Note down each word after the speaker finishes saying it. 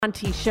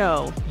Monty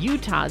Show,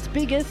 Utah's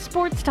biggest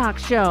sports talk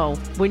show.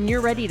 When you're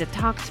ready to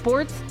talk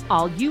sports,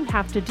 all you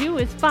have to do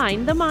is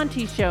find The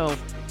Monty Show.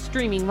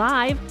 Streaming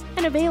live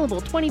and available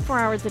 24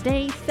 hours a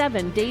day,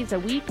 7 days a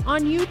week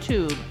on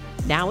YouTube.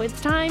 Now it's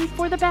time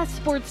for the best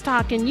sports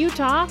talk in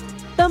Utah,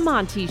 The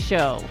Monty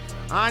Show.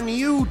 On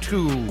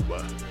YouTube.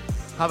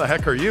 How the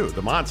heck are you?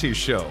 The Monty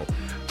Show.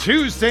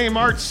 Tuesday,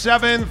 March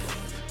 7th,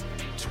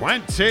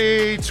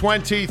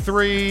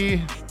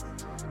 2023.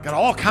 Got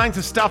all kinds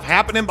of stuff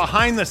happening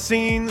behind the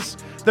scenes.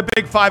 The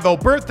Big 5-0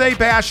 birthday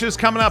bash is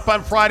coming up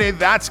on Friday.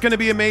 That's going to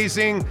be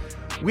amazing.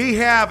 We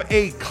have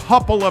a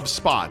couple of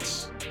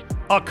spots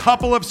to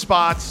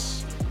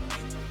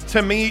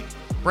meet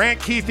Brant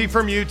Keithy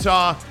from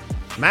Utah,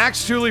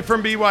 Max Tooley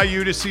from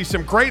BYU to see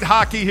some great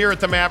hockey here at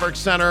the Maverick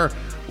Center.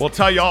 We'll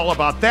tell you all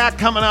about that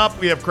coming up.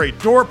 We have great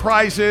door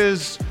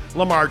prizes.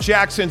 Lamar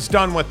Jackson's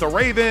done with the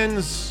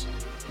Ravens.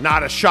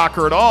 Not a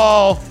shocker at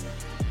all.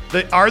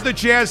 Are the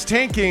Jazz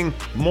tanking?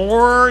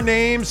 More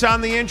names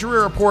on the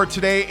injury report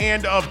today.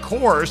 And, of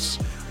course,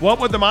 what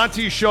would the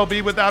Monty Show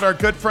be without our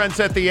good friends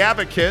at The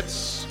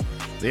Advocates?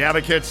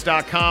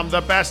 TheAdvocates.com,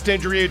 the best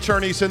injury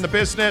attorneys in the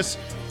business.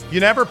 You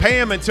never pay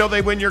them until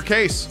they win your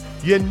case.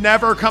 You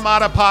never come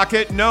out of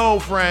pocket. No,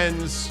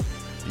 friends.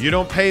 You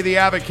don't pay The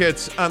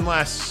Advocates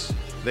unless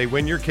they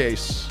win your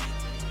case.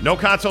 No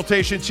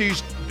consultation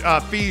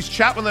fees.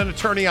 Chat with an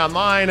attorney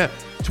online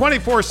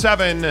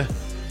 24/7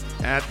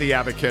 at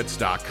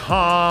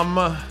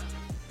theadvocates.com.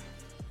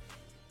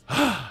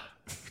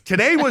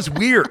 Today was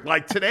weird.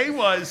 Today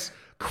was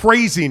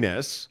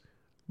craziness.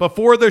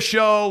 Before the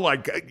show,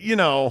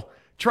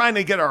 trying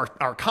to get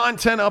our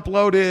content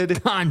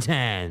uploaded.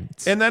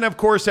 And then, of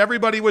course,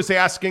 everybody was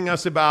asking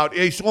us about,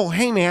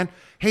 hey, man,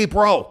 hey,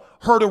 bro,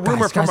 heard a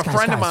rumor from a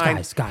friend of mine.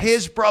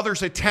 His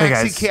brother's a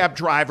taxi cab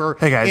driver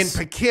in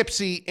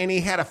Poughkeepsie, and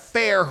he had a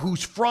fare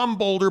who's from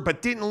Boulder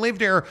but didn't live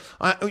there.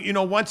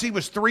 Once he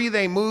was 3,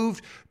 they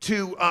moved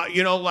to,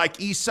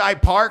 East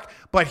Side Park,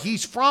 but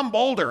he's from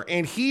Boulder,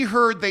 and he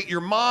heard that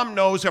your mom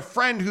knows a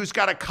friend who's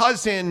got a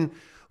cousin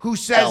who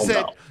says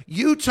that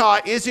Utah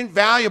isn't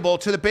valuable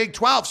to the Big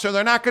 12, so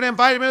they're not going to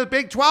invite him to the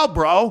Big 12,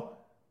 bro.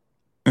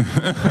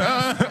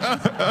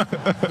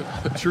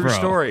 True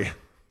story.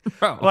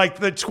 Bro.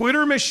 The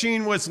Twitter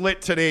machine was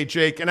lit today,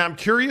 Jake, and I'm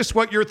curious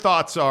what your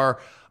thoughts are.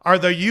 Are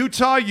the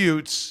Utah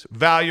Utes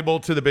valuable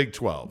to the Big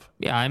 12?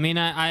 Yeah, I mean,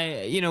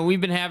 we've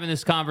been having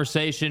this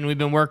conversation. We've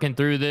been working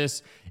through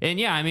this. And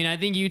yeah, I mean, I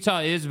think Utah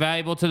is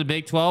valuable to the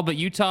Big 12, but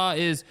Utah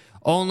is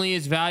only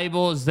as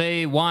valuable as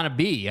they want to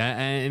be.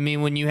 I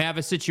mean, when you have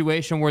a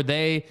situation where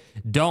they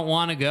don't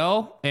want to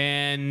go,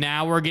 and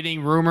now we're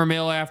getting rumor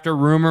mill after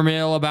rumor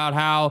mill about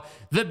how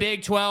the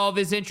Big 12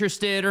 is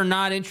interested or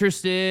not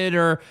interested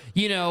or,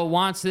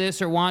 wants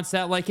this or wants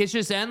that. It's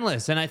just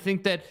endless. And I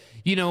think that,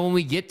 when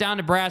we get down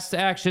to brass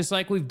tacks, just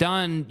like we've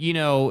done,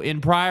 in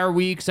prior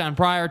weeks on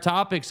prior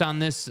topics on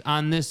this,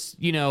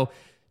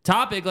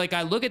 topic,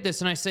 I look at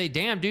this and I say,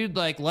 damn, dude,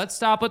 let's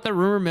stop with the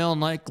rumor mill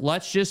and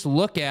let's just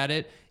look at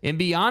it and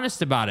be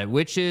honest about it,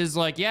 which is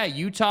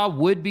Utah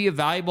would be a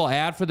valuable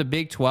ad for the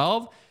Big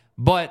 12,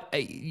 but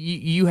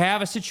you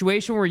have a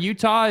situation where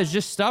Utah is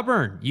just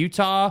stubborn.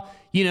 Utah,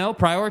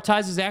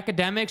 prioritizes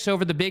academics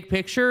over the big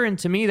picture, and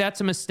to me,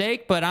 that's a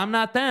mistake, but I'm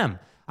not them.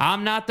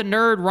 I'm not the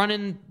nerd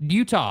running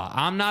Utah.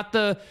 I'm not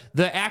the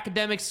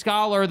academic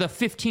scholar, the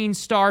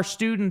 15-star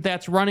student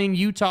that's running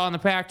Utah in the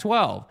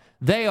Pac-12.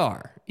 They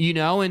are,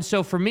 and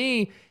so for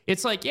me,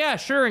 it's yeah,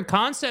 sure, in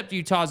concept,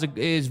 Utah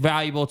is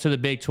valuable to the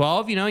Big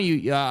 12. A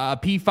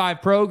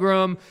P5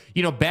 program,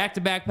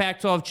 back-to-back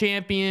Pac-12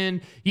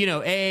 champion,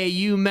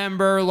 AAU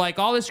member,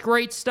 all this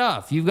great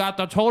stuff. You've got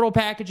the total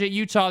package at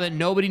Utah that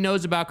nobody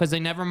knows about because they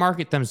never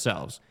market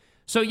themselves.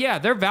 So yeah,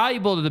 they're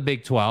valuable to the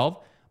Big 12.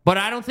 But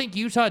I don't think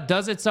Utah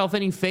does itself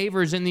any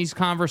favors in these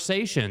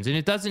conversations. And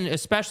it doesn't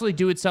especially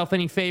do itself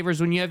any favors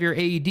when you have your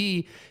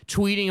AD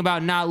tweeting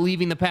about not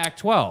leaving the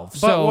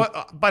Pac-12.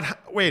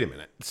 But wait a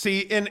minute.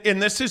 See,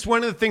 and this is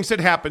one of the things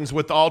that happens,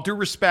 with all due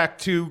respect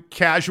to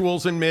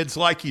casuals and mids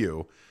like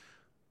you.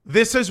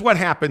 This is what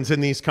happens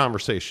in these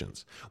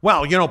conversations.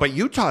 Well, but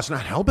Utah's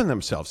not helping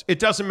themselves. It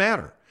doesn't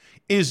matter.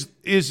 Is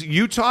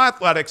Utah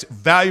athletics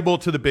valuable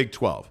to the Big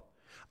 12?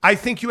 I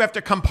think you have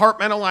to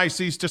compartmentalize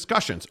these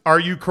discussions.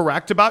 Are you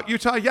correct about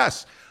Utah?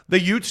 Yes. The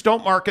Utes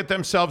don't market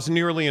themselves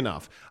nearly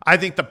enough. I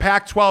think the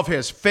Pac-12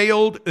 has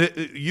failed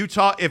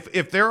Utah.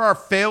 If there are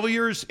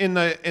failures in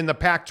the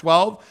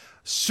Pac-12,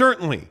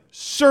 certainly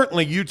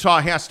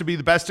Utah has to be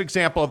the best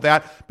example of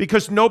that,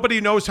 because nobody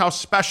knows how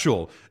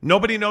special,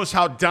 nobody knows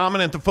how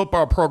dominant the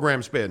football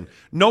program's been.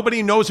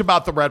 Nobody knows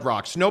about the Red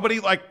Rocks. Nobody,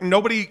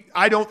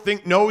 I don't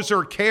think, knows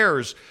or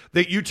cares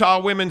that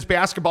Utah women's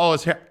basketball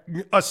has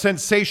a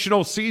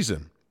sensational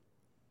season.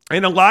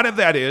 And a lot of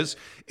that is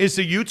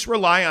the Utes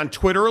rely on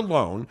Twitter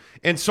alone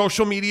and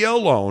social media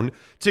alone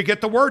to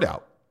get the word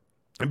out.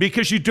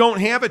 Because you don't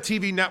have a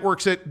TV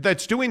network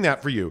that's doing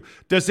that for you.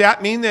 Does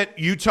that mean that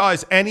Utah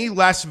is any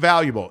less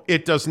valuable?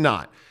 It does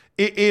not.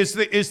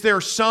 Is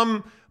there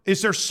some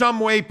Is there some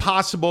way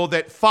possible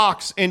that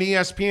Fox and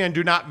ESPN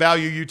do not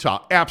value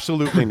Utah?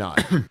 Absolutely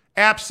not.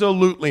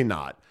 Absolutely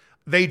not.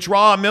 They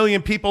draw 1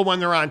 million people when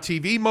they're on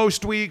TV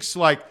most weeks.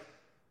 Like,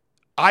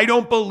 I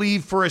don't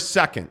believe for a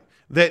second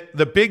that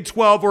the Big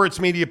 12 or its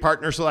media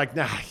partners are like,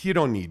 nah, you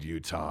don't need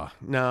Utah.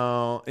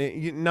 No,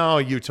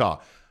 Utah.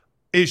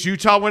 Is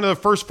Utah one of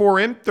the first 4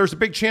 in? There's a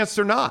big chance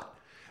they're not.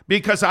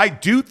 Because I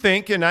do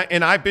think, and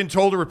I've been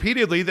told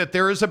repeatedly, that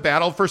there is a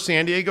battle for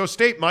San Diego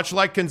State, much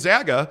like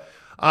Gonzaga.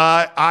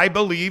 I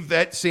believe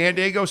that San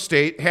Diego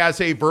State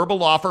has a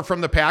verbal offer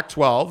from the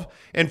Pac-12.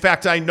 In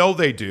fact, I know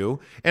they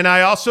do. And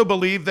I also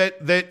believe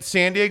that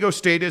San Diego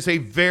State is a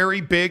very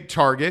big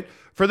target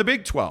for the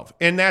Big 12.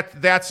 And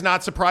that's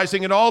not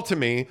surprising at all to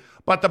me.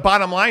 But the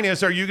bottom line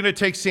is, are you going to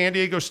take San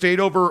Diego State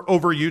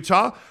over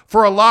Utah?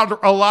 For a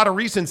lot of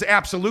reasons,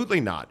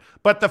 absolutely not.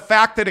 But the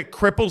fact that it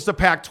cripples the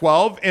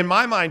Pac-12, in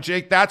my mind,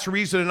 Jake, that's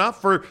reason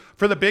enough for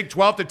the Big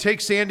 12 to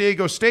take San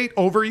Diego State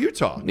over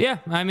Utah. Yeah,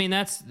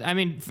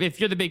 if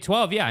you're the Big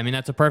 12, yeah,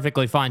 that's a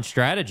perfectly fine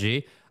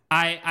strategy.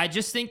 I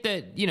just think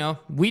that,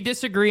 we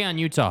disagree on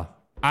Utah.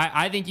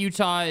 I think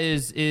Utah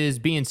is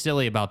being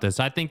silly about this.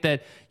 I think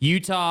that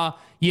Utah,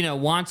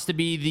 wants to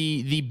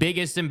be the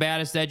biggest and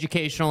baddest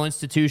educational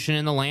institution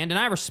in the land, and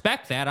I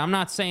respect that. I'm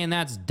not saying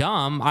that's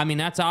dumb.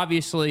 That's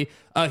obviously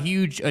a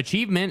huge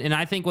achievement, and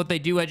I think what they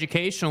do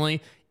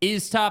educationally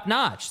is top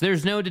notch.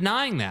 There's no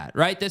denying that,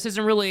 right? This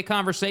isn't really a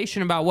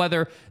conversation about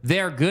whether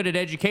they're good at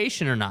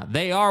education or not.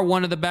 They are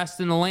one of the best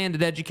in the land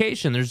at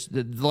education. There's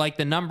like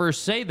the numbers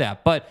say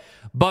that,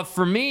 but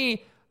for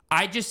me,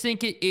 I just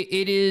think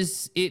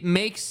it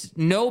makes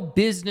no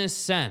business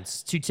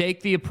sense to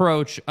take the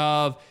approach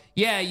of,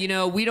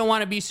 we don't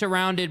want to be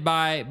surrounded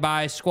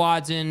by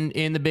squads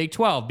in the Big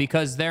 12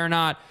 because they're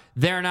not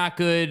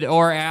good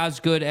or as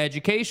good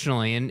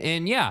educationally.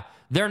 And yeah,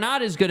 they're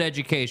not as good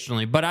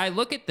educationally. But I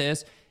look at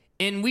this,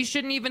 and we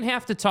shouldn't even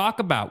have to talk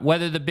about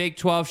whether the Big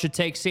 12 should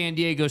take San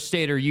Diego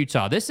State or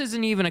Utah. This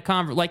isn't even a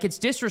conversation. It's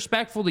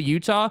disrespectful to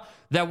Utah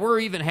that we're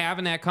even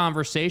having that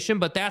conversation,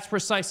 but that's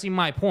precisely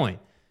my point.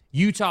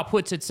 Utah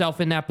puts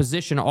itself in that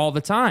position all the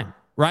time,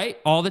 right?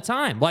 All the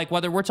time. Like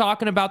whether we're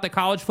talking about the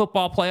college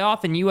football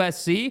playoff and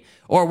USC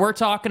or we're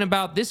talking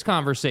about this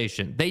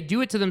conversation, they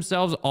do it to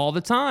themselves all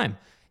the time.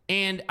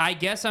 And I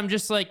guess I'm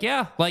just like,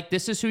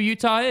 this is who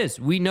Utah is.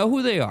 We know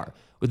who they are.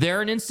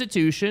 They're an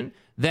institution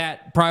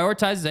that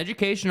prioritizes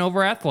education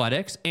over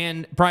athletics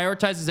and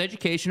prioritizes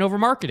education over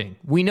marketing.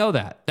 We know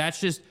that.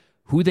 That's just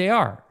who they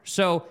are.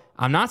 So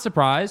I'm not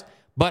surprised.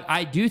 But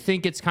I do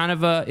think it's kind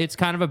of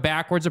a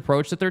backwards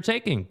approach that they're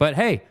taking. But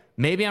hey,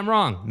 maybe I'm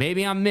wrong.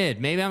 Maybe I'm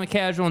mid. Maybe I'm a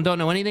casual and don't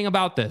know anything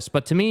about this.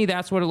 But to me,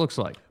 that's what it looks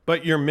like.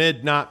 But you're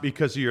mid not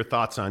because of your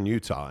thoughts on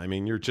Utah.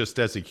 You're just,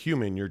 as a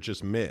human, you're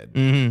just mid.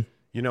 Mm-hmm.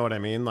 You know what I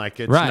mean? Like,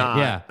 it's right, not.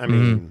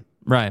 Yeah.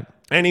 Right.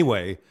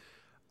 Anyway,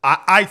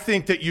 I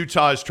think that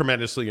Utah is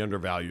tremendously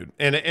undervalued.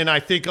 And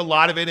I think a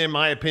lot of it, in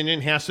my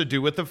opinion, has to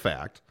do with the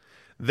fact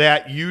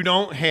that you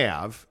don't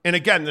have, and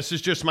again, this is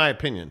just my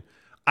opinion,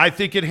 I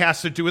think it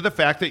has to do with the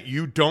fact that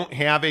you don't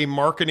have a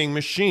marketing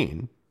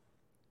machine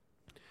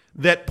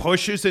that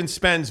pushes and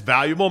spends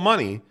valuable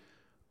money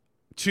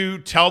to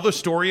tell the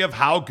story of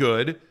how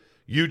good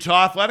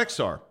Utah athletics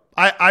are.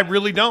 I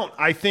really don't.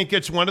 I think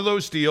it's one of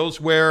those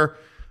deals where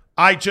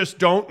I just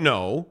don't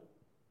know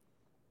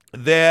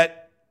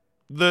that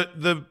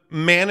the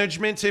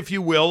management, if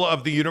you will,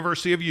 of the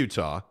University of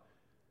Utah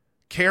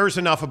cares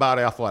enough about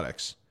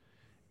athletics.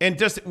 And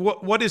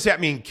what does that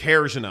mean,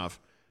 cares enough?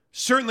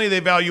 Certainly they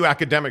value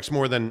academics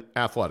more than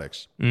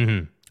athletics.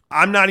 Mm-hmm.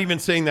 I'm not even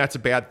saying that's a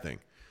bad thing.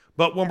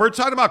 But when we're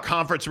talking about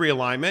conference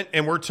realignment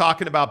and we're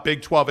talking about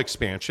Big 12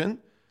 expansion,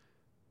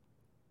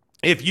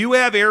 if you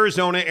have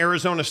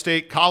Arizona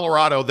State,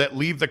 Colorado that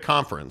leave the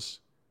conference,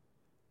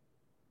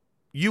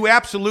 you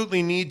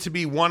absolutely need to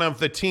be one of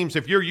the teams.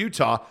 If you're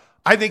Utah,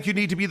 I think you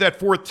need to be that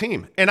fourth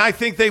team. And I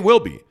think they will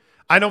be.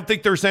 I don't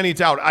think there's any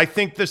doubt. I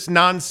think this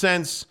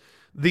nonsense,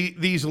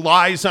 these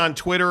lies on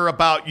Twitter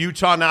about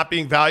Utah not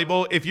being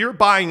valuable, if you're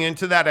buying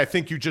into that, I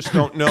think you just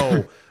don't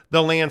know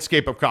the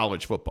landscape of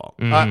college football.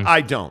 Mm-hmm.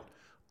 I don't.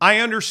 I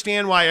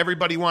understand why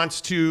everybody wants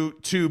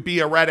to be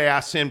a red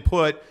ass and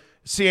put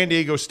San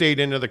Diego State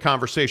into the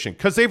conversation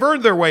because they've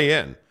earned their way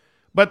in.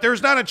 But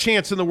there's not a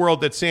chance in the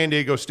world that San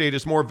Diego State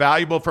is more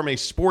valuable from a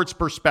sports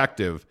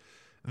perspective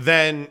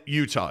than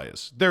Utah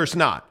is. There's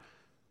not.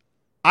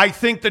 I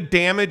think the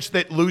damage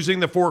that losing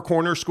the four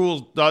corner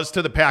schools does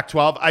to the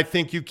Pac-12, I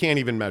think you can't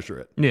even measure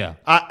it. Yeah.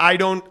 I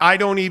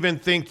don't even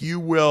think you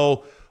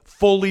will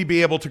fully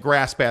be able to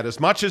grasp that. As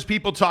much as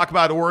people talk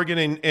about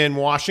Oregon and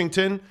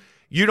Washington,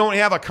 you don't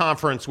have a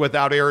conference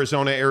without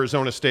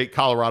Arizona State,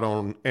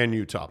 Colorado, and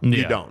Utah.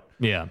 You don't.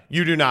 Yeah.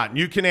 You do not.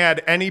 You can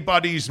add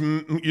anybody's,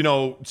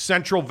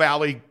 Central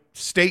Valley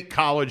State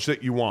College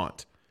that you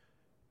want.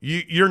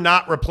 You're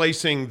not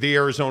replacing the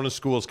Arizona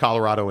schools,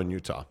 Colorado, and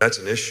Utah. That's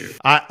an issue.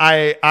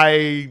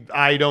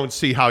 I don't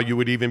see how you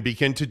would even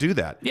begin to do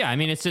that. Yeah,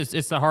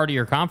 it's the heart of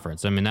your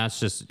conference. That's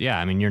just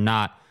you're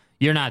not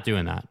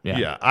doing that.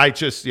 Yeah. I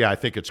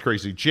think it's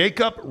crazy.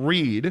 Jacob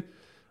Reed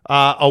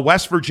a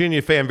West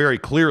Virginia fan very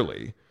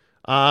clearly,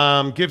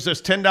 gives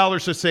us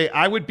 $10 to say,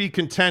 I would be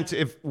content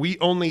if we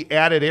only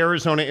added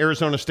Arizona,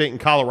 Arizona State, and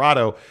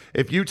Colorado.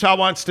 If Utah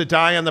wants to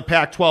die on the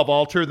Pac-12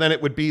 altar, then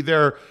it would be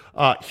their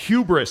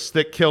hubris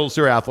that kills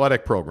their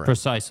athletic program.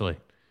 Precisely.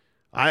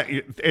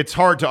 It's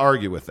hard to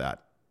argue with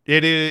that.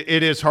 It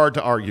is hard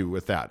to argue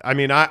with that. I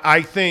mean,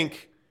 I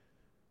think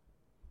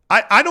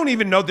I don't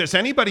even know does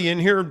anybody in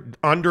here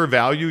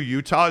undervalue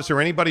Utah? Is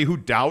there anybody who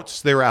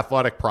doubts their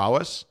athletic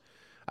prowess?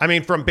 I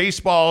mean, from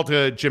baseball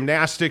to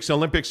gymnastics,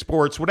 Olympic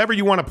sports, whatever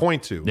you want to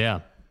point to.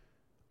 Yeah.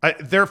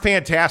 They're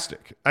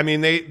fantastic. I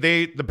mean,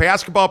 the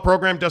basketball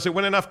program, does it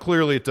win enough?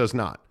 Clearly it does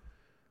not.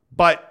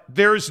 But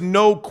there's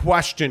no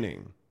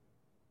questioning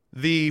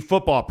the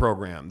football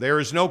program. There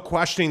is no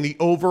questioning the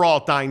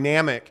overall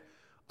dynamic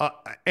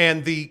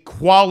and the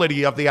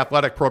quality of the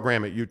athletic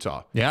program at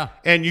Utah. Yeah.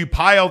 And you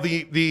pile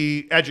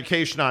the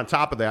education on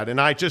top of that,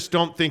 and I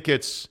don't think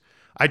it's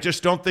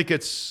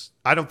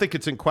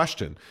in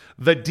question.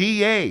 The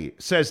DA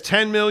says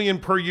 $10 million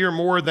per year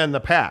more than the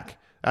PAC.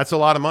 That's a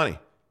lot of money.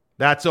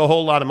 That's a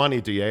whole lot of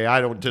money, DA. I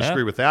don't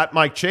disagree with that.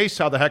 Mike Chase,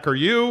 how the heck are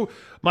you?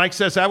 Mike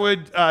says, I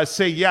would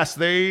say yes.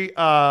 They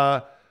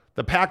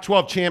the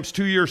Pac-12 champs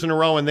 2 years in a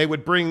row, and they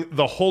would bring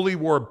the Holy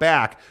War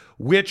back,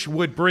 which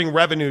would bring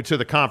revenue to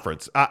the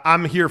conference.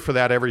 I'm here for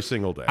that every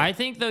single day. I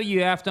think, though,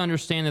 you have to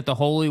understand that the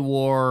Holy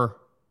War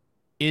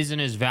isn't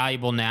as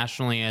valuable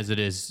nationally as it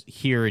is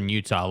here in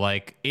Utah.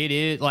 Like, it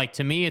is, like,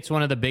 to me, it's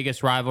one of the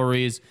biggest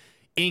rivalries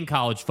in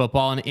college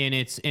football, and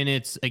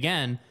it's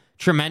again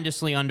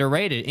tremendously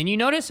underrated. And you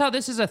notice how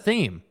this is a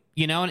theme,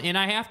 you know, and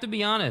I have to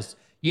be honest.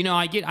 You know,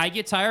 I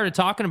get tired of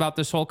talking about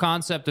this whole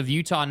concept of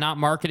Utah not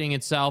marketing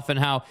itself and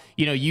how,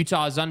 you know,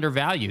 Utah is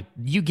undervalued.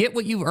 You get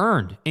what you've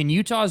earned, and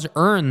Utah's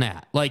earned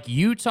that. Like,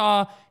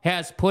 Utah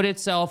has put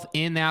itself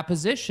in that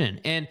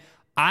position. And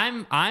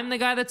I'm the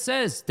guy that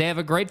says they have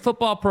a great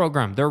football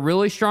program. They're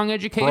really strong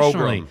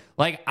educationally.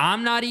 Like,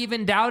 I'm not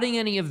even doubting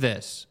any of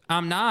this.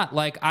 I'm not.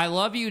 Like, I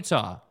love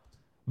Utah.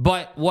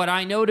 But what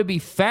I know to be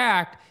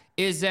fact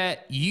is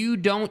that you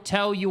don't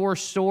tell your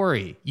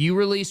story. You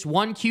release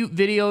one cute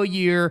video a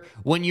year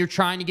when you're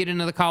trying to get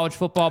into the college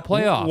football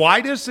playoff.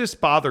 Why does this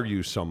bother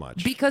you so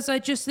much? Because I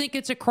just think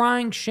it's a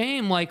crying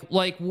shame.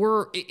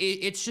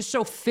 It's just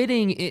so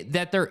fitting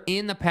that they're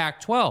in the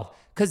Pac-12,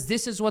 because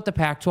this is what the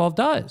Pac-12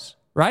 does,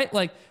 right?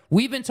 Like,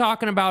 we've been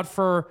talking about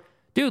for,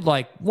 dude,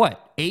 like,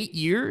 what, 8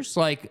 years?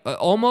 Like,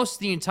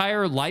 almost the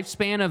entire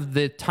lifespan of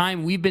the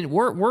time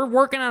we're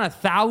working on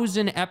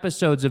 1,000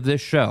 episodes of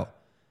this show.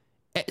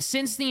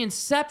 Since the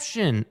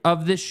inception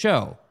of this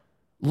show,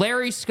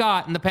 Larry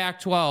Scott and the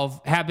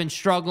Pac-12 have been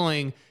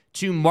struggling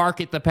to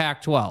market the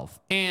Pac-12.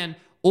 And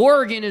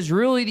Oregon is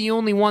really the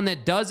only one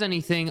that does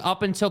anything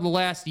up until the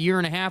last year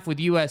and a half with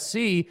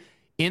USC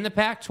in the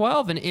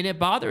Pac-12. And it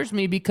bothers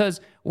me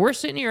because we're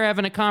sitting here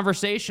having a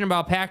conversation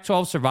about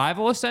Pac-12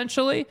 survival,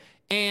 essentially.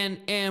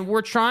 And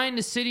we're trying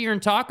to sit here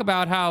and talk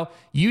about how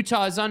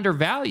Utah is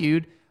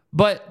undervalued.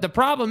 But the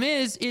problem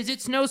is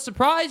it's no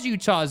surprise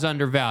Utah is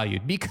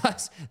undervalued,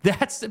 because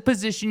that's the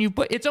position you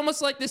put. It's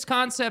almost like this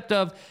concept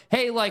of,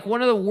 hey, like,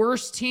 one of the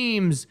worst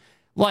teams,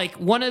 like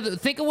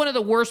think of one of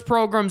the worst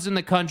programs in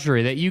the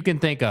country that you can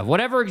think of,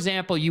 whatever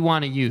example you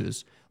want to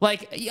use.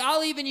 Like,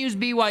 I'll even use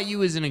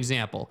BYU as an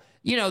example.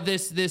 You know,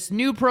 this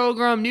new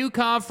program, new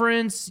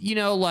conference, you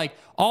know, like,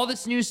 all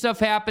this new stuff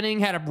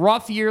happening, had a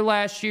rough year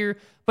last year.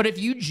 But if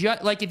you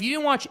if you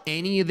didn't watch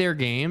any of their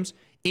games,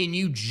 and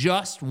you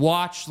just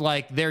watch,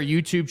 like, their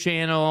YouTube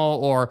channel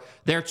or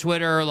their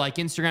Twitter, like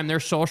Instagram, their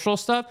social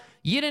stuff,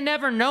 you'd have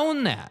never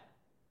known that,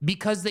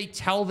 because they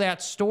tell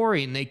that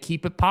story and they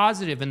keep it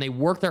positive and they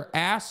work their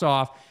ass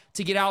off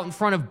to get out in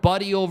front of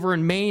Buddy over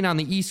in Maine on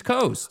the East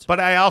Coast. But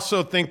I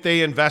also think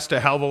they invest a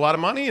hell of a lot of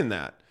money in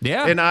that.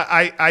 Yeah. And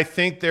I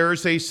think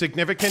there's a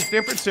significant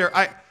difference there.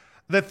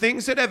 The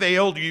things that have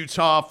ailed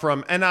Utah,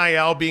 from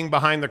NIL being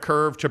behind the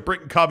curve to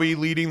Britton Covey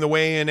leading the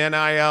way in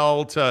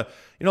NIL to,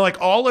 you know, like,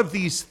 all of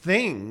these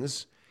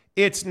things,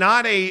 it's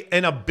not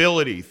an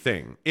ability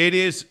thing. It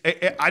is,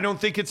 I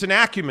don't think it's an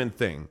acumen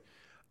thing.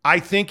 I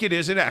think it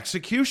is an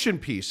execution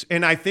piece.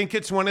 And I think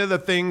it's one of the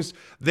things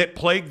that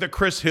plagued the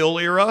Chris Hill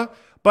era.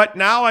 But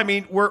now, I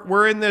mean,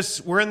 we're in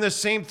this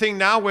same thing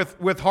now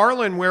with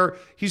Harlan, where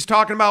he's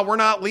talking about we're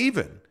not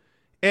leaving.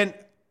 And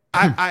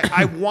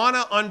I want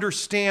to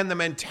understand the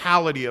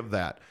mentality of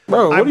that.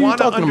 Bro, what are you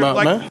talking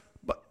about, man?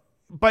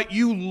 But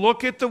you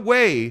look at the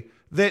way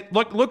that,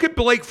 look at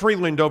Blake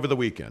Freeland over the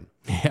weekend.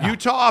 Yeah.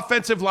 Utah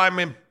offensive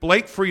lineman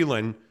Blake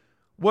Freeland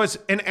was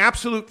an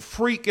absolute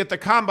freak at the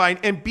combine,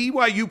 and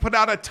BYU put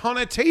out a ton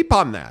of tape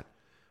on that.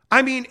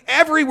 I mean,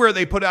 everywhere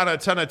they put out a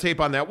ton of tape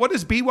on that. What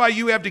does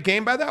BYU have to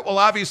gain by that? Well,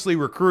 obviously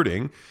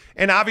recruiting,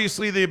 and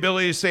obviously the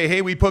ability to say,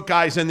 hey, we put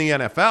guys in the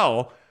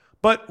NFL.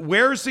 But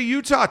where's the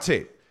Utah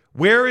tape?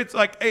 Where it's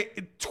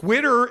like,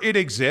 Twitter, it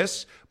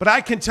exists, but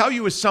I can tell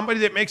you, as somebody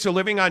that makes a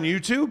living on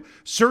YouTube,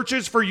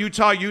 searches for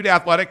Utah Ute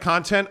athletic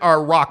content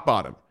are rock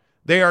bottom.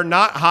 They are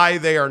not high.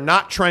 They are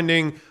not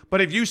trending.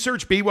 But if you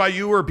search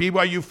BYU or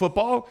BYU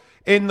football,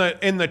 in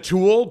the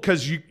tool,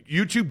 because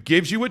YouTube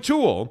gives you a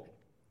tool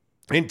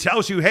and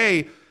tells you,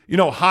 hey,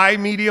 high,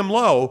 medium,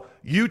 low.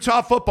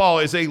 Utah football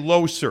is a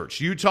low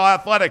search. Utah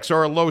athletics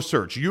are a low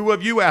search. U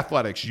of U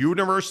athletics,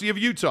 University of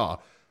Utah,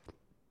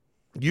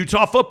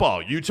 Utah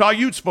football, Utah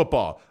Utes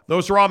football.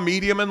 Those are all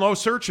medium and low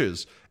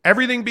searches.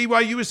 Everything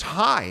BYU is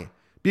high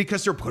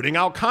because they're putting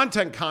out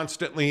content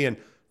constantly, and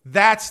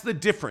that's the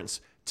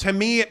difference. To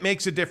me, it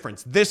makes a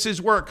difference. This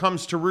is where it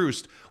comes to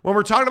roost. When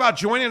we're talking about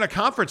joining a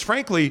conference,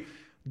 frankly,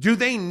 do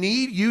they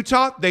need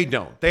Utah? They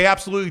don't. They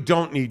absolutely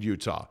don't need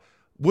Utah.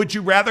 Would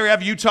you rather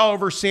have Utah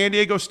over San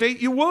Diego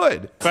State? You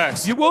would.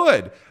 Facts. You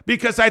would.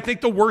 Because I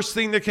think the worst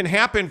thing that can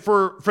happen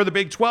for the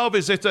Big 12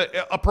 is it's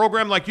a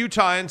program like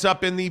Utah ends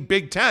up in the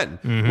Big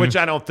 10, which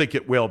I don't think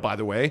it will, by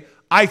the way.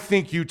 I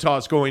think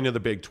Utah's going to the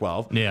Big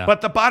 12. Yeah.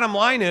 But the bottom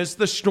line is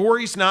the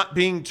story's not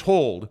being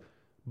told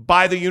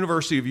by the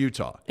University of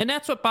Utah. And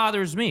that's what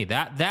bothers me.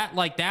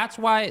 That's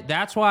why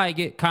I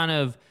get kind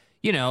of,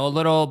 a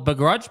little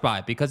begrudged by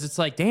it, because it's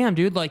like, damn,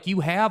 dude, like you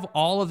have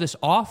all of this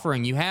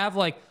offering. You have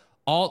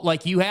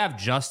you have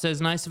just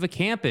as nice of a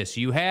campus.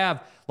 You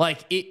have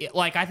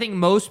I think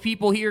most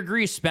people here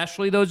agree,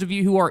 especially those of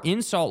you who are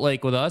in Salt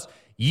Lake with us.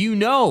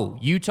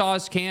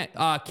 Utah's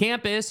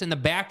campus and the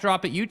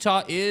backdrop at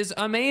Utah is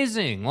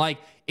amazing. Like,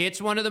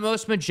 it's one of the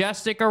most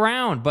majestic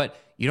around, but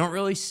you don't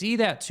really see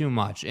that too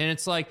much. And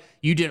it's like,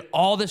 you did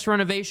all this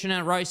renovation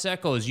at Rice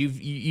Echoes.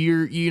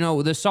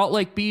 The Salt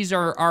Lake Bees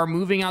are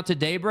moving out to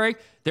Daybreak.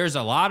 There's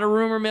a lot of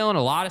rumor mill and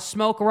a lot of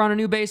smoke around a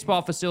new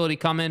baseball facility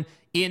coming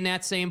in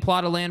that same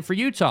plot of land for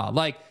Utah.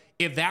 Like,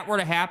 if that were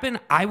to happen,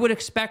 I would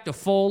expect a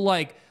full,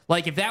 like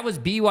if that was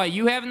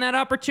BYU having that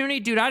opportunity,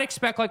 dude, I'd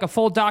expect like a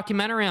full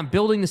documentary on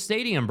building the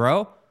stadium,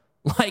 bro.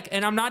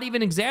 And I'm not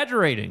even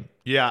exaggerating.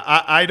 Yeah,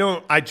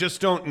 I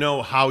just don't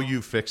know how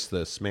you fix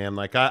this, man.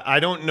 Like, I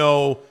don't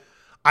know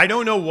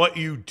what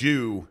you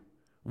do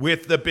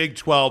with the Big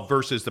 12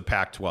 versus the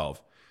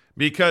Pac-12,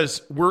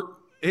 because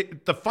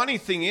the funny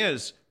thing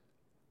is,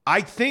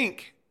 I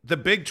think the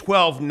Big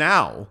 12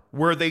 now,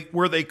 where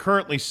they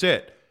currently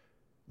sit,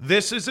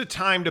 this is a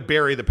time to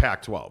bury the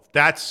Pac-12.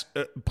 That's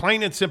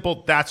plain and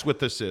simple. That's what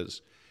this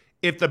is.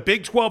 If the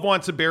Big 12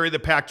 wants to bury the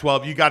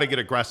Pac-12, you got to get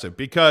aggressive,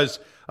 because,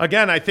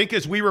 again, I think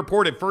as we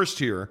reported first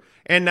here,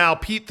 and now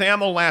Pete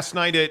Thamel last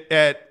night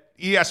at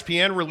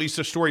ESPN released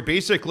a story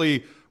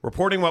basically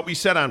reporting what we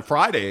said on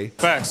Friday,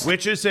 Facts.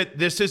 Which is that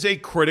this is a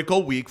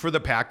critical week for the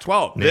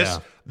Pac-12. Yeah.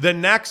 The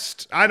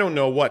next, I don't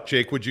know what,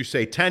 Jake, would you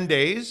say 10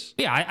 days?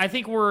 Yeah, I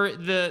think we're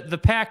the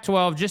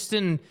Pac-12 just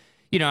in,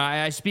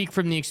 I speak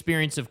from the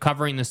experience of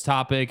covering this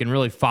topic and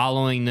really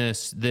following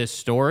this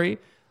story.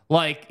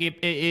 Like,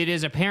 it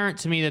is apparent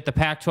to me that the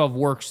Pac-12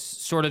 works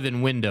sort of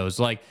in windows.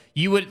 Like,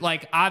 you would,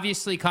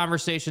 obviously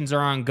conversations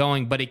are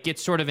ongoing, but it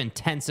gets sort of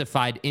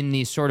intensified in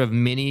these sort of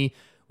mini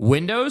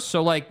windows.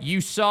 So,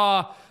 you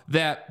saw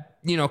that,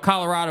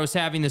 Colorado's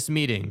having this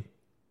meeting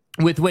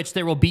with which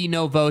there will be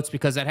no votes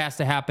because that has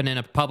to happen in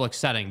a public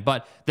setting.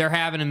 But they're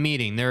having a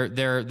meeting.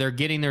 They're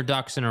getting their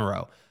ducks in a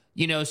row.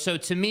 So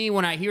to me,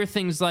 when I hear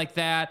things like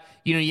that,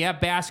 you have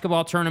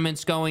basketball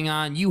tournaments going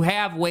on, you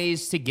have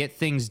ways to get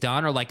things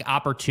done, or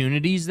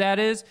opportunities, that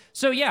is.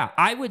 So yeah,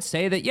 I would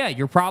say that, yeah,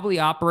 you're probably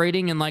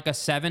operating in a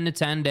 7 to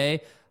 10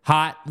 day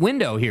hot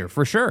window here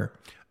for sure.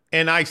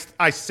 And I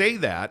say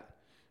that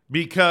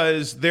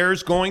because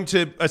there's going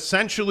to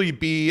essentially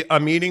be a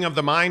meeting of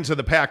the minds of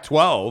the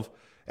Pac-12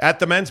 at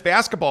the men's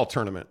basketball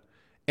tournament.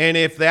 And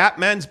if that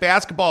men's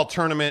basketball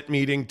tournament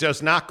meeting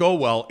does not go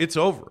well, it's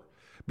over.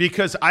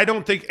 Because I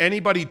don't think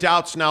anybody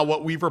doubts now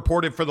what we've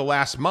reported for the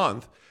last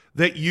month,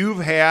 that you've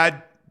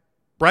had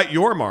Brett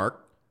Yormark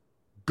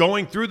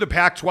going through the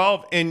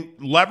Pac-12 and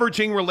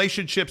leveraging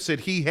relationships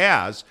that he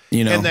has,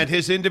 and that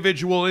his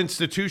individual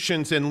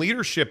institutions and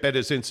leadership at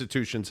his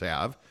institutions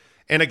have.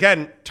 And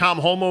again, Tom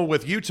Holmoe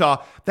with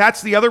Utah,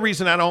 that's the other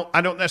reason I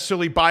don't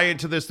necessarily buy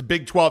into this. The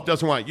Big 12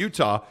 doesn't want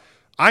Utah.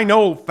 I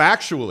know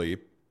factually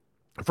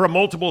from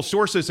multiple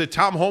sources that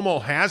Tom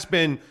Holmoe has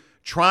been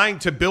trying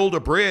to build a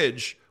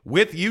bridge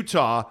with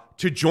Utah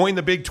to join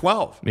the Big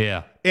 12.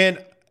 Yeah.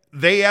 And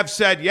they have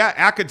said, yeah,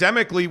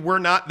 academically, we're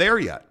not there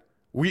yet.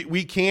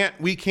 We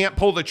can't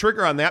pull the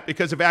trigger on that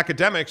because of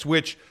academics,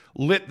 which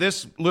lit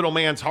this little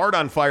man's heart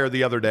on fire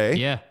the other day.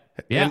 Yeah.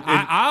 Yeah.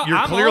 And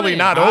you're clearly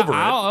not over it.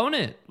 I'll own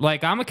it.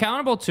 I'm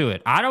accountable to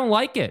it. I don't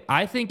like it.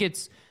 I think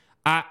it's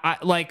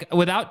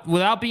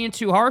without being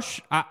too harsh,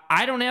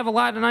 I don't have a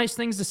lot of nice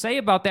things to say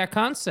about that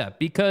concept,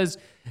 because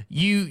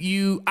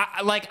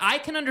I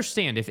can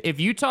understand if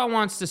Utah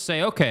wants to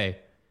say, okay,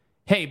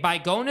 hey, by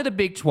going to the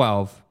Big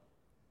 12,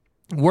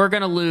 we're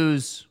going to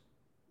lose,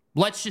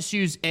 let's just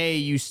use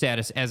AAU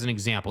status as an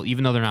example,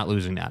 even though they're not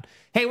losing that.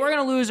 Hey, we're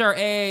going to lose our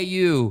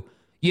AAU,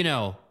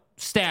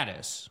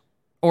 status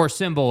or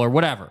symbol or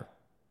whatever.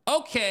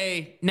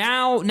 Okay,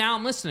 now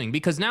I'm listening,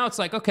 because now it's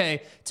like,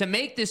 okay, to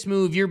make this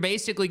move, you're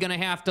basically going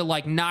to have to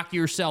knock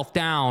yourself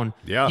down,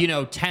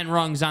 10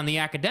 rungs on the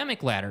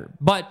academic ladder.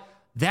 But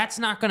that's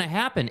not going to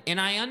happen. And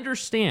I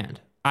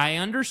understand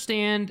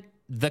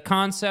the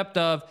concept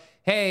of,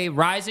 hey,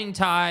 rising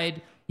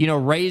tide,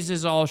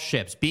 raises all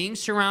ships. Being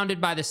surrounded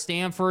by the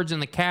Stanfords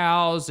and the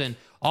Cals and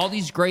all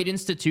these great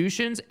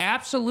institutions,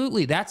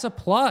 absolutely, that's a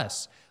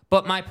plus.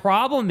 But my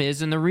problem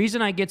is, and the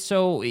reason I get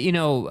so,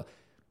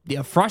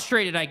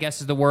 frustrated, I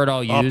guess is the word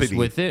I'll use uppity.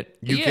 with it.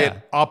 You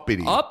get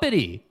uppity.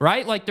 Uppity,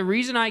 right? Like the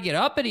reason I get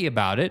uppity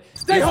about it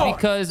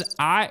because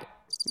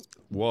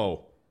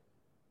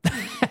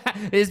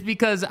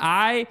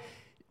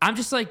I'm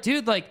just like,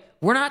 dude, like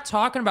we're not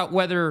talking about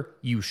whether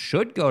you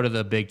should go to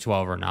the Big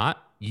 12 or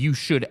not. You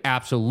should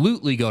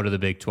absolutely go to the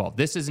Big 12.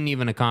 This isn't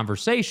even a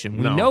conversation.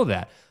 We know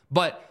that.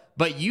 But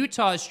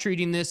Utah is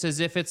treating this as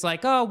if it's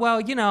like, oh,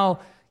 well, even though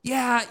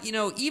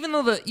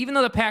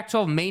the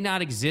Pac-12 may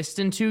not exist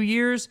in 2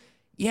 years,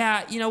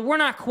 we're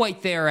not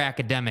quite there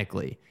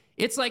academically.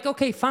 It's like,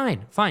 okay,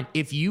 fine.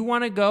 If you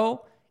want to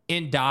go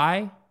and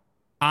die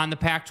on the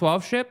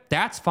Pac-12 ship,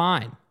 that's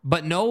fine.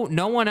 But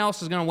no one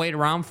else is going to wait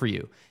around for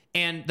you.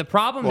 And the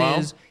problem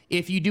is,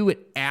 if you do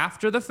it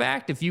after the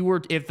fact, if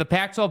the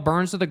Pac-12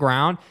 burns to the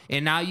ground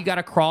and now you got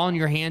to crawl on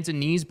your hands and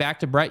knees back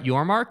to Brett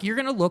Yormark, you're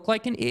going to look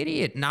like an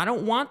idiot. And I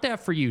don't want that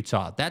for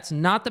Utah. That's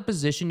not the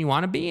position you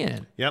want to be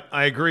in. Yep,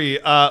 I agree.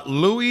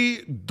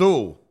 Louis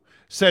Du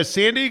says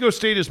San Diego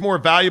State is more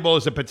valuable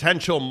as a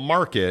potential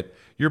market.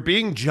 You're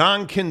being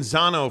John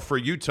Canzano for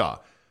Utah.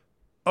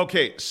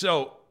 Okay,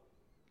 so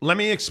let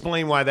me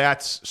explain why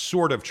that's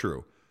sort of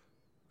true.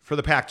 For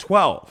the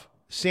Pac-12,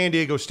 San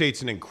Diego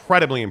State's an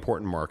incredibly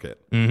important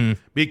market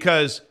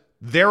because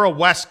they're a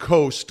West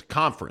Coast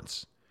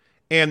conference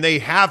and they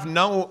have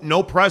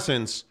no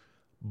presence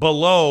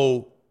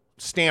below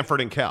Stanford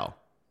and Cal.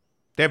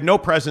 They have no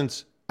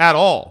presence at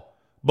all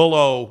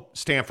below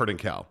Stanford and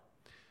Cal.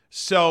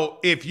 So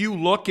if you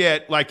look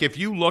at,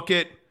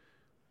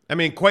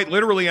 quite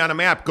literally on a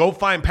map, go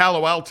find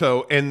Palo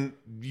Alto and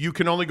you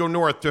can only go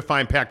north to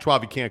find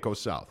Pac-12. You can't go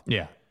south.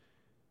 Yeah.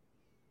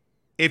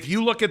 If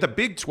you look at the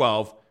Big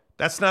 12,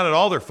 that's not at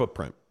all their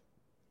footprint.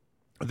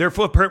 Their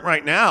footprint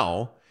right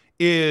now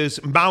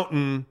is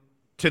mountain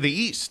to the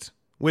east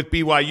with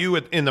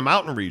BYU in the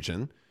mountain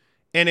region.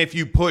 And if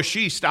you push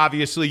east,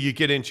 obviously you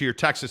get into your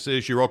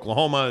Texases, your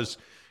Oklahomas,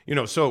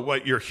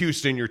 your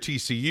Houston, your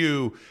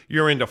TCU,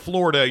 you're into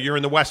Florida, you're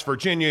into West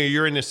Virginia,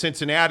 you're into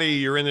Cincinnati,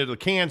 you're into the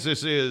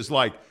Kansases.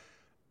 Like,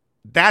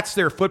 that's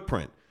their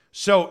footprint.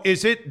 So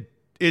is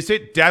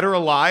it dead or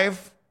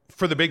alive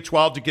for the Big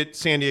 12 to get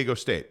San Diego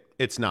State?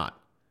 It's not.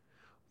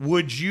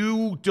 Would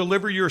you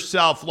deliver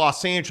yourself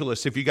Los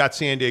Angeles if you got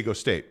San Diego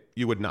State?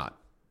 You would not.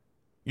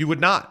 You would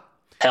not.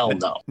 Hell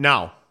no.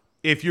 Now,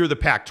 if you're the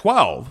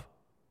Pac-12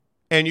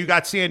 and you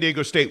got San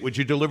Diego State, would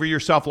you deliver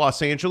yourself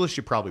Los Angeles?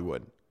 You probably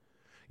would.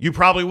 You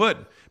probably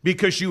would,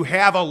 because you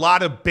have a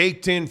lot of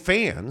baked-in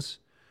fans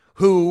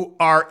who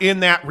are in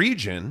that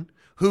region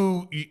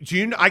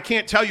I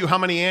can't tell you how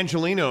many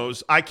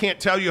Angelinos, I can't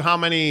tell you how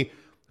many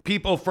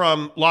people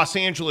from Los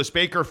Angeles,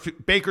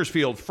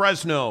 Bakersfield,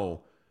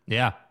 Fresno,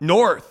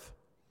 north,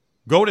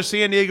 go to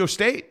San Diego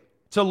State.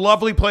 It's a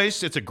lovely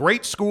place. It's a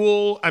great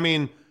school. I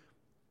mean,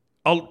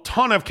 a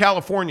ton of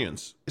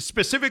Californians,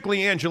 specifically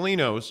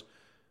Angelinos,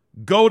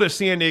 go to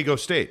San Diego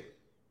State.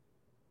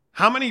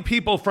 How many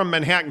people from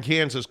Manhattan,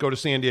 Kansas go to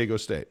San Diego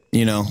State?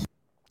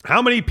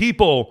 How many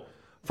people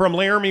from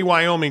Laramie,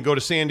 Wyoming go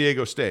to San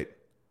Diego State?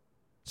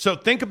 So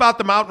think about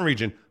the mountain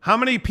region. How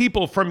many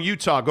people from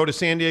Utah go to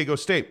San Diego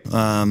State?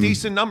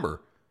 Decent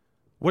number.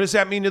 What does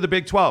that mean to the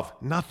Big 12?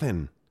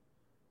 Nothing.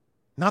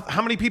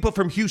 How many people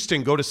from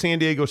Houston go to San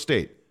Diego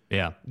State?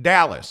 Yeah.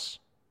 Dallas.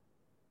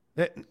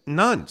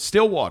 None.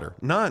 Stillwater.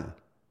 None.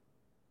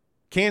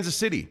 Kansas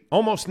City.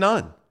 Almost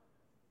none.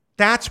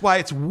 That's why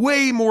it's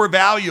way more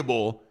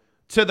valuable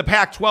to the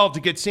Pac-12 to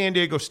get San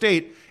Diego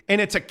State,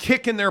 and it's a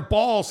kick in their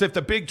balls if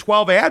the Big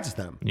 12 adds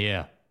them.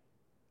 Yeah.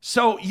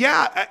 So,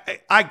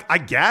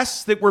 I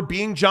guess that we're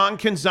being John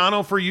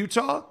Canzano for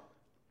Utah.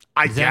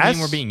 Does that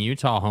mean we're being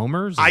Utah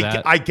homers?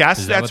 I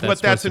guess that's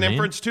what that's an mean?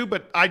 inference to,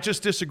 but I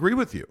just disagree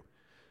with you.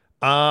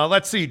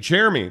 Let's see.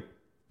 Jeremy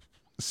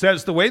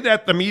says the way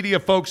that the media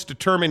folks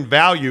determine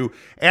value,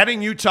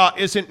 adding Utah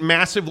isn't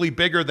massively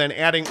bigger than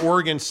adding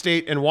Oregon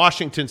State and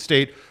Washington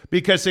State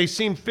because they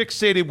seem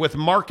fixated with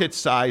market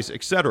size,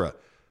 etc.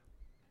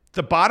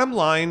 The bottom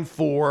line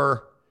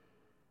for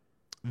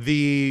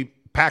the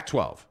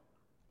Pac-12,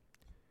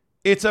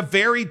 it's a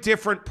very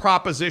different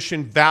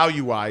proposition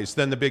value-wise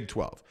than the Big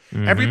 12.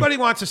 Mm-hmm. Everybody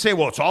wants to say,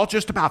 well, it's all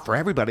just about for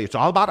everybody. It's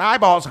all about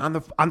eyeballs on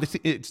the.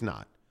 It's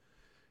not.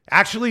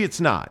 Actually, it's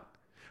not.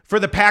 For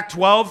the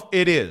Pac-12,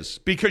 it is,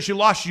 because you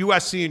lost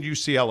USC and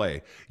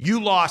UCLA.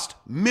 You lost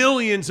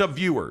millions of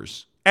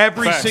viewers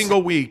every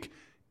single week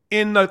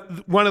in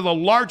one of the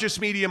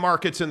largest media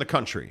markets in the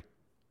country.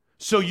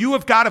 So you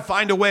have got to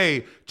find a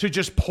way to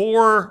just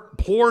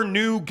pour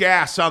new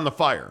gas on the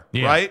fire,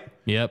 right?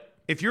 Yep.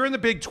 If you're in the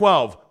Big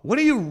 12, what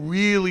are you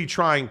really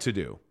trying to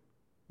do?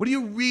 What are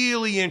you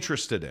really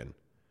interested in?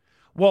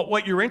 Well,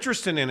 what you're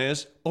interested in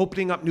is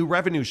opening up new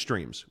revenue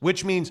streams,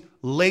 which means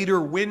later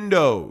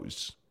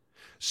windows.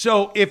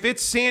 So if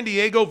it's San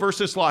Diego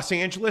versus Los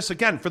Angeles,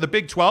 again, for the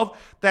Big 12,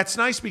 that's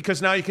nice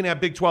because now you can have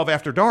Big 12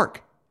 after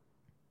dark.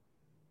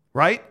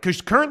 right?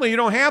 Because currently you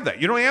don't have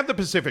that. You don't have the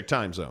Pacific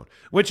time zone,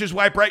 which is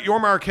why Brett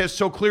Yormark has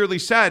so clearly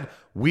said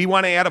we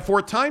want to add a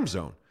fourth time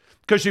zone.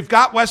 Because you've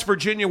got West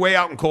Virginia way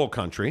out in coal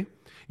country.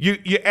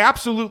 You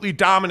absolutely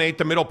dominate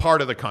the middle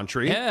part of the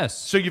country. Yes.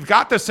 So you've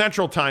got the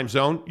central time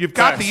zone. You've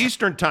got the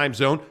eastern time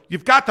zone.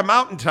 You've got the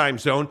mountain time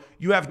zone.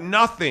 You have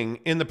nothing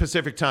in the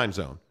Pacific time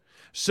zone.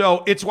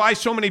 So it's why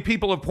so many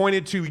people have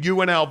pointed to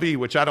UNLV,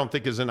 which I don't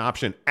think is an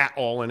option at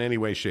all in any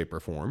way, shape, or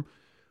form.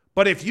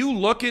 But if you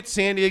look at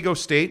San Diego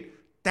State,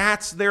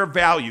 that's their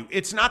value.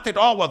 It's not that,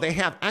 oh, well, they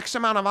have X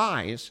amount of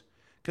eyes,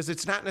 because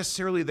it's not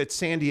necessarily that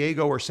San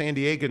Diego or San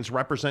Diegans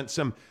represent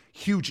some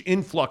huge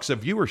influx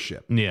of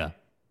viewership. Yeah.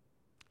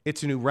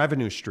 It's a new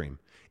revenue stream.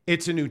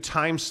 It's a new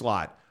time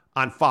slot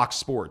on Fox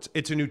Sports.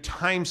 It's a new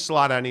time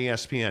slot on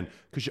ESPN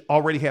because you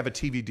already have a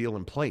TV deal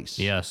in place.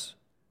 Yes.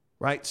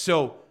 Right?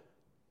 So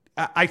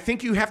I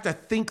think you have to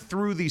think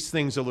through these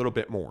things a little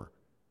bit more.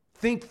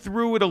 Think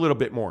through it a little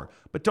bit more.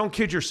 But don't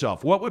kid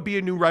yourself. What would be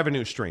a new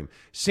revenue stream?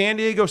 San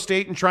Diego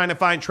State and trying to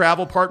find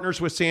travel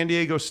partners with San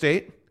Diego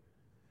State?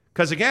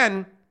 Because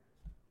again,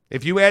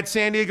 if you add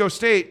San Diego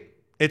State,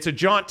 it's a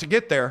jaunt to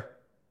get there.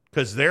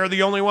 Because they're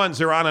the only ones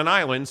that are on an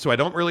island, so I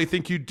don't really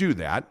think you'd do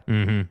that.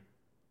 Mm-hmm.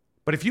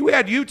 But if you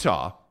add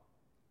Utah,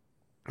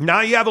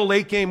 now you have a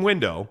late game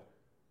window,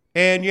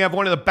 and you have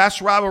one of the best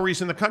rivalries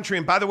in the country.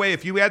 And by the way,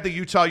 if you add the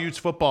Utah Utes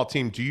football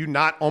team, do you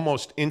not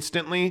almost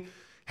instantly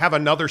have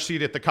another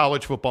seat at the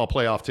college football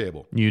playoff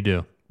table? You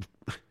do.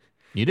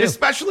 You do.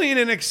 Especially in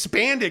an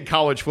expanded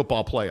college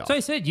football playoff. So I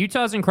said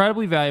Utah's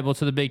incredibly valuable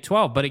to the Big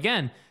 12. But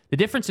again, the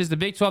difference is the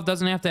Big 12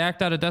 doesn't have to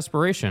act out of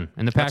desperation,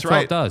 and the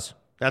Pac-12 does.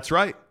 That's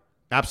right.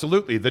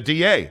 Absolutely. The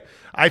DA.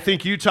 I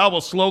think Utah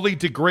will slowly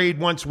degrade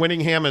once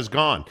Whittingham is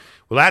gone.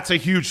 Well, that's a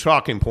huge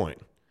talking point.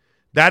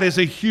 That is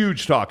a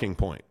huge talking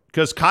point.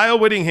 Because Kyle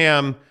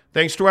Whittingham,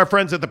 thanks to our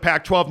friends at the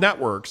Pac-12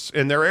 networks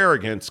and their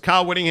arrogance,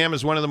 Kyle Whittingham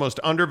is one of the most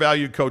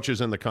undervalued coaches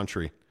in the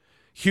country.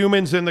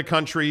 Humans in the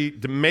country,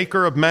 the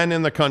maker of men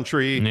in the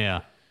country.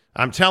 Yeah.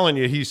 I'm telling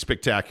you, he's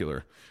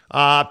spectacular.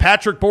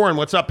 Patrick Bourne,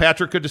 what's up,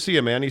 Patrick? Good to see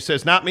you, man. He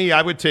says, not me,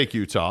 I would take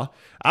Utah.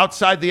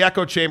 Outside the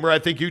echo chamber, I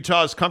think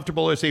Utah is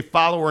comfortable as a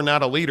follower,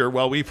 not a leader.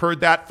 Well, we've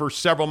heard that for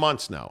several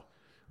months now,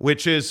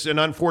 which is an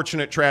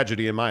unfortunate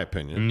tragedy in my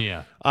opinion.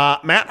 Yeah.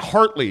 Matt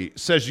Hartley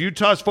says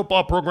Utah's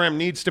football program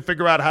needs to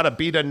figure out how to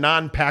beat a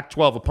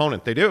non-Pac-12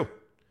 opponent. They do.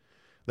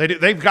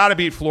 They've got to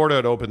beat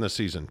Florida to open the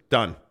season.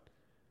 Done.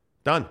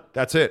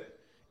 That's it.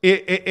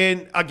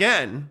 And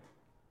again,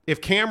 if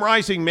Cam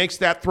Rising makes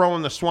that throw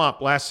in the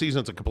swamp, last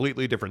season's a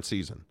completely different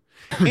season.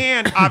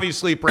 And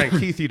obviously, Brant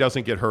Keithy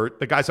doesn't get hurt.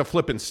 The guy's a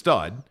flipping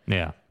stud.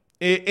 Yeah.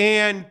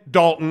 And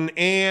Dalton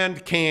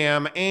and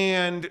Cam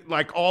and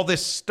like all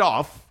this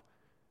stuff.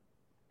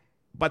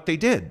 But they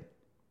did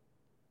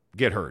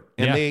get hurt.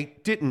 And they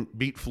didn't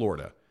beat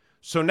Florida.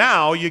 So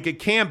now you get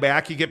Cam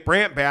back, you get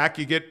Brant back,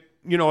 you get,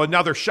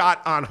 another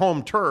shot on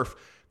home turf.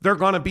 They're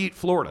going to beat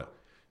Florida.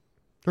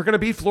 They're going to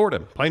beat Florida,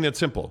 plain and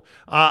simple.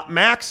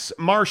 Max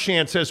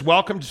Marchand says,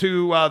 welcome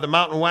to the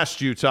Mountain West,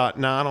 Utah.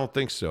 No, I don't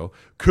think so.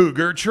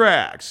 Cougar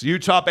Tracks.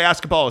 Utah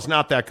basketball is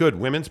not that good.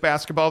 Women's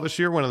basketball this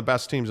year, one of the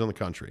best teams in the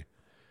country,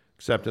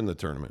 except in the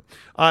tournament.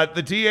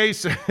 The DA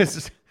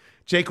says,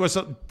 Jake,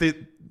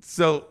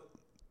 so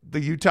the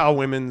Utah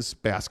women's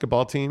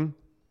basketball team,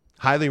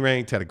 highly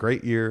ranked, had a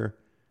great year.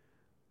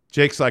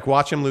 Jake's like,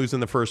 watch him lose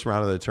in the first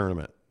round of the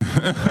tournament.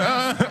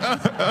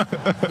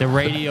 The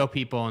radio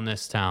people in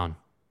this town.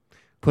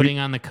 Putting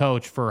on the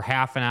coach for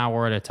half an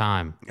hour at a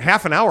time.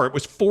 Half an hour? It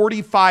was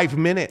 45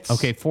 minutes.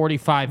 Okay,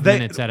 45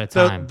 minutes at a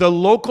time. The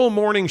local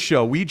morning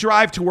show, we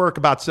drive to work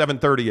about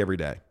 7:30 every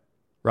day,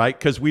 right?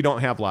 Because we don't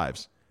have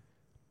lives.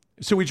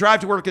 So we drive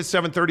to work at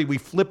 7:30. We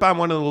flip on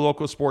one of the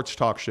local sports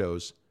talk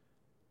shows.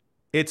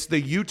 It's the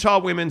Utah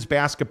women's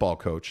basketball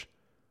coach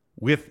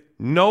with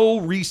no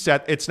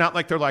reset. It's not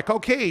like they're like,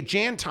 okay,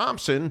 Jan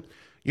Thompson,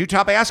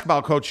 Utah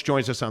basketball coach,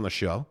 joins us on the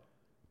show.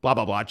 Blah,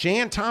 blah, blah.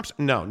 Jan Thompson?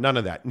 No, none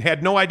of that.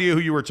 Had no idea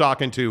who you were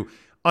talking to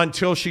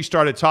until she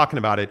started talking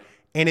about it.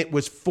 And it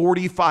was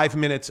 45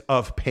 minutes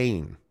of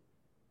pain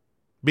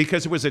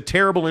because it was a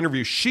terrible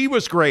interview. She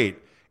was great,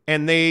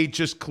 and they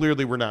just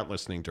clearly were not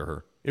listening to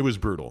her. It was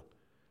brutal.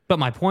 But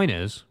my point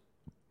is,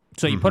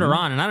 so you put her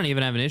on, and I don't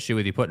even have an issue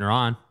with you putting her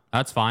on.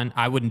 That's fine.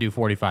 I wouldn't do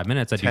 45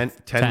 minutes. I'd do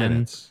 10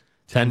 minutes.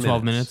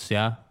 12 minutes,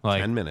 yeah.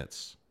 10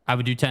 minutes. I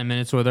would do 10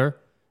 minutes with her.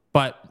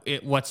 But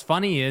what's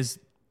funny is,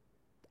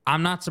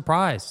 I'm not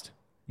surprised.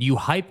 You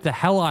hyped the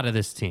hell out of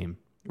this team,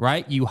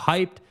 right? You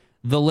hyped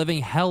the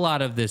living hell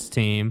out of this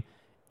team,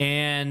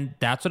 and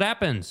that's what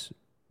happens.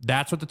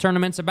 That's what the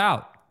tournament's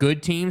about.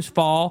 Good teams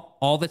fall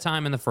all the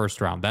time in the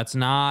first round. I'm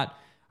not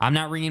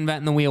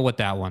reinventing the wheel with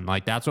that one.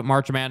 Like, that's what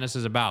March Madness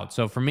is about.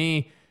 So for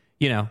me,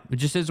 it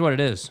just is what it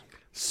is.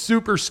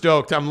 Super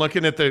stoked. I'm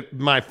looking at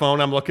my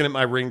phone. I'm looking at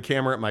my Ring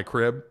camera at my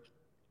crib.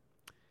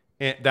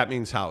 And that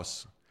means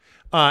house.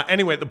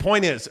 Anyway, the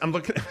point is, I'm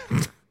looking...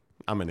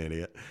 I'm an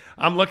idiot.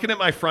 I'm looking at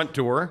my front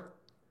door,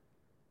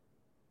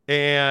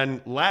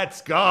 and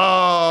let's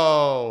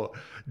go.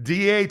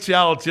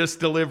 DHL just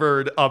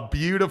delivered a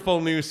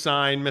beautiful new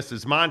sign.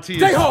 Mrs.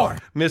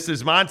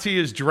 Monty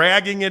is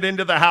dragging it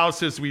into the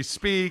house as we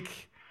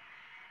speak.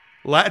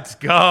 Let's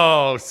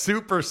go.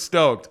 Super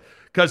stoked.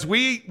 Because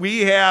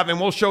we have, and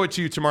we'll show it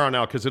to you tomorrow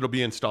now because it'll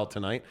be installed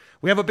tonight.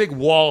 We have a big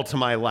wall to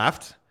my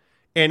left,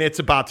 and it's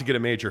about to get a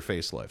major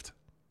facelift.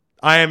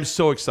 I am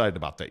so excited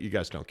about that. You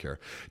guys don't care.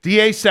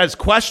 DA says,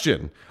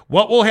 question,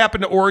 what will happen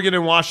to Oregon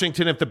and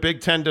Washington if the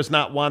Big Ten does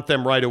not want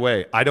them right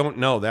away? I don't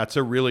know. That's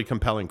a really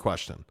compelling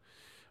question.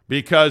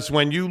 Because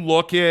when you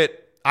look at,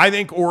 I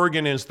think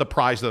Oregon is the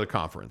prize of the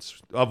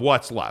conference of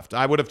what's left.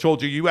 I would have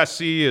told you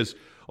USC is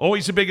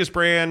always the biggest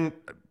brand,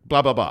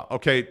 blah, blah, blah.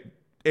 Okay,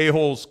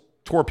 a-holes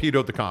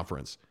torpedoed the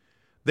conference.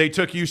 They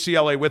took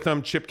UCLA with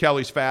them. Chip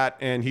Kelly's fat,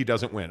 and he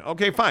doesn't win.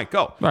 Okay, fine, go.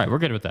 All right, we're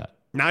good with that.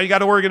 Now you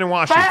got Oregon and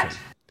Washington.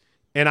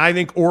 And I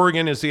think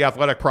Oregon is the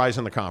athletic prize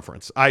in the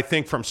conference. I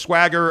think from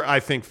swagger,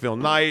 I think Phil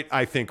Knight,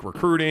 I think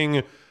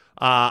recruiting,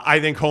 I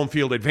think home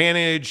field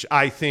advantage,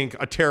 I think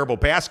a terrible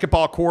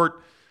basketball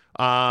court.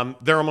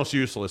 They're almost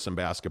useless in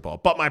basketball.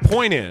 But my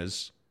point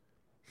is,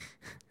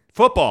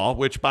 football,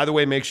 which by the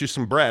way makes you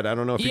some bread. I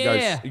don't know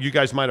if you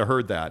guys might have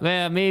heard that.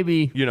 Yeah,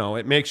 maybe. You know,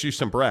 it makes you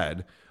some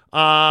bread.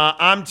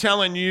 I'm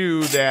telling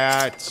you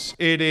that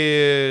it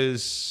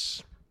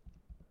is.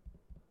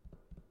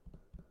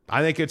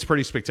 I think it's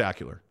pretty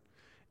spectacular.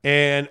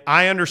 And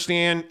I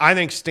understand, I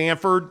think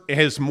Stanford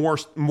has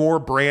more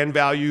brand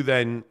value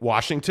than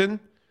Washington.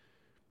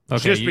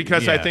 Okay, just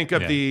because I think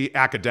of the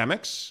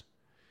academics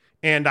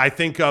and I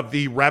think of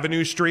the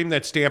revenue stream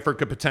that Stanford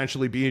could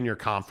potentially be in your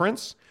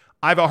conference.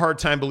 I have a hard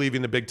time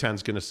believing the Big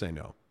Ten's going to say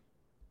no.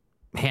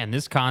 Man,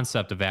 this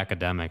concept of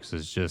academics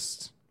is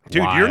just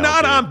dude, wild, you're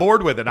not on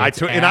board with it. I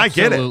get it.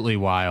 Absolutely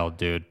wild,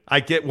 dude. I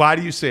get. Why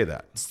do you say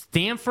that?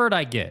 Stanford,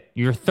 I get.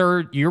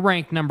 You're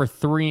ranked number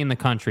 3 in the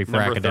country for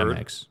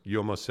academics. You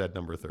almost said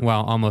number 3.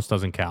 Well, almost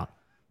doesn't count.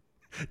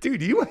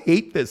 Dude, you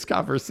hate this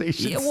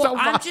conversation so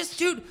much.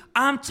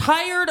 I'm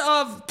tired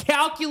of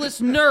calculus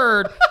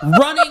nerd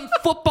running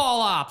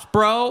football ops,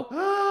 bro.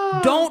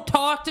 Don't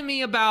talk to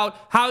me about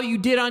how you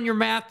did on your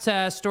math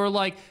test or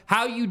like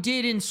how you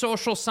did in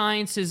social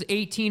sciences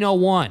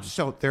 1801.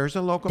 So there's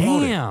a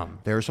locomotive. Damn.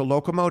 There's a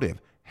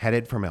locomotive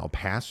headed from El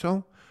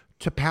Paso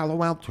to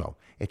Palo Alto.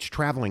 It's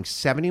traveling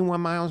 71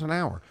 miles an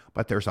hour,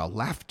 but there's a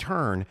left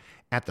turn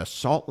at the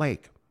Salt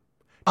Lake.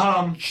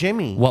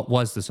 Jimmy. What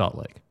was the Salt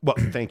Lake? Well,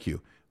 thank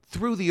you.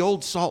 Through the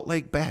old Salt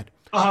Lake bed.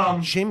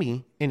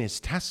 Jimmy in his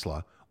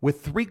Tesla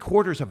with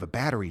 3/4 of a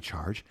battery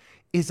charge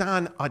is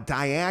on a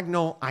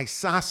diagonal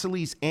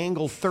isosceles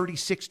angle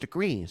 36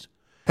 degrees.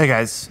 Hey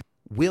guys.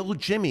 Will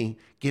Jimmy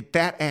get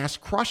that ass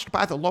crushed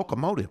by the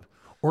locomotive?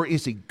 Or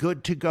is he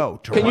good to go?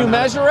 Can you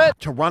measure it?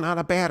 To run out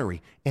of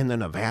battery in the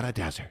Nevada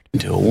desert.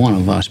 Until one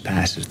of us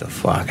passes the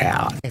fuck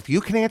out. If you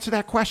can answer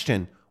that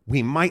question,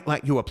 we might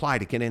let you apply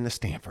to get into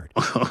Stanford.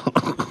 Like,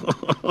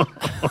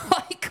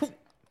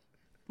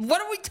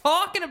 what are we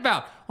talking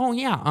about? Oh,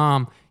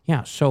 yeah.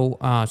 So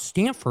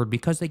Stanford,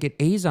 because they get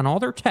A's on all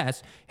their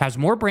tests, has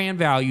more brand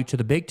value to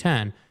the Big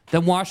Ten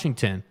than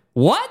Washington.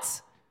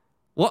 What?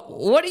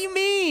 What do you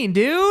mean,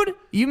 dude?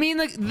 You mean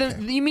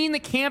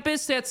the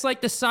campus that's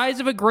like the size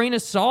of a grain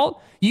of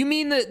salt? You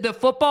mean the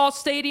football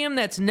stadium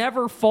that's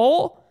never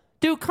full?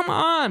 Dude, come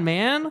on,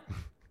 man.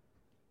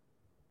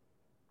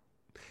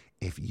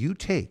 If you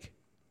take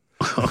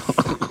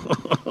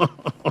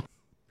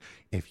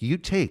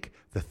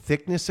the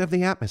thickness of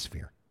the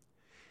atmosphere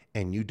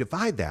and you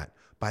divide that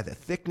by the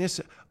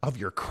thickness of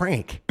your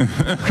crank.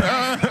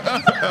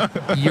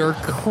 Your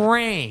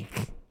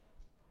crank.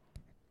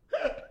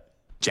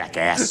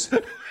 Jackass.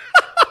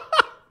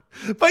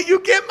 But you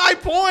get my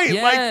point.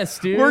 Yes,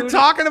 like, dude. We're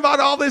talking about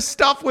all this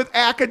stuff with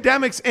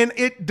academics, and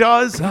it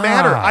does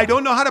matter. I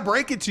don't know how to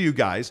break it to you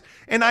guys,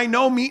 and I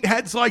know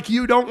meatheads like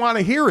you don't want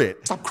to hear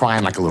it. Stop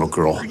crying like a little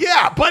girl.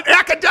 Yeah, but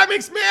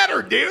academics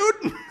matter,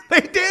 dude. They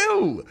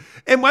do.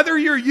 And whether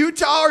you're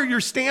Utah or you're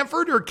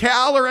Stanford or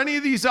Cal or any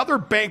of these other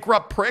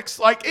bankrupt pricks,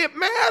 like, it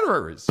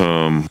matters.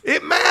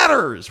 It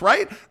matters,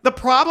 right? The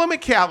problem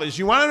at Cal is,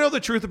 you want to know the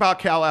truth about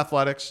Cal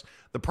athletics?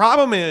 The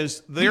problem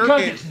is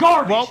it's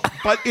garbage. Well,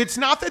 but it's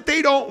not that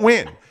they don't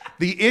win.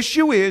 The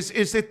issue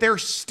is that they're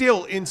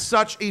still in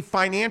such a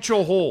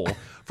financial hole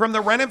from the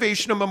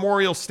renovation of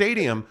Memorial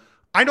Stadium.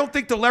 I don't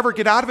think they'll ever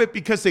get out of it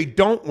because they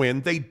don't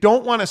win. They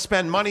don't want to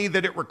spend money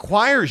that it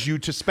requires you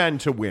to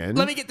spend to win.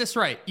 Let me get this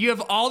right. You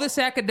have all this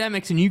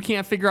academics and you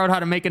can't figure out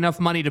how to make enough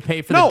money to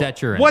pay for the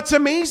debt you're in. What's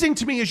amazing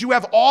to me is you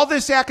have all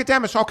this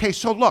academics. Okay,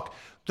 so look,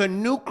 the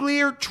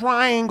nuclear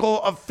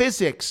triangle of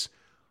physics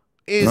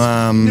is,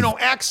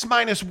 X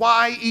minus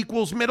Y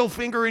equals middle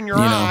finger in your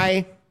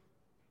eye.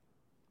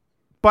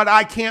 But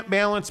I can't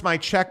balance my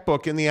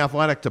checkbook in the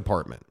athletic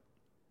department.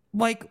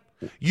 Like,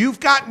 you've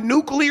got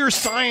nuclear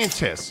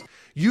scientists.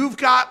 You've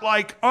got,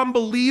 like,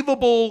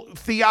 unbelievable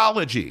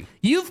theology.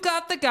 You've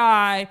got the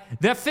guy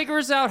that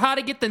figures out how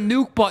to get the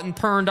nuke button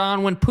turned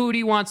on when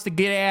Pootie wants to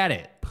get at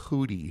it.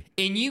 Pootie.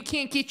 And you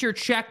can't get your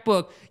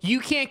checkbook. You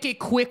can't get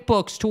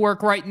QuickBooks to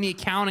work right in the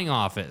accounting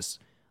office.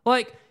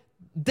 Like,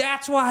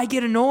 that's why I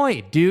get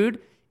annoyed,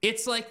 dude.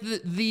 It's like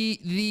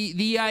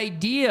the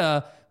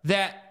idea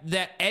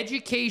that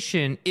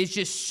education is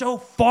just so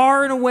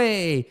far and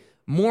away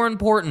more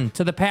important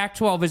to the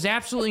Pac-12 is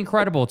absolutely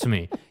incredible to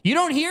me. You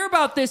don't hear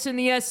about this in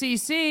the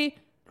SEC.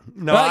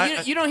 No,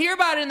 well, you don't hear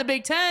about it in the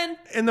Big Ten.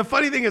 And the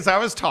funny thing is, I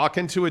was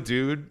talking to a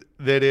dude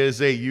that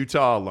is a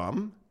Utah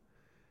alum,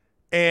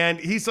 and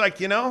he's like,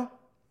 because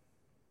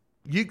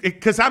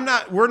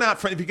we're not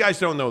from, if you guys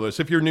don't know this,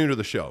 if you're new to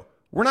the show,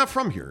 we're not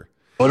from here.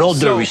 With all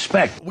due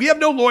respect. We have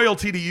no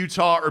loyalty to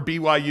Utah or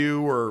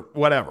BYU or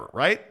whatever,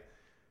 right?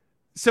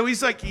 So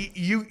he's like,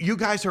 you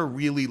guys are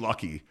really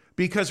lucky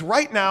because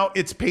right now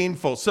it's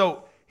painful.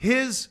 So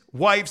his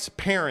wife's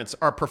parents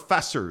are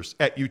professors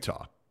at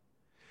Utah.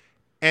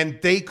 And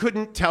they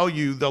couldn't tell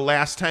you the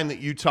last time that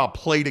Utah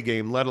played a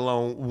game, let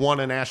alone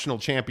won a national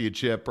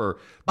championship, or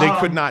they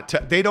could not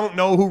they don't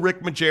know who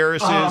Rick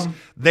Majerus is.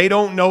 They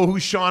don't know who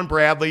Sean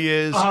Bradley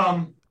is.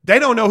 They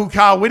don't know who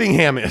Kyle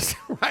Whittingham is,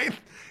 right?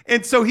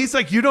 And so he's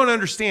like, you don't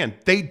understand.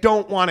 They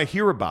don't want to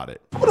hear about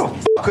it. Who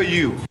the fuck are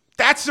you?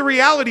 That's the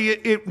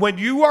reality. When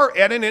you are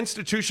at an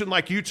institution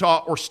like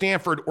Utah or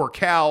Stanford or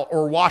Cal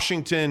or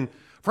Washington,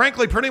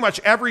 frankly, pretty much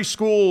every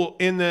school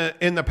in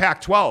the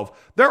Pac-12,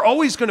 they're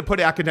always going to put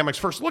academics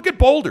first. Look at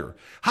Boulder.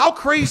 How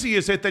crazy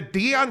is it that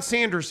Deion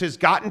Sanders has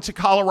gotten to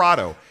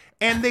Colorado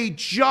and they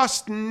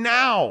just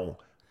now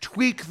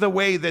tweak the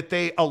way that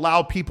they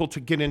allow people to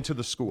get into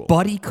the school?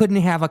 Buddy couldn't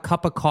have a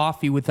cup of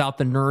coffee without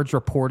the nerds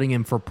reporting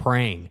him for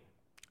praying.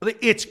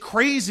 It's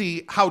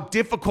crazy how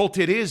difficult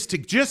it is to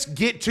just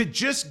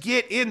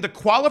get in. The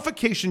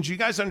qualifications, you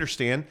guys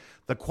understand,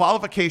 the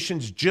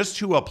qualifications just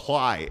to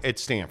apply at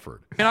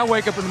Stanford. And I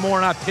wake up in the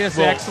morning, I piss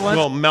excellent.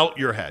 Will melt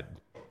your head.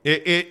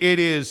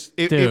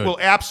 It will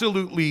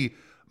absolutely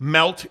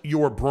melt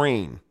your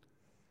brain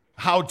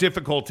how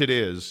difficult it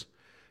is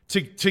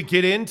to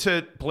get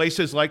into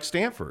places like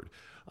Stanford.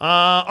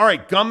 All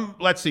right,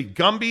 let's see.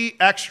 Gumby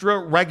Extra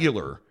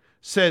Regular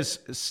says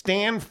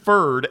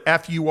Stanford,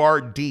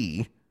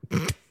 F-U-R-D.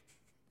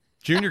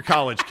 Junior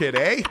college kid,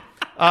 eh?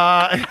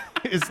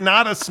 It's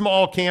not a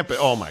small campus.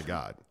 Oh, my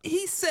God.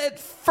 He said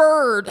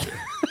Ferd.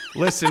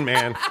 Listen,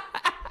 man.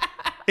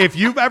 If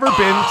you've ever been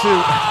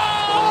to...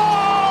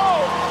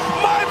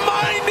 My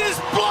mind is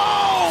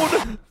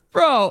blown!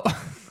 Bro.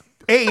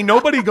 A,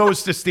 nobody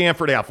goes to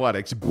Stanford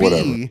athletics.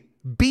 Whatever.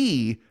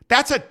 B,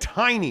 that's a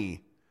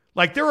tiny...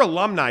 Like, their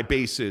alumni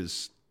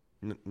bases...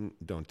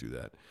 Don't do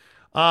that.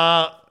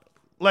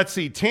 Let's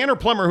see. Tanner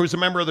Plummer, who's a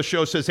member of the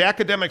show, says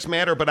academics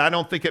matter, but I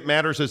don't think it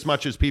matters as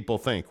much as people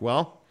think.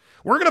 Well,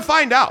 we're going to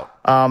find out.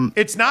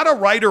 It's not a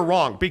right or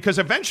wrong because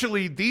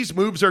eventually these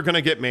moves are going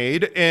to get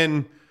made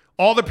and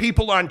all the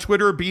people on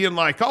Twitter being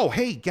like, oh,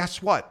 hey,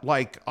 guess what?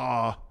 Like,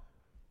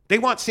 they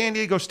want San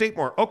Diego State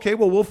more. Okay,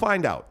 well, we'll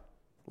find out.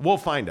 We'll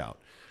find out.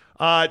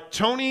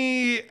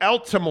 Tony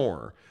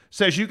Altamore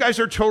says you guys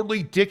are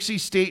totally Dixie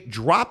State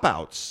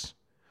dropouts.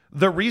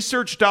 The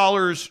research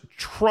dollars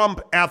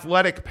trump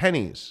athletic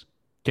pennies.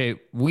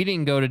 Okay, we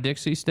didn't go to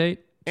Dixie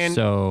State, and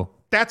so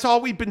that's all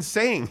we've been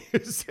saying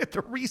is that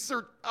the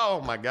research. Oh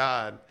my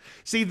God!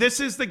 See, this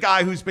is the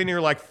guy who's been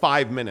here like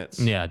 5 minutes.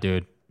 Yeah,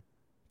 dude,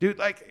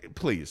 like,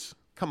 please,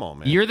 come on,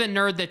 man. You're the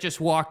nerd that just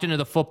walked into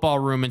the football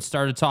room and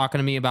started talking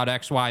to me about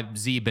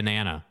XYZ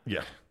banana.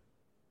 Yeah,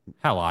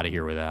 hell out of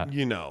here with that.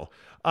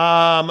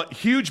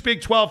 Huge Big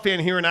 12 fan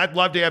here, and I'd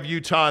love to have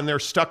Utah and their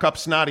stuck-up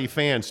snotty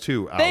fans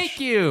too. Ouch. Thank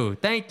you.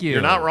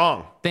 You're not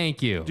wrong.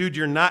 Thank you, dude.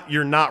 You're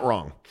not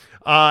wrong.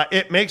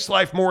 It makes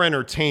life more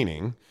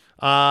entertaining.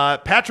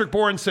 Patrick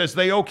Bourne says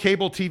they owe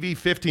cable TV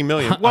 $50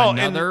 million. Well,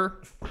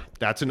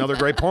 that's another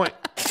great point.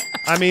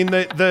 I mean,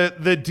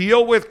 the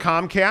deal with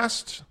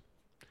Comcast,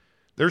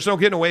 there's no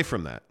getting away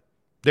from that.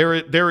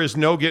 There is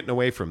no getting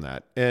away from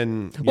that.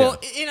 And yeah.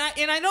 Well,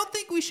 and I don't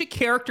think we should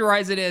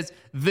characterize it as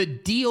the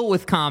deal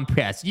with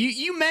Comcast.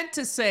 You meant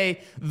to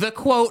say the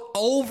quote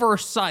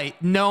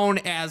oversight known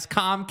as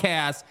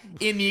Comcast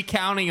in the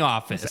accounting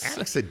office. It's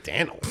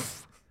accidental.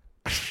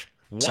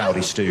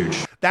 Saudi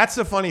stooge. That's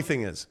the funny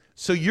thing is,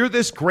 so you're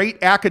this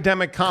great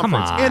academic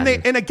conference. Come on.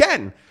 And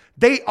again,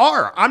 they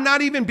are. I'm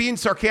not even being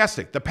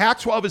sarcastic. The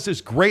Pac-12 is this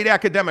great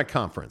academic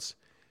conference.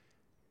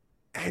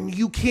 And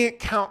you can't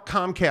count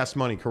Comcast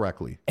money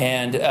correctly.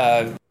 And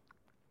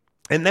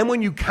then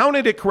when you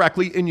counted it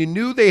correctly and you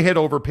knew they had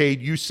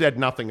overpaid, you said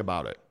nothing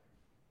about it.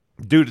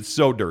 Dude, it's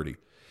so dirty.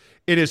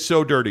 It is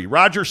so dirty.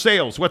 Roger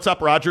Sales. What's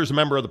up, Roger? Is a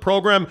member of the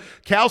program.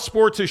 Cal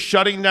Sports is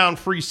shutting down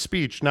free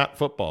speech, not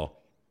football.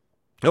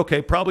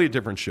 Okay, probably a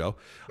different show.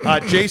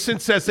 Jason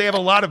says they have a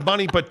lot of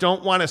money but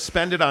don't want to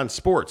spend it on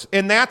sports.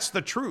 And that's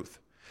the truth.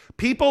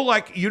 People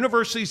like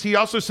universities, he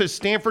also says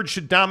Stanford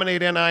should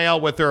dominate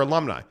NIL with their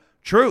alumni.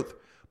 Truth.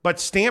 But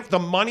the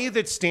money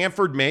that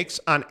Stanford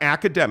makes on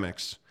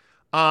academics,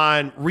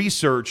 on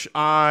research,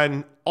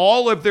 on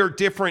all of their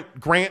different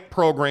grant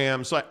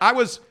programs,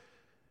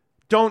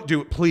 don't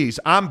do it, please.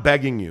 I'm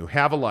begging you.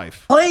 Have a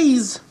life.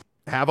 Please.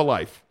 Have a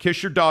life.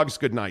 Kiss your dogs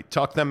goodnight.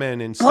 Tuck them in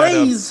instead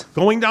of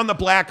going down the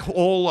black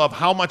hole of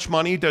how much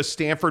money does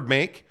Stanford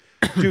make.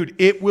 Dude,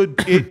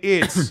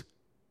 it's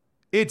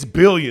It's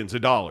billions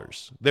of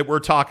dollars that we're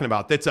talking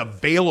about that's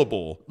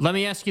available. Let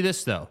me ask you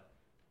this, though,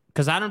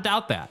 because I don't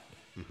doubt that.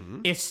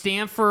 If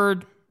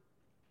Stanford,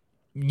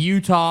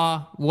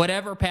 Utah,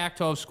 whatever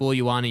Pac-12 school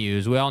you want to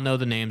use, we all know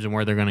the names and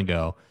where they're going to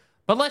go.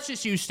 But let's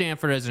just use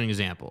Stanford as an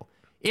example.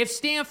 If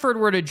Stanford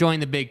were to join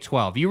the Big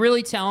 12, you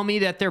really tell me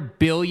that their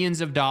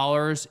billions of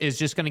dollars is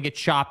just going to get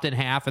chopped in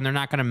half and they're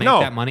not going to make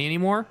that money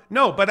anymore?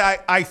 No, but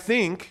I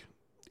think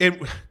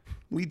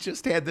we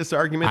just had this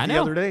argument the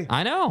other day.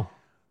 I know.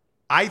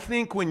 I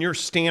think when you're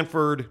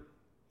Stanford,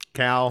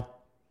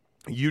 Cal,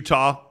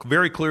 Utah,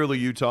 very clearly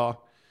Utah,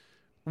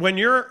 when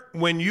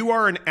you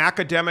are an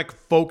academic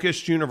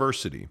focused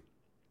university,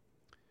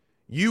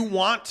 you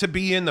want to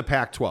be in the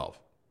Pac-12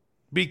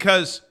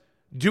 because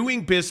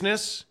doing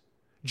business,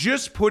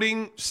 just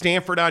putting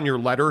Stanford on your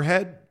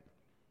letterhead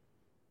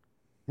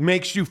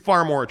makes you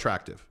far more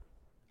attractive.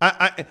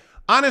 I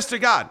honest to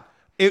God,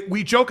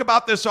 we joke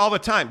about this all the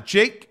time.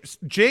 Jake,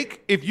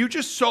 if you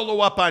just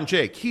solo up on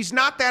Jake, he's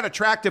not that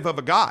attractive of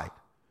a guy,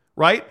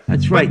 right?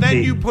 That's right. But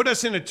then you put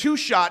us in a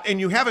 2-shot and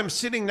you have him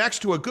sitting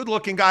next to a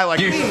good-looking guy like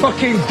me. You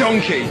fucking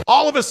donkey.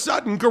 All of a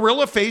sudden,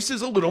 Gorilla Face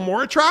is a little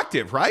more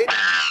attractive, right?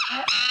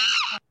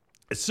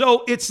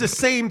 So it's the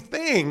same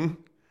thing.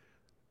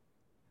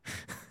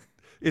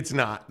 It's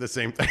not the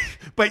same thing.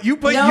 But you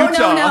put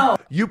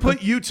You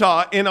put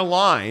Utah in a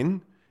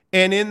line,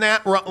 and in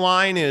that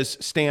line is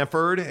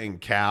Stanford and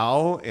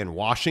Cal and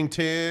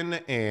Washington,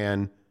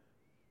 and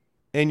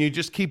you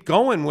just keep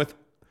going with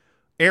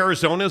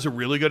Arizona is a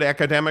really good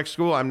academic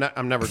school. I'm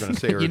never going to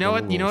say Arizona.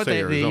 You know what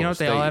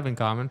they all have in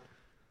common?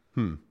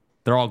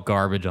 They're all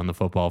garbage on the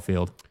football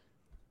field.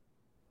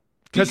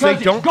 Because they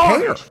don't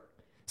care.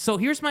 So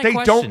here's my question.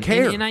 They don't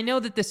care. And I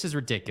know that this is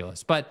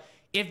ridiculous, but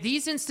if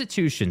these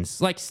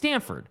institutions like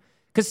Stanford,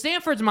 because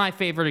Stanford's my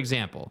favorite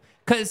example,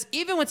 because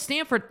even with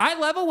Stanford, I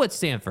level with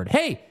Stanford.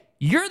 Hey,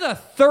 you're the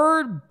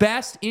third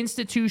best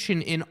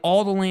institution in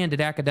all the land at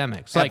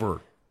academics.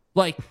 Ever.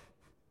 Like,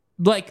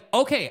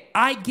 okay,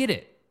 I get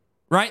it,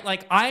 right?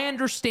 Like, I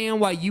understand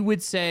why you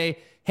would say,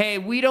 hey,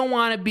 we don't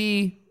want to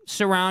be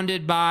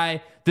surrounded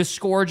by the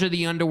scourge of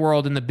the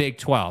underworld in the Big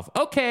 12.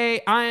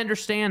 Okay, I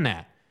understand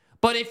that.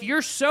 But if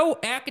you're so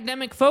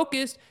academic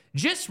focused,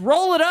 just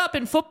roll it up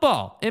in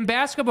football and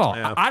basketball.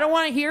 Yeah. I don't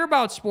want to hear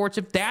about sports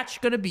if that's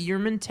going to be your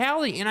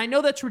mentality. And I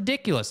know that's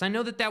ridiculous. I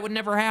know that would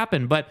never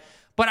happen. But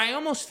I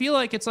almost feel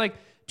like it's like,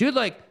 dude,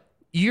 like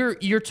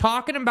you're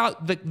talking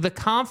about the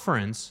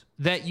conference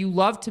that you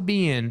love to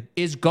be in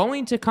is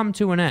going to come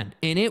to an end.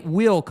 And it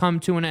will come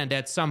to an end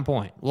at some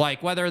point.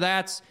 Like whether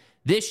that's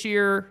this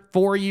year,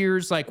 4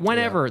 years, like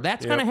whenever,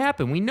 that's going to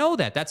happen. We know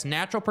that. That's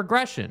natural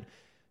progression.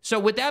 So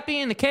with that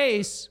being the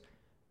case,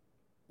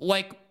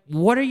 like,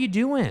 what are you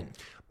doing?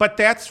 But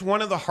that's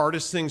one of the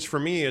hardest things for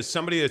me as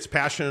somebody that's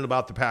passionate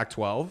about the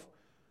Pac-12.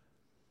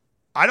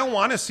 I don't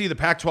want to see the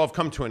Pac-12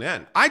 come to an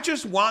end. I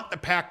just want the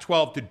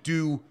Pac-12 to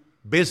do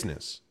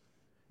business.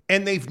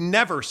 And they've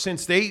never,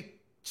 since they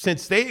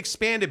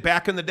expanded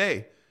back in the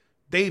day,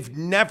 they've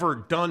never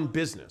done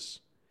business.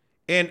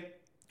 And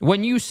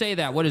when you say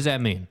that, what does that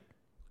mean?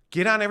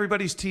 Get on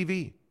everybody's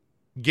TV.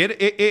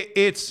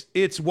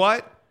 It's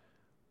what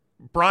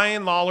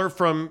Brian Lawler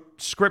from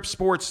Scripps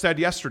Sports said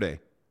yesterday.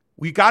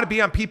 We got to be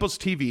on people's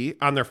TV,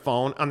 on their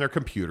phone, on their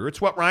computer. It's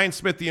what Ryan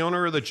Smith, the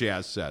owner of the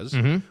Jazz, says.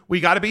 Mm-hmm.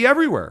 We got to be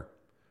everywhere.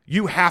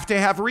 You have to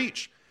have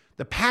reach.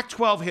 The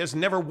Pac-12 has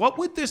never. What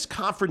would this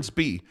conference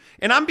be?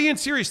 And I'm being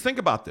serious. Think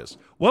about this.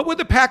 What would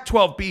the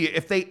Pac-12 be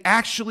if they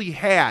actually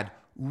had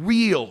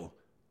real,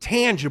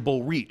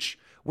 tangible reach?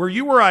 Where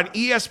you were on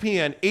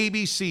ESPN,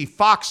 ABC,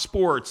 Fox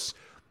Sports,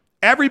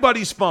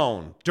 everybody's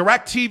phone,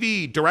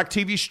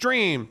 DirecTV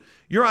Stream.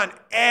 You're on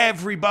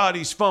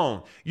everybody's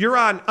phone. You're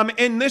on,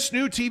 in this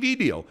new TV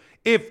deal,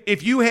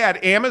 if you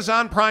had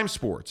Amazon Prime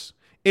Sports,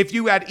 if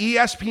you had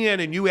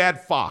ESPN and you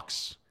had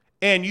Fox,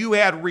 and you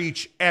had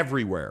reach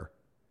everywhere,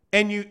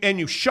 and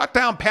you shut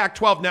down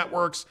Pac-12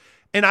 networks,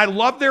 and I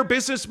love their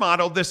business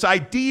model, this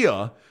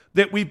idea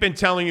that we've been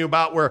telling you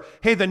about where,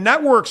 hey, the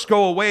networks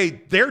go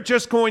away, they're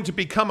just going to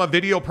become a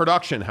video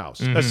production house,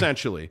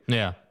 essentially.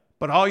 Yeah.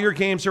 But all your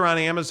games are on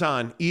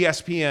Amazon,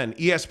 ESPN,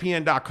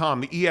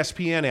 ESPN.com, the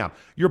ESPN app.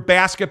 Your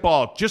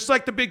basketball, just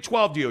like the Big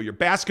 12 deal, your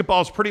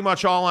basketball is pretty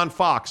much all on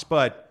Fox,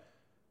 but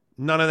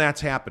none of that's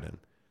happening.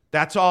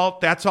 That's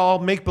all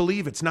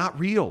make-believe. It's not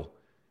real.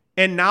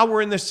 And now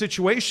we're in this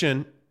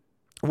situation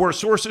where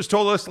sources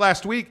told us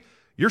last week,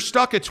 you're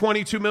stuck at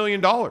 $22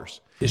 million.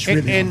 It's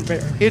really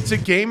unfair. It's a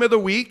game of the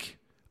week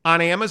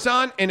on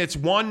Amazon, and it's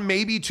one,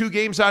 maybe two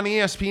games on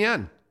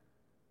ESPN.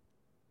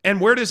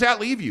 And where does that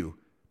leave you?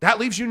 That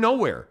leaves you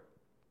nowhere.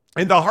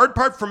 And the hard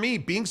part for me,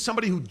 being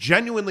somebody who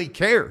genuinely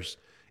cares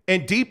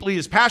and deeply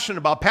is passionate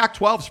about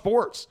Pac-12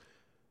 sports,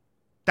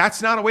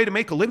 that's not a way to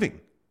make a living.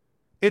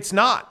 It's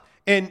not.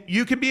 And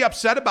you can be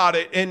upset about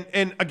it.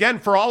 And again,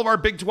 for all of our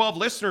Big 12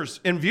 listeners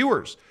and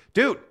viewers,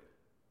 dude,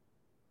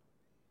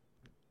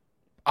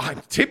 I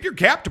tip your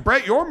cap to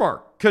Brett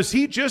Yormark because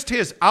he just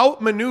has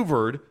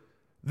outmaneuvered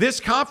this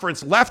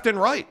conference left and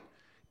right.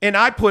 And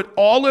I put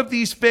all of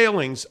these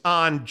failings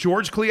on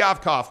George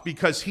Kliavkoff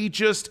because he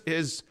just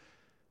is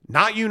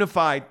not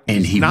unified.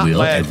 And he not will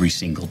led. every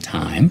single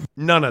time.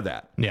 None of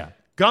that. Yeah.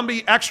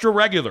 Gumby Extra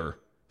Regular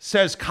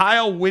says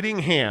Kyle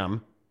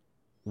Kyle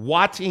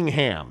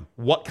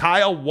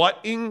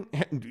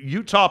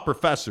Utah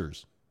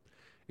professors.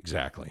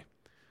 Exactly.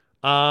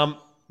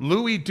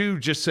 Louis Du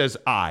just says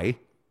I.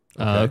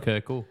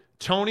 Okay, cool.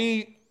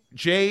 Tony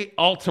J.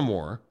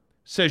 Altimore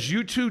says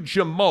you two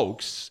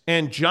Jamokes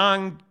and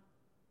John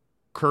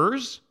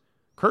Kurtz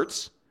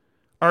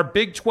are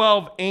Big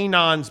 12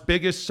 Anon's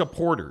biggest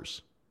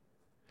supporters.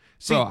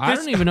 See, Bro, I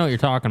don't even know what you're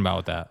talking about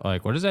with that.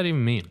 Like, what does that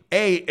even mean?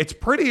 A, it's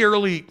pretty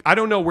early. I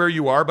don't know where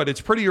you are, but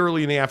it's pretty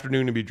early in the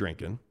afternoon to be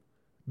drinking.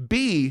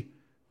 B,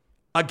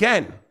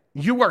 again,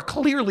 you are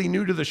clearly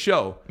new to the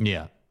show.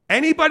 Yeah.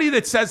 Anybody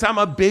that says I'm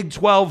a Big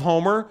 12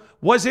 homer,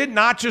 was it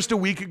not just a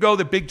week ago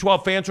that Big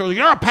 12 fans were like,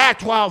 you're a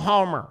Pac-12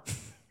 homer?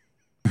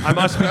 I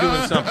must be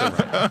doing something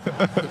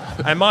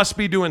right. I must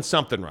be doing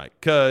something right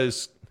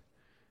because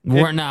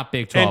we're not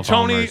Big 12 and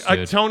Tony, homers,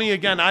 dude. Tony,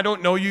 again, I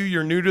don't know you.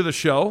 You're new to the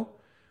show,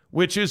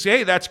 which is,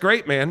 hey, that's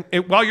great, man.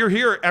 While you're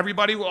here,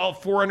 everybody, all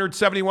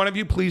 471 of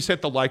you, please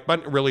hit the like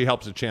button. It really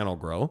helps the channel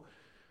grow.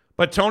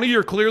 But Tony,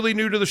 you're clearly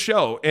new to the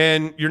show,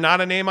 and you're not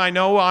a name I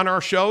know on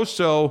our show,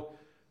 so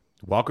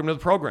welcome to the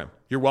program.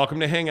 You're welcome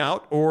to hang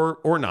out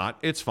or not.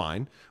 It's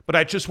fine. But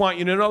I just want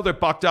you to know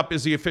that Bucked Up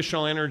is the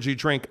official energy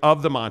drink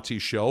of the Monty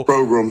Show.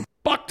 Program.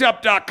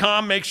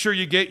 BuckedUp.com. Make sure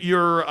you get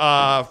your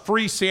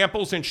free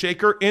samples and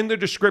shaker in the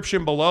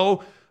description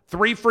below.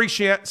 3 free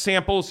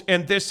samples,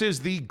 and this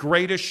is the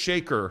greatest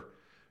shaker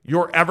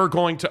you're ever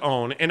going to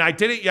own. And I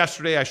did it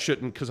yesterday. I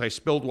shouldn't because I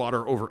spilled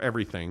water over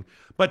everything.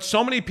 But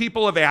so many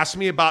people have asked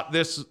me about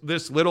this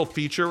little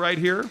feature right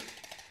here.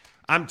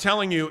 I'm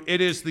telling you, it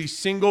is the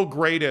single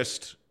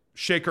greatest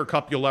shaker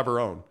cup you'll ever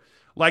own.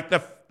 Like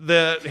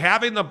the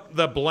having the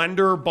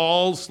blender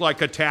balls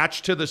like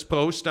attached to this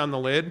post on the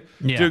lid,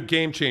 dude,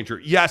 game changer.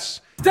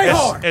 Yes,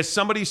 as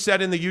somebody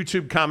said in the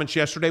YouTube comments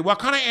yesterday, what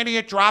kind of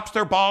idiot drops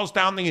their balls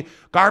down the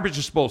garbage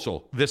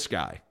disposal? This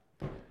guy.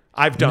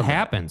 I've done it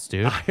happens,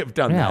 dude. I have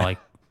done that. Yeah, like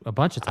a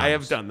bunch of times. I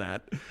have done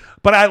that.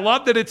 But I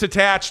love that it's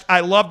attached. I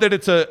love that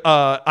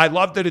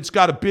it's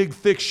got a big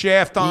thick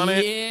shaft on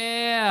it.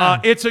 Yeah.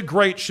 It's a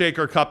great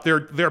shaker cup.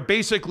 They're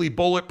basically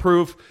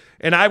bulletproof.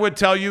 And I would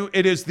tell you,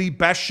 it is the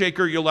best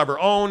shaker you'll ever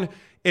own.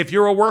 If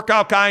you're a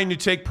workout guy and you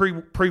take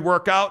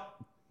pre-workout,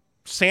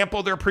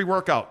 sample their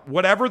pre-workout.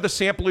 Whatever the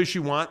sample is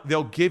you want,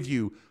 they'll give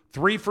you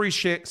 3 free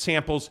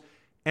samples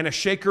and a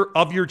shaker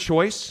of your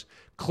choice.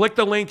 Click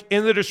the link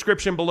in the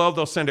description below.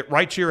 They'll send it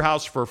right to your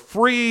house for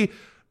free.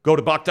 Go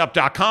to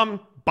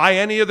buckedup.com. Buy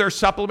any of their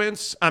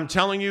supplements. I'm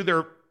telling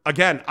you,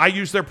 I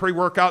use their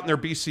pre-workout and their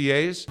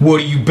BCAAs. What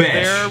do you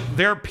bet?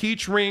 Their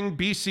Peach Ring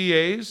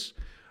BCAAs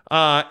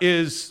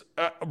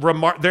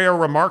they are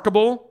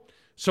remarkable.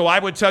 So I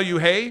would tell you,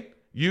 hey,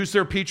 use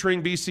their Peach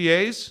Ring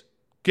BCAAs.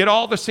 Get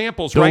all the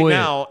samples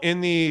now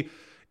in the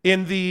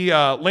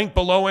link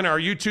below in our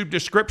YouTube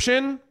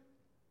description.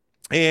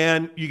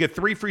 And you get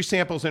 3 free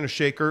samples and a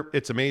shaker.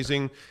 It's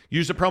amazing.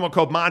 Use the promo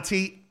code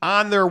Monty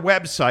on their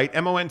website,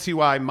 MONTY,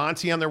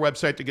 Monty on their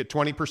website to get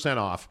 20%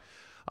 off.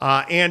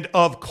 And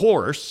of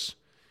course,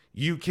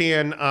 you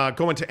can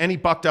go into any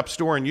Bucked Up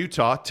store in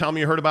Utah. Tell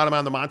me you heard about them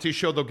on the Monty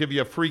Show. They'll give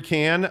you a free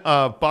can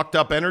of Bucked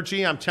Up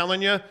Energy. I'm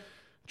telling you,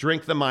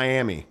 drink the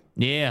Miami.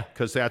 Yeah.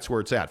 Because that's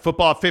where it's at.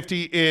 Football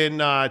 50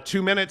 in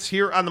 2 minutes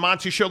here on the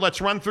Monty Show. Let's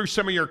run through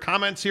some of your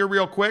comments here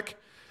real quick.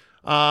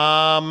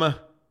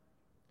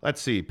 Let's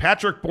see.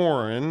 Patrick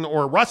Boren,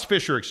 or Russ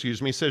Fisher,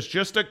 excuse me, says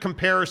just a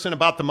comparison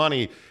about the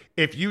money.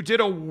 If you did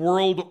a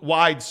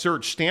worldwide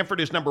search, Stanford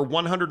is number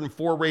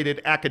 104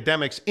 rated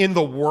academics in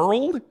the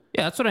world?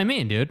 Yeah, that's what I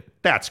mean, dude.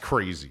 That's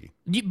crazy.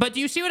 But do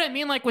you see what I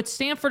mean? Like with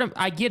Stanford,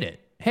 I get it.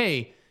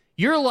 Hey,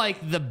 you're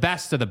like the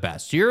best of the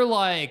best. You're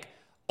like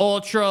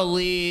ultra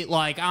elite,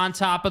 like on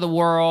top of the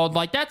world.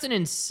 Like that's an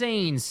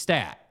insane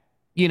stat,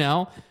 you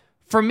know?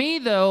 For me,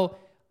 though,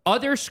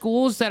 other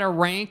schools that are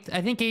ranked,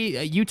 I think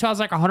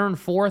Utah's like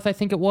 104th, I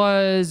think it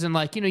was. And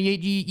like,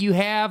 you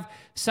have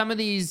some of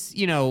these,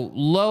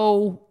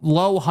 low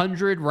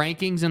 100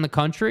 rankings in the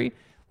country.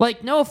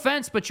 Like, no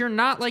offense, but you're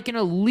not like an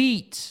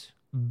elite,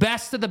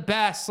 best of the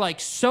best, like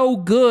so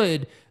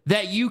good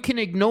that you can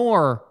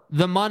ignore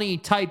the money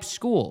type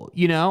school,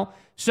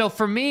 So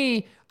for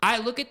me, I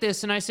look at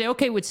this and I say,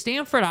 okay, with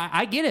Stanford,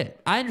 I get it.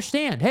 I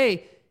understand.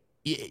 Hey,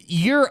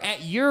 you're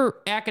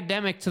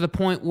academic to the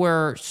point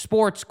where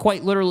sports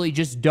quite literally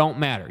just don't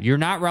matter. You're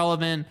not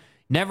relevant,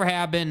 never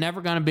have been,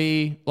 never going to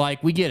be.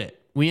 Like, we get it.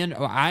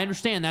 I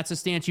understand that's a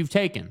stance you've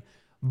taken.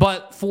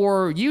 But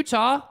for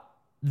Utah,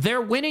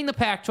 they're winning the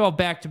Pac-12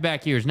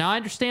 back-to-back years. Now, I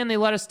understand they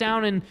let us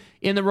down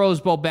in the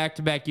Rose Bowl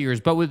back-to-back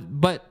years,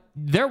 but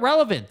they're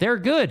relevant. They're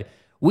good.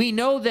 We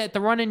know that the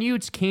running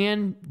Utes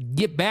can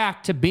get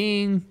back to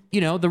being,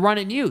 the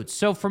running Utes.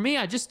 So for me,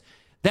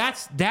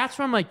 that's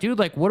where I'm like, dude,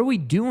 like, what are we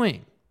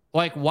doing?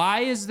 Like,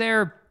 why is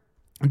there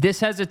this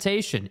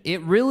hesitation?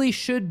 It really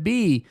should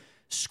be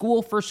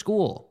school for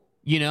school.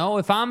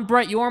 If I'm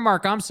Brett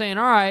Yormark, I'm saying,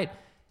 all right,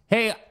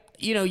 hey,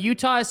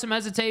 Utah has some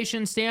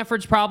hesitation.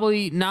 Stanford's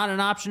probably not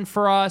an option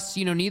for us.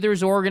 Neither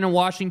is Oregon and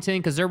Washington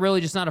because they're really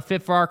just not a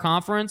fit for our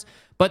conference.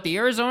 But the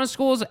Arizona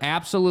schools,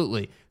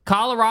 absolutely.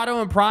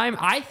 Colorado and Prime,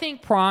 I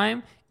think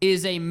Prime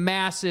is a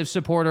massive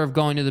supporter of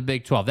going to the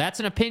Big 12. That's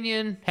an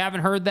opinion.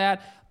 Haven't heard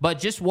that. But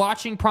just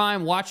watching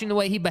Prime, watching the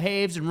way he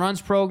behaves and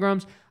runs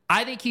programs,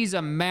 I think he's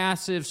a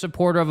massive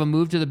supporter of a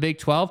move to the Big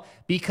 12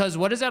 because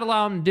what does that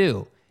allow him to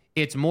do?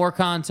 It's more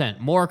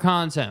content, more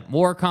content,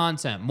 more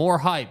content, more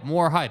hype,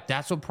 more hype.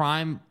 That's what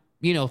Prime,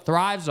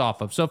 thrives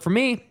off of. So for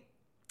me,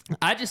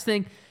 I just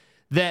think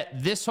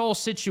that this whole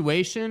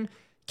situation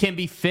can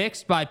be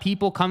fixed by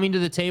people coming to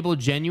the table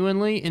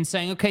genuinely and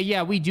saying, okay,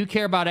 yeah, we do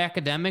care about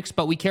academics,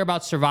 but we care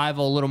about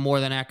survival a little more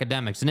than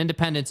academics, and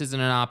independence isn't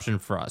an option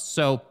for us.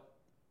 So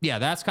yeah,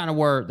 that's kind of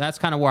where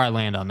I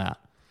land on that.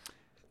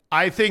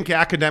 I think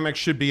academics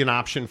should be an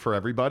option for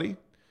everybody.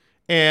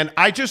 And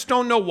I just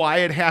don't know why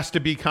it has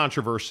to be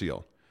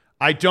controversial.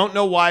 I don't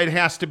know why it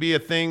has to be a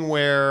thing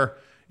where,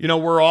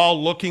 we're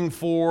all looking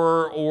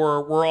for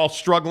or we're all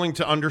struggling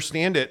to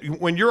understand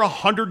it. When you're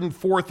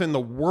 104th in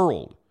the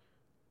world,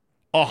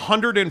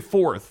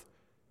 104th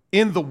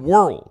in the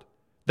world,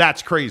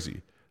 that's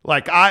crazy.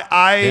 Like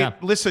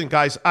listen,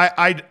 guys,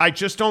 I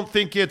just don't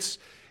think it's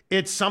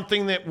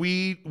something that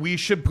we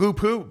should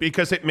poo-poo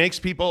because it makes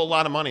people a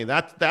lot of money.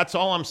 That's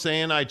all I'm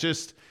saying.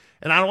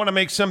 And I don't want to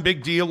make some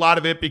big deal out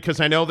of it because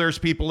I know there's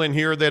people in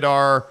here that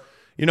are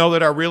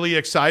really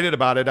excited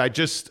about it. I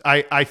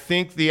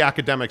think the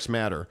academics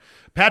matter.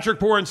 Patrick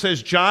Bourne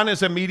says, John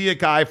is a media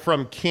guy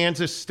from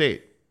Kansas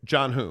State.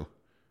 John who?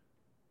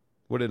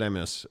 What did I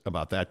miss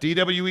about that?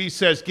 DWE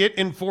says, get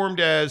informed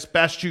as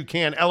best you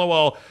can.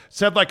 LOL,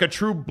 said like a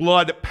true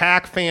blood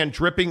Pack fan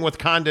dripping with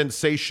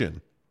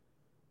condensation.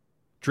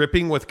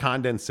 Dripping with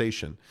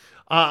condensation.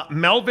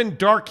 Melvin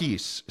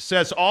Darkies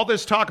says, all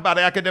this talk about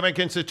academic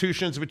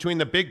institutions between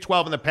the Big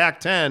 12 and the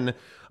Pac-10,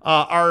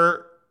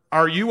 are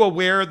you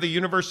aware the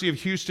University of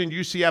Houston,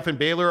 UCF, and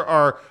Baylor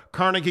are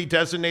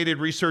Carnegie-designated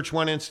Research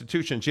One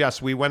institutions?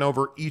 Yes, we went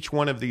over each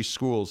one of these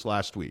schools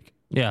last week.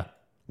 Yeah.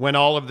 When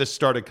all of this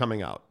started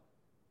coming out.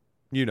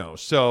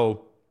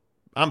 So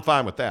I'm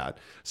fine with that.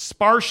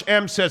 Sparsh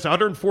M says,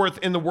 104th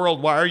in the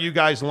world, why are you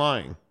guys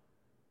lying?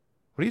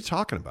 What are you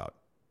talking about?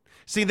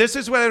 See, this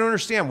is what I don't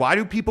understand. Why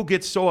do people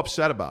get so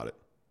upset about it?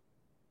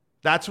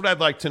 That's what I'd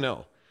like to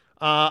know.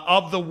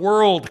 Of the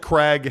world,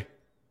 Craig.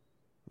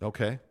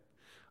 Okay.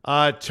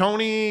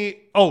 Tony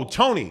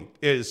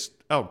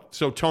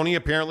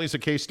apparently is a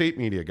K-State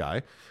media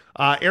guy.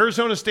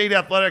 Arizona State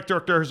athletic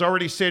director has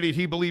already stated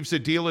he believes the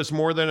deal is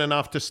more than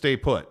enough to stay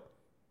put.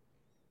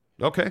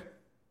 Okay.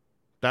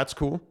 That's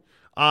cool.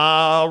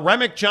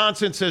 Remick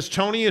Johnson says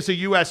Tony is a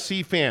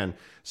USC fan,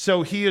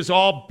 so he is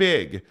all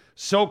big,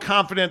 so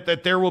confident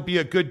that there will be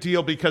a good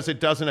deal because it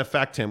doesn't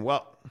affect him.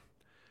 Well,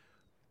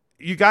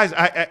 you guys,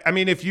 I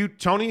mean,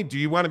 Tony, do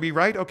you want to be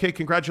right? Okay,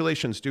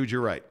 congratulations, dude, you're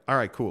right. All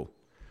right, cool.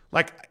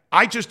 Like,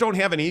 I just don't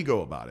have an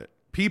ego about it.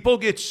 People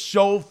get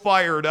so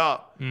fired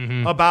up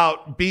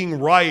about being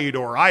right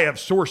or I have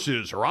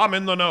sources or I'm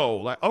in the know.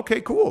 Like,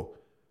 okay, cool.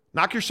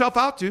 Knock yourself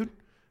out, dude.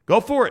 Go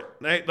for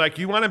it. Like,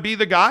 you want to be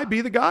the guy,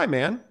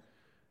 man.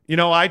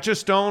 I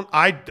just don't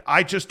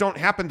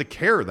happen to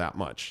care that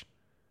much.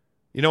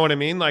 You know what I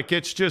mean? Like,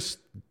 it's just,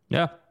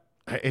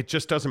 it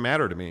just doesn't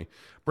matter to me.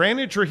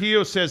 Brandon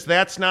Trujillo says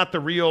that's not the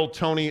real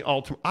Tony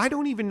Altamore. I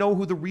don't even know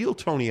who the real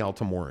Tony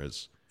Altamore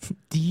is.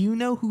 Do you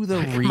know who the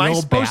real Am I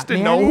supposed Batman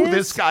to know is? who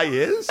this guy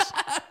is?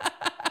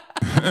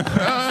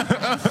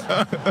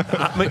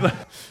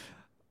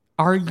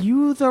 Are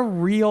you the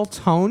real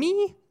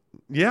Tony?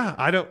 Yeah,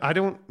 I don't,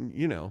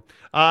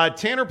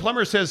 Tanner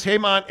Plummer says, hey,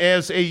 Mont,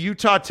 as a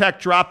Utah Tech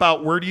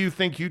dropout, where do you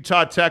think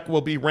Utah Tech will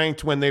be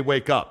ranked when they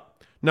wake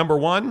up? Number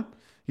one?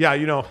 Yeah,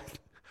 you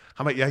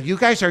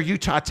guys are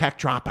Utah Tech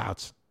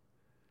dropouts.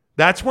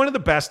 That's one of the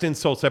best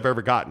insults I've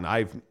ever gotten.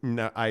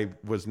 I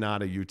was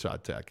not a Utah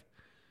Tech.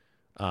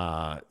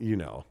 It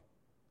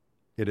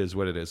is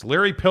what it is.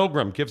 Larry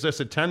Pilgrim gives us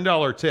a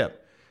 $10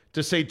 tip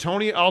to say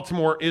Tony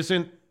Altamore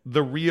isn't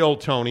the real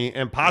Tony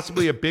and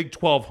possibly a Big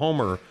 12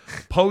 homer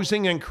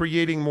posing and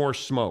creating more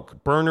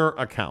smoke. Burner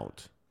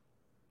account.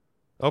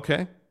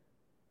 Okay,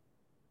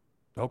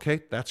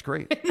 that's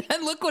great.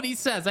 And look what he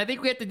says. I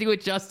think we have to do it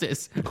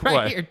justice. Right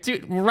What? here,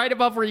 dude, right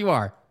above where you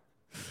are.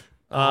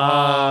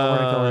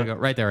 Where'd it go?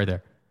 Right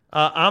there.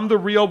 I'm the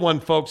real one,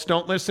 folks.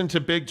 Don't listen to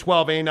Big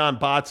 12 Anon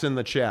bots in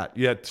the chat.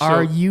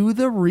 Are you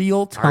the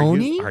real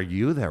Tony? Are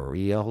you the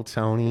real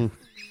Tony?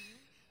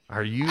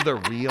 Are you the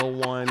real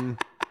one?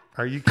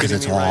 Are you kidding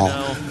me right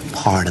now?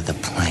 Part of the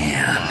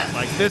plan.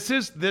 Like, this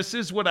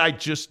is what I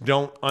just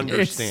don't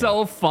understand. It's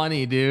so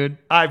funny, dude.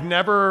 I've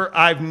never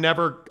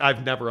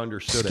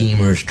understood it.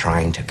 Schemers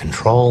trying to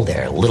control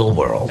their little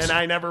world. And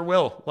I never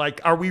will.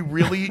 Like, are we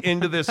really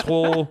into this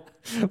whole...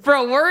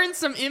 Bro, we're in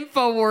some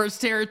InfoWars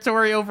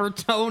territory over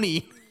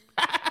Tony.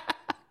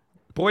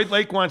 Boyd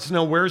Lake wants to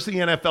know, where's the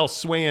NFL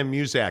Sway and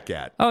Muzak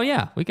at? Oh,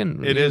 yeah. We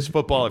can... It is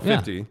football at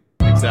 50.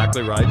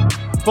 exactly right.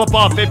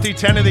 Football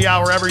 50-10 of the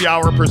hour, every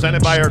hour,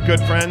 presented by our good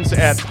friends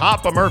at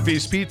Papa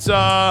Murphy's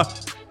Pizza.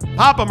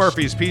 Papa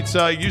Murphy's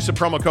Pizza. Use the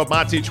promo code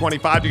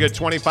Monty25 to get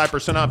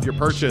 25% off your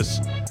purchase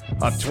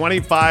of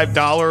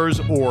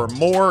 $25 or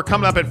more.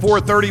 Coming up at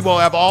 4:30, we'll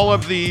have all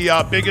of the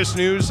biggest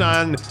news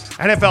on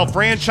NFL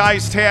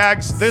franchise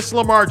tags. This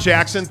Lamar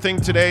Jackson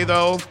thing today,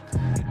 though.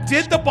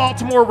 Did the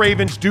Baltimore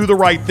Ravens do the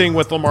right thing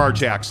with Lamar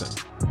Jackson?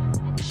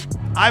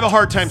 I have a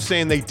hard time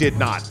saying they did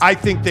not. I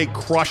think they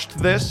crushed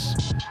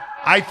this.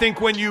 I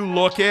think when you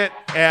look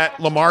at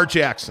Lamar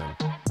Jackson,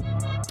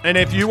 and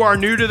if you are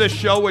new to this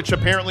show, which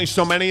apparently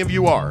so many of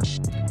you are,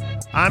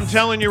 I'm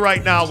telling you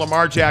right now,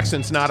 Lamar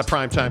Jackson's not a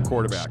primetime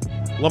quarterback.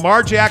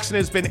 Lamar Jackson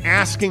has been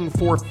asking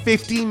for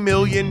 $50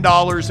 million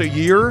a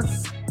year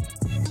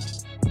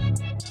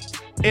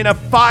in a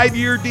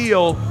 5-year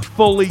deal,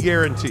 fully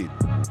guaranteed.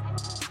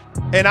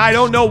 And I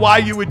don't know why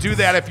you would do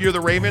that if you're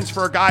the Ravens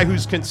for a guy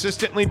who's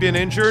consistently been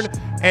injured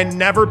and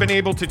never been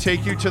able to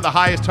take you to the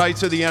highest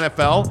heights of the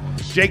NFL.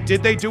 Jake,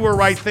 did they do a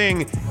right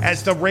thing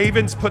as the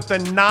Ravens put the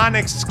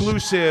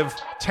non-exclusive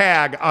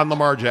tag on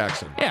Lamar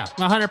Jackson? Yeah,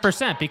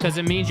 100%, because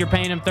it means you're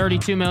paying him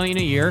 $32 million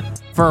a year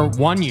for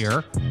 1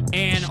 year,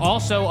 and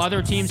also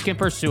other teams can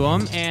pursue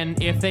him.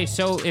 And if they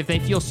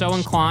feel so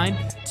inclined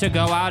to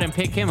go out and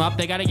pick him up,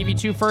 they got to give you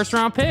 2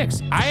 first-round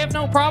picks. I have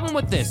no problem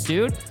with this,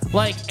 dude.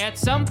 Like, at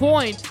some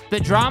point, the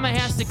drama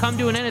has to come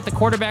to an end at the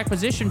quarterback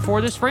position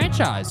for this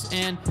franchise.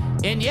 And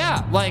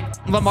yeah,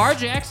 like, Lamar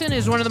Jackson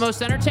is one of the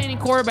most entertaining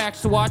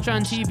quarterbacks to watch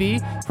on TV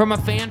from a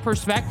fan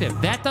perspective.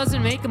 That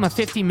doesn't make him a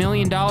 $50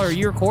 million a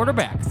year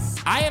quarterback.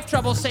 I have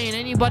trouble saying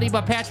anybody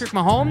but Patrick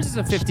Mahomes is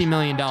a $50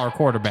 million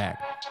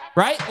quarterback,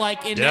 right?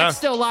 Like, and that's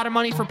still a lot of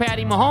money for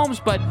Patty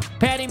Mahomes, but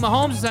Patty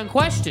Mahomes is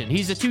unquestioned.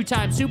 He's a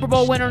 2-time Super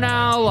Bowl winner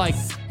now. Like,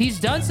 he's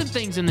done some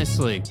things in this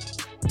league.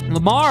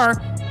 Lamar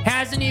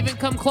hasn't even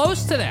come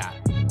close to that.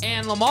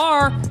 And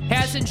Lamar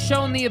hasn't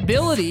shown the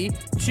ability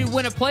to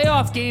win a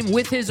playoff game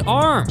with his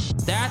arm.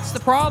 That's the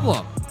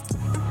problem.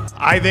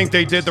 I think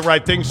they did the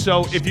right thing.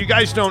 So if you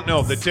guys don't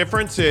know, the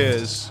difference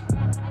is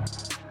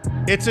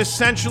it's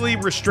essentially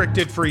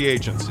restricted free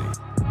agency.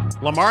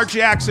 Lamar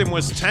Jackson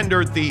was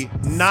tendered the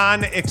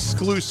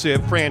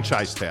non-exclusive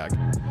franchise tag.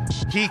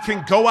 He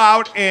can go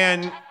out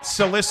and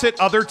solicit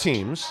other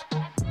teams,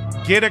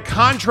 get a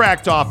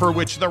contract offer,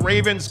 which the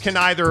Ravens can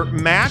either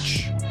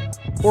match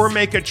or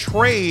make a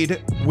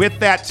trade with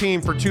that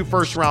team for 2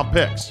 first-round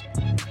picks.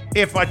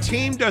 If a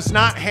team does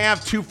not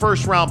have 2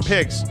 first-round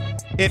picks,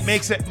 it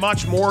makes it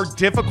much more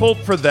difficult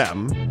for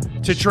them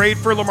to trade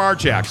for Lamar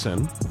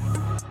Jackson.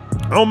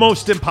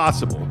 Almost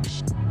impossible.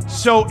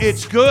 So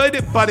it's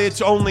good, but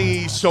it's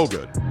only so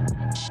good.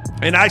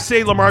 And I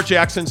say Lamar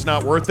Jackson's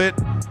not worth it.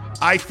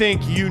 I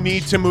think you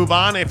need to move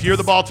on. If you're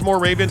the Baltimore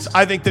Ravens,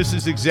 I think this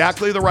is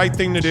exactly the right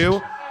thing to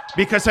do,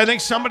 because I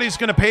think somebody's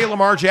going to pay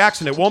Lamar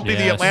Jackson. It won't be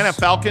the Atlanta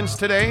Falcons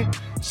today.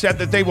 Said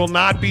that they will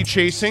not be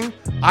chasing.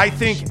 I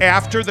think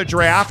after the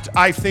draft,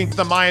 I think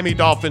the Miami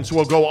Dolphins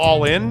will go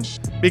all in,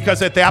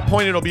 because at that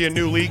point it'll be a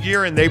new league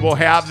year and they will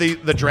have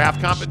the draft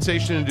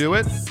compensation to do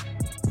it.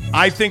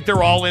 I think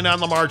they're all in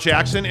on Lamar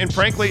Jackson. And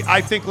frankly, I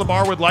think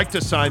Lamar would like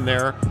to sign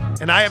there.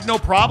 And I have no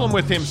problem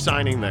with him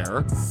signing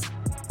there.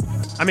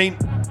 I mean,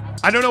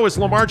 I don't know, is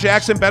Lamar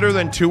Jackson better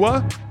than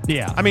Tua?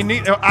 Yeah. I mean,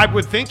 I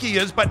would think he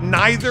is, but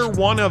neither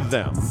one of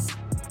them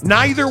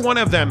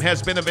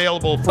has been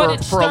available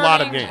for a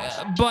lot of games.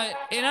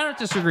 And I don't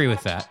disagree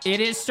with that. It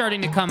is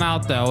starting to come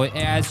out, though,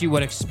 as you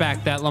would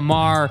expect, that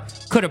Lamar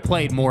could have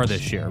played more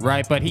this year,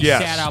 right? But he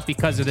sat out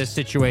because of this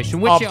situation,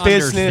 which you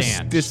understand. A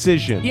business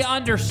decision. You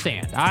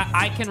understand.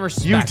 I can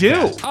respect You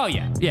do. that. Oh,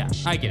 yeah. Yeah,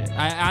 I get it.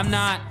 I'm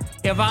not...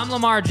 If I'm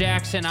Lamar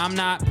Jackson, I'm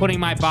not putting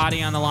my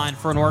body on the line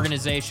for an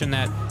organization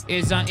that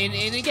is, and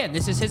again,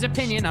 this is his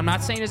opinion. I'm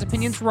not saying his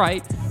opinion's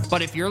right,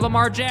 but if you're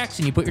Lamar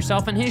Jackson, you put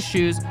yourself in his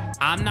shoes,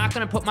 I'm not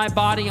going to put my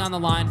body on the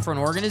line for an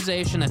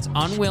organization that's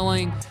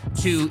unwilling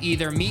to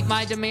either meet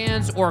my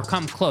demands or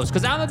come close.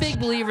 Because I'm a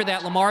big believer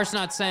that Lamar's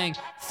not saying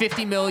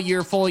 $50 million a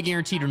year, fully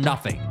guaranteed or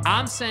nothing.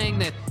 I'm saying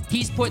that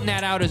he's putting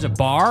that out as a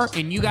bar,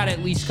 and you got to at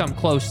least come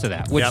close to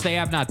that, which they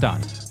have not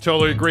done.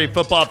 Totally agree.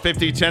 Football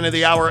 50-10 of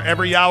the hour,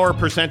 every hour,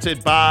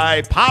 presented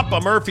by Papa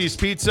Murphy's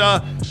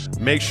Pizza.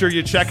 Make sure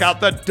you check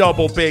out the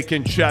double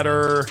bacon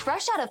cheddar.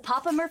 Fresh out of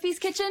Papa Murphy's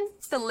kitchen,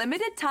 the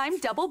limited time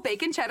double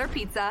bacon cheddar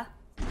pizza.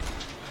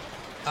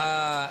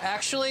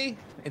 Actually,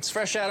 it's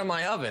fresh out of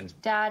my oven.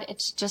 Dad,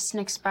 it's just an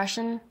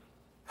expression.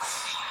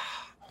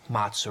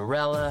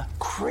 Mozzarella,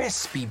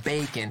 crispy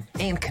bacon,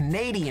 and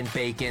Canadian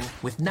bacon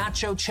with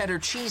nacho cheddar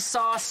cheese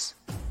sauce.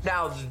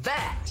 Now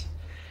that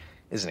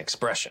is an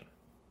expression.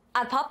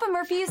 At Papa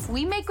Murphy's,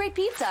 we make great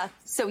pizza,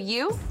 so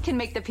you can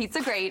make the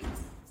pizza great.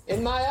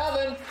 In my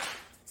oven.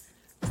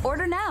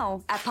 Order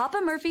now at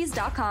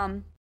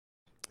papamurphys.com.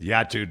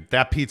 Yeah, dude,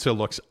 that pizza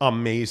looks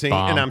amazing.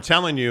 Bomb. And I'm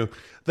telling you,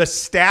 the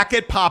stack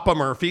at Papa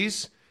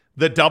Murphy's,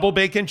 the double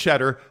bacon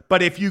cheddar,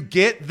 but if you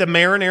get the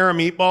marinara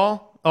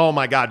meatball, oh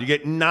my God, you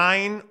get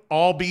 9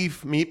 all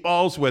beef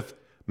meatballs with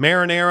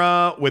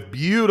marinara, with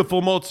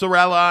beautiful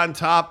mozzarella on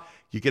top.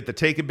 You get the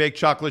Take and Bake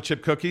chocolate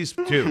chip cookies,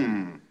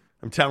 too.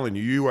 I'm telling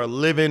you, you are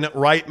living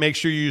right. Make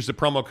sure you use the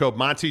promo code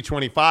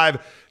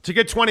Monty25 to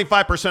get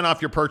 25%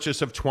 off your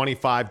purchase of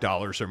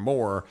 $25 or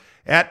more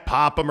at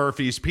Papa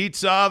Murphy's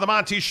Pizza. The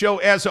Monty Show,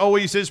 as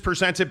always, is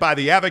presented by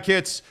the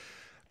Advocates,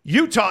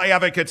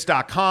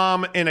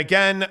 UtahAdvocates.com. And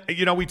again,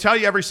 we tell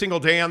you every single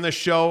day on this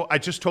show, I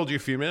just told you a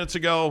few minutes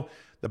ago,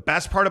 the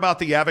best part about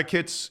the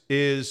Advocates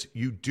is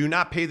you do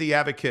not pay the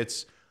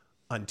Advocates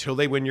until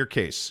they win your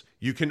case.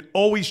 You can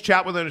always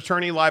chat with an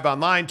attorney live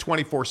online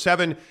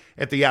 24/7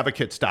 at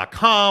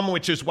theadvocates.com,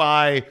 which is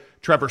why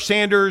Trevor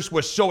Sanders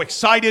was so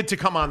excited to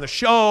come on the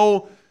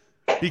show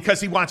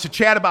because he wants to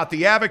chat about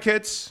the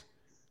Advocates.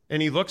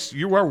 And you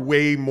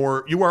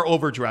are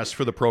overdressed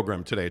for the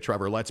program today,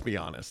 Trevor. Let's be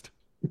honest.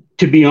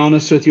 To be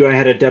honest with you, I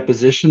had a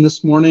deposition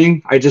this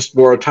morning. I just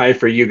wore a tie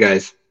for you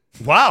guys.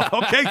 Wow.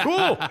 Okay,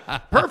 cool.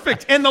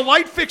 Perfect. And the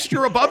light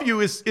fixture above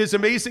you is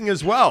amazing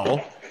as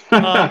well.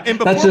 And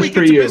before we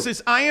get to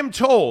business, I am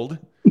told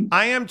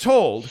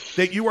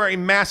that you are a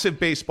massive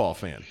baseball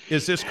fan.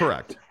 Is this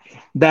correct?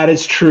 That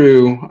is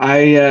true.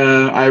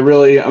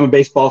 I'm a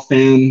baseball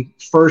fan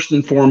first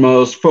and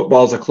foremost.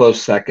 Football's a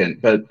close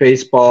second, but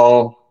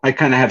baseball, I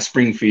kind of have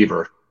spring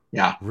fever.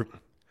 Yeah.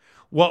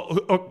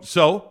 Well,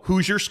 so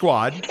who's your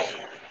squad?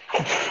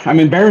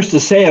 I'm embarrassed to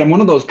say it. I'm one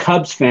of those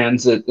Cubs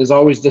fans that is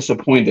always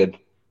disappointed.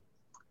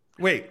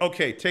 Wait,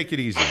 okay, take it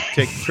easy.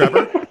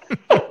 Trevor.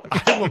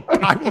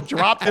 I will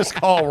drop this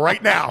call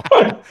right now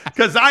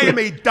because I am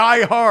a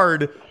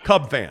diehard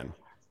Cub fan.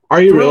 Are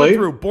you really?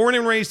 Through. Born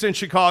and raised in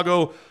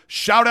Chicago.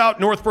 Shout out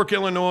Northbrook,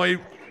 Illinois.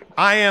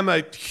 I am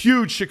a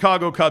huge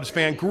Chicago Cubs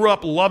fan. Grew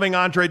up loving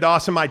Andre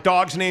Dawson. My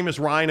dog's name is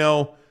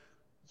Rhino.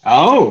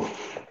 Oh,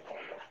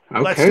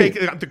 okay. Let's take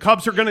it. The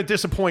Cubs are going to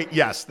disappoint.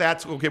 Yes,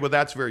 that's okay. Well,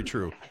 that's very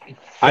true.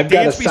 I've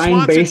got a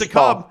signed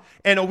baseball. A Cub,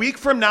 and a week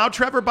from now,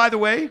 Trevor, by the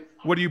way,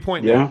 what are you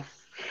pointing at?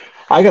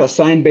 I got a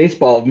signed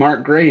baseball of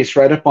Mark Grace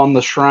right up on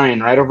the shrine,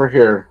 right over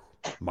here.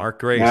 Mark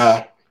Grace.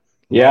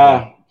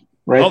 Yeah.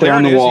 Right there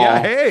on the wall.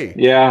 Yeah, hey.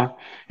 Yeah.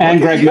 And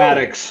Greg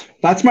Maddux.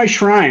 That's my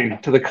shrine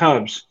to the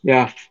Cubs.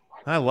 Yeah.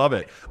 I love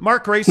it.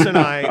 Mark Grace and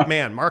I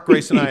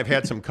have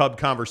had some Cub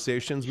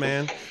conversations,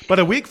 man. But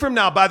a week from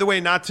now, by the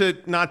way, not to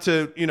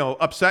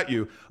upset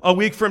you, a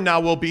week from now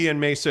we'll be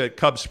in Mesa at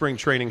Cubs spring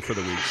training for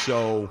the week.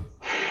 So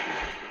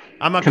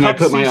I'm a Can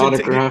Cubs I put my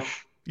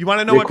autograph? You want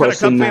to know what kind of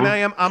Cub fan I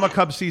am? I'm a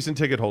Cubs season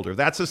ticket holder.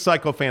 That's a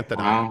psychophant that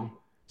I am.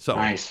 So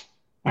nice.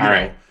 All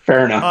right.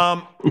 Fair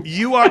enough.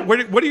 You are.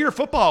 What are your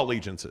football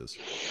allegiances?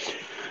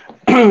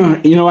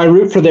 I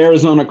root for the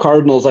Arizona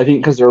Cardinals, I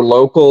think, because they're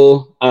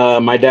local.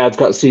 My dad's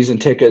got season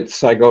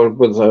tickets. I go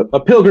with a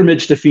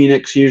pilgrimage to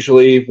Phoenix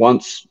usually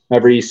once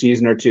every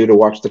season or two to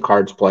watch the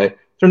Cards play.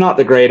 They're not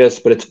the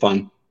greatest, but it's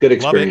fun. Good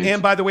experience. Love it.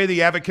 And by the way,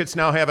 the Advocates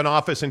now have an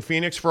office in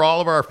Phoenix. For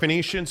all of our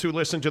Phoenicians who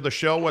listen to the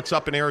show, what's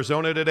up in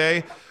Arizona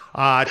today?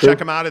 Check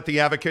them out at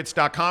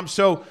theadvocates.com.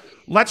 So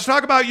let's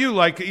talk about you.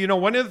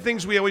 One of the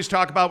things we always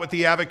talk about with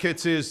the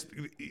Advocates is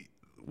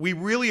we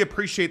really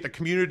appreciate the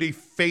community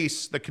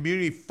the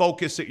community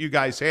focus that you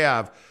guys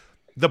have.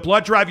 The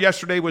blood drive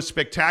yesterday was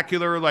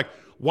spectacular.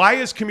 Why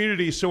is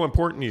community so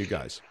important to you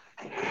guys?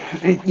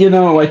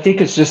 I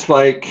think it's just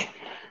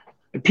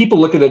people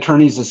look at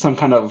attorneys as some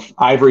kind of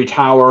ivory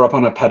tower up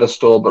on a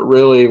pedestal, but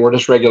really we're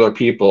just regular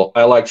people.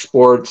 I like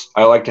sports.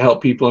 I like to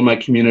help people in my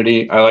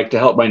community. I like to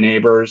help my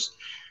neighbors.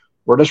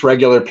 We're just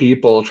regular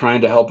people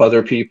trying to help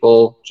other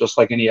people just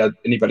like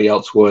anybody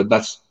else would.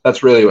 That's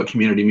really what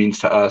community means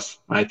to us,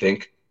 I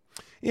think.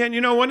 Yeah,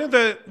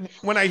 and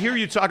when I hear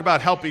you talk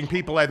about helping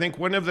people, I think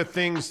one of the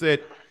things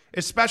that,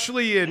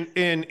 especially in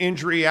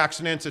injury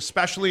accidents,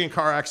 especially in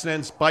car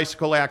accidents,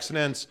 bicycle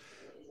accidents,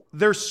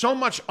 there's so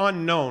much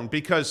unknown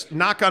because,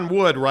 knock on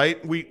wood, right?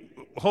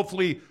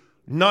 Hopefully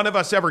none of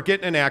us ever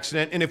get in an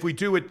accident, and if we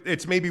do,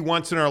 it's maybe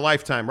once in our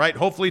lifetime, right?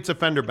 Hopefully it's a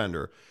fender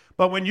bender.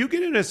 But when you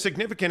get in a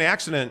significant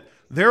accident,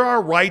 there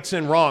are rights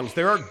and wrongs.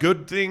 There are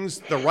good things,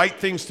 the right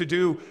things to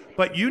do,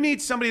 but you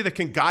need somebody that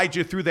can guide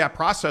you through that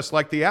process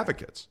like the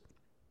Advocates.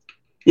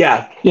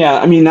 Yeah.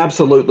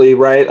 Absolutely,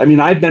 right?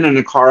 I've been in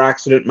a car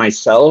accident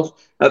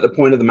myself at the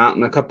Point of the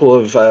Mountain a couple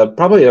of,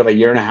 probably a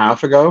year and a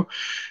half ago.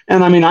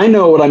 And I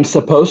know what I'm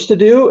supposed to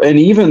do. And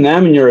even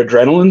then, when your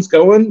adrenaline's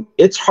going,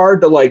 it's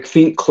hard to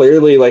think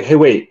clearly, hey,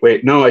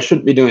 wait, no, I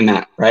shouldn't be doing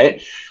that,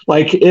 right?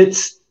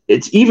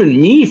 It's even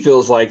me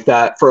feels like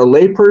that. For a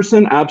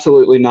layperson,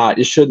 absolutely not.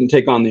 You shouldn't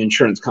take on the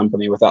insurance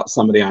company without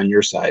somebody on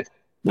your side.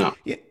 No.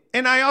 Yeah.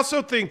 And I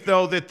also think,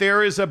 though, that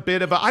there is a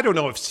bit of I don't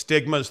know if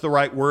stigma is the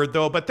right word,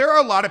 though, but there are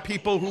a lot of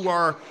people who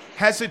are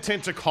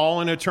hesitant to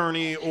call an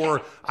attorney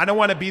or I don't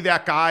want to be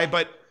that guy.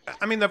 But,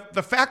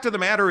 the fact of the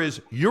matter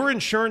is your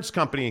insurance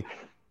company,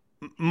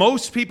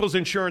 most people's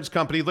insurance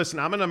company, listen,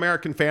 I'm an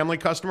American Family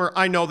customer.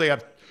 I know they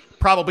have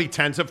probably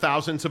tens of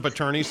thousands of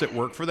attorneys that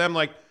work for them.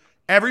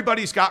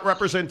 Everybody's got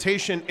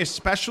representation,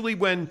 especially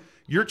when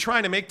you're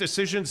trying to make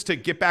decisions to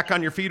get back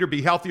on your feet or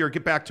be healthy or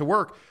get back to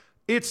work.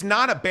 It's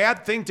not a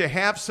bad thing to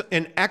have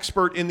an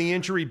expert in the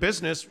injury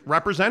business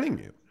representing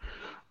you.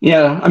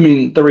 Yeah, I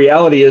mean, the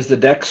reality is the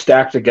deck's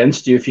stacked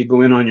against you if you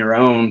go in on your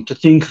own. To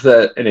think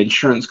that an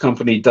insurance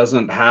company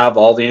doesn't have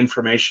all the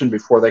information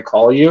before they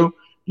call you,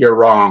 you're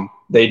wrong.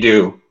 They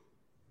do.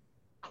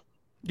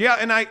 Yeah,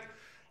 and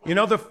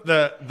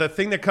the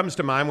thing that comes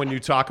to mind when you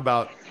talk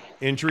about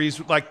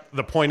injuries, like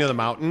the point of the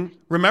mountain,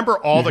 remember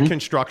all the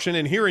construction,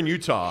 and here in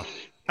Utah,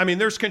 I mean,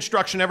 there's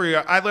construction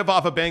everywhere. I live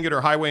off of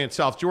Bangerter Highway in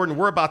South Jordan.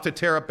 We're about to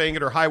tear up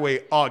Bangerter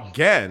Highway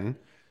again.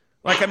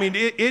 Like, I mean,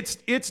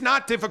 it's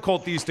not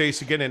difficult these days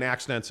to get in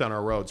accidents on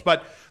our roads.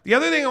 But the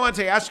other thing I wanted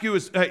to ask you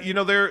is,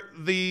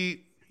 the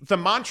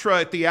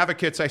mantra at the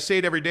Advocates, I say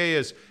it every day,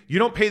 is you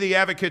don't pay the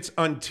advocates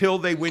until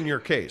they win your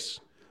case.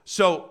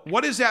 So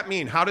what does that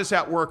mean? How does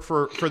that work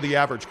for the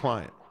average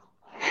client?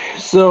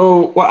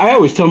 So, well, I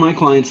always tell my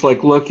clients,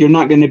 like, look, you're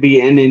not going to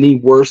be in any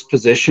worse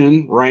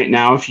position right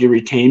now if you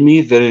retain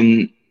me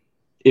than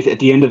if at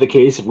the end of the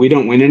case, if we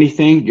don't win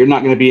anything, you're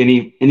not going to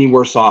be any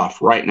worse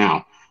off right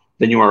now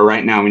than you are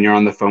right now when you're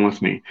on the phone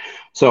with me.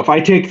 So if I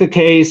take the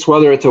case,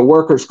 whether it's a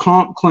workers'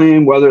 comp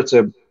claim, whether it's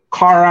a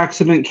car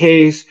accident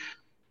case,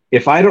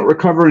 if I don't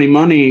recover any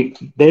money,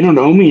 they don't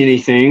owe me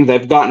anything.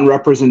 They've gotten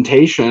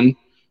representation.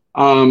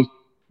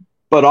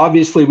 But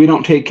obviously we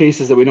don't take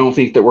cases that we don't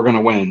think that we're going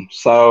to win.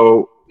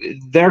 So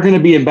they're going to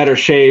be in better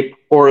shape,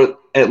 or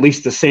at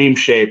least the same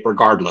shape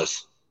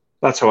regardless.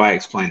 That's how I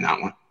explain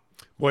that one.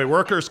 Boy,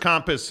 workers'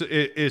 comp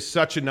is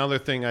such another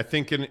thing, I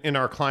think, in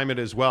our climate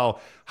as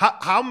well.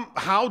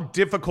 How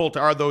difficult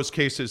are those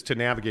cases to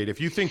navigate? If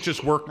you think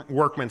just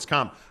workman's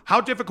comp, how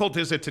difficult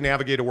is it to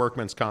navigate a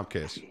workman's comp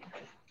case?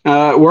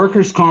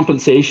 Workers'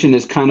 compensation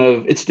is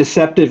it's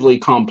deceptively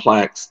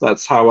complex.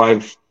 That's how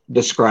I've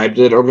described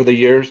it over the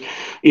years.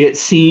 It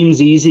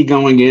seems easy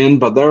going in,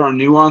 but there are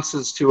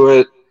nuances to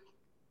it.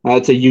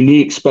 It's a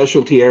unique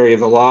specialty area of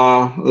the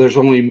law. There's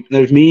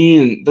me,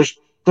 and there's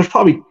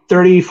probably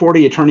 30,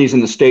 40 attorneys in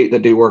the state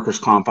that do workers'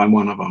 comp. I'm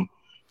one of them.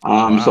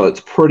 Wow. So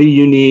it's pretty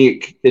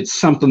unique. It's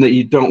something that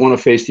you don't want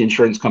to face the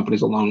insurance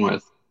companies alone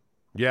with.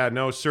 Yeah,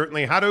 no,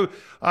 certainly. How do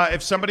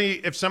if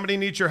somebody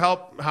needs your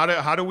help,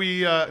 how do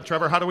we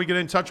Trevor, how do we get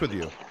in touch with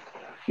you?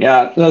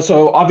 Yeah,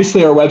 so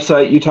obviously our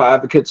website,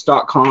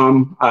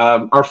 utahaadvocates.com.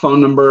 Our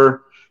phone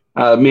number,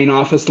 main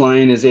office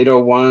line is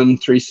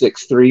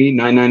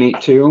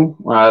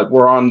 801-363-9982.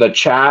 We're on the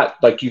chat,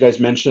 like you guys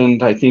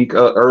mentioned, I think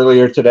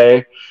earlier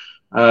today.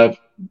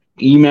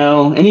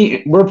 Email,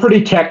 we're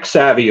pretty tech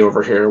savvy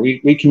over here.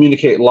 We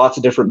communicate lots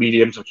of different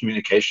mediums of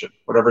communication,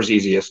 whatever's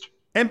easiest.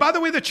 And by the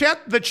way, the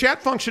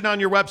chat function on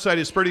your website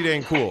is pretty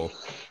dang cool.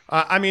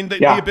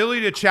 The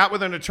ability to chat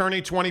with an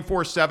attorney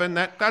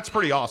 24/7, that's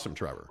pretty awesome,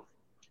 Trevor.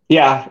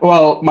 Yeah,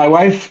 well, my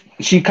wife,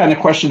 she kind of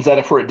questions that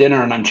if we're at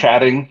dinner and I'm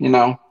chatting,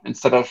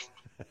 instead of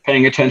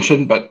paying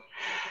attention, but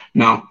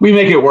no, we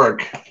make it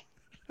work.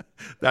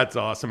 That's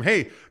awesome.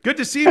 Hey, good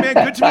to see you, man.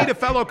 Good to meet a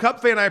fellow Cub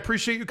fan. I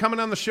appreciate you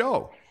coming on the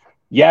show.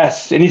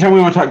 Yes, anytime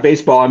we want to talk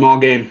baseball, I'm all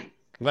game.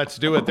 Let's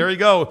do it. There you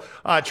go.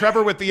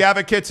 Trevor with the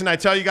Advocates, and I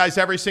tell you guys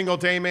every single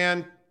day,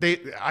 man,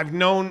 I've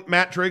known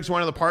Matt Driggs,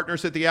 one of the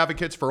partners at the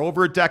Advocates, for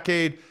over a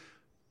decade.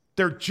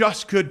 They're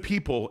just good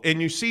people.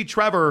 And you see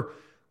Trevor,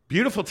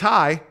 beautiful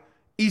tie.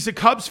 He's a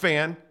Cubs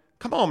fan.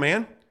 Come on,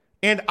 man.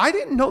 And I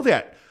didn't know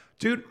that.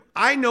 Dude,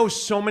 I know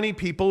so many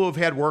people who have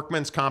had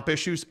workman's comp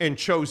issues and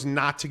chose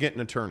not to get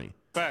an attorney.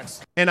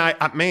 Facts. And I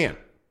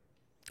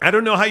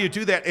don't know how you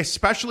do that,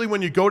 especially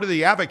when you go to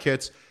the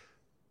Advocates.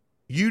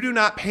 You do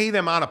not pay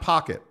them out of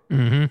pocket.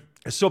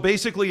 Mm-hmm. So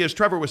basically, as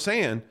Trevor was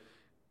saying,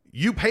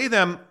 you pay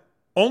them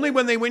only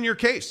when they win your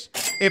case.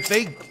 If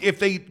they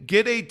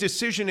get a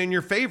decision in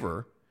your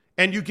favor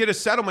and you get a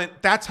settlement,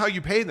 that's how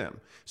you pay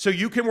them. So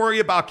you can worry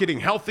about getting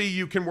healthy.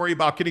 You can worry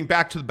about getting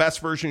back to the best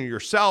version of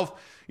yourself,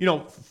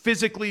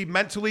 physically,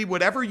 mentally,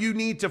 whatever you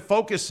need to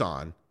focus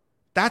on.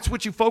 That's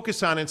what you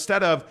focus on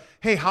instead of,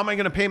 hey, how am I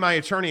going to pay my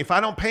attorney? If I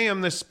don't pay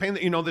him this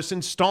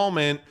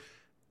installment,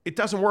 it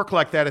doesn't work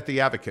like that at the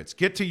Advocates.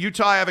 Get to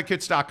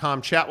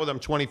utahaadvocates.com, chat with them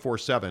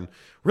 24/7.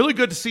 Really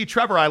good to see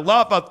Trevor. I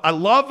love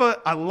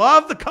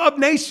the Cub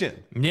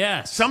Nation.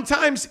 Yes.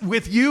 Sometimes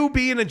with you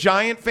being a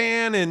Giant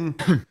fan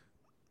and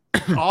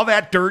all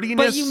that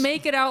dirtiness. But you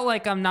make it out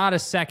like I'm not a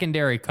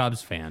secondary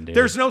Cubs fan, dude.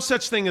 There's no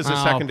such thing as a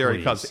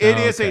secondary Cubs.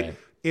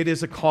 It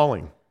is a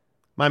calling.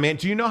 My man,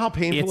 do you know how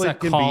painful it can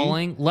be? It's a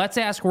calling. Let's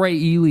ask Ray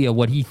Elia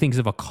what he thinks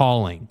of a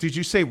calling. Did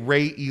you say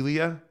Ray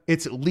Elia?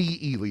 It's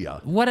Lee Elia.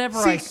 Whatever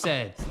I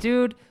said.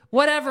 Dude,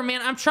 whatever,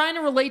 man. I'm trying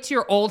to relate to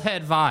your old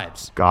head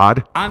vibes.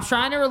 God? I'm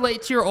trying to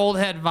relate to your old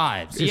head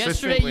vibes.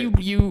 Yesterday,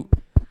 you...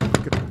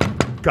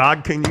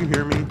 God, can you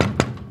hear me?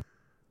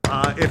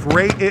 If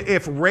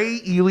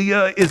Ray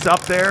Elia is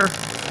up there,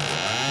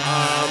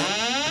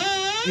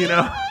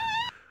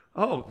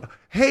 Oh,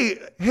 hey,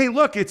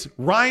 look, it's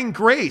Ryan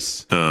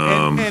Grace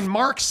and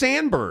Mark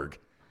Sandberg.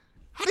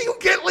 How do you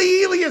get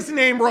Lee Elia's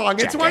name wrong?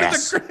 It's one of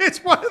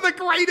the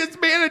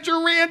greatest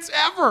manager rants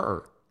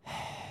ever.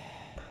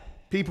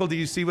 People, do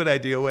you see what I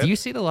deal with? Do you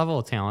see the level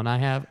of talent I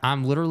have?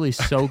 I'm literally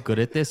so good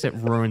at this, it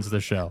ruins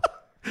the show.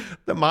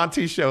 The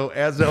Monty Show,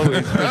 as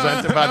always,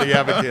 presented by the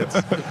Advocates.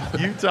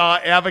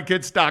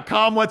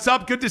 UtahAdvocates.com. What's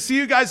up? Good to see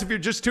you guys. If you're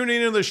just tuning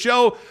into the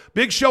show,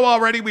 big show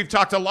already. We've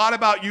talked a lot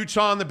about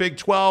Utah and the Big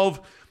 12.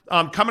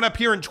 Coming up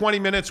here in 20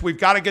 minutes, we've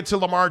got to get to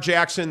Lamar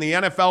Jackson. The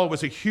NFL, it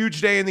was a huge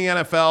day in the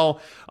NFL.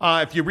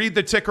 If you read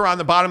the ticker on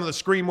the bottom of the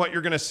screen, what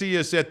you're going to see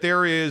is that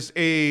there is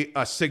a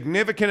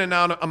significant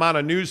amount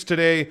of news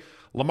today.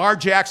 Lamar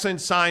Jackson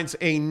signs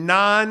a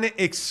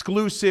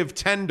non-exclusive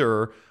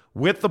tender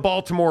with the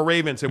Baltimore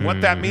Ravens. And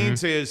what that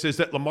means is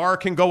that Lamar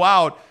can go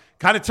out,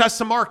 kind of test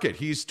the market.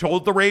 He's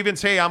told the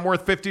Ravens, hey, I'm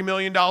worth $50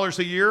 million a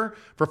year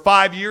for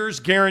 5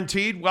 years,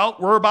 guaranteed. Well,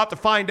 we're about to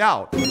find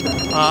out.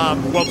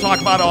 We'll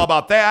talk about all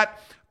about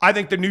that. I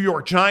think the New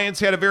York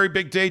Giants had a very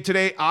big day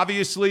today,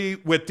 obviously,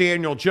 with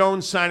Daniel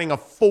Jones signing a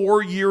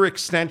 4-year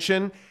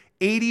extension,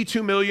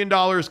 $82 million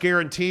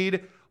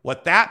guaranteed.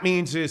 What that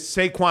means is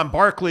Saquon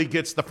Barkley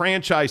gets the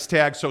franchise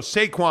tag, so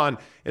Saquon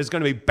is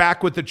going to be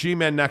back with the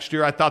G-Men next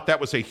year. I thought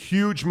that was a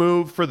huge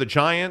move for the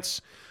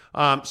Giants.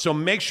 So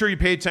make sure you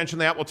pay attention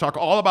to that. We'll talk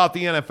all about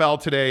the NFL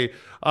today.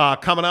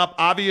 Coming up,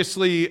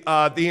 obviously,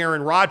 the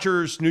Aaron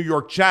Rodgers, New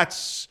York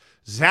Jets,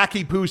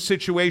 Zachy Poo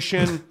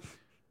situation.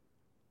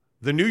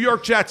 The New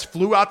York Jets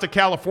flew out to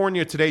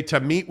California today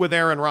to meet with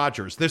Aaron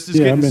Rodgers. This is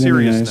getting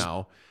serious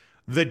now.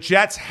 The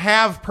Jets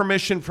have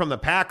permission from the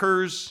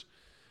Packers.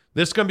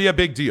 This is going to be a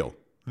big deal.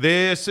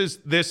 This is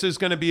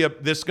going to be a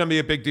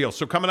big deal.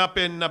 So coming up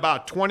in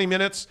about 20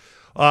 minutes,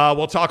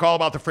 we'll talk all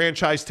about the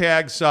franchise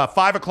tags.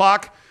 5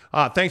 o'clock.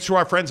 Thanks to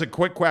our friends at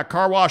Quick Quack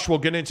Car Wash. We'll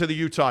get into the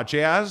Utah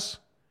Jazz.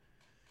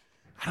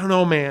 I don't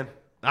know, man.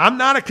 I'm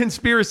not a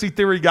conspiracy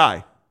theory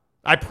guy.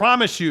 I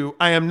promise you,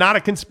 I am not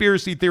a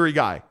conspiracy theory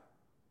guy.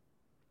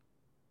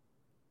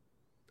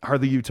 Are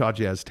the Utah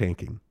Jazz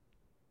tanking?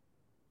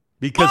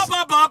 Because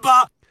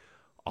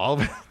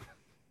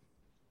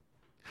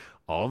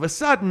all of a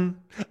sudden,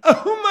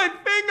 my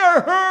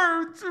finger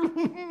hurts.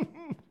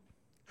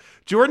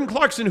 Jordan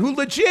Clarkson, who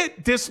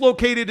legit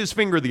dislocated his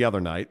finger the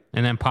other night.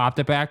 And then popped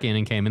it back in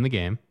and came in the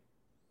game.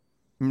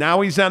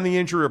 Now he's on the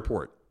injury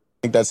report. I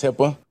think that's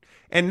HIPAA.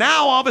 And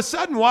now, all of a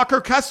sudden, Walker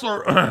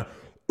Kessler.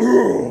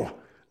 The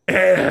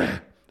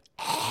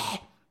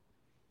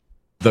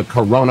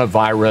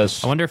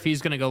coronavirus. I wonder if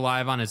he's going to go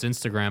live on his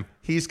Instagram.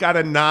 He's got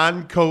a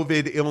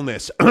non-COVID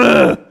illness.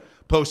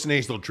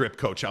 Post-nasal drip,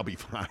 coach. I'll be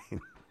fine.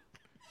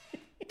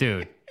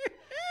 Dude.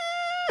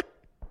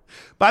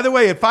 By the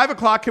way, at 5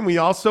 o'clock, can we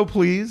also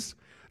please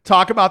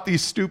talk about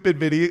these stupid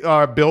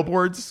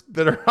billboards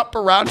that are up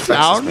around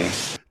town?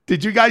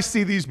 Did you guys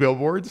see these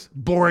billboards?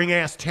 Boring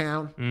ass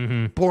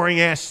town, boring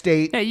ass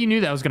state. Yeah, you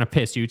knew that was going to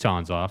piss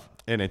Utahns off.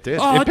 And it did.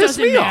 Oh, it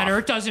doesn't matter.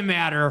 It doesn't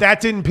matter. That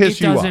didn't piss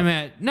you off. It doesn't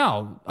matter.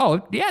 No.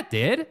 Oh, yeah, it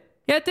did.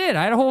 Yeah, it did.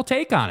 I had a whole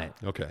take on it.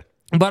 Okay.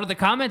 But the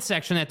comment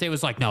section that day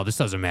was like, no, this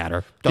doesn't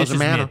matter. Doesn't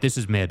matter. This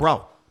is mid.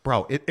 Bro,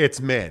 it's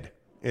mid.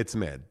 It's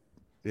mid.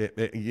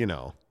 You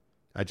know.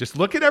 I just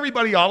look at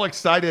everybody all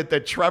excited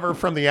that Trevor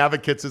from the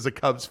Advocates is a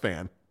Cubs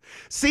fan.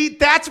 See,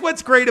 that's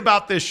what's great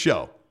about this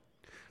show.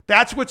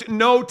 That's what's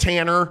no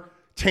Tanner.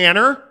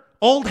 Tanner,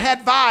 old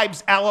head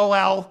vibes,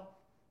 LOL.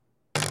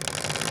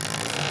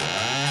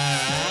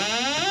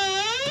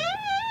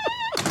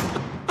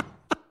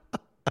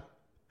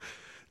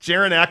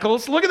 Jaron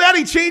Eccles, look at that.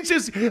 He changed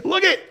his.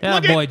 Look at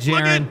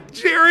Jaron. Jaron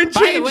changed.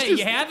 By the way,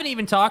 you haven't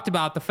even talked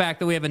about the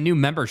fact that we have a new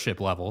membership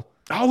level.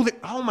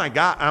 Oh my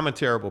God, I'm a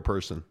terrible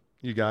person.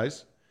 You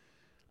guys,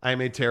 I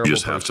am a terrible person. You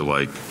just have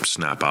to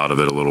snap out of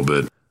it a little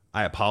bit.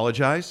 I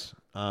apologize.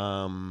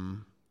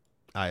 I'm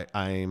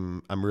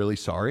really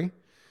sorry.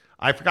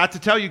 I forgot to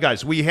tell you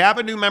guys, we have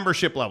a new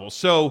membership level.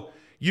 So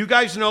you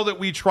guys know that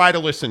we try to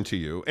listen to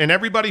you. And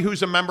everybody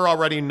who's a member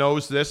already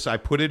knows this. I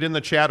put it in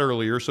the chat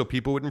earlier so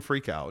people wouldn't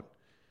freak out.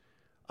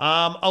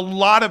 A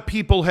lot of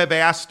people have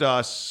asked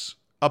us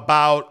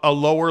about a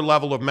lower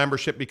level of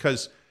membership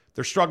because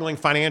they're struggling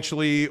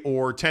financially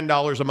or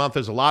 $10 a month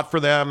is a lot for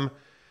them.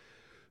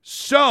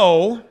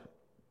 So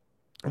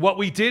what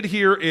we did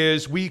here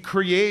is we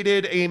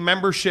created a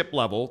membership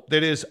level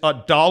that is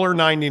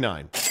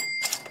 $1.99.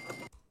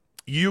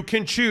 You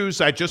can choose,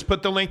 I just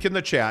put the link in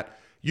the chat.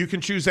 You can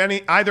choose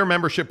either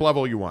membership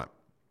level you want.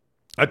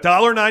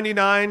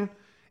 $1.99,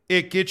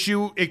 it gets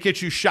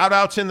you shout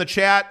outs in the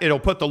chat.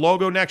 It'll put the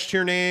logo next to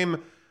your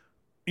name.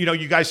 You know,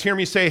 you guys hear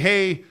me say,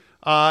 hey,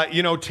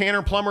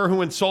 Tanner Plummer,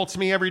 who insults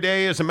me every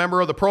day, is a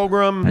member of the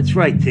program. That's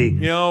right, T. You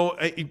know,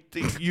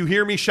 you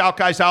hear me shout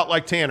guys out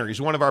like Tanner.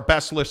 He's one of our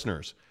best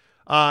listeners.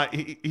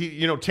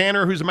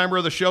 Tanner, who's a member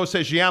of the show,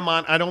 says, yeah,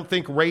 man, I don't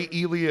think Ray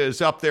Elia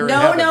is up there.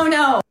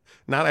 No.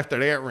 Not after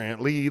that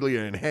rant. Lee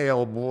Elia in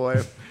hell,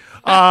 boy.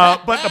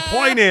 But the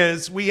point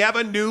is, we have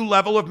a new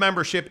level of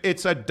membership.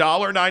 It's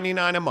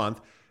 $1.99 a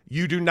month.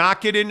 You do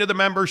not get into the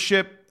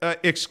membership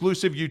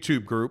exclusive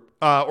YouTube group,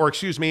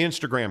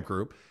 Instagram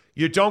group.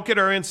 You don't get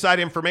our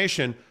inside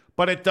information,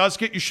 but it does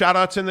get you shout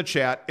outs in the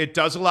chat. It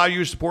does allow you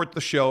to support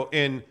the show.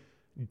 And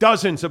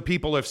dozens of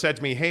people have said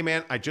to me, hey,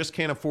 man, I just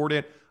can't afford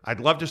it. I'd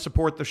love to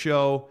support the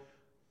show.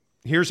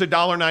 Here's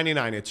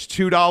 $1.99. It's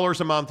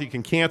 $2 a month. You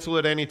can cancel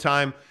it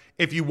anytime.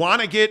 If you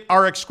want to get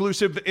our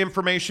exclusive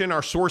information, our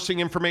sourcing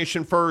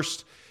information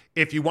first,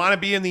 if you want to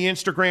be in the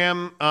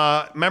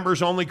Instagram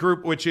members only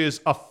group, which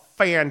is a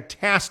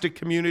fantastic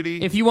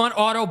community. If you want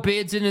auto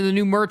bids into the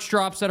new merch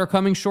drops that are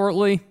coming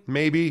shortly,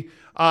 maybe.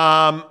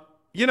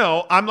 You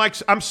know,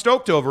 I'm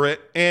stoked over it,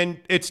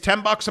 and it's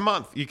 $10 a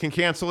month. You can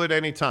cancel it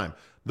anytime.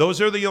 Those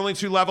are the only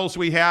 2 levels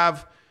we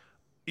have.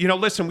 You know,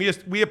 listen,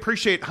 we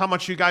appreciate how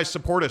much you guys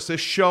support us.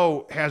 This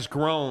show has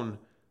grown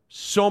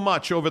so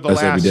much over the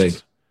last every day.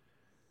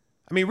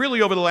 I mean,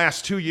 really over the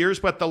last 2 years,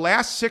 but the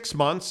last 6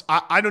 months,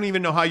 I don't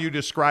even know how you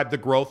describe the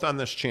growth on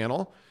this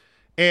channel.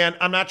 And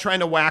I'm not trying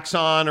to wax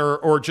on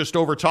or just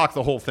overtalk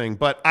the whole thing,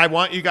 but I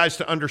want you guys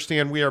to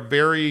understand we are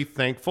very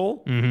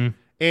thankful.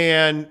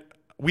 And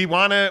we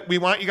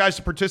want you guys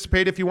to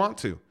participate if you want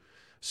to.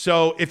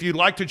 So if you'd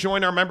like to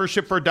join our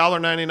membership for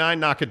 $1.99,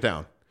 knock it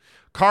down.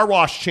 Car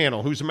Wash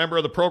Channel, who's a member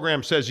of the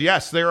program, says,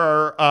 yes, there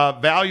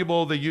are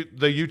valuable. The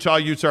Utah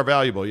Utes are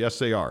valuable. Yes,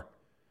 they are.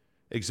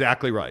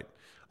 Exactly right.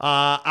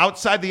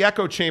 Outside the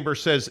Echo Chamber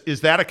says,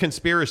 is that a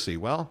conspiracy?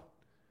 Well,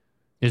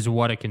 is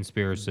what a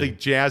conspiracy? The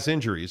Jazz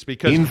injuries.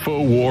 Because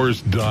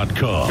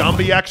Infowars.com.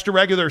 Gumby Extra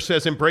Regular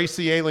says, embrace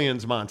the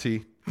aliens,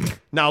 Monty.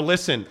 Now,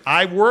 listen,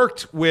 I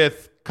worked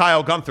with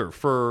Kyle Gunther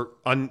for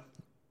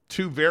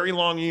 2 very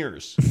long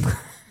years.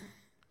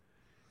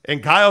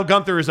 And Kyle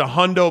Gunther is a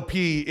hundo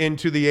P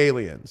into the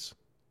aliens.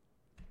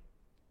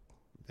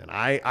 And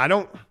I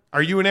don't,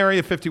 are you an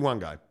Area 51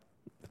 guy?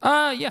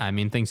 Yeah, I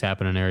mean, things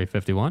happen in Area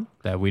 51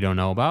 that we don't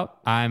know about.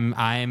 I am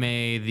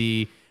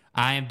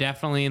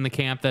definitely in the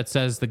camp that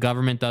says the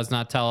government does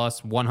not tell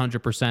us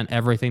 100%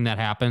 everything that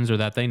happens or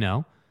that they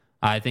know.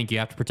 I think you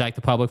have to protect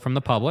the public from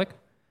the public.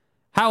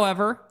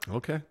 However,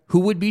 okay, who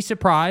would be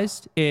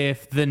surprised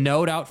if the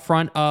note out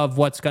front of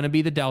what's going to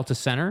be the Delta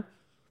Center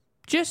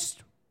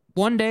just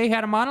one day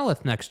had a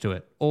monolith next to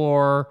it?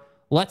 Or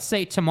let's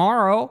say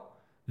tomorrow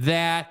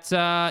that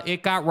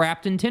it got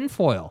wrapped in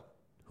tinfoil.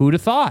 Who'd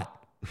have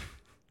thought?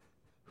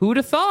 Who'd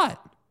have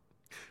thought?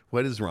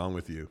 What is wrong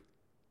with you?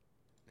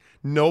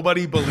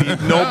 Nobody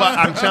believed. Nobody.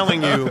 I'm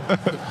telling you.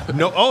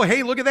 No. Oh,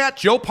 hey, look at that,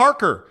 Joe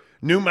Parker,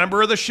 new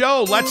member of the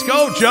show. Let's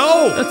go,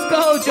 Joe. Let's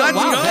go, Joe. Let's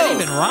wow, go. That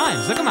even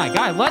rhymes. Look at my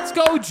guy. Let's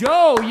go,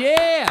 Joe.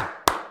 Yeah.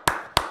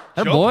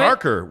 Joe boy.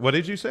 Parker. What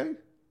did you say?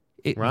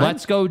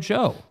 Let's go,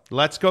 Joe.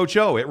 Let's go,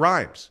 Joe. It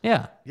rhymes.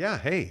 Yeah. Yeah.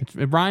 Hey,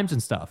 it rhymes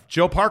and stuff.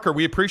 Joe Parker,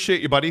 we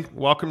appreciate you, buddy.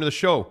 Welcome to the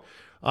show.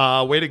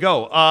 Way to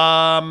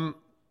go.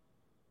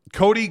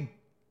 Cody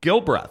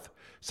Gilbreth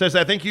says,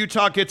 I think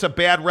Utah gets a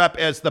bad rep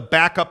as the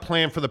backup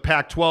plan for the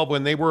Pac-12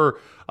 when they were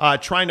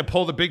trying to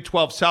pull the Big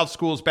 12 South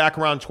schools back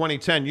around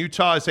 2010.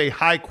 Utah is a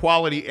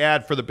high-quality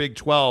ad for the Big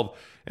 12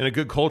 and a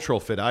good cultural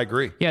fit. I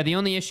agree. Yeah, the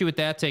only issue with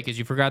that take is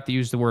you forgot to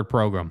use the word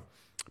program.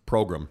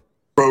 Program.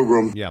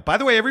 Yeah. By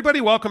the way, everybody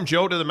welcome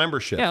Joe to the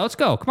membership. Yeah, let's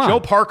go. Come on. Joe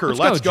Parker,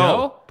 let's go.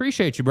 Joe.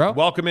 Appreciate you, bro.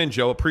 Welcome in,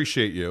 Joe.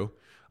 Appreciate you.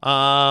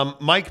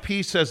 Mike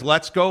P says,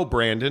 let's go,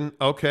 Brandon.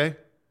 Okay.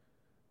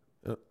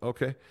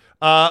 Okay.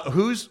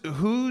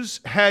 Whose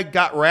head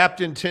got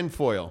wrapped in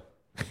tinfoil?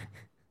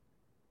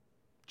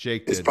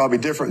 Jake did. It's probably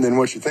different than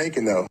what you're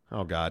thinking, though.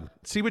 Oh, God.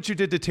 See what you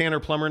did to Tanner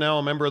Plummer now,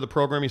 a member of the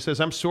program. He says,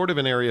 I'm sort of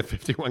an Area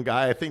 51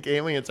 guy. I think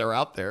aliens are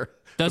out there.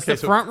 Does the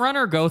front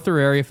runner go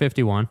through Area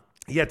 51?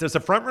 Yeah, does the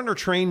front runner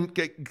train?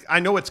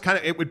 I know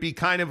it would be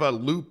kind of a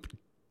loop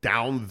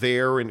down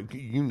there, and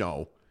you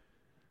know.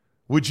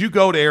 Would you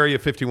go to Area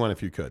 51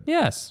 if you could?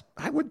 Yes.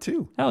 I would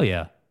too. Hell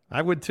yeah.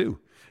 I would too.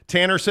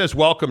 Tanner says,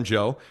 welcome,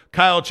 Joe.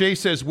 Kyle J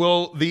says,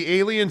 will the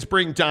aliens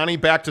bring Donnie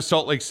back to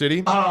Salt Lake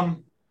City? I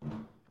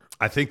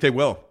think they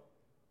will.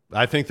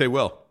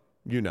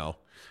 You know.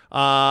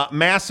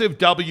 Massive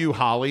W,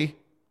 Holly.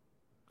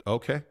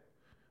 Okay.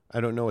 I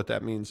don't know what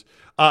that means.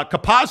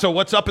 Capazzo,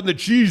 what's up in the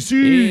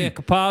GZ? Yeah,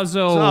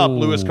 Capazzo. What's up,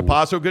 Louis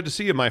Capazzo? Good to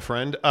see you, my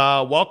friend.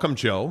 Welcome,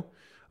 Joe.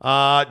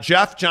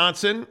 Jeff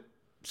Johnson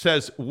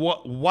says,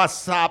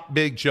 what's up,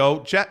 Big Joe?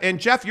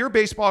 Jeff, you're a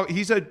baseball.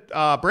 He's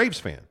a Braves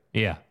fan.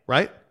 Yeah.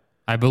 Right?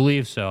 I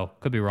believe so.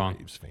 Could be wrong.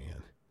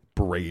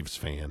 Braves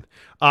fan.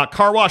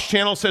 Car Wash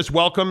Channel says,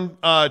 welcome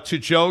to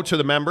Joe, to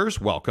the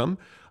members. Welcome.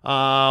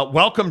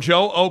 Welcome,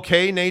 Joe.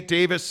 Okay, Nate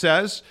Davis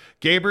says.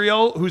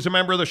 Gabriel, who's a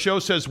member of the show,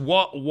 says,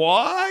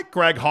 what?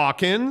 Greg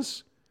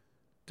Hawkins.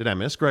 Did I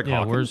miss Greg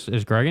Hawkins?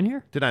 Is Greg in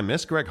here? Did I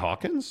miss Greg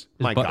Hawkins?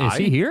 My guy? Is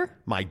he here?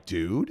 My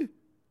dude?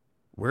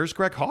 Where's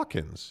Greg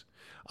Hawkins?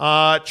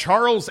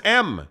 Charles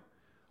M.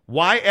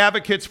 Why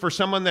advocates for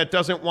someone that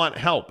doesn't want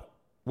help?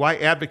 Why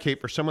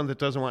advocate for someone that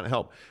doesn't want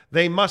help?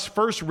 They must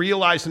first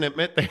realize and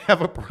admit they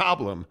have a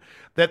problem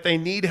that they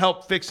need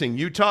help fixing.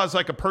 Utah is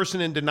like a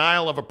person in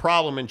denial of a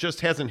problem and just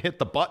hasn't hit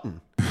the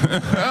button.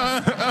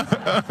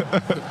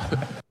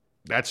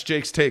 That's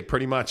Jake's take,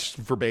 pretty much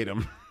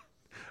verbatim.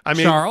 I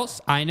mean,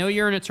 Charles, I know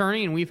you're an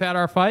attorney and we've had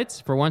our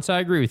fights. For once, I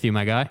agree with you,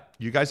 my guy.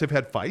 You guys have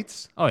had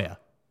fights? Oh, yeah.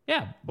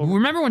 Yeah.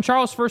 Remember when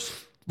Charles first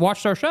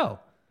watched our show?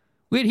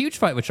 We had a huge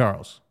fight with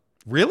Charles.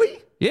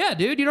 Really? Yeah,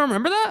 dude. You don't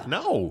remember that?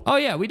 No. Oh,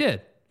 yeah, we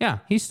did. Yeah,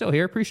 he's still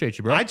here. Appreciate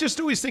you, bro. I just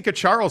always think of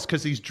Charles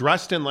because he's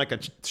dressed in like a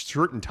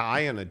shirt and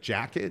tie and a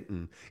jacket.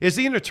 And is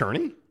he an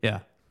attorney? Yeah.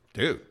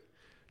 Dude.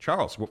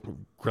 Charles,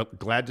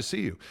 glad to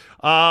see you.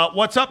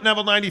 What's up,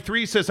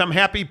 Neville93 says, I'm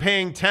happy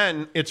paying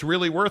 10. It's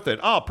really worth it.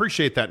 Oh,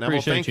 appreciate that, Neville.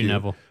 Appreciate Thank you,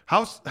 Neville.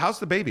 How's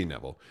the baby,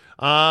 Neville?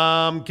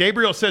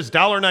 Gabriel says,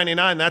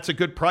 $1.99. That's a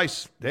good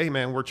price. Hey,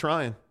 man, we're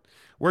trying.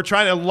 We're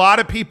trying. A lot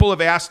of people have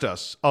asked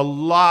us.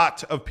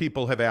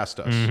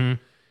 Mm-hmm.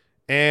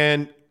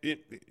 And,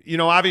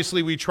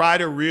 obviously we try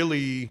to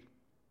really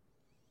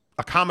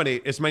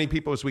accommodate as many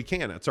people as we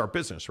can. It's our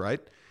business, right?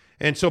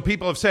 And so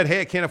people have said, hey,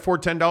 I can't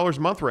afford $10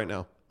 a month right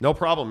now. No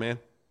problem, man.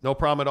 No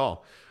problem at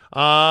all.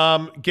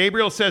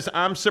 Gabriel says,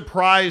 I'm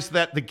surprised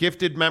that the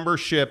gifted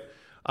membership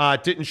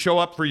didn't show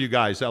up for you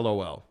guys,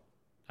 LOL.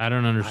 I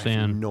don't understand.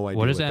 I have no idea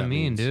what does that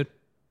mean, dude?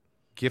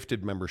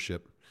 Gifted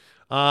membership.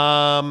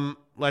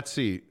 Let's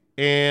see.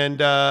 And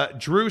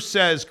Drew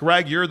says,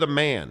 Greg, you're the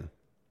man.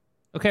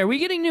 Okay, are we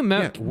getting new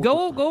members? Yeah,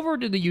 go over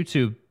to the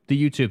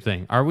YouTube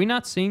thing. Are we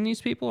not seeing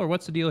these people, or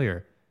what's the deal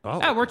here? Oh.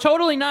 Yeah, we're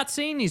totally not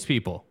seeing these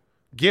people.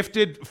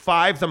 Gifted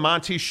 5 The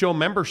Monty Show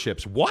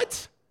memberships.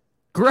 What?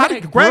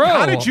 Greg,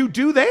 how did you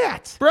do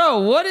that? Bro,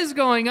 what is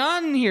going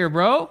on here,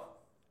 bro?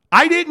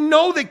 I didn't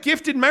know that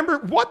gifted member.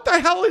 What the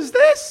hell is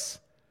this?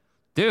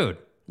 Dude.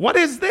 What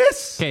is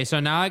this? Okay, so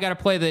now I got to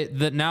play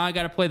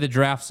the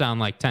draft sound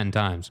like 10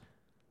 times.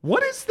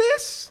 What is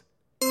this?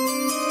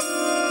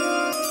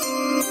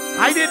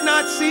 I did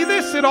not see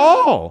this at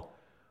all.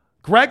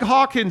 Greg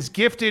Hawkins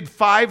gifted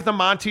 5 The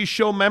Monty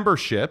Show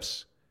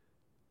memberships.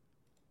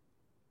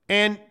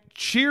 And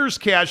cheers,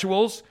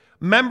 casuals.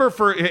 Member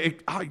for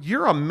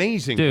you're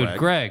amazing, dude.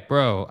 Greg,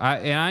 bro.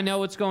 I know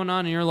what's going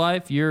on in your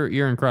life.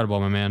 You're incredible,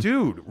 my man.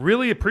 Dude,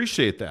 really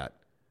appreciate that.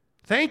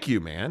 Thank you,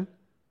 man.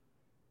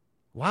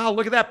 Wow,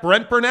 look at that.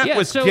 Brent Burnett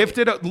was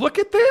gifted. Look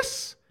at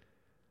this.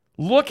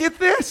 Look at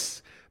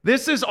this.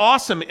 This is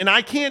awesome. And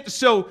I can't.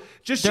 So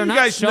just so you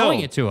guys know,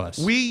 showing it to us.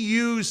 We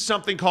use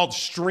something called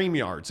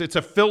StreamYards. It's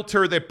a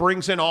filter that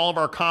brings in all of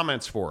our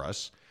comments for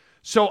us.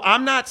 So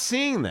I'm not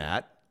seeing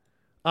that.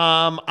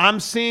 I'm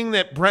seeing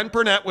that Brent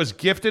Burnett was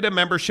gifted a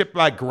membership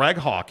by Greg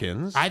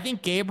Hawkins. I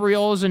think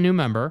Gabriel is a new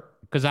member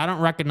because I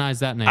don't recognize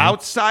that name.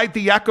 Outside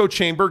the Echo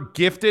Chamber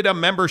gifted a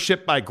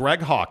membership by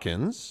Greg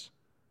Hawkins.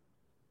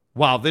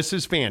 Wow, this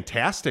is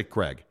fantastic,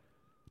 Greg.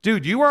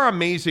 Dude, you are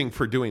amazing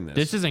for doing this.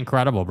 This is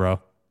incredible, bro.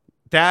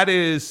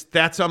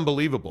 That's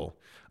unbelievable.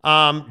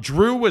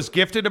 Drew was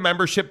gifted a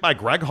membership by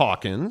Greg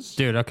Hawkins.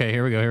 Dude, okay,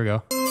 here we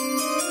go.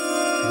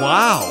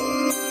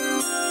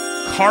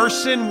 Wow.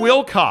 Carson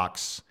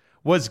Wilcox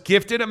was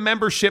gifted a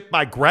membership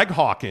by Greg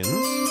Hawkins.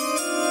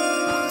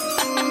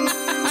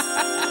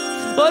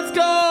 Let's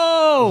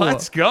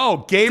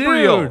go.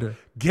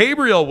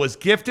 Gabriel was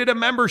gifted a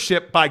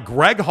membership by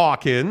Greg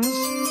Hawkins.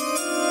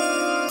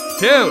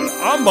 Dude,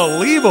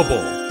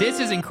 unbelievable. This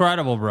is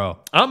incredible, bro.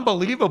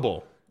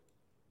 Unbelievable.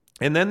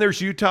 And then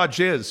there's Utah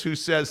Jizz, who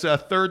says,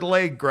 third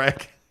leg,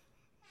 Greg.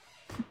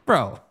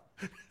 Bro,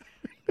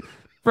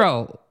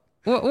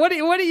 what are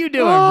you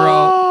doing, bro?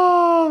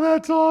 Oh,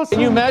 that's awesome.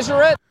 Can you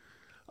measure it?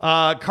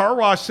 Car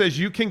Wash says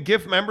you can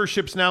gift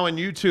memberships now on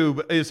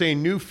YouTube is a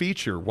new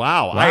feature.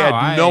 Wow. I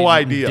had no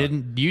idea.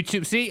 Didn't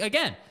YouTube see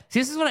again? See,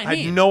 this is what I mean. I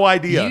had no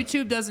idea.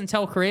 YouTube doesn't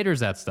tell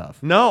creators that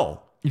stuff.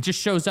 No. It just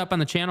shows up on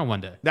the channel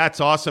one day. That's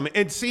awesome.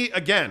 And see,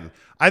 again,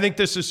 I think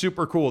this is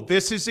super cool.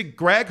 This is a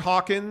Greg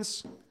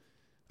Hawkins.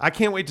 I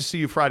can't wait to see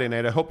you Friday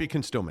night. I hope you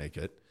can still make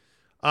it.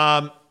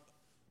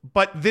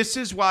 But this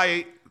is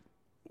why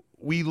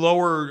we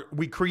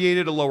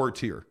created a lower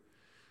tier.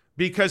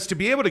 Because to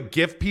be able to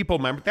give people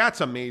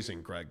that's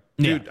amazing, Greg.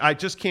 Dude, yeah. I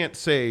just can't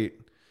say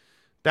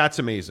that's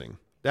amazing.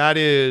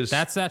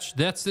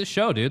 That's this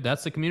show, dude.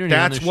 That's the community.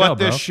 That's what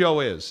this show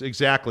is.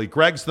 Exactly.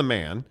 Greg's the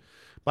man,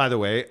 by the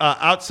way.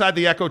 Outside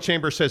the Echo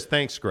Chamber says,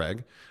 thanks,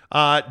 Greg.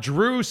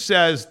 Drew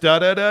says,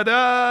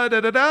 da-da-da-da,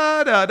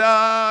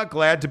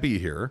 glad to be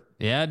here.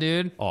 Yeah,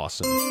 dude.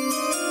 Awesome.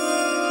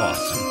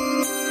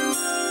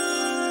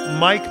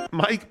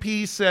 Mike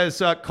P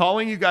says,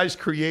 calling you guys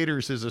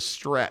creators is a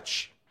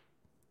stretch.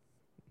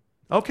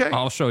 Okay.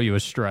 I'll show you a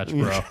stretch,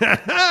 bro.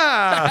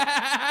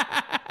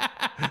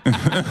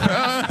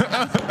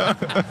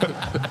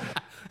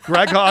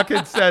 Greg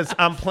Hawkins says,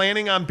 I'm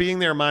planning on being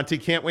there, Monty.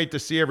 Can't wait to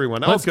see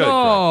everyone. Let's good,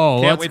 go.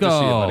 Greg. Can't wait to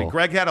see you, buddy.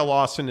 Greg had a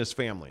loss in his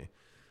family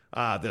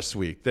this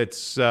week.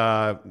 That's,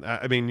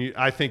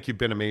 I think you've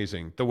been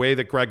amazing. The way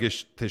that Greg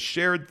has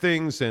shared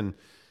things, and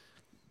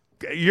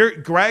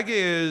Greg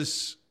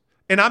is,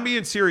 and I'm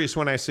being serious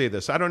when I say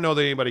this. I don't know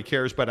that anybody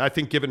cares, but I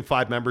think given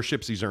 5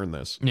 memberships, he's earned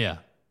this. Yeah.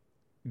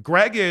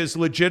 Greg is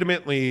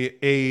legitimately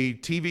a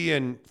TV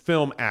and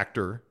film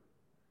actor,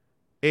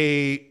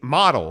 a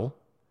model,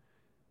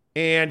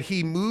 and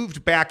he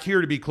moved back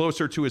here to be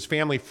closer to his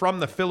family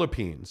from the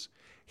Philippines.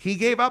 He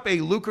gave up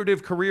a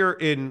lucrative career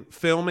in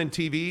film and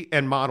TV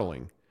and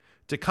modeling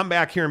to come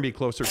back here and be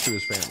closer to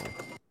his family.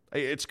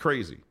 It's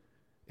crazy.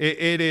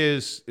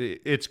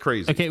 It's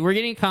crazy. Okay, we're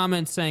getting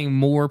comments saying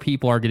more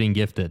people are getting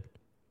gifted.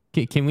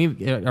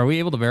 Are we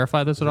able to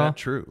verify this at all? Is that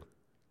true?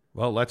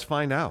 Well, let's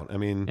find out. I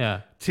mean,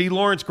 yeah. T.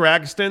 Lawrence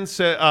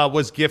Gragston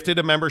was gifted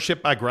a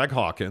membership by Greg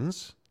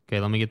Hawkins. Okay,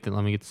 let me get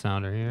the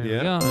sounder here.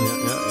 Yeah. Okay, here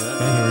we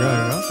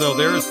go. So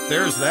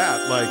there's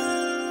that.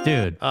 Like,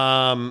 dude.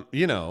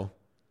 You know.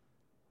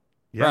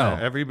 Yeah,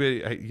 Bro.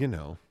 everybody, you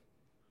know.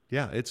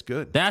 Yeah, it's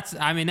good. That's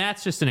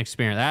just an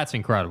experience. That's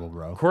incredible,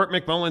 bro. Court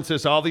McMullen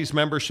says all these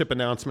membership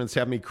announcements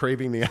have me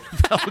craving the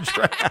NFL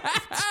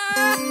draft.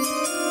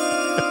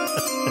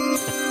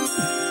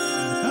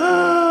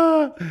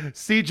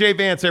 CJ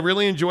Vance, I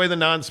really enjoy the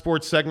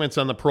non-sports segments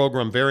on the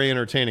program. Very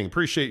entertaining.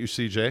 Appreciate you,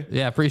 CJ.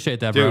 Yeah, appreciate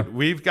that, bro. Dude,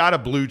 we've got a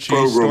blue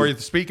cheese story.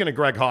 Speaking of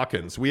Greg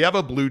Hawkins, we have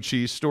a blue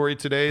cheese story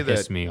today that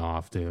pissed me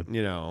off, dude.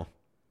 You know,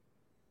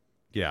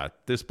 yeah,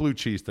 this blue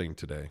cheese thing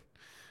today.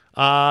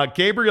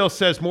 Gabriel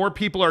says more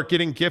people are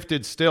getting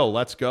gifted still.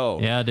 Let's go.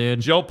 Yeah,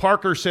 dude. Joe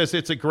Parker says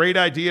it's a great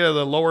idea.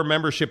 The lower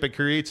membership, it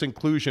creates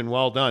inclusion.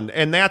 Well done.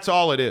 And that's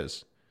all it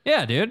is.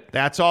 Yeah, dude.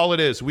 That's all it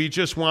is. We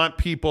just want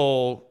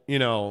people, you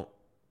know,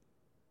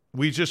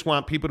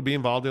 to be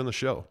involved in the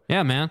show.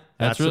 Yeah, man.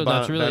 That's really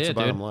the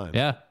bottom dude. line.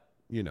 Yeah.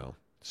 You know,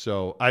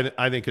 so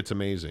I think it's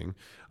amazing.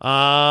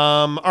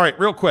 All right,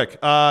 real quick.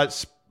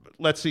 Let's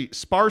see.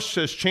 Sparse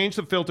says change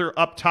the filter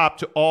up top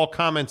to all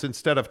comments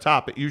instead of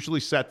top. It usually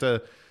set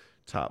to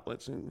top.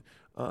 Let's see.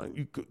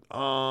 You could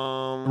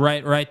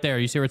right there.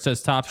 You see where it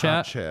says top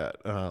chat?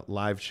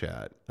 Live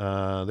chat.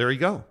 There you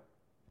go.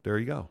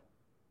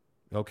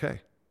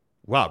 Okay.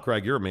 Wow,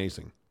 Greg, you're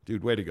amazing,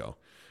 dude. Way to go.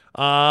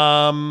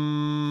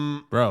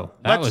 Bro,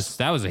 that was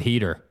a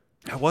heater.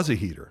 That was a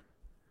heater.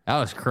 That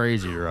was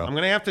crazy, bro. I'm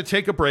gonna have to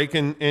take a break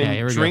and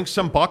drink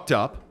some Bucked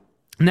Up.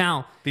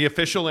 Now, the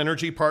official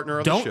energy partner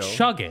of the show. Don't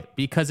chug it,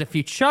 because if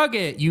you chug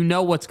it, you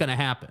know what's gonna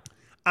happen.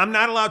 I'm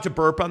not allowed to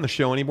burp on the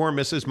show anymore.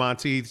 Mrs.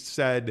 Monty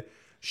said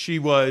she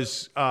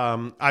was,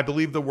 I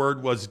believe the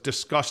word was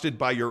disgusted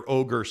by your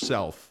ogre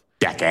self.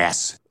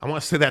 Jackass. I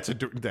want to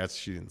say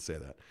she didn't say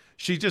that.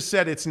 She just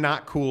said it's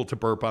not cool to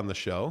burp on the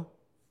show.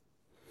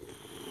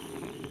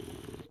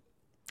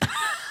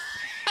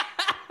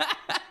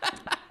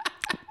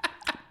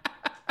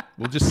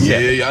 We'll just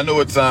sip. Yeah, I know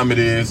what time it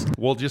is.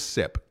 We'll just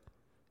sip.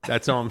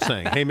 That's all I'm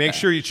saying. Hey, make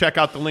sure you check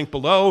out the link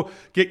below.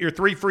 Get your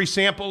 3 free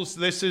samples.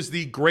 This is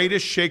the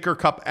greatest shaker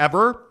cup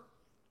ever.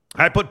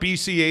 I put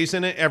BCAs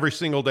in it every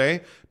single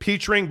day.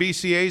 Peach Ring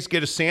BCAs,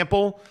 get a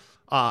sample.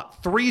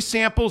 3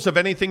 samples of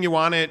anything you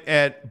want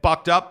at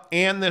Bucked Up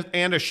and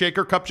a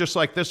shaker cup just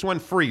like this one,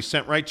 free,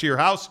 sent right to your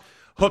house.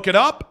 Hook it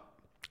up.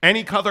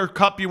 Any color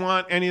cup you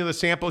want, any of the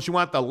samples you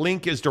want, the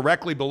link is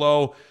directly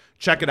below.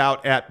 Check it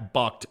out at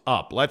Bucked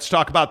Up. Let's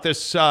talk about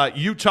this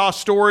Utah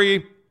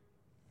story,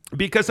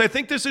 because I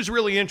think this is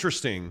really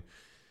interesting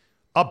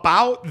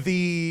about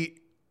the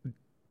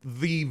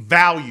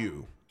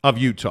value of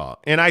Utah.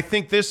 And I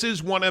think this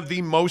is one of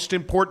the most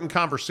important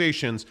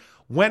conversations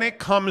when it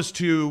comes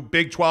to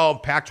Big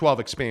 12, Pac-12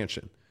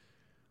 expansion.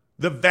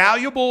 The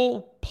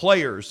valuable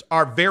players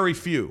are very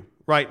few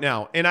right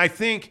now. And I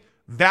think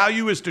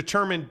value is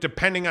determined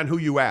depending on who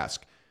you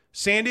ask.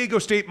 San Diego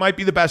State might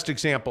be the best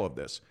example of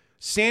this.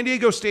 San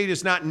Diego State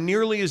is not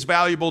nearly as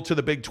valuable to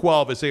the Big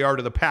 12 as they are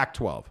to the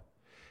Pac-12.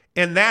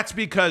 And that's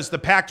because the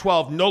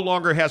Pac-12 no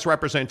longer has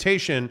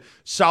representation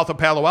south of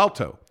Palo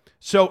Alto.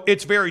 So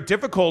it's very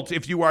difficult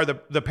if you are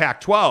the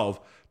Pac-12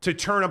 to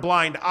turn a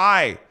blind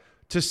eye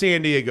to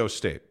San Diego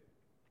State.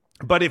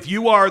 But if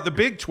you are the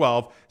Big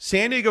 12,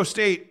 San Diego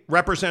State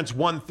represents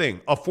one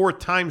thing, a 4th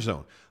time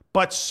zone.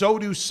 But so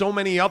do so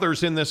many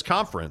others in this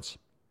conference.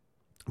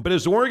 But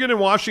is Oregon and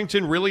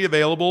Washington really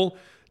available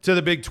to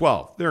the Big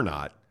 12? They're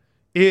not.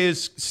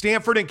 Is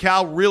Stanford and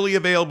Cal really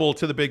available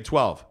to the Big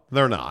 12?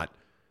 They're not.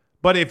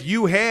 But if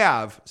you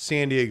have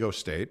San Diego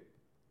State,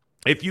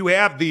 if you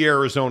have the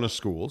Arizona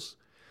schools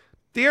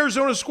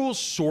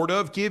sort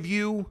of give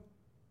you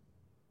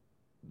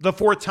the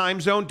 4th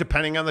time zone,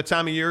 depending on the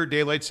time of year,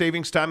 daylight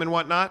savings time and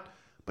whatnot,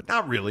 but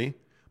not really.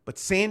 But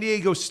San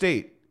Diego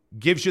State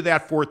gives you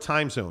that 4th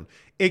time zone.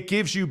 It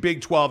gives you Big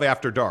 12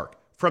 after dark.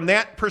 From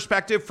that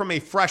perspective, from a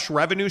fresh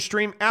revenue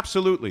stream,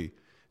 absolutely.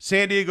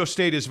 San Diego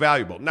State is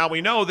valuable. Now, we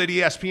know that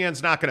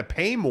ESPN's not going to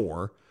pay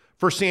more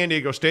for San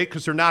Diego State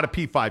because they're not a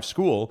P5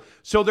 school,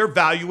 so their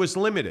value is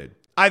limited.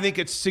 I think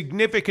it's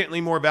significantly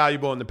more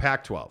valuable in the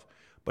Pac-12.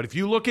 But if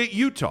you look at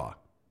Utah,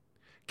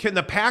 can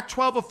the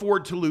Pac-12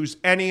 afford to lose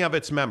any of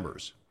its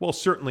members? Well,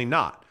 certainly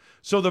not.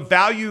 So the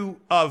value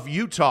of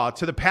Utah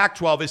to the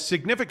Pac-12 is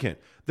significant.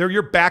 They're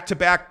your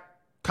back-to-back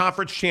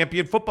conference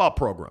champion football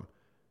program.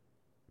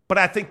 But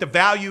I think the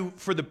value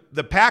for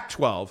the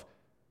Pac-12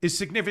 is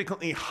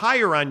significantly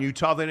higher on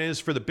Utah than it is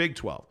for the Big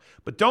 12.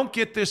 But don't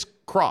get this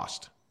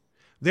crossed.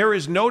 There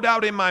is no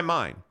doubt in my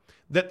mind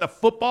that the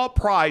football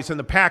prize in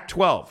the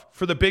Pac-12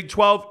 for the Big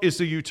 12 is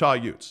the Utah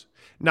Utes.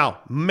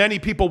 Now, many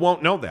people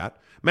won't know that.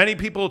 Many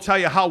people will tell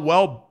you how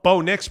well Bo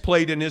Nix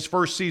played in his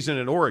first season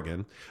in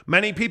Oregon.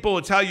 Many people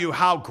will tell you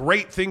how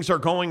great things are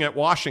going at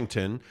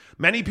Washington.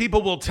 Many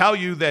people will tell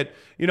you that,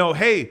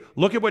 hey,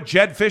 look at what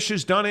Jed Fish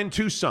has done in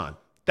Tucson.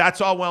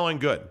 That's all well and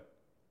good.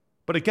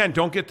 But again,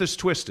 don't get this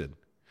twisted.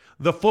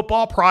 The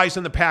football prize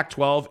in the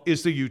Pac-12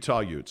 is the Utah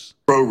Utes.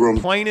 Program.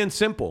 Plain and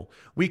simple.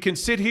 We can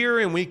sit here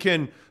and we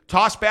can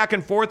toss back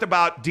and forth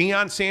about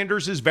Deion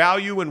Sanders'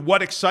 value and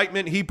what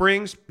excitement he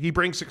brings. He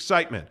brings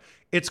excitement.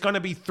 It's going to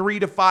be 3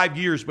 to 5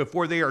 years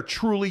before they are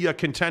truly a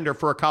contender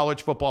for a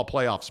college football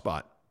playoff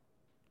spot.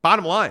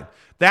 Bottom line,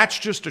 that's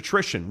just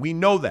attrition. We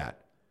know that.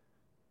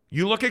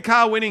 You look at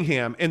Kyle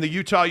Whittingham in the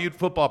Utah Ute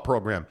football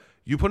program.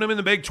 You put him in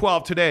the Big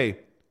 12 today.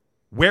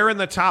 Where in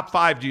the top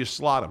 5 do you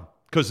slot him?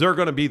 Because they're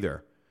going to be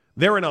there.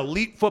 They're an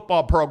elite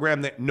football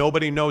program that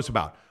nobody knows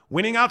about.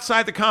 Winning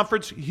outside the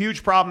conference,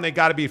 huge problem. They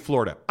got to be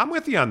Florida. I'm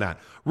with you on that.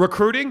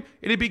 Recruiting,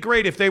 it'd be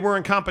great if they were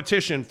in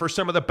competition for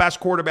some of the best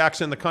quarterbacks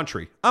in the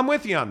country. I'm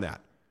with you on that.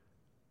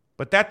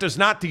 But that does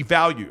not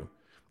devalue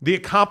the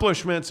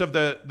accomplishments of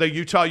the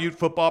Utah Ute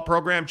football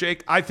program,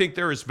 Jake. I think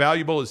they're as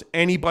valuable as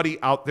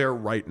anybody out there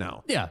right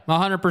now. Yeah,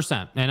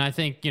 100%. And I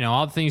think,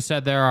 all the things you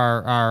said there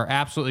are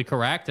absolutely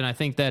correct. And I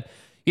think that,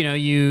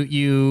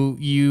 you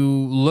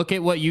look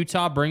at what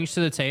Utah brings to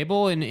the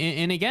table,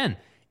 and again,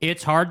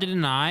 it's hard to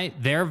deny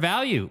their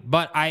value.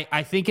 But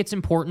I think it's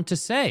important to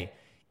say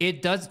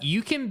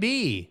you can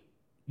be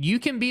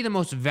the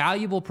most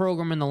valuable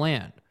program in the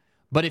land.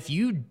 But if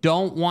you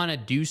don't want to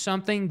do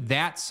something,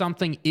 that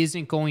something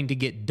isn't going to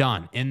get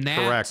done. And that,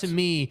 correct, to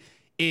me,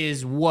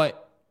 is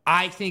what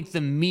I think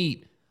the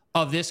meat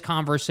of this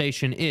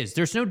conversation is.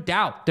 There's no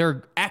doubt they're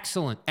an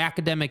excellent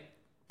academic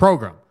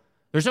program.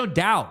 There's no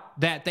doubt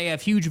that they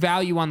have huge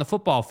value on the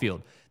football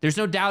field. There's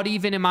no doubt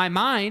even in my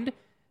mind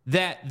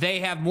that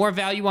they have more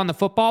value on the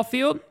football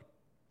field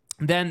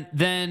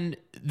than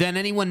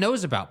anyone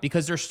knows about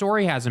because their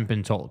story hasn't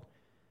been told.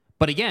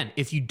 But again,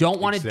 if you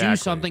don't want to do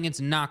something, it's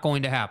not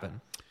going to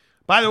happen.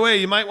 By the way,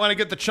 you might want to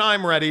get the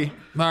chime ready.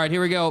 All right,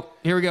 here we go.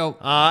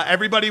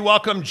 Everybody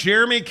welcome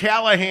Jeremy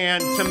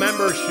Callahan to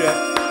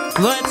membership.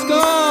 Let's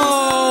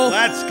go.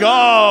 Let's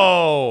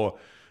go.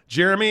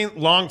 Jeremy,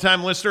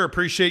 longtime listener,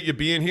 appreciate you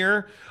being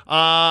here.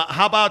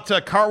 How about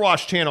Car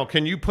Wash Channel?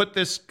 Can you put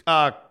this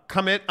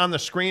commit on the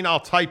screen? I'll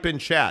type in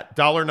chat.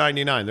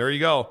 $1.99. There you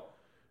go.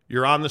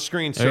 You're on the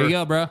screen, sir. There you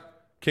go, bro.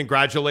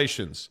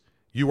 Congratulations.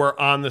 You are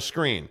on the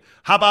screen.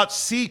 How about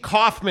C.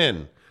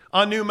 Kaufman,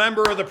 a new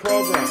member of the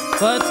program?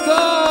 Let's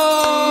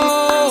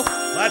go.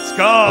 Let's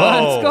go.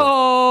 Let's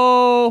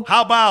go.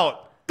 How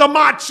about the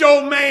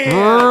Macho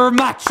Man?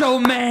 Macho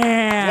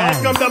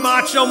Man. Welcome the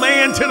Macho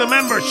Man to the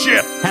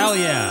membership. Hell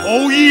yeah.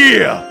 Oh,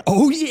 yeah.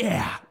 Oh,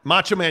 yeah.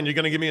 Macho Man, you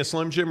going to give me a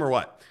Slim Jim or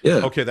what?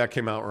 Yeah. Okay, that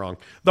came out wrong.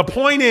 The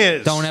point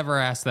is... Don't ever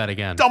ask that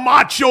again. The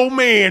Macho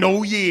Man.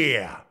 Oh,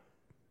 yeah.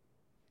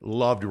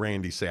 Loved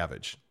Randy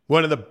Savage.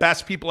 One of the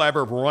best people I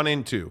ever run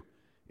into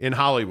in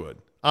Hollywood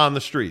on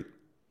the street.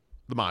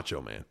 The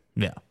Macho Man.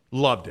 Yeah.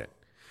 Loved it.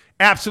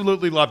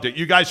 Absolutely loved it.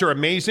 You guys are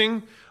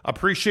amazing.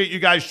 Appreciate you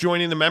guys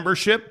joining the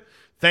membership.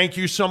 Thank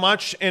you so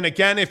much. And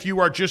again, if you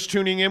are just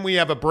tuning in, we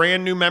have a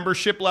brand new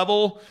membership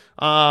level,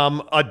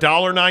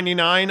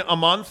 $1.99 a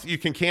month. You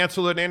can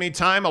cancel at any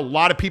time. A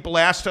lot of people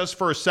asked us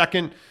for a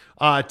second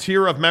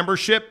tier of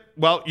membership.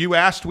 Well, you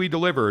asked, we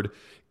delivered.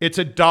 It's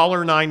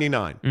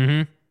 $1.99.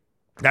 Mm-hmm.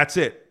 That's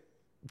it.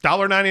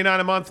 $1.99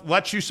 a month.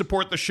 Lets you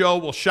support the show.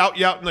 We'll shout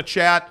you out in the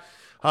chat.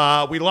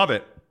 We love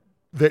it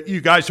that you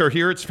guys are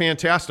here. It's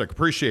fantastic.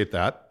 Appreciate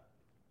that.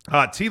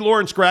 T.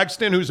 Lawrence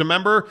Gregston, who's a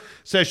member,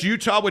 says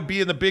Utah would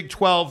be in the Big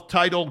 12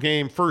 title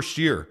game first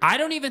year. I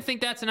don't even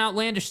think that's an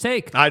outlandish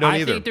take. I don't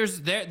either. I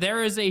think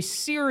there is a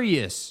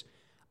serious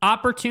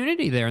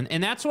opportunity there.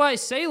 And that's why I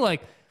say,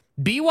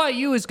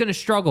 BYU is going to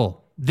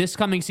struggle this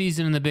coming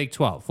season in the Big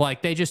 12.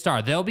 They just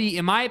are. They'll be,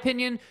 in my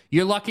opinion,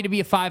 you're lucky to be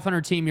a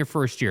 500 team your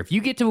first year.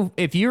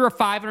 If you're a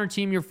 500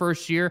 team your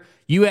first year,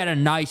 you had a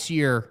nice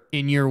year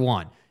in year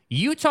one.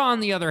 Utah,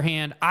 on the other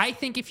hand, I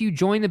think if you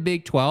join the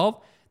Big 12,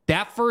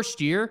 that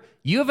first year,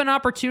 you have an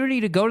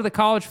opportunity to go to the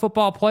college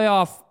football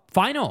playoff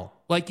final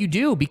like you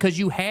do because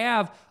you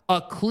have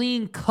a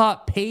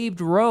clean-cut, paved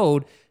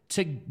road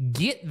to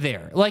get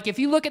there. If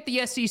you look at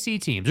the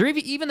SEC teams or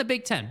even the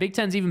Big Ten, Big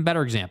Ten's even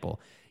better example.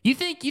 You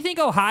think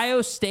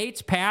Ohio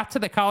State's path to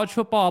the college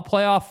football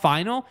playoff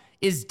final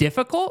is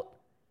difficult?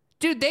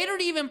 Dude, they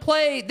don't even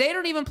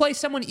play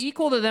someone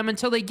equal to them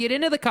until they get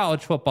into the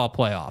college football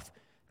playoff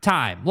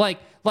time.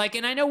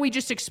 And I know we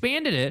just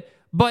expanded it,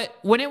 but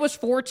when it was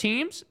 4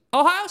 teams,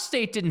 Ohio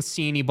State didn't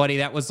see anybody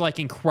that was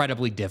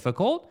incredibly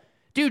difficult.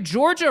 Dude,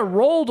 Georgia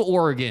rolled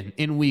Oregon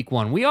in week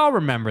 1. We all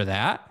remember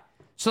that.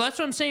 So that's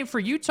what I'm saying for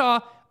Utah.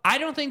 I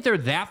don't think they're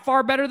that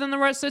far better than the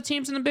rest of the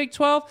teams in the Big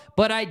 12,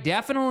 but I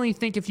definitely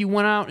think if you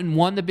went out and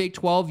won the Big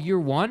 12 year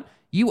 1,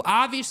 you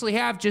obviously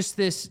have just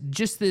this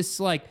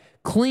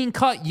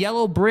clean-cut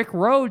yellow brick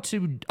road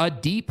to a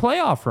deep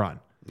playoff run.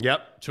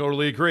 Yep,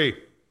 totally agree.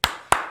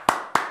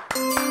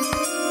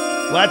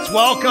 Let's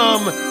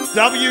welcome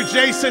W.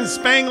 Jason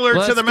Spangler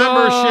to the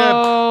membership.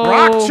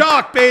 Rock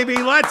Chalk, baby.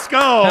 Let's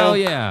go. Hell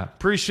yeah.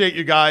 Appreciate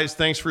you guys.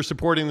 Thanks for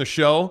supporting the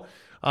show.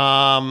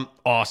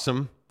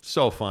 Awesome.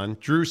 So fun.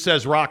 Drew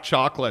says Rock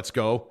Chalk. Let's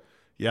go.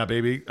 Yeah,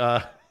 baby.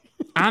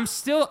 I'm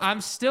still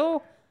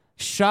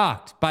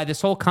shocked by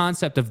this whole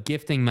concept of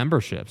gifting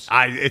memberships.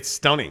 It's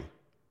stunning.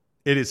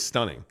 It is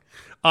stunning.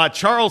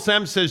 Charles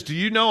M. says, do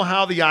you know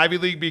how the Ivy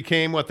League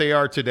became what they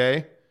are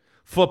today?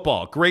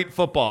 Football, great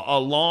football, a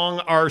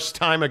long arse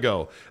time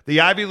ago. The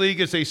Ivy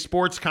League is a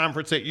sports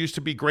conference that used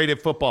to be great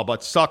at football,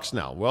 but sucks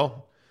now.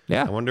 Well,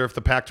 yeah. I wonder if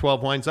the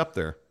Pac-12 winds up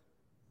there.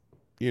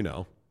 You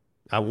know,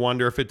 I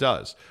wonder if it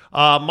does.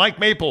 Mike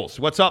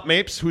Maples, what's up,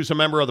 Mapes, who's a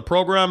member of the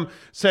program,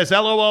 says,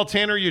 LOL,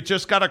 Tanner, you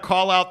just got to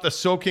call out the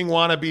soaking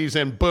wannabes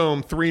and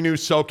boom, 3 new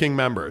soaking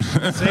members.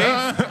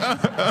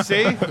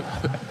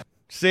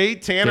 See,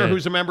 Tanner,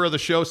 who's a member of the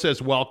show,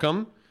 says,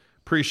 welcome.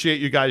 Appreciate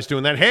you guys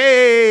doing that.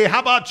 Hey, how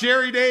about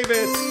Jerry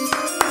Davis?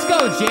 Let's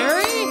go,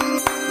 Jerry.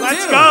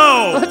 Let's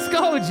go. Let's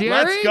go, Jerry.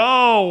 Let's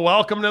go.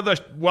 Welcome to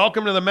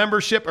the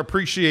membership.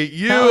 Appreciate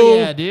you. Hell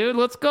yeah, dude.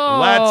 Let's go.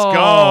 Let's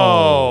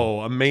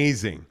go.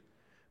 Amazing.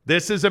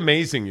 This is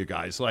amazing, you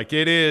guys. Like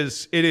it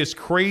is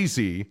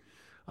crazy.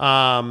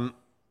 I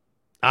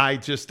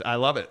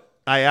love it.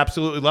 I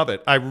absolutely love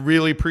it. I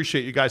really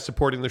appreciate you guys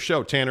supporting the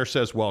show. Tanner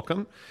says,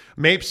 welcome.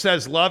 Mapes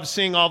says, love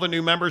seeing all the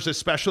new members,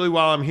 especially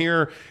while I'm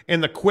here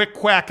in the Quick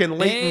Quack and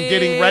Layton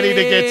getting ready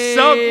to get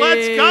soaked.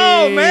 Let's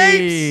go,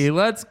 Mapes.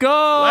 Let's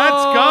go.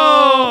 Let's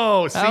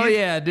go. Hell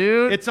yeah,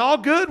 dude. It's all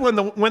good when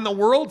the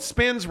world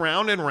spins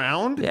round and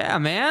round. Yeah,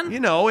 man.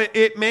 You know,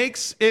 it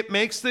makes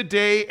the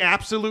day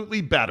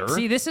absolutely better.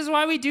 See, this is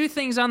why we do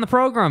things on the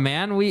program,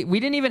 man. We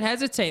didn't even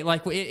hesitate.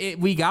 Like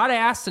we got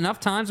asked enough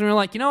times and we were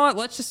like, you know what?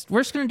 We're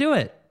just going to do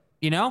it.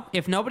 You know,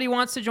 if nobody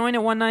wants to join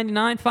at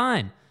 $199,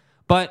 fine.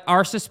 But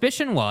our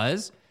suspicion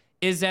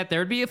is that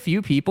there'd be a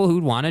few people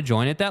who'd want to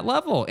join at that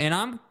level. And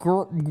I'm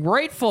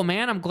grateful,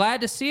 man. I'm glad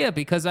to see it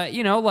because,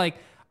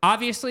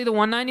 obviously the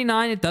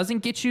 $199, it doesn't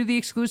get you the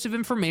exclusive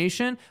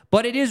information,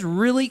 but it is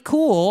really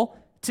cool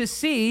to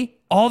see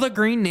all the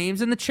green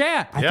names in the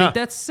chat. I think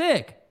that's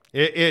sick.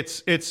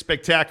 It's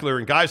spectacular.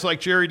 And guys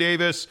like Jerry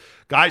Davis,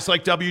 guys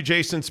like W.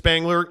 Jason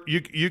Spangler,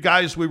 you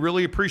guys, we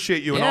really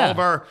appreciate you. And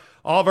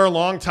all of our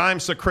long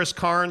times, the Chris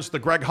Carnes, the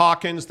Greg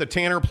Hawkins, the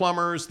Tanner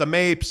Plumbers, the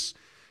Mapes,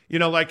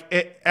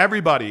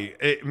 everybody,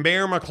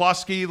 Mayor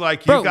McCluskey,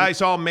 you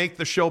guys all make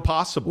the show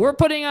possible. We're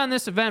putting on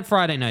this event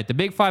Friday night, the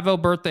Big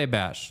 5-0 birthday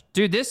bash.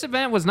 Dude, this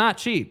event was not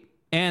cheap.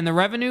 And the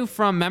revenue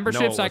from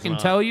memberships, I can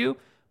tell you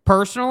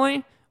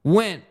personally,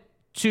 went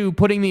to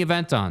putting the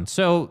event on.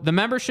 So the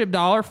membership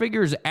dollar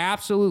figure is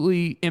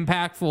absolutely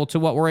impactful to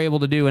what we're able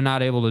to do and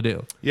not able to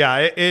do. Yeah,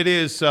 it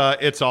is.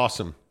 It's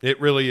awesome. It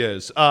really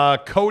is.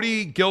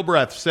 Cody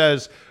Gilbreth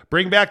says,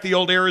 bring back the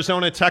old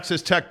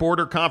Arizona-Texas Tech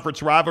border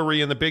conference rivalry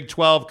in the Big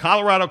 12.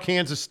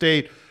 Colorado-Kansas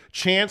State,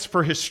 chance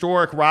for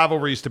historic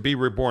rivalries to be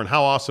reborn.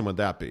 How awesome would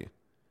that be?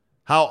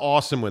 How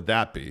awesome would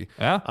that be?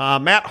 Yeah.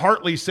 Matt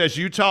Hartley says,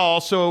 Utah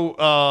also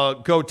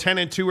go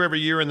 10-2 every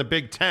year in the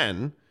Big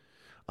 10.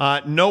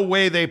 No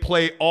way they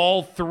play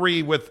all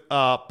 3 with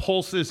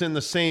pulses in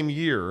the same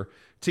year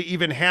to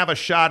even have a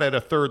shot at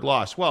a third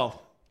loss.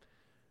 Well,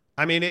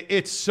 I mean,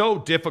 it's so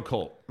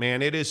difficult,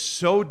 man. It is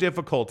so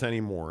difficult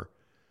anymore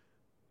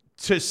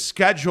to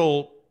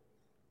schedule,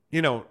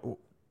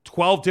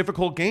 12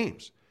 difficult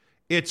games.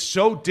 It's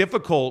so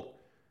difficult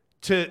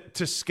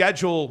to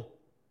schedule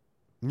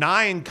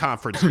 9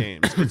 conference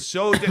games. It's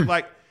so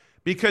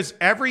because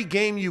every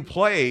game you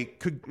play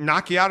could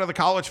knock you out of the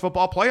college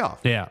football playoff.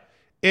 Yeah.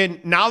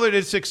 And now that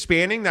it's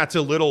expanding, that's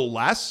a little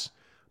less.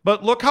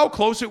 But look how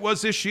close it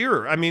was this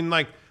year. I mean,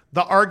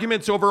 the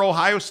arguments over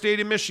Ohio State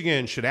and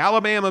Michigan, should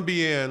Alabama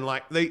be in?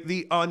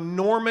 The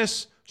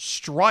enormous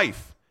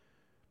strife,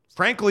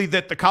 frankly,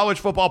 that the college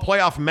football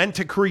playoff meant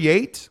to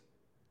create,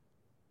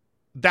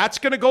 that's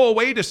going to go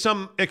away to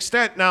some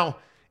extent. Now,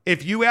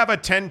 if you have a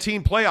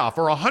 10-team playoff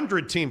or a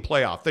 100-team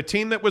playoff, the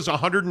team that was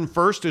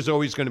 101st is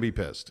always going to be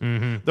pissed.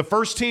 Mm-hmm. The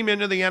first team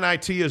into the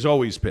NIT is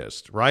always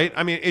pissed, right?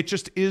 I mean, it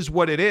just is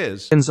what it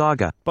is.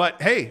 Gonzaga.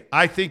 But hey,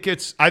 I think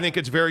it's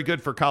very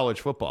good for college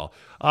football.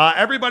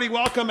 Everybody,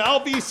 welcome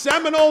LV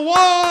Seminole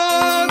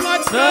 1.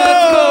 Let's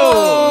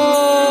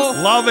go!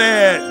 Love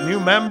it.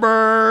 New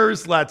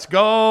members. Let's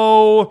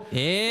go.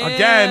 Yeah.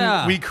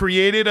 Again, we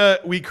created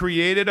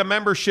a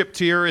membership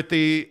tier at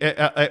the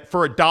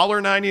for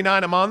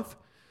 $1.99 a month.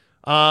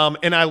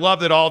 And I love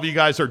that all of you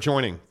guys are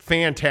joining.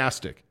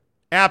 Fantastic.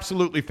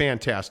 Absolutely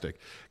fantastic.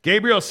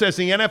 Gabriel says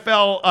the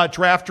NFL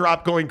draft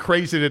drop going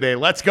crazy today.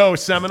 Let's go,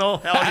 Seminole.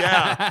 Hell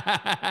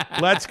yeah.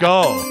 Let's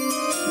go.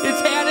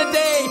 It's had a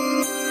day.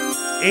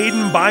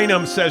 Aiden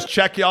Bynum says,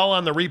 check y'all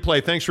on the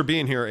replay. Thanks for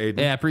being here, Aiden.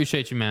 Yeah,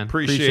 appreciate you, man.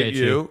 Appreciate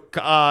you.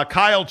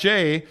 Kyle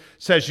J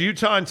says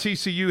Utah and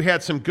TCU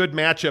had some good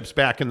matchups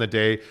back in the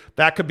day.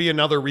 That could be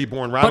another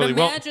reborn rivalry.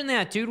 But imagine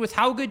that, dude, with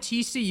how good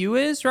TCU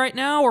is right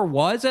now, or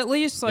was at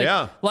least.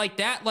 Like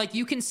that,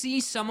 you can see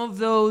some of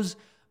those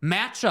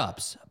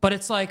matchups. But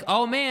it's like,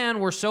 oh, man,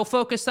 we're so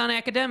focused on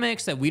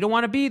academics that we don't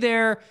want to be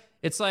there.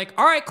 It's like,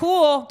 all right,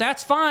 cool,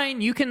 that's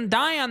fine. You can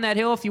die on that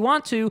hill if you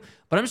want to.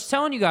 But I'm just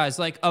telling you guys,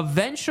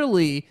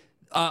 eventually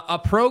a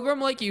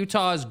program like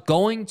Utah is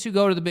going to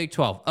go to the Big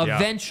 12.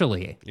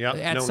 Eventually. Yeah.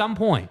 At some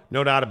point.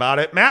 No doubt about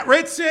it. Matt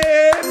Ritson,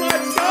 let's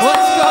go!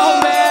 Let's go,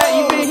 Matt.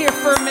 You've been here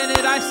for a minute.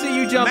 I see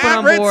you jumping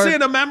on board. Matt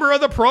Ritson, a member of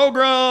the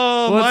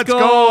program. Let's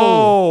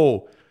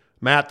go.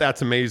 Matt,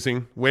 that's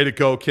amazing. Way to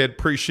go, kid.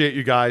 Appreciate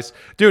you guys.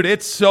 Dude,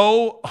 it's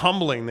so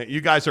humbling that you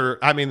guys are,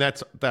 I mean,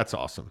 that's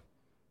awesome.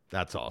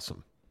 That's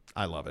awesome.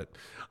 I love it.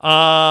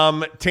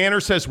 Tanner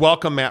says,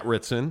 welcome, Matt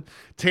Ritson.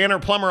 Tanner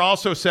Plummer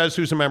also says,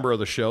 who's a member of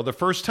the show, the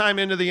first team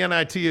into the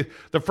NIT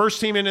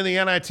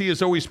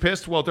is always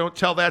pissed. Well, don't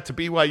tell that to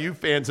BYU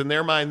fans. In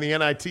their mind, the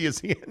NIT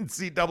is the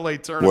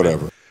NCAA tournament.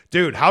 Whatever.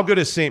 Dude, how good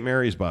is St.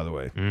 Mary's, by the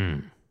way?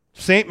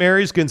 St.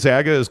 Mary's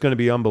Gonzaga is going to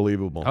be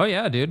unbelievable. Oh,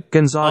 yeah, dude.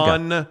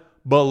 Gonzaga.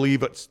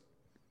 Unbelievable.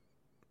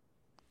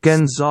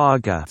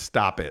 Gonzaga.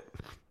 Stop it.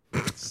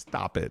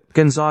 Stop it.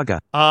 Gonzaga.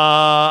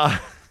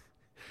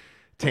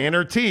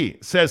 Tanner T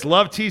says,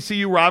 love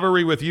TCU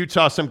rivalry with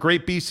Utah. Some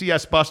great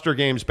BCS Buster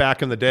games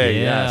back in the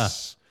day. Yeah.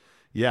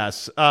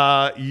 Yes.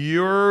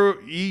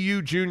 Your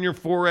EU Junior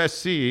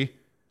 4SC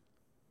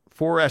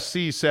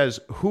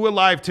says, who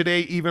alive today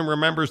even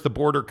remembers the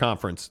border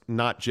conference?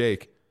 Not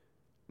Jake.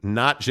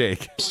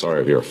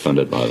 Sorry if you're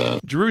offended by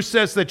that. Drew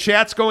says the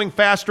chat's going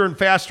faster and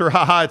faster.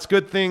 Haha, it's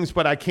good things,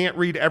 but I can't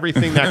read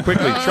everything that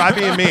quickly. Try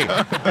being me.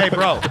 Hey,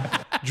 bro.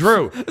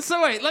 Drew.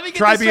 So wait, let me get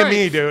Try this being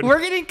straight. me, dude. We're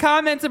getting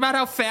comments about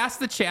how fast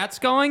the chat's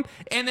going,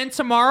 and then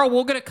tomorrow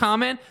we'll get a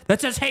comment that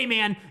says, hey,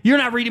 man, you're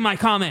not reading my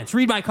comments.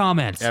 Read my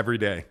comments. Every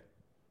day.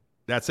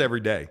 That's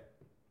every day.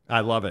 I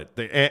love it.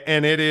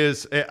 And it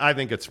is, I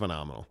think it's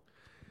phenomenal.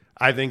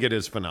 I think it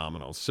is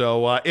phenomenal.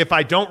 So if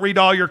I don't read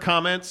all your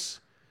comments,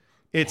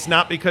 it's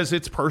not because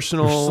it's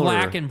personal. You're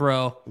slacking,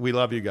 bro. We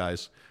love you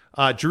guys.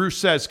 Drew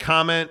says,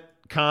 comment.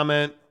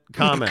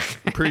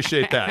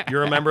 Appreciate that.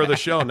 You're a member of the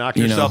show. Knock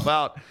yourself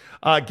out.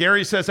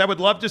 Gary says, I would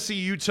love to see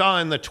Utah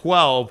in the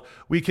 12.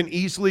 We can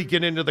easily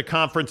get into the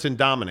conference and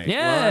dominate.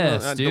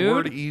 Yes, dude. The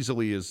word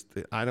easily is,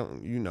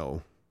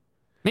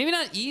 Maybe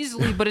not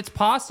easily, but it's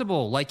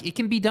possible. Like, it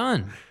can be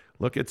done.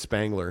 Look at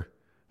Spangler.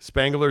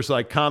 Spangler's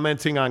like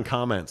commenting on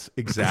comments.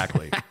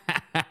 Exactly.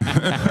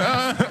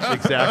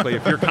 Exactly.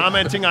 If you're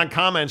commenting on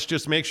comments,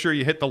 just make sure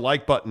you hit the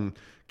like button,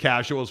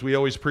 casuals. We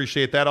always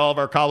appreciate that. All of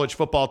our college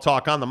football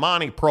talk on the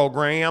Monty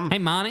program. Hey,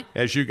 Monty.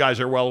 As you guys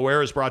are well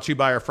aware, is brought to you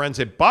by our friends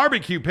at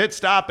Barbecue Pit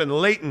Stop in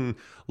Layton,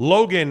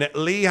 Logan,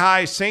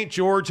 Lehigh, St.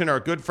 George, and our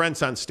good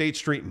friends on State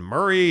Street in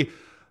Murray.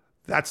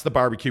 That's the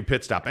Barbecue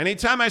Pit Stop.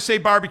 Anytime I say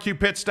Barbecue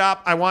Pit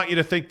Stop, I want you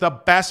to think the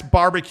best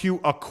barbecue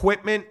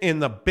equipment in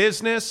the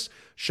business.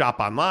 Shop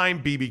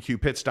online,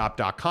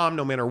 bbqpitstop.com.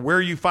 No matter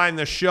where you find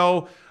the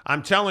show,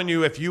 I'm telling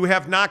you, if you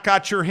have not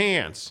got your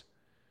hands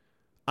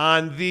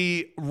on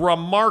the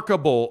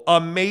remarkable,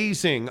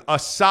 amazing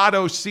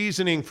Asado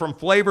seasoning from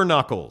Flavor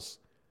Knuckles,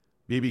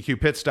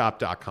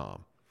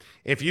 bbqpitstop.com.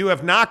 If you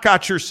have not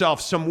got yourself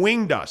some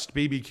wing dust,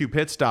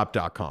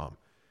 bbqpitstop.com.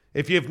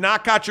 If you have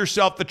not got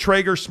yourself the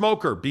Traeger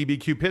smoker,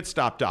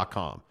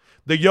 bbqpitstop.com.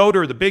 The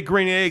Yoder, the Big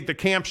Green Egg, the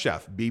Camp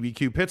Chef,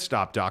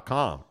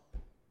 bbqpitstop.com.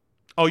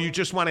 Oh, you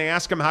just want to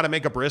ask them how to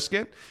make a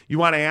brisket? You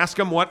want to ask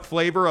them what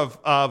flavor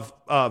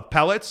of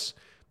pellets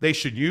they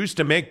should use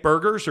to make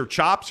burgers or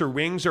chops or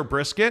wings or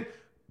brisket?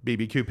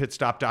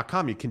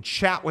 bbqpitstop.com. You can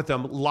chat with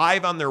them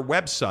live on their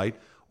website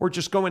or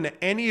just go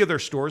into any of their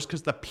stores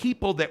because the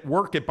people that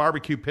work at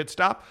Barbecue Pit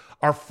Stop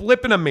are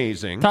flipping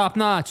amazing. Top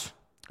notch.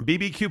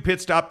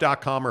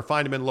 bbqpitstop.com or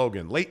find them in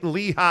Logan, Layton,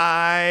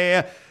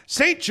 Lehigh,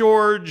 St.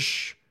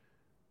 George,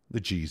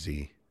 the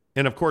GZ.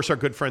 And, of course, our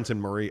good friends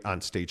in Murray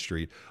on State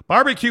Street.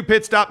 Barbecue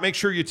Pit Stop. Make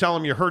sure you tell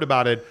them you heard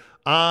about it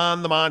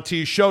on the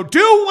Monty Show.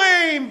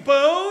 Dwayne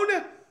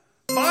Boone,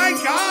 my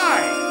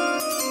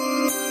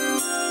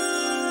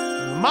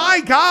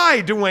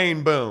guy,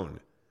 Dwayne Boone.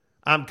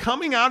 I'm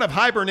coming out of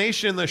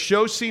hibernation. The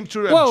show seems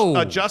to have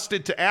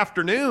adjusted to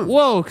afternoon.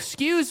 Whoa,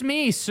 excuse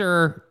me,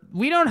 sir.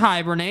 We don't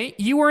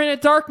hibernate. You were in a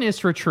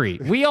darkness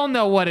retreat. We all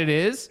know what it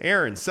is.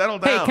 Aaron, settle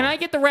down. Hey, can I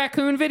get the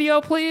raccoon video,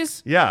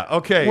 please? Yeah,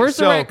 okay. Where's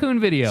the raccoon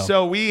video?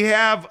 So we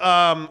have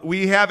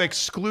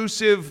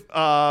exclusive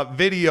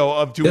video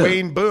of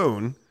Dwayne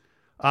Boone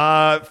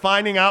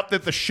finding out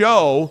that the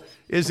show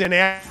is in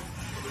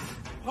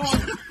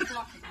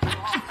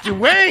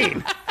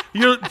Dwayne!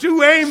 You're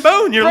Dwayne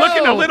Boone. You're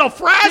looking a little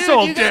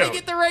frazzled, dude. You gotta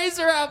get the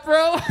razor out,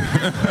 bro.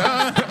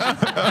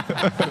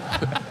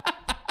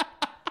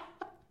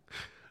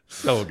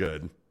 So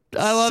good.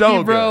 I love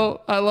you,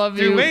 bro. Good. I love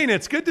you. Dwayne,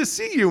 it's good to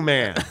see you,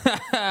 man.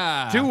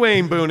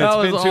 Dwayne Boone, it's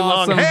been too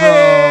awesome, long.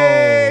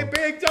 Hey,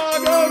 Big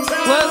Dog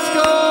O-Town. Let's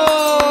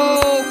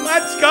go.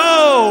 Let's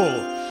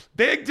go.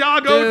 Big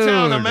Dog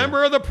O-Town, a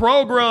member of the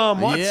program.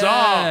 What's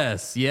up?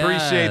 Yes.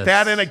 Appreciate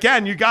that. And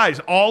again, you guys,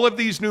 all of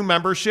these new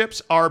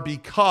memberships are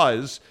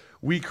because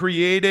we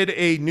created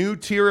a new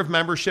tier of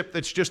membership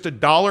that's just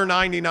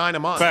 $1.99 a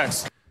month.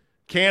 Facts.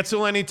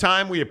 Cancel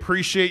anytime. We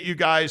appreciate you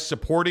guys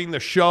supporting the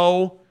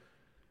show.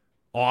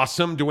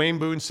 Awesome. Dwayne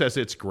Boone says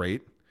it's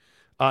great.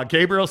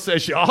 Gabriel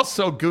says you're all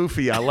so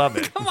goofy. I love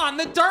it. Come on,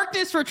 the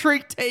darkness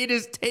retreat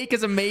take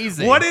is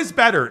amazing. What is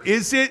better?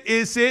 Is it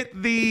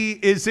the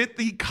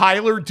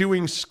Kyler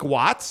doing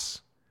squats,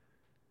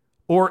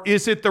 or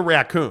is it the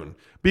raccoon?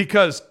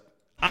 Because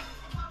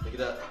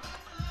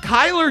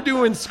Kyler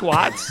doing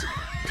squats.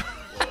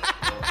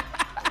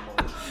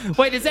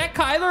 Wait, is that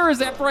Kyler or is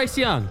that Bryce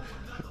Young?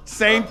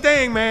 Same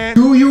thing, man.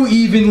 Do you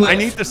even I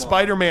need the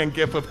Spider-Man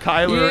gif of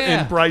Kyler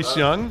and Bryce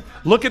Young.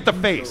 Look at the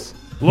face.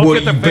 Look What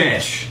at the you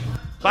face.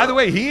 By the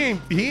way, he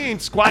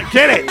ain't squat.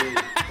 Get it.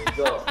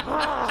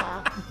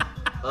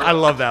 I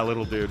love that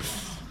little dude.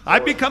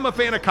 I've become a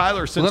fan of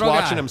Kyler since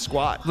watching him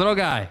squat. Little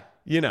guy.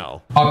 You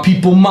know. Are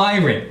people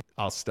Myron?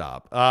 I'll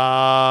stop.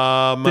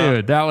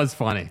 Dude, that was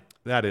funny.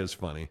 That is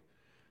funny.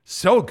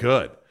 So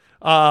good.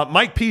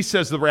 Mike P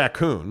says the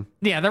raccoon.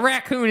 Yeah, the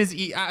raccoon is,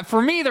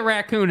 for me, the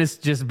raccoon is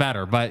just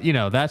better, but,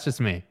 that's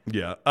just me.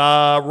 Yeah.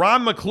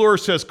 Ron McClure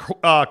says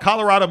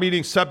Colorado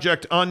meeting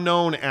subject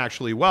unknown,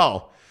 actually.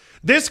 Well,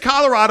 this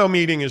Colorado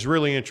meeting is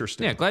really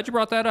interesting. Yeah, glad you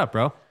brought that up,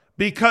 bro.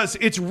 Because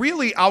it's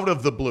really out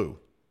of the blue.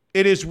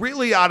 It is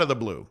really out of the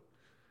blue.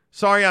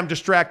 Sorry, I'm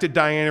distracted.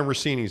 Diana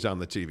Rossini's on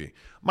the TV.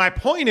 My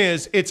point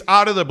is, it's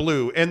out of the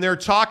blue, and they're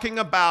talking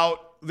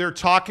about the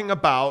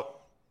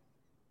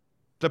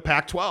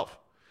Pac-12.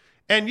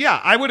 And yeah,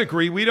 I would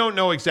agree. We don't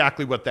know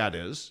exactly what that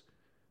is.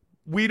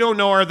 We don't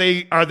know. Are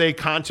they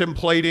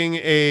contemplating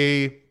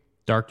a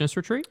darkness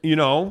retreat?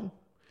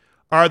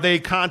 Are they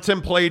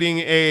contemplating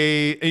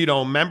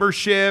a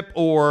membership,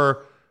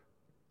 or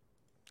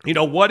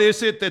what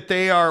is it that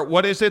they are?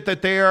 What is it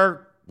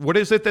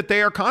that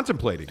they are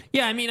contemplating?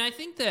 Yeah, I mean, I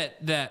think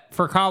that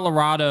for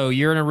Colorado,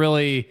 you're in a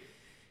really,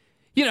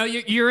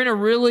 you're in a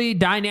really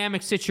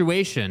dynamic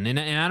situation, and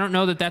I don't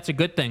know that that's a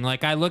good thing.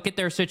 Like, I look at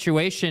their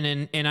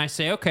situation and I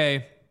say,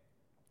 okay,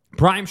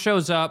 Prime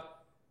shows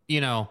up,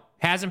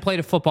 hasn't played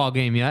a football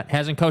game yet,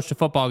 hasn't coached a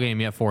football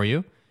game yet for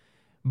you,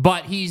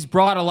 but he's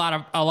brought a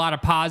lot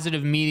of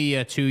positive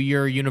media to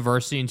your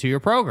university and to your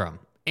program.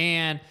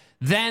 And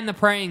then the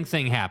praying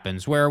thing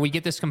happens, where we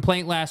get this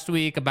complaint last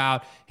week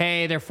about,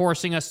 hey, they're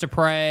forcing us to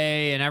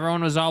pray, and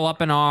everyone was all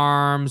up in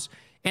arms.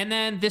 And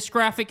then this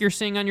graphic you're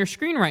seeing on your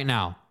screen right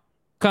now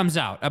comes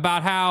out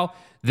about how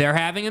they're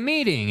having a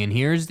meeting, and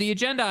here's the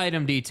agenda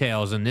item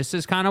details, and this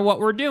is kind of what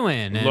we're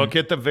doing. And look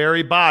at the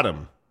very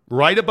bottom,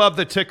 right above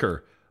the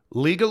ticker,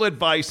 legal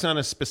advice on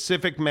a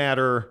specific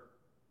matter,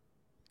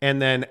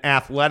 and then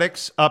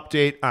athletics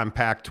update on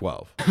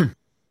Pac-12.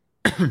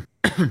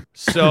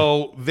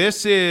 So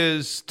this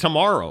is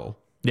tomorrow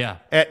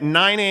at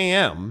 9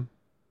 a.m.,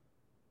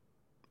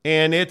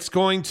 and it's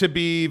going to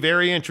be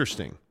very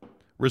interesting.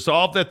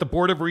 Resolved that the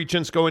Board of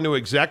Regents go into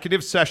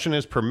executive session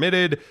as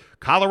permitted.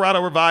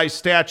 Colorado revised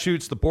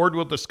statutes. The board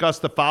will discuss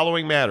the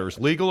following matters: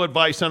 legal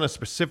advice on a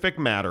specific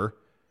matter,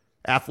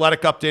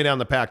 athletic update on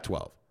the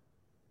Pac-12.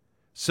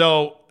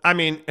 So, I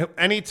mean,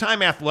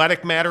 anytime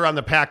athletic matter on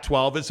the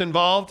Pac-12 is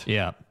involved,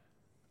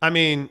 I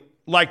mean,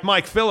 like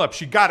Mike Phillips,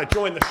 you got to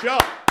join the show.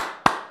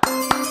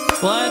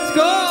 Let's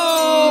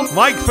go!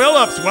 Mike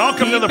Phillips,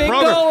 welcome to the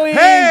program. Going.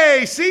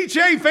 Hey,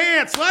 CJ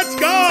Vance, let's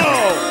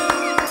go!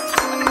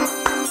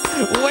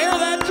 Wear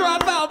that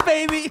dropout,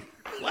 baby.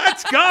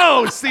 Let's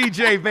go,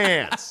 CJ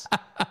Vance.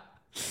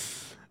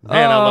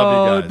 Man, I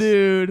love you guys.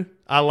 Dude.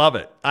 I love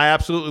it. I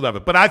absolutely love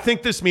it. But I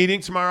think this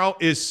meeting tomorrow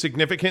is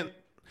significant.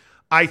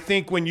 I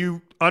think when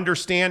you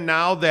understand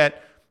now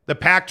that the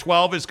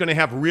Pac-12 is going to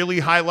have really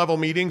high-level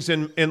meetings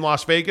in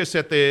Las Vegas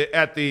at the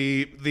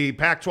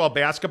Pac-12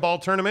 basketball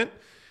tournament,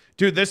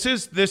 dude, this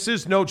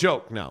is no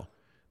joke now.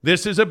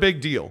 This is a big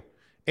deal.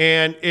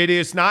 And it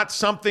is not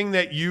something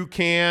that you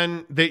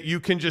can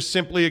just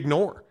simply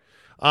ignore.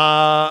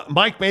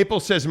 Mike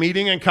Maple says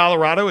meeting in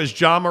Colorado is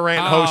John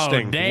Morant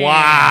hosting. Damn,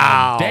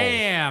 wow.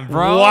 Damn,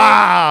 bro.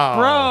 Wow.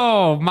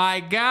 Bro, my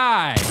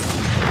guy.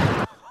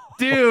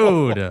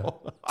 Dude.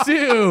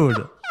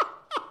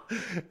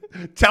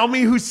 Tell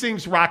me who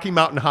sings Rocky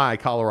Mountain High,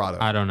 Colorado.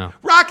 I don't know.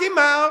 Rocky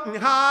Mountain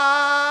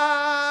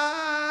High,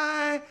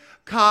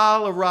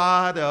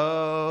 Colorado.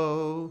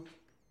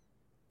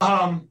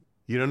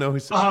 You don't know who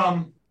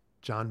sings?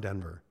 John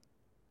Denver.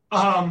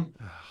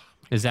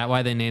 Is that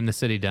why they named the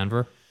city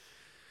Denver?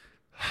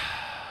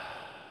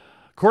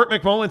 Court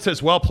McMullen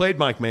says, well played,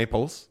 Mike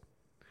Maples.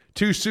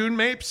 Too soon,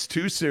 Mapes?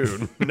 Too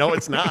soon. No,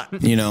 it's not.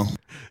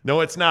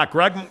 No, it's not.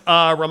 Greg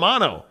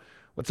Romano.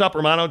 What's up,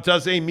 Romano?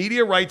 Does a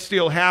media rights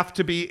deal have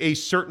to be a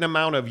certain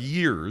amount of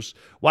years?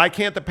 Why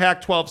can't the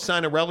Pac-12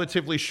 sign a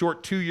relatively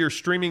short 2-year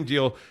streaming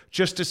deal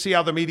just to see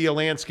how the media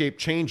landscape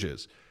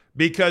changes?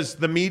 Because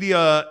the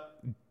media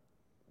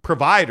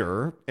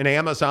provider, and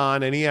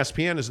Amazon and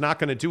ESPN, is not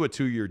going to do a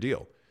 2-year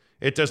deal.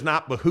 It does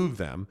not behoove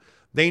them.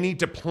 They need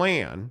to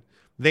plan.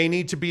 They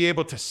need to be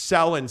able to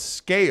sell and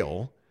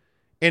scale.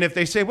 And if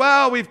they say,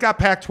 well, we've got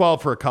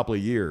Pac-12 for a couple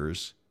of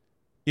years,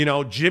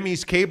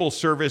 Jimmy's cable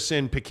service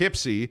in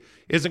Poughkeepsie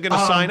isn't going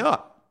to sign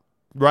up,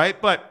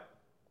 right? But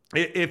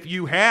if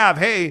you have,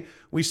 hey,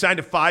 we signed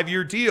a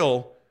 5-year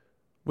deal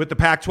with the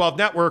Pac-12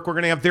 network, we're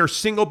going to have their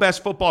single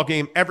best football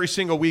game every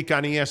single week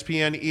on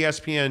ESPN,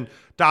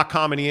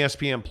 ESPN.com, and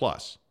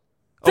ESPN+.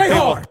 Okay,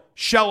 well,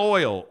 Shell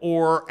Oil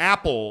or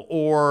Apple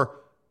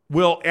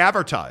will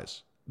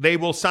advertise. They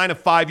will sign a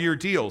 5-year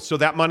deal, so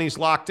that money's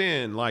locked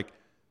in. Like,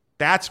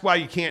 that's why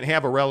you can't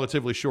have a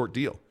relatively short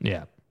deal.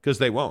 Yeah. Because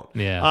they won't.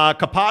 Yeah.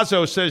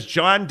 Capazzo says,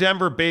 John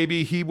Denver,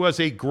 baby, he was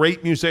a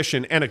great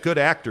musician and a good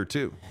actor,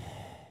 too.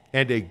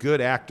 And a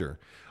good actor.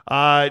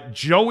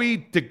 Joey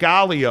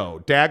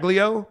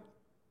Daglio.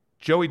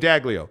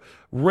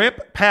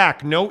 Rip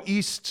Pack. No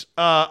east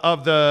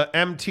of the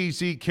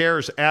MTZ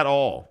cares at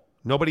all.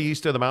 Nobody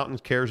east of the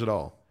mountains cares at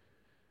all.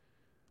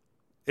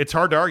 It's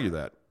hard to argue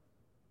that.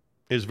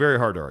 It's very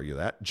hard to argue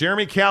that.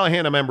 Jeremy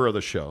Callahan, a member of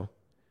the show.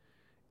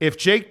 If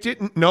Jake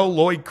didn't know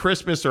Lloyd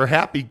Christmas or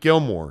Happy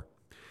Gilmore,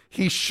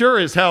 he sure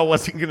as hell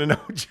wasn't going to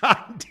know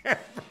John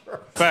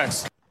Denver.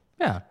 Facts.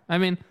 Yeah, I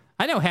mean,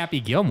 I know Happy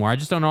Gilmore. I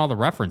just don't know all the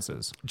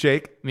references.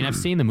 Jake? I mean, I've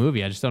seen the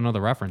movie. I just don't know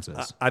the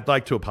references. I'd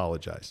like to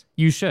apologize.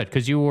 You should,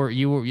 because you were.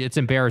 It's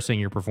embarrassing,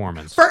 your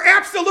performance. For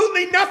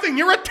absolutely nothing.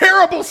 You're a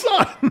terrible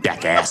son.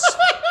 Jackass.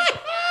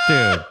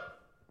 Dude.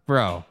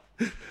 Bro.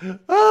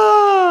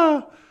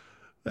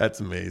 That's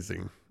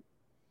amazing.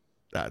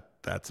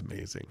 That's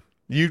amazing.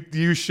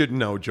 You should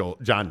know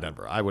John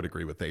Denver. I would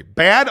agree with a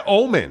bad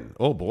omen.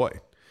 Oh boy.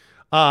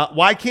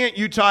 Why can't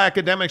Utah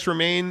academics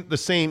remain the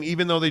same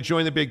even though they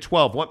join the Big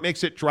 12? What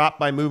makes it drop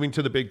by moving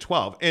to the Big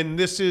 12? And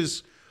this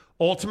is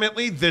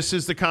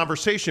the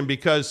conversation,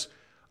 because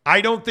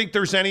I don't think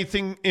there's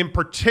anything in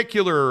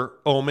particular,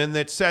 Omen,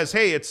 that says,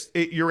 hey,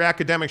 your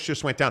academics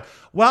just went down.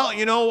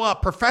 Well,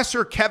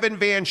 Professor Kevin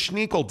Van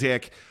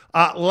Schniekeldick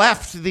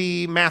left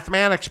the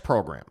mathematics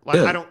program.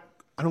 I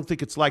don't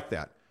think it's like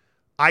that.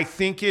 I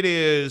think it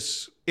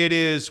is,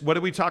 what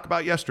did we talk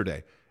about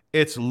yesterday?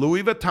 It's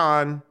Louis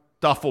Vuitton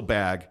duffel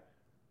bag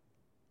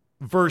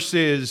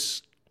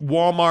versus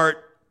Walmart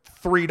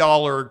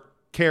 $3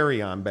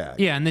 carry-on bag.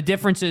 Yeah, and the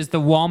difference is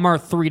the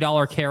Walmart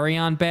 $3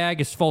 carry-on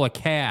bag is full of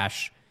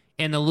cash,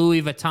 and the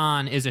Louis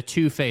Vuitton is a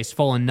two-face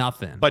full of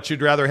nothing. But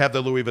you'd rather have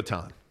the Louis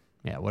Vuitton.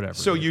 Yeah, whatever.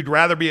 So you'd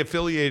rather be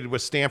affiliated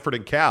with Stanford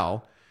and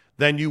Cal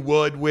than you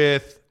would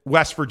with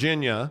West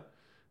Virginia.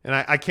 And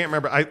I can't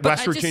remember.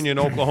 West Virginia and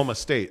Oklahoma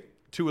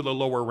State, two of the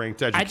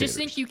lower-ranked educators. I just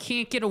think you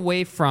can't get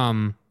away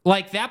from,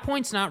 like, that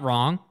point's not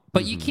wrong,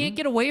 but you can't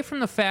get away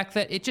from the fact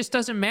that it just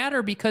doesn't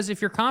matter, because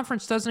if your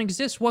conference doesn't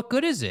exist, what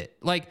good is it?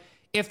 Like,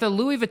 if the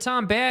Louis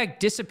Vuitton bag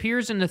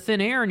disappears into thin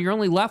air and you're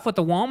only left with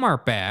the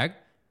Walmart bag,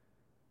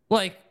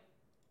 like,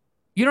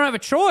 you don't have a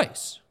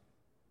choice.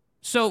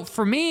 So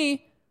for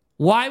me,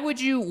 why would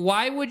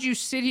you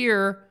sit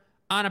here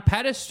on a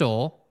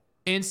pedestal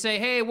and say,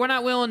 hey, we're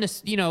not willing to,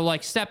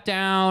 step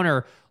down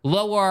or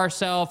lower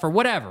ourselves or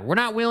whatever. We're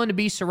not willing to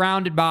be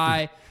surrounded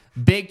by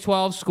Big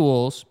 12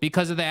 schools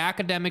because of the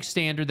academic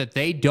standard that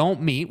they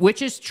don't meet,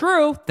 which is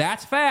true.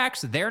 That's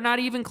facts. They're not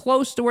even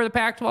close to where the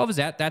Pac-12 is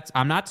at.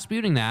 I'm not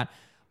disputing that.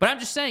 But I'm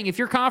just saying, if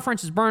your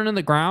conference is burning in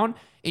the ground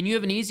and you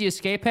have an easy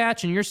escape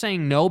hatch and you're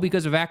saying no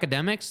because of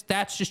academics,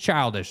 that's just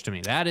childish to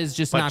me. That is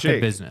just not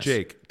good business.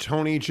 Jake,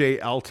 Tony J.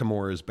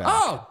 Altimore is back.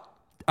 Oh,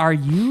 are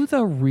you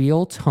the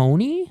real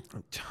Tony?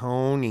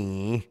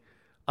 Tony.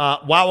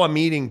 While I'm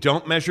eating,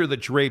 don't measure the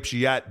drapes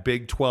yet.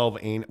 Big 12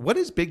 ain't. What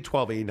is Big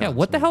 12 ain't? Yeah,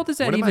 what the hell does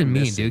that even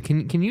mean, dude?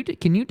 Can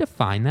you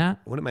define that?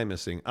 What am I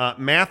missing?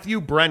 Matthew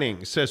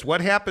Brenning says,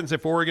 what happens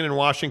if Oregon and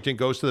Washington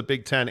goes to the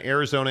Big 10,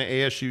 Arizona,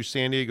 ASU,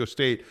 San Diego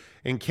State,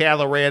 and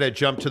Colorado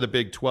jump to the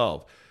Big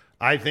 12?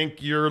 I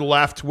think you're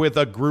left with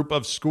a group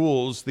of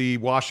schools, the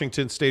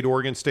Washington State,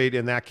 Oregon State,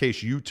 in that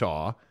case,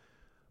 Utah,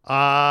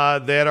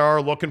 that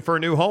are looking for a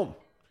new home.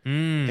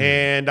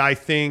 And I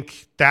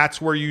think that's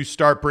where you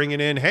start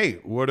bringing in, hey,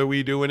 what are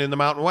we doing in the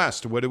Mountain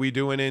West? What are we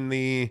doing in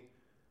the...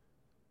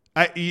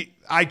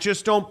 I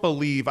just don't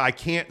believe, I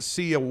can't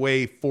see a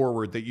way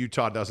forward that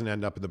Utah doesn't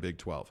end up in the Big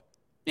 12.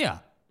 Yeah.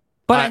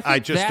 But I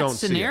just don't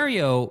see that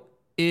scenario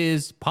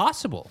is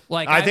possible.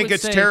 Like, I think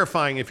it's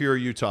terrifying if you're a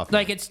Utah fan.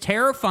 Like, it's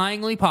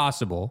terrifyingly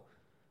possible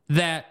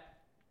that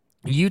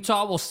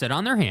Utah will sit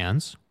on their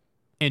hands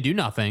and do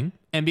nothing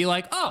and be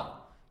like, oh,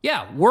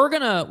 yeah, we're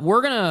gonna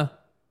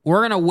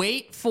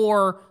wait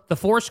for the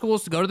 4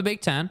 schools to go to the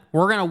Big 10.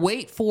 We're going to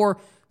wait for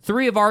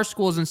 3 of our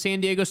schools in San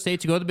Diego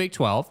State to go to the Big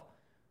 12.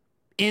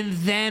 And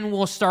then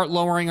we'll start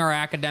lowering our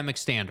academic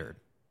standard.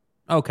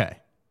 Okay.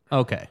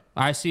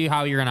 I see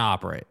how you're going to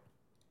operate.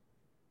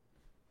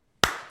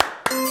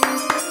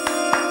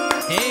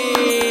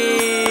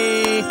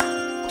 Hey.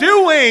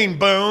 Dwayne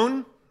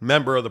Boone,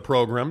 member of the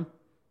program.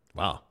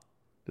 Wow.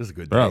 This is a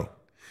good day.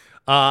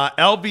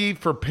 LB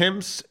for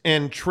Pimps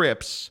and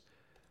Trips.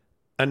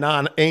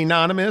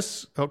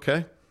 Anonymous.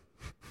 Okay.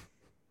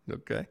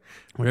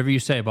 Whatever you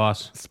say,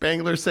 boss.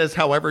 Spangler says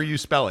however you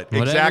spell it.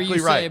 Whatever exactly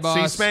you right. say, boss.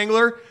 See,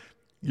 Spangler,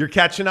 you're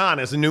catching on.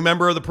 As a new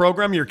member of the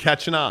program, you're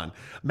catching on.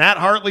 Matt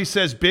Hartley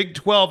says Big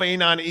 12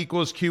 Anon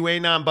equals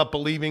QAnon, but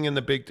believing in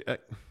the Big...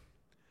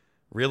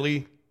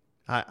 really?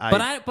 But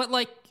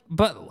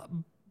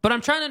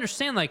I'm trying to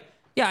understand, like,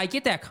 yeah, I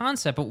get that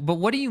concept, but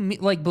what do you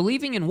mean? Like,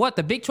 believing in what?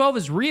 The Big 12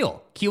 is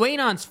real.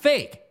 QAnon's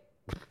fake.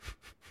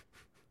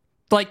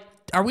 Like,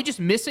 are we just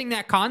missing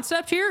that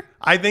concept here?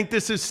 I think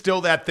this is still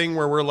that thing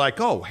where we're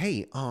like, oh,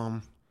 hey,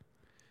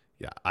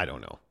 yeah, I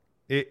don't know.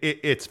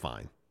 It's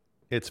fine.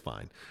 It's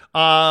fine.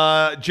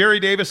 Jerry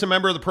Davis, a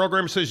member of the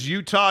program, says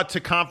Utah to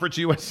Conference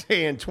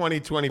USA in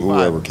 2025.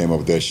 Whoever came up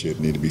with that shit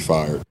need to be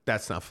fired.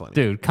 That's not funny.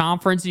 Dude,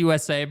 Conference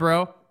USA,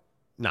 bro.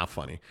 Not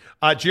funny.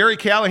 Jerry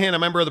Callahan, a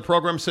member of the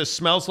program, says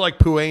smells like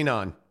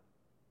Poo-Anon.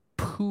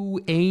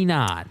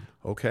 Poo-anon.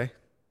 Okay.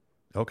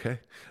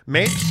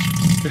 Mapes.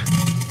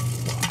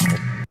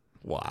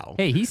 Wow.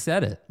 Hey, he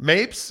said it.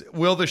 Mapes,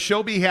 will the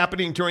show be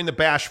happening during the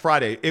Bash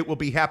Friday? It will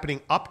be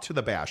happening up to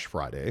the Bash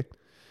Friday.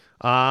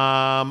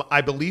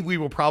 I believe we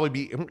will probably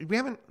be.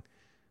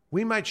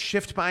 We might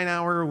shift by an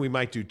hour. We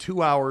might do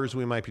 2 hours.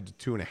 We might do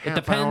 2.5 hours. It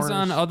depends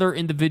on other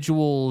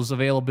individuals'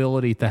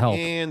 availability to help.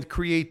 And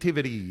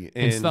creativity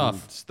and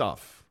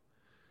stuff.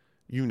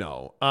 You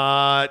know.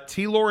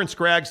 T. Lawrence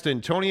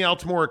Gragston. Tony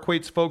Altimore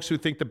equates folks who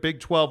think the Big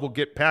 12 will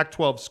get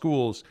Pac-12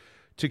 schools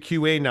to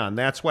QAnon.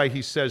 That's why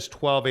he says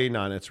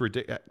 12-anon. It's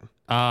ridiculous.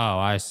 Oh,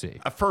 I see.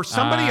 For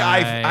somebody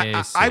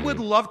I would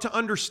love to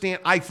understand.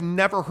 I've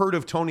never heard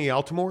of Tony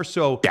Altimore,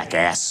 so...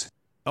 Jackass.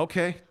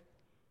 Okay.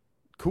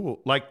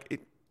 Cool.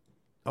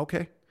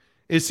 Okay.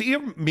 Is he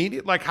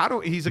immediate? Like, how do...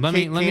 He's a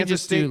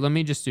Kansas State... Let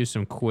me just do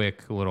some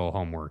quick little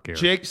homework here.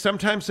 Jake,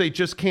 sometimes they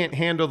just can't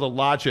handle the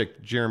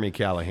logic, Jeremy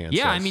Callahan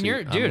Yeah, says. I mean,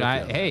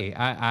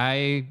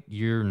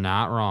 you're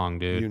not wrong,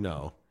 dude. You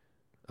know.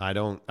 I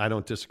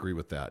don't disagree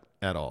with that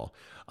at all.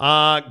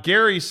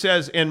 Gary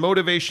says, and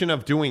motivation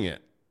of doing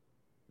it.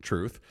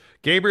 Truth.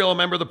 Gabriel, a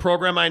member of the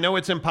program. I know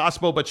it's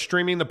impossible, but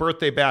streaming the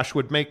birthday bash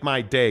would make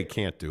my day.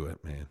 Can't do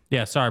it, man.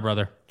 Yeah, sorry,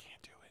 brother.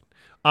 Can't do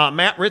it.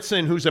 Matt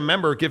Ritson, who's a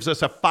member, gives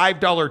us a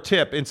 $5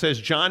 tip and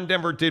says John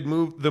Denver did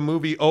the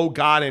movie Oh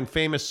God and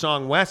famous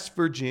song West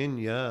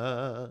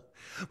Virginia,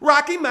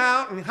 Rocky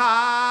Mountain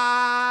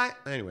High.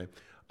 Anyway,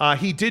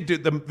 he did do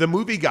the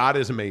movie God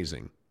is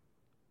amazing.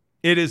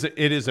 It is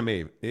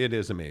amazing. It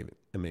is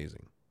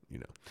amazing. You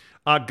know.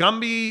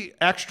 Gumby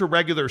Extra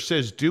Regular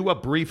says do a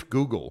brief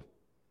Google.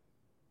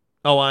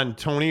 Oh, on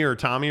Tony or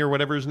Tommy or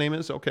whatever his name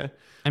is? Okay.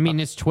 I mean,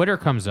 his Twitter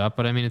comes up,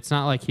 but I mean, it's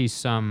not like he's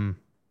some...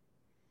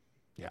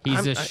 Yeah,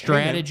 he's a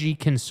strategy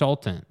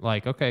consultant.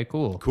 Like, okay,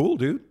 cool. Cool,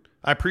 dude.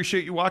 I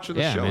appreciate you watching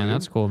the show. Yeah, man, dude.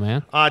 that's cool,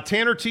 man.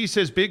 Tanner T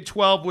says Big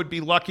 12 would be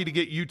lucky to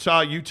get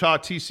Utah,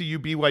 TCU,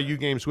 BYU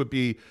games would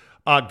be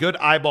good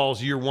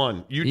eyeballs year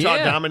one. Utah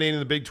dominating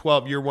the Big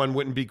 12 year one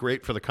wouldn't be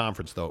great for the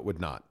conference, though. It would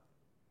not.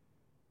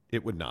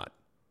 It would not.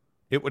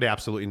 It would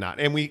absolutely not.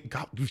 And we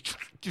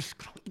just...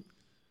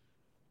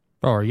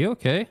 Oh, are you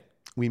okay?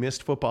 We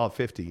missed football at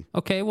 50.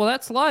 Okay, well,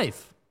 that's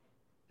life.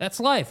 That's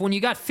life. When you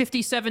got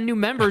 57 new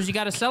members, you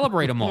got to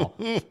celebrate them all.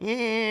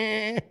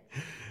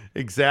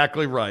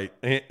 Exactly right.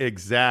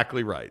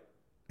 Exactly right.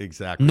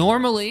 Exactly.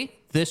 Normally,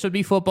 this would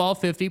be Football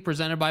 50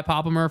 presented by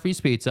Papa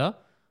Murphy's Pizza.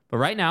 But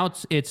right now,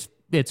 it's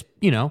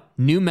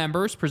new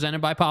members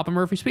presented by Papa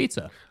Murphy's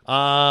Pizza.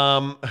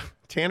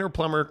 Tanner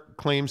Plummer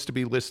claims to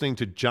be listening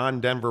to John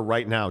Denver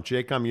right now.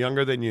 Jake, I'm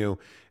younger than you,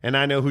 and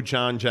I know who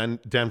John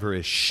Denver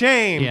is.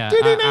 Shame. Yeah,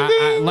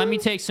 let me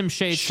take some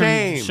shades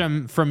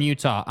from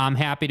Utah. I'm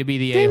happy to be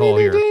the a-hole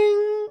here.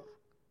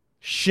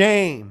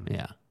 Shame.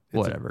 Yeah,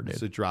 whatever, dude.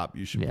 It's a drop.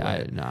 You should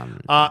play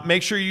it.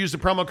 Make sure you use the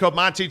promo code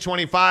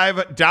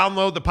Monty25.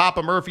 Download the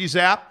Papa Murphy's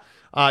app.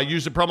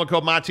 Use the promo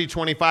code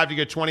Monty25 to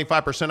get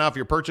 25% off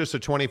your purchase of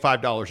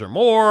 $25 or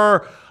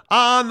more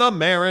on the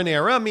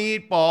marinara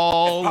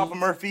meatballs. At Papa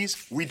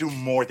Murphy's, we do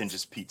more than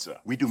just pizza.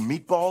 We do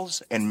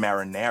meatballs and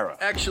marinara.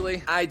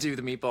 Actually, I do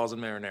the meatballs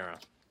and marinara.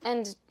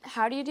 And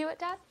how do you do it,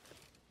 Dad?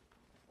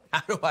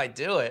 How do I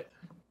do it?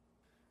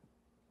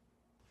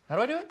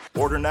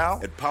 Order now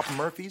at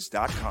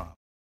papamurphys.com.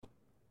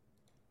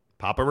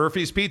 Papa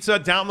Murphy's Pizza.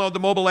 Download the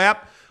mobile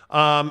app.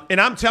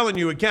 And I'm telling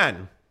you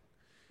again,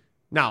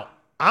 now,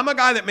 I'm a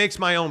guy that makes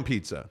my own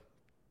pizza.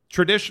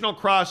 Traditional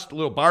crust, a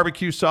little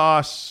barbecue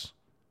sauce,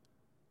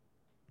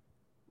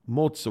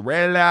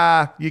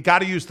 mozzarella. You got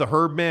to use the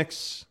herb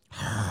mix.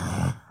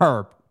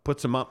 Herb. Put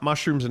some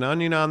mushrooms and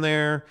onion on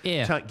there.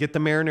 Yeah. Get the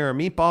marinara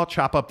meatball.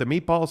 Chop up the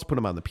meatballs. Put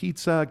them on the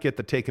pizza. Get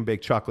the take and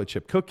bake chocolate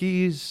chip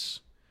cookies.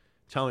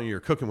 Telling you you're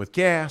cooking with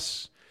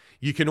gas.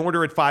 You can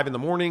order at 5 in the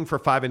morning for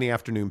 5 in the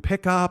afternoon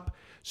pickup.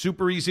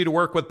 Super easy to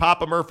work with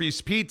Papa Murphy's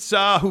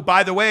Pizza, who,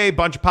 by the way, a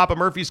bunch of Papa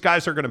Murphy's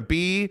guys are going to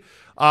be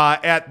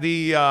at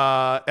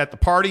the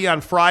party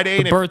on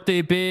Friday. The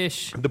birthday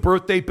bash. The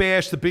birthday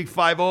bash, the Big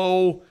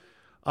 5-0.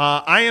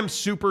 I am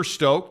super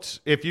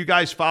stoked. If you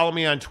guys follow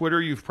me on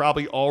Twitter, you've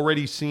probably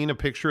already seen a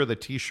picture of the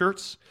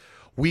T-shirts.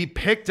 We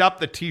picked up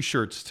the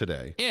T-shirts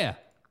today. Yeah.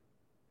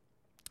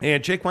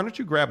 And, Jake, why don't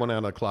you grab one out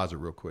of the closet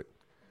real quick?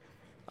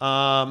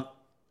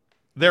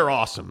 They're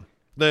awesome.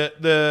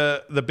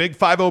 The Big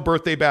 5-0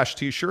 Birthday Bash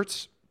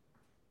T-shirts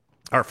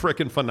are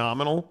freaking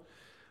phenomenal.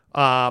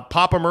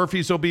 Papa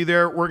Murphy's will be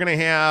there. We're going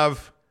to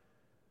have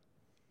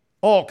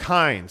all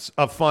kinds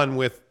of fun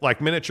with like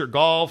miniature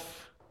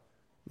golf.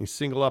 You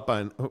single up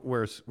on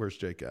where's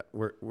Jake at?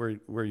 Where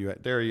are you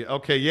at? There you.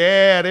 Okay,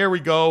 yeah, there we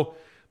go.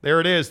 There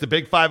it is. The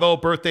Big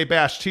 5-0 Birthday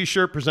Bash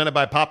T-shirt presented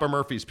by Papa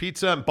Murphy's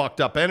Pizza and Bucked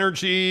Up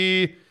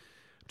Energy.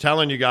 I'm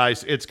telling you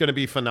guys, it's going to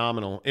be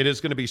phenomenal. It is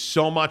going to be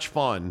so much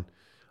fun.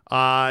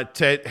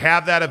 To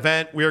have that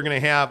event, we are going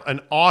to have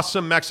an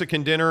awesome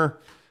Mexican dinner,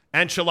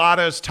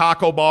 enchiladas,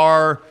 taco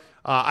bar.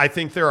 I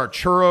think there are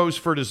churros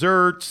for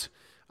desserts.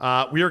 We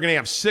are going to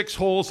have 6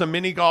 holes of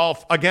mini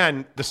golf.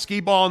 Again, the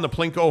skee ball and the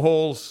plinko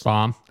holes.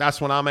 Bomb. That's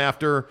what I'm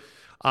after.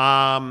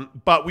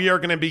 But we are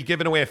going to be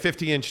giving away a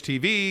 50-inch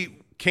TV.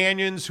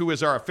 Canyons, who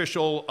is our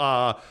official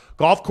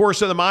golf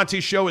course of the Monty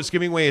Show, is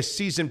giving away a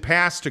season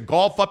pass to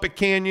golf up at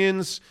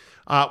Canyons.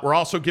 We're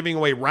also giving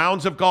away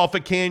rounds of golf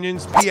at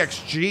Canyons.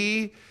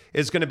 PXG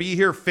is going to be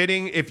here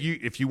fitting. If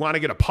you want to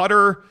get a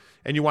putter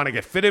and you want to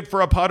get fitted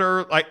for a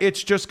putter, like,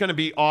 it's just going to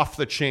be off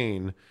the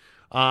chain.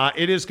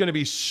 It is going to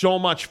be so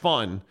much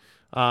fun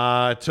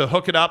to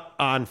hook it up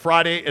on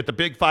Friday at the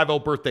Big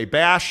 5-0 Birthday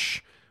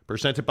Bash,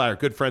 presented by our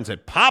good friends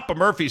at Papa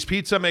Murphy's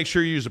Pizza. Make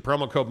sure you use the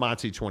promo code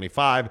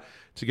Monty25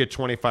 to get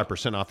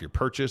 25% off your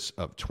purchase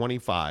of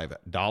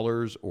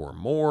 $25 or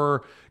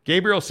more.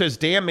 Gabriel says,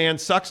 damn, man,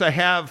 sucks that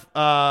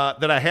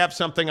I have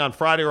something on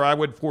Friday, or I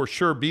would for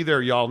sure be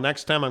there, y'all.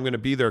 Next time I'm going to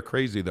be there.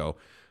 Crazy, though.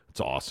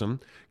 It's awesome.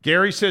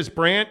 Gary says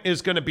Brant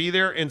is going to be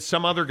there, and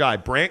some other guy.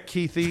 Brant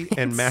Keithy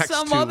and Max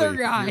some Tooley. other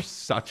guy. You're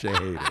such a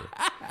hater.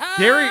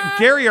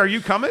 Gary, are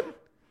you coming?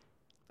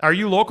 Are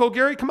you local,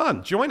 Gary? Come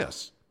on, join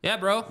us. Yeah,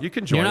 bro. You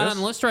can join us. You're not on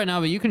the list right now,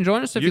 but you can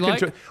join us if you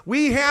like.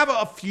 We have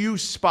a few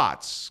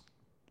spots.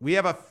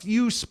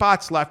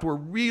 Left. We're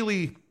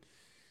really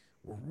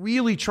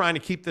trying to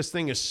keep this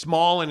thing as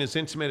small and as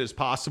intimate as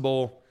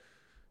possible.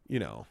 You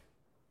know.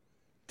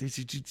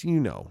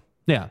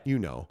 Yeah. You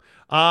know.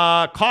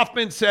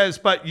 Kaufman says,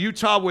 but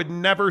Utah would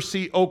never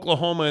see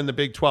Oklahoma in the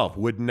Big 12.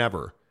 Would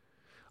never.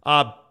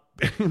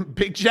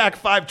 Big Jack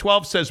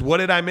 512 says, what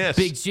did I miss?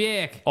 Big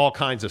Jack. All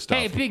kinds of stuff.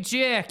 Hey, Big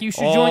Jack, you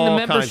should join the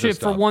membership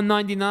for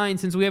 $199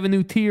 since we have a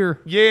new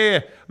tier. Yeah.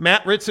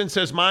 Matt Ritson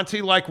says,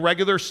 Monty, like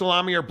regular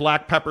salami or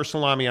black pepper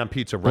salami on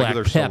pizza?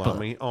 Regular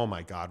salami. Oh,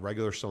 my God.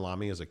 Regular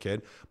salami as a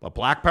kid. But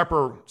black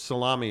pepper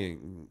salami,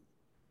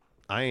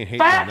 I ain't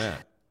hating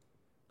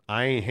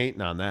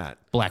on that.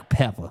 Black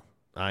pepper.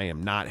 I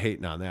am not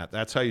hating on that.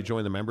 That's how you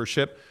join the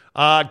membership.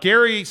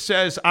 Gary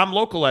says, I'm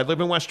local. I live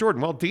in West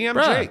Jordan. Well, DM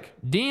Jake.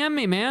 DM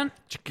me, man.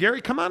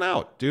 Gary, come on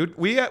out, dude.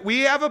 We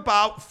have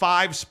about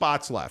 5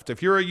 spots left.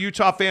 If you're a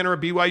Utah fan or a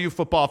BYU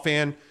football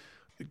fan,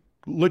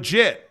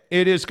 legit,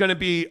 it is going to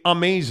be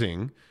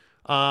amazing.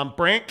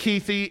 Brant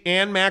Keithy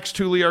and Max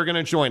Tooley are going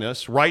to join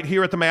us right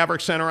here at the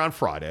Maverick Center on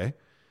Friday.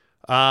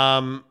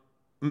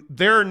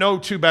 There are no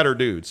two better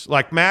dudes.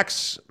 Like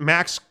Max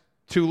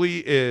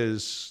Tooley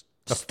is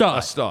a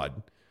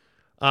stud.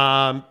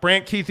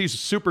 Brant Keithy's a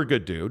super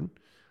good dude.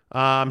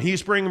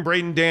 He's bringing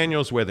Braden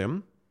Daniels with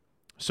him,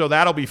 so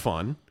that'll be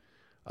fun.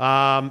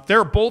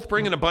 They're both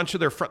bringing a bunch of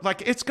their friends.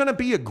 Like, it's going to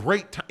be a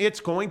great time. It's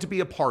going to be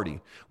a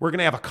party. We're going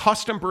to have a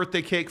custom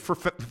birthday cake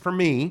for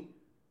me.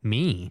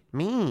 Me.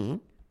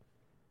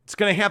 It's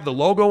going to have the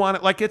logo on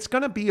it. Like, it's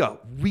going to be a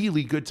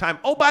really good time.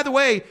 Oh, by the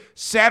way,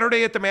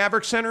 Saturday at the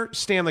Maverick Center,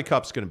 Stanley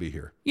Cup's going to be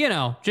here. You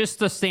know, just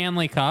the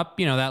Stanley Cup.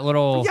 You know, that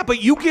little... Yeah,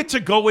 but you get to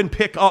go and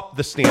pick up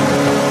the Stanley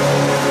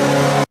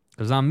Cup.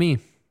 It was on me.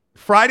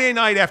 Friday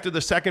night after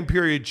the second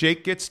period,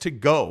 Jake gets to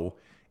go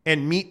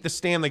and meet the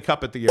Stanley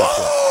Cup at the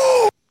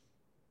airport.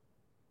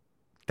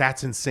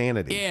 That's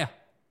insanity. Yeah.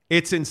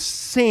 It's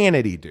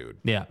insanity, dude.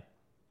 Yeah.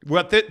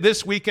 What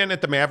this weekend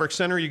at the Maverick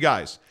Center, you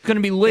guys. It's going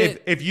to be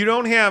lit. If you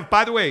don't have,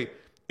 by the way,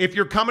 if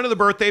you're coming to the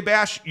birthday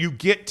bash, you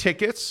get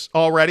tickets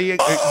already.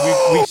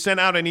 We sent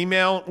out an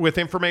email with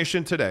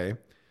information today.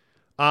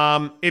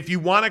 If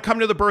you want to come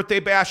to the birthday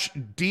bash,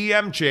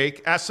 DM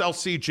Jake,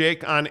 SLC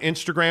Jake on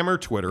Instagram or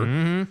Twitter.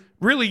 Mm-hmm.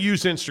 Really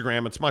use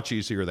Instagram. It's much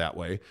easier that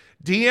way.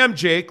 DM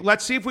Jake.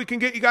 Let's see if we can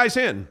get you guys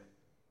in.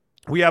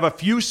 We have a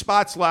few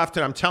spots left,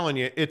 and I'm telling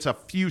you, it's a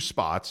few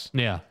spots.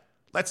 Yeah.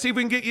 Let's see if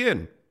we can get you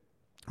in.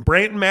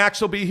 Brant and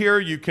Max will be here.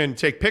 You can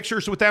take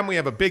pictures with them. We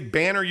have a big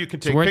banner you can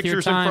take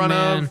pictures in front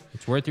of.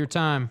 It's worth your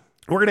time.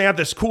 We're going to have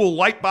this cool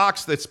light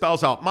box that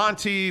spells out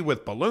Monty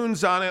with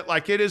balloons on it.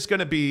 Like, it is going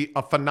to be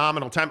a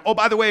phenomenal time. Oh,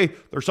 by the way,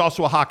 there's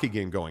also a hockey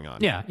game going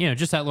on. Yeah, you know,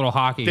 just that little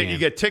hockey game. That you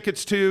get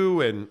tickets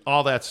to and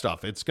all that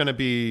stuff. It's going to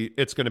be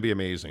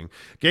amazing.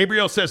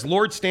 Gabriel says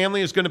Lord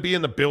Stanley is going to be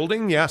in the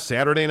building. Yeah,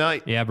 Saturday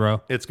night. Yeah,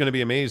 bro. It's going to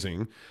be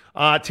amazing.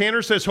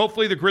 Tanner says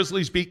hopefully the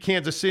Grizzlies beat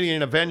Kansas City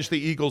and avenge the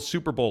Eagles'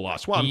 Super Bowl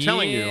loss. Well, I'm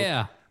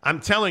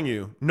telling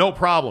you, no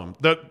problem.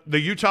 The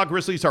Utah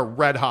Grizzlies are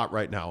red hot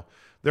right now.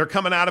 They're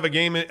coming out of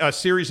a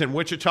series in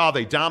Wichita.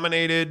 They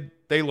dominated.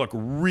 They look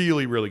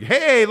really, really good.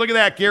 Hey, look at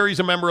that. Gary's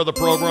a member of the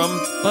program.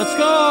 Let's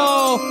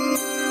go.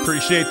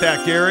 Appreciate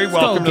that, Gary.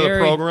 Welcome to the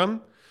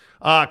program.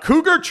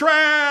 Cougar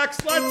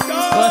Tracks. Let's go.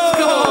 Let's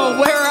go.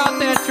 Wear out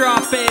that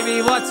drop,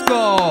 baby. Let's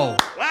go.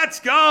 Let's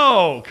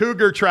go.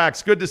 Cougar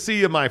Tracks. Good to see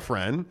you, my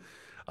friend.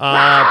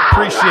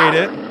 Appreciate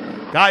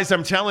it. Guys,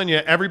 I'm telling you,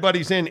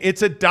 everybody's in.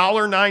 It's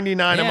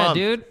 $1.99 a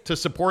month to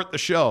support the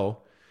show.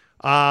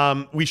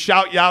 We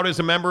shout you out as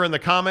a member in the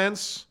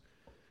comments.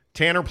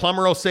 Tanner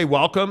Plummer will say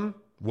welcome.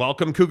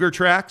 Welcome, Cougar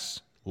Tracks.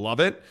 Love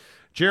it.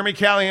 Jeremy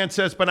Callahan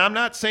says, but I'm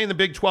not saying the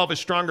Big 12 is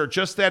stronger,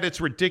 just that it's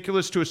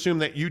ridiculous to assume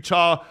that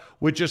Utah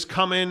would just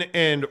come in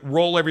and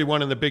roll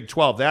everyone in the Big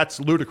 12. That's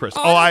ludicrous.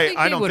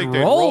 I don't think they'd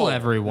roll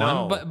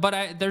everyone. No.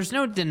 But there's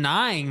no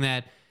denying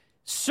that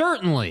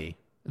certainly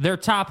their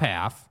top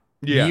half,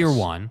 year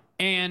one.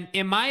 And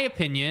in my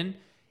opinion,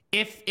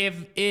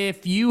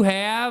 If you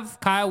have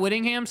Kyle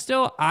Whittingham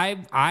still,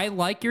 I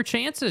like your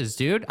chances,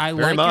 dude. I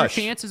Very like much.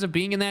 your chances of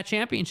being in that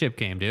championship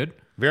game, dude.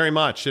 Very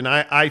much. And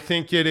I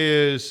think it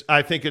is.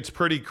 I think it's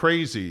pretty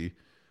crazy.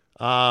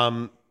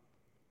 I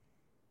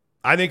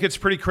think it's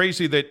pretty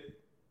crazy that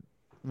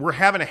we're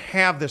having to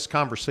have this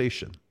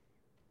conversation.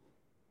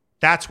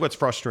 That's what's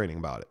frustrating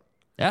about it.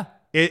 Yeah.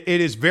 It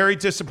is very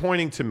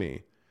disappointing to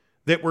me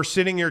that we're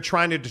sitting here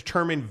trying to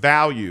determine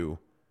value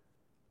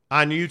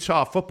on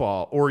Utah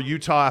football or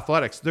Utah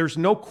athletics. There's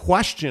no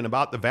question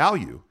about the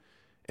value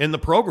in the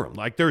program.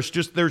 Like there's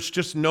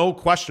just no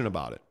question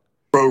about it.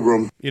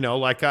 Program. You know,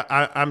 like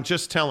I'm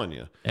just telling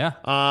you. Yeah.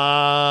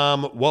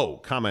 Whoa,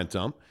 comment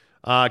dump.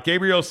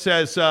 Gabriel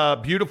says,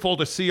 beautiful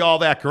to see all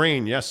that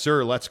green. Yes,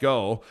 sir. Let's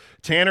go.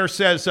 Tanner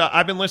says,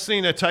 I've been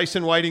listening to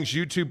Tyson Whiting's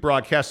YouTube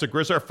broadcast. The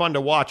Grizz are fun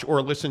to watch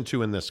or listen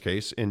to in this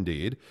case.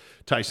 Indeed.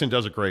 Tyson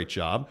does a great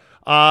job.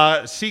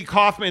 C.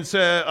 Kaufman's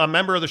a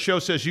member of the show,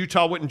 says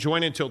Utah wouldn't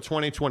join until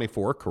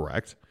 2024.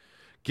 Correct.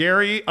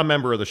 Gary, a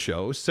member of the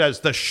show,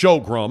 says the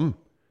showgrum.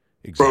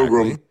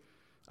 Exactly.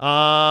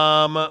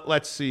 Program.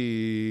 Let's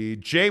see.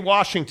 Jay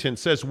Washington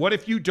says, what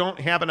if you don't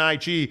have an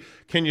IG?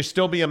 Can you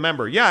still be a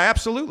member? Yeah,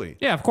 absolutely.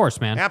 Yeah, of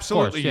course, man.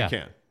 Absolutely, course, you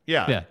can.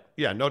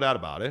 Yeah, no doubt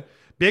about it.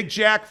 Big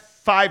Jack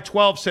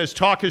 512 says,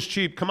 talk is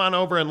cheap. Come on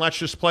over and let's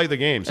just play the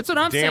games. That's what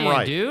I'm Damn saying,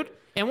 right. dude.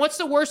 And what's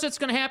the worst that's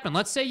going to happen?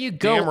 Let's say you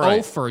go Damn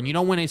right. 0 for and you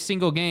don't win a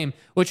single game,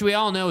 which we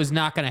all know is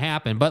not going to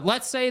happen. But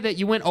let's say that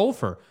you went 0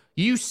 for.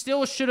 You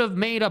still should have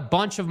made a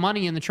bunch of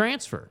money in the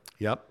transfer.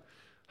 Yep.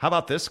 How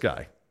about this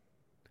guy?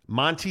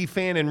 Monty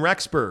fan in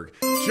Rexburg.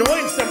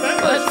 Join some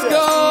membership. Let's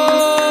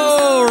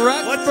go,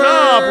 Rexburg. What's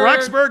up,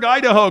 Rexburg,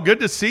 Idaho? Good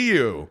to see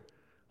you.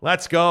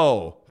 Let's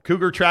go.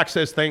 Cougar Track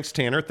says, thanks,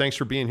 Tanner. Thanks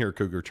for being here,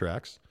 Cougar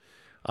Tracks.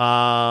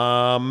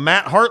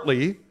 Matt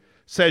Hartley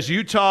says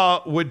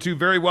Utah would do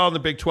very well in the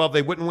Big 12.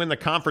 They wouldn't win the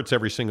conference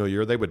every single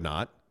year. They would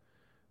not.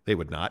 They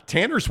would not.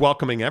 Tanner's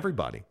welcoming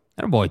everybody.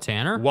 That boy,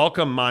 Tanner.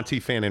 Welcome, Monty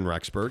fan in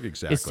Rexburg.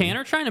 Exactly. Is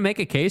Tanner trying to make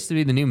a case to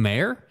be the new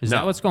mayor? Is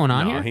that what's going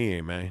on here? No, he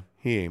ain't, man.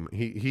 He ain't.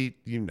 He,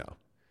 you know.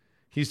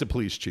 He's the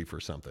police chief or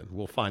something.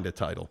 We'll find a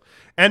title.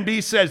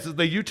 NB says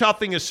the Utah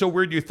thing is so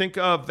weird. You think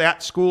of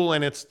that school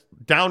and it's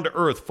down to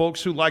earth.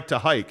 Folks who like to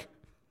hike.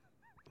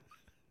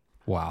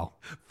 Wow.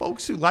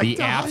 Folks who like to hike.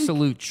 The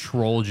absolute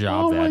troll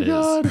job Oh that my is.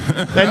 God.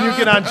 Then you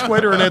get on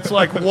Twitter and it's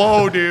like,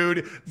 whoa,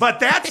 dude. But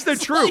that's the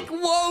truth.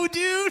 Like, whoa,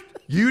 dude.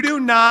 You do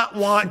not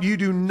want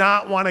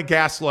to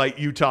gaslight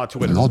Utah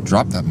Twitter. I'll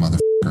drop that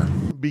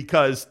motherfucker.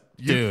 Because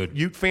Dude.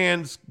 Ute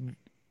fans,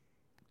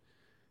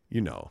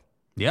 you know.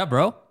 Yeah,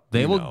 bro.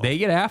 They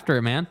get after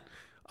it, man.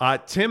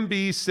 Tim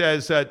B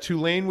says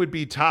Tulane would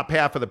be top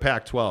half of the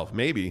Pac-12.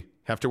 Maybe.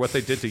 After what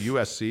they did to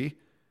USC.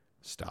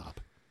 Stop.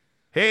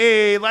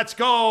 Hey, let's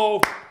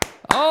go.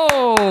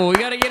 Oh, we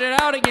got to get it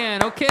out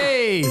again.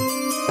 Okay.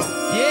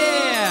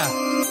 Yeah.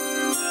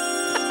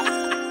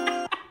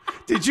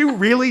 Did you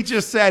really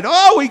just said,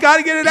 oh, we got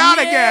to get it out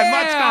again.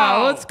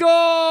 Let's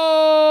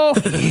go.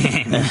 Let's go.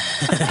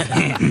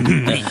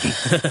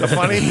 The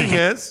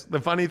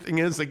funny thing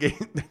is,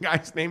 the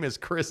guy's name is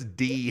Chris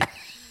D.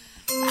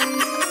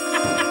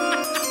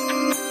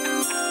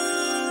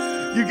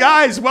 You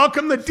guys,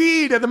 welcome the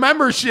D to the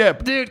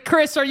membership. Dude,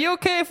 Chris, are you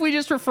okay if we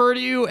just refer to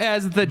you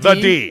as the D? The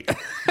D.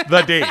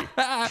 The D.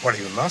 What are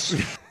you, nuts?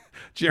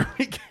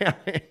 Jeremy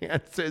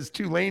Callahan says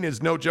Tulane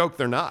is no joke.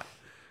 They're not.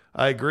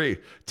 I agree.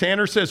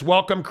 Tanner says,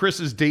 welcome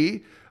Chris's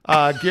D.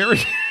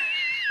 Gary.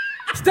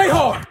 Stay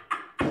hard.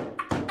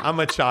 I'm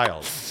a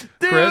child.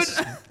 Dude.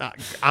 Chris,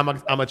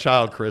 I'm a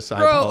child, Chris. I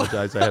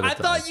apologize ahead of time. I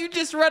thought you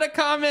just read a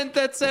comment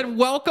that said,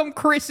 welcome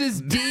Chris's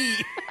D.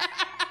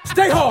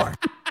 Stay hard.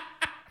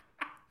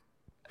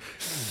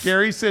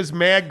 Gary says,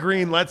 Mad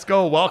Green, let's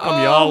go.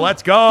 Welcome, y'all.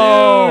 Let's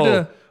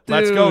go.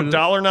 Let's go.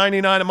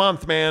 $1.99 a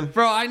month, man.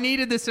 Bro, I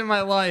needed this in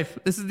my life.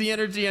 This is the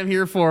energy I'm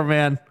here for,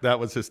 man. That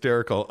was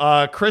hysterical.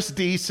 Chris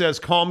D says,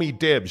 call me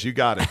Dibs. You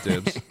got it,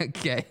 Dibs.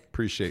 Okay.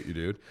 Appreciate you,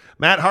 dude.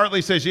 Matt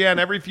Hartley says, yeah, in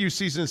every few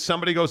seasons,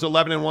 somebody goes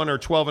 11-1 or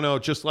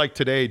 12-0, just like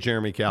today,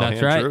 Jeremy Callahan.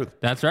 That's right. Truth.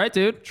 That's right,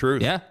 dude.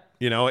 Truth. Yeah.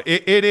 You know,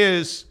 it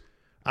is...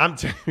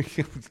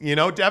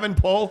 Devin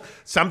Pohl,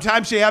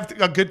 sometimes you have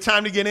a good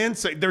time to get in.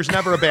 So there's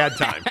never a bad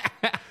time.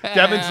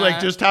 Devin's like,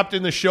 just hopped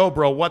in the show,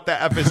 bro. What the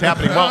F is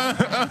happening? Well,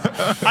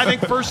 I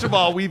think, first of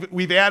all,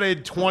 we've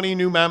added 21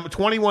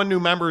 new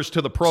members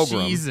to the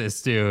program.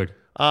 Jesus, dude.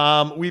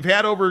 We've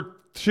had over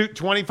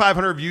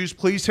 2,500 views.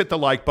 Please hit the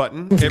like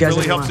button. It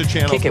really helps the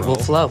channel. Kick it will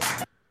flow.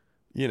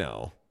 You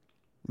know.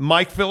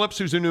 Mike Phillips,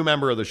 who's a new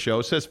member of the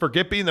show, says,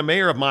 forget being the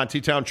mayor of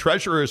Monty Town.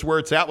 Treasurer is where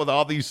it's at with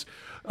all these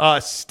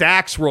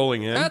stacks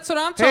rolling in. That's what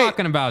I'm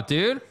talking about,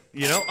 dude.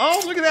 You know,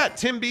 oh, look at that.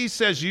 Tim B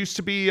says used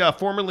to be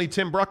formerly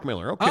Tim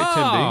Bruckmiller. Okay, Tim B.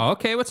 Oh,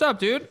 okay. What's up,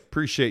 dude?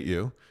 Appreciate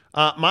you.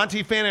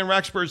 Monty Fan in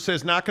Rexburg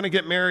says not going to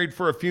get married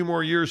for a few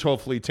more years,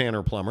 hopefully,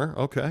 Tanner Plummer.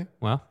 Okay.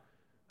 Well.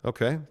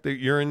 Okay.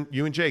 You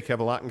and Jake have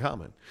a lot in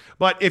common.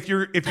 But if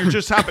you're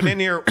just hopping in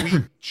here,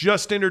 we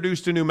just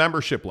introduced a new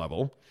membership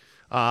level.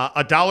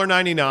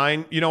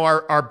 $1.99. You know,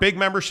 our big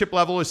membership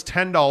level is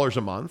 $10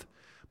 a month.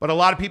 But a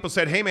lot of people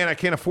said, hey, man, I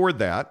can't afford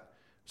that.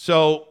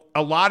 So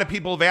a lot of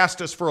people have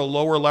asked us for a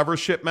lower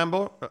membership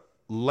level.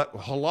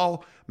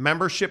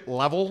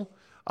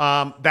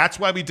 That's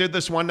why we did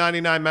this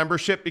 $199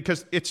 membership,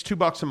 because it's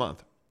 $2 a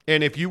month.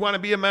 And if you want to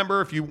be a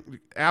member,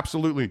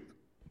 absolutely,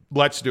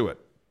 let's do it.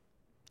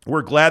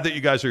 We're glad that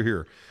you guys are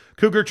here.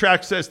 Cougar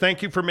Tracks says,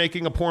 thank you for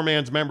making a poor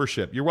man's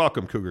membership. You're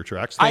welcome, Cougar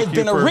Tracks. I've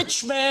been a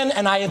rich man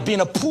and I have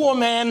been a poor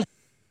man.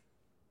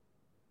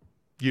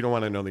 You don't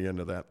want to know the end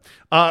of that.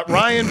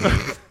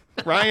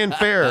 Ryan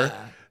Fair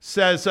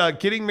says,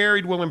 getting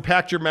married will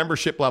impact your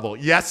membership level.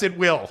 Yes, it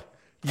will.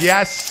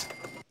 Yes,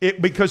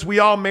 because we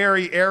all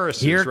marry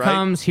heiresses, Here right?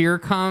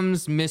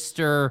 comes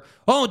Mr.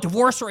 Oh,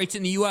 divorce rates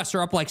in the U.S.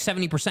 are up like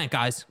 70%,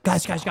 guys.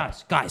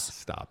 Guys.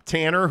 Stop.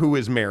 Tanner, who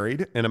is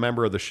married and a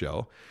member of the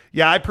show.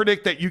 Yeah, I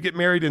predict that you get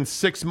married in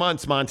 6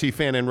 months, Monty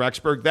fan in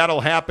Rexburg.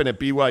 That'll happen at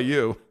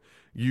BYU.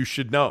 You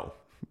should know,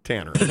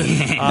 Tanner.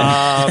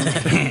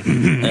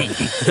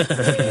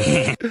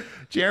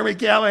 Jeremy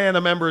Callahan,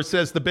 a member,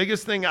 says, the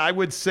biggest thing I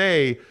would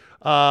say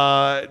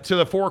to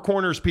the Four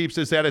Corners peeps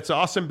is that it's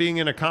awesome being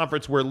in a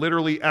conference where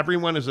literally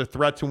everyone is a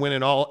threat to win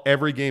it all.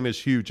 Every game is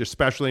huge,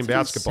 especially in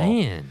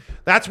basketball.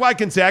 That's why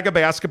Gonzaga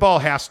basketball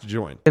has to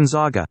join.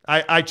 Gonzaga.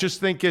 I just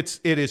think it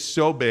is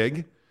so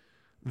big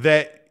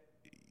that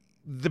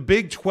the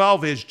Big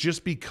 12 has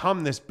just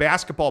become this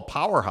basketball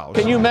powerhouse.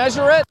 Can you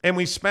measure it? And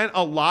we spent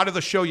a lot of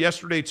the show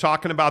yesterday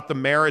talking about the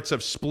merits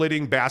of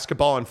splitting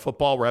basketball and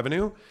football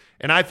revenue.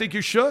 And I think you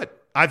should.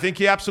 I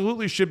think you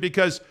absolutely should,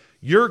 because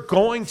you're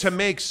going to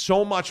make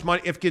so much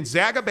money. If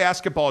Gonzaga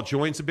basketball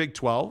joins the Big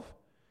 12,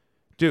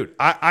 dude,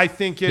 I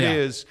think it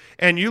is.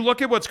 And you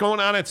look at what's going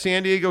on at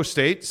San Diego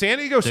State. San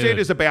Diego State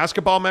as a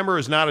basketball member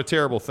is not a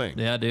terrible thing.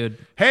 Yeah, dude.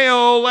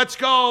 Hey-oh, let's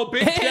go.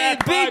 Big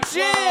Jack. Big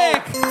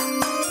Jack.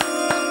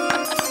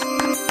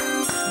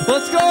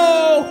 Let's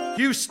go.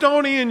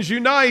 Houstonians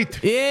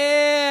unite.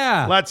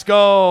 Yeah. Let's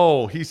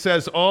go. He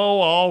says, oh,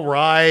 all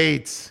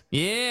right.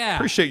 Yeah.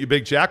 Appreciate you,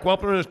 Big Jack.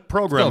 Welcome to the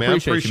program, man.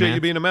 Appreciate you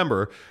being a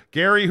member.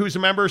 Gary, who's a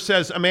member,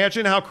 says,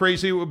 imagine how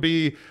crazy it would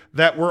be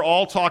that we're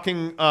all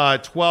talking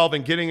 12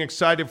 and getting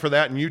excited for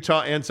that, and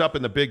Utah ends up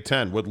in the Big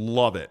 10. Would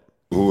love it.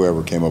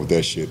 Whoever came up with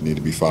that shit need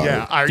to be fired.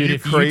 Yeah, are Dude, you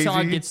if crazy?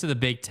 Utah gets to the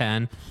Big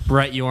 10,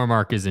 Brett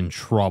Yormark is in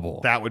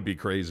trouble. That would be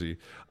crazy.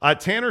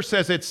 Tanner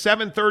says, it's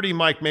 7:30,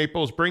 Mike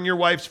Maples. Bring your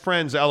wife's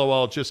friends,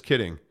 LOL. Just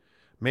kidding.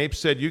 Mape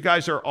said, you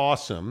guys are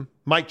awesome.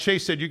 Mike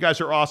Chase said, you guys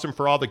are awesome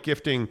for all the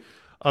gifting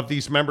of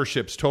these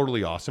memberships.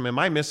 Totally awesome. Am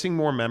I missing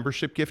more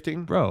membership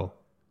gifting? Bro.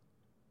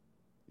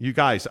 You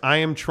guys,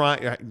 I'm trying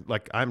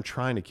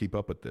to keep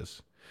up with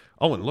this.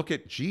 Oh, and look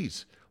at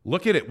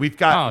it. We've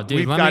got. Oh,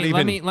 dude,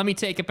 let me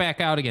take it back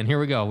out again. Here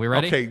we go. We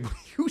ready? Okay,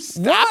 you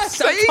stop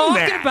saying I'm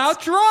talking that.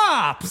 about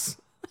drops.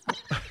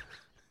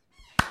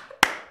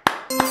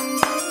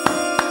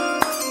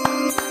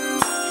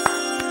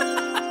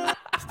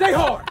 Stay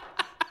hard.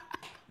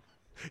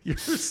 You're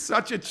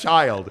such a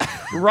child.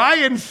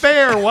 Ryan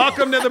Fair,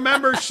 welcome to the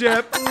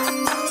membership.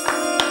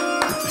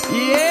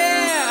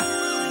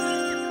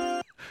 Yeah.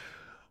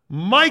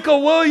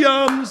 Michael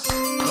Williams.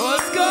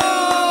 Let's go.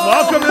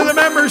 Welcome to the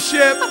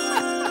membership.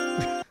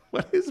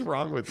 What is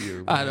wrong with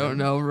you, man? I don't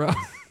know, bro.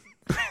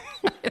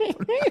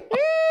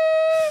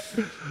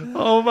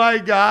 Oh my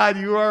God,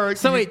 you are.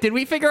 So wait, did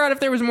we figure out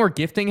if there was more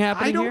gifting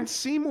happening I here? don't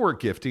see more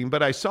gifting,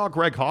 but I saw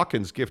Greg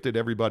Hawkins gifted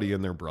everybody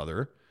and their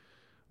brother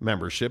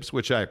memberships,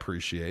 which I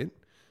appreciate,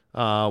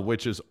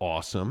 which is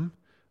awesome.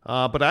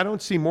 But I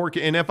don't see more.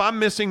 And if I'm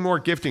missing more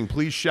gifting,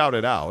 please shout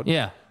it out.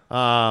 Yeah.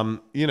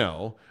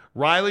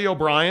 Riley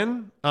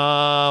O'Brien,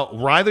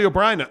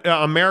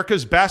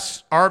 America's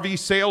best RV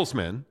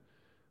salesman.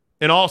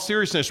 In all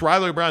seriousness,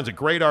 Riley O'Brien's a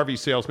great RV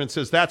salesman.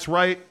 Says, that's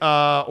right.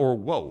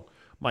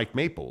 Mike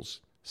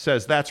Maples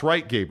says, that's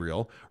right,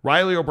 Gabriel.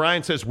 Riley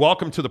O'Brien says,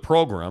 welcome to the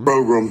program.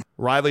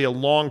 Riley, a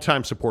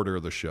longtime supporter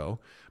of the show.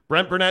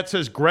 Brent Burnett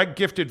says, Greg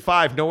gifted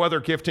 5. No other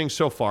gifting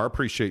so far.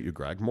 Appreciate you,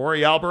 Greg.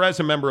 Maury Alvarez,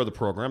 a member of the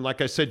program.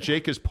 Like I said,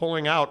 Jake is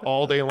pulling out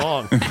all day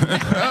long.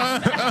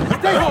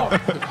 Stay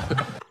hard.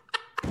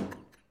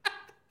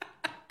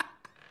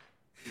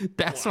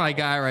 That's my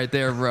guy right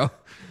there, bro.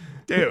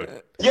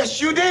 Dude.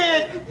 Yes, you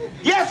did.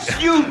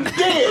 Yes, you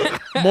did.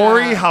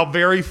 Maury, how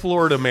very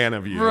Florida man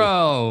of you.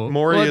 Bro.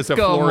 Maury is a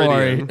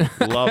Floridian.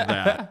 Maury. Love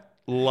that.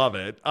 Love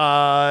it.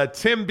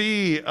 Tim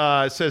B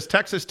says,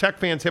 Texas Tech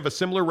fans have a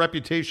similar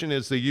reputation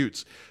as the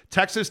Utes.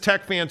 Texas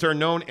Tech fans are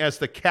known as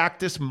the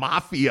Cactus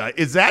Mafia.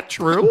 Is that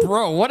true?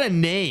 Bro, what a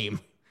name.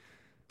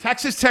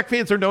 Texas Tech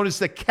fans are known as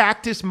the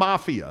Cactus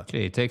Mafia.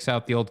 Okay, it takes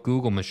out the old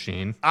Google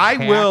machine.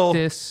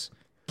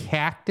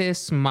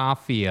 Cactus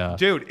Mafia.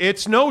 Dude,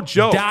 it's no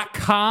joke.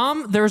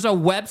 .com? There's a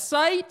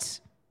website?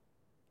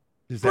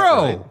 Is that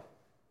Bro. right?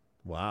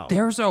 Wow.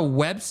 There's a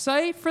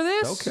website for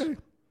this? Okay.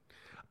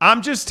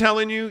 I'm just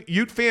telling you,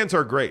 Ute fans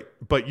are great.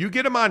 But you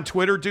get them on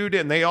Twitter, dude,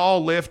 and they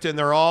all lift, and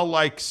they're all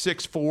like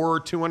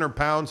 6'4", 200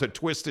 pounds of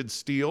twisted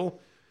steel.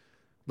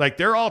 Like,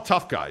 they're all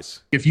tough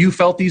guys. If you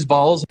felt these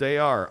balls, they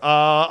are.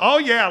 Oh,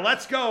 yeah,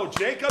 let's go.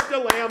 Jacob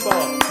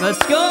DeLambo. Let's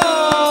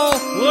go.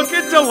 Look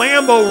at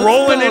DeLambo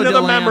rolling into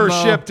the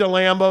membership,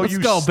 DeLambo. Let's you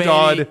go,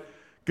 stud. baby.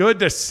 Good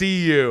to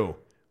see you.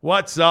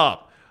 What's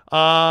up?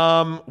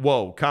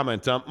 Whoa,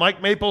 comment.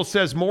 Mike Maple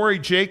says, Maury,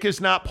 Jake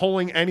is not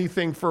pulling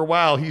anything for a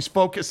while. He's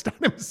focused on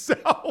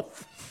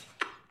himself.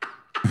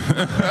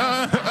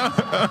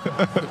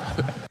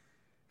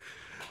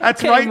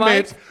 That's okay, right,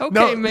 Mike. mate. Okay,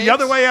 no, mate. the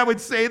other way I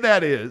would say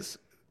that is,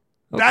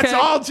 that's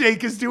all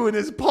Jake is doing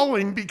is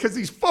pulling because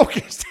he's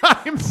focused on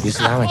himself. You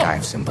sound like I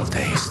have simple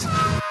taste.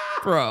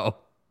 Bro.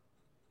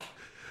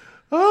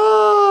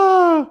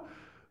 Oh,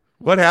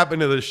 what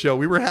happened to the show?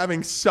 We were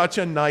having such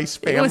a nice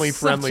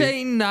family-friendly such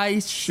a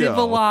nice, show.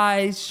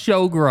 Civilized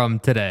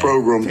showgram today.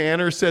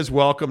 Tanner says,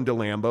 welcome to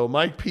Lambo.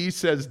 Mike P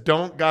says,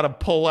 don't got to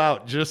pull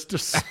out just to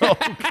soak.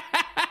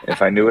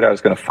 If I knew what I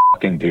was going to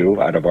fucking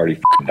do, I'd have already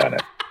fucking done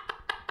it.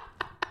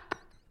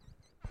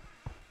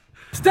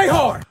 Stay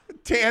hard.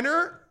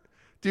 Tanner,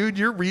 dude,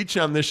 your reach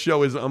on this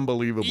show is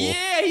unbelievable.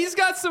 Yeah, he's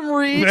got some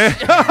reach.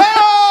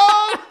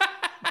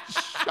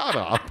 Shut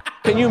up.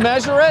 Can you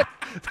measure it?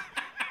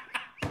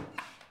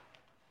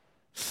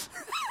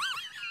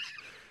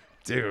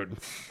 Dude.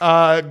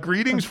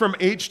 Greetings from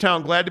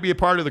H-Town. Glad to be a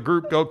part of the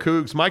group. Go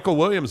Cougs. Michael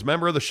Williams,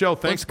 member of the show.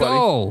 Thanks, buddy.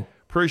 Go.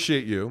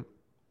 Appreciate you.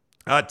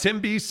 Tim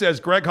B says,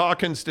 Greg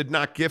Hawkins did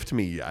not gift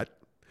me yet.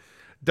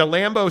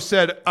 DeLambo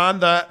said, on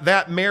the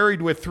That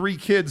Married with 3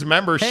 Kids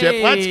membership.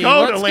 Hey, let's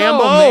go, let's DeLambo.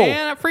 Go,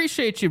 man. I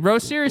appreciate you, bro.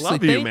 Seriously,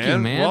 Love thank you,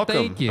 man. Welcome.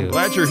 Thank you. I'm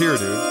glad you're here,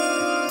 dude.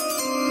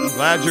 I'm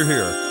glad you're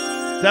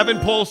here. Devin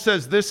Pohl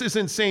says, this is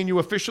insane. You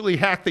officially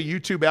hacked the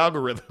YouTube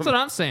algorithm. That's what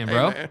I'm saying,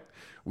 bro. Hey,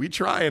 we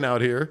trying out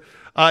here.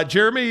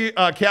 Jeremy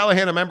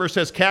Callahan, a member,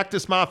 says,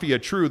 Cactus Mafia,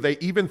 true. They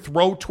even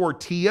throw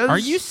tortillas. Are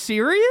you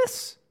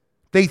serious?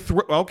 They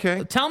throw,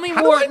 okay. Tell me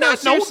How more. do I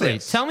not know Seriously,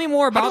 this? tell me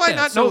more about How do I that.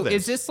 not So know this?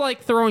 is this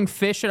like throwing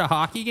fish at a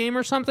hockey game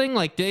or something?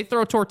 Like, do they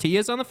throw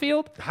tortillas on the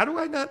field? How do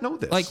I not know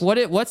this? Like,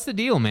 what's the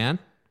deal, man?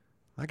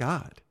 My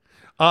God.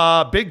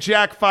 Big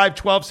Jack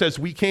 512 says,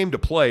 we came to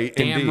play.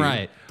 Damn Indeed.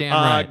 right. Damn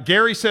right.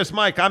 Gary says,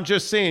 Mike, I'm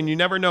just saying, you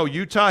never know.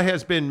 Utah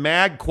has been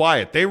mad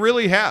quiet. They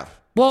really have.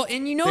 Well,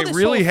 and you know They this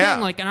really whole have.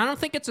 thing, like, and I don't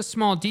think it's a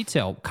small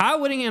detail.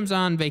 Kyle Whittingham's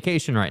on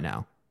vacation right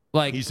now.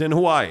 Like, He's in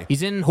Hawaii.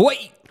 He's in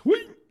Hawaii.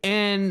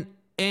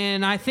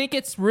 And I think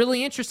it's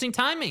really interesting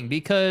timing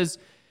because,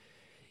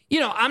 you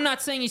know, I'm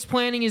not saying he's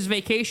planning his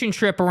vacation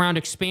trip around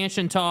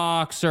expansion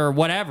talks or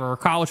whatever,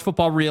 college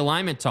football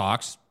realignment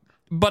talks,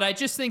 but I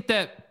just think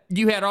that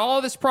you had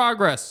all this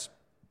progress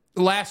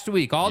last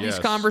week, all these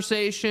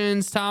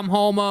conversations, Tom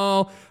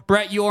Homo,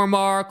 Brett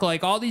Yormark,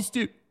 like all these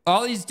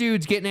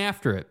dudes getting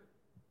after it,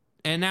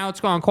 and now it's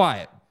gone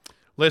quiet.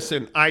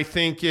 Listen, I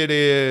think it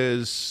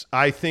is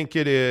a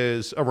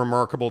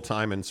remarkable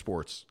time in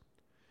sports.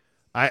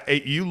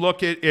 You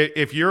look at it,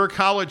 if you're a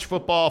college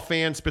football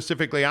fan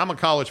specifically, I'm a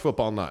college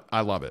football nut. I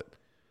love it.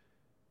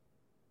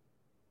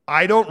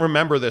 I don't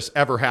remember this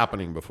ever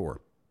happening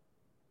before.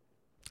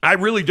 I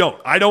really don't.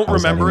 I don't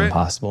remember it.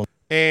 Possible.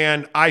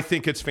 And I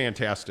think it's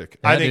fantastic.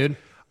 Yeah,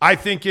 I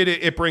think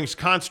it brings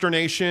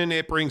consternation.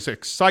 It brings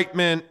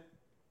excitement.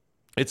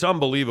 It's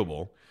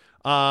unbelievable.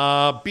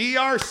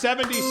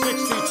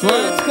 BR7062.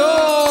 Let's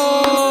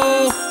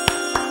go.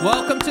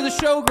 Welcome to the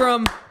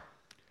showgram.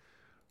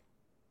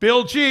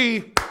 Bill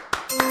G.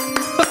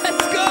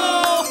 Let's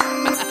go.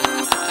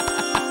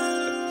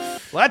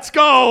 Let's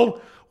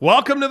go.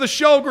 Welcome to the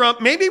show, Grump.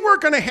 Maybe we're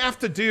going to have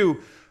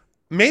to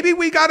maybe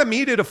we got to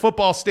meet at a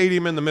football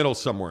stadium in the middle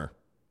somewhere.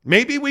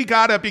 Maybe we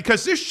got to,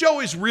 because this show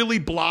has really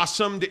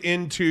blossomed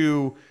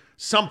into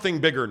something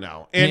bigger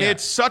now. And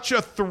it's such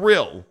a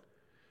thrill.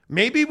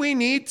 Maybe we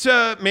need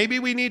to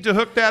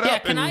hook that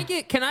up. Can I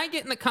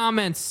get in the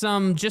comments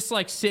some just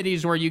like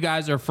cities where you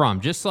guys are from?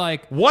 Just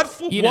like what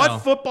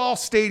football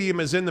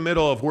stadium is in the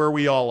middle of where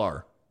we all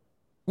are?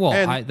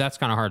 Well, that's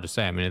kind of hard to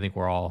say. I mean, I think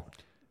we're all.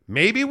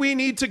 Maybe we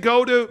need to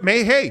go to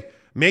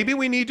maybe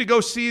we need to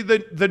go see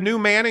the new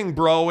Manning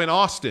bro in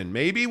Austin.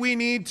 Maybe we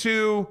need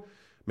to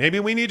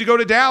go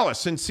to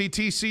Dallas and see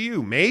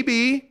TCU.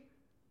 Maybe.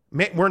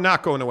 We're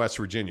not going to West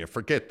Virginia.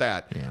 Forget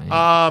that.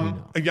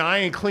 I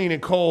ain't cleaning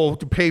coal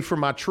to pay for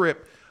my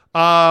trip.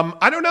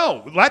 I don't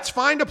know. Let's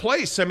find a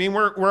place. I mean,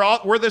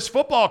 we're this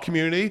football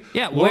community.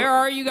 Yeah, where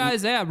are you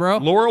guys at, bro?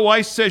 Laura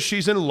Weiss says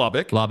she's in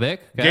Lubbock. Okay.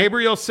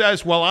 Gabriel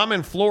says, well, I'm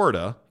in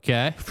Florida.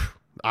 Okay.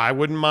 I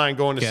wouldn't mind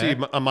going to see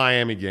a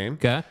Miami game.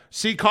 Okay.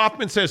 C.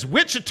 Kaufman says,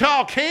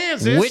 Wichita,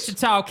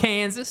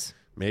 Kansas.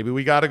 Maybe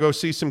we got to go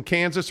see some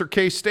Kansas or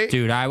K-State.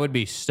 Dude, I would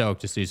be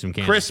stoked to see some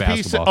Kansas Chris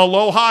basketball. Peace,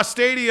 Aloha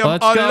Stadium.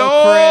 Let's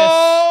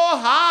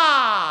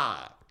Aloha! Go,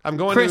 Chris. I'm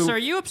going Chris, are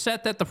you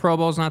upset that the Pro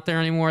Bowl's not there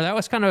anymore? That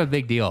was kind of a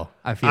big deal,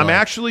 I feel I'm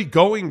actually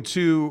going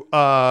to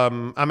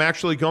Honolulu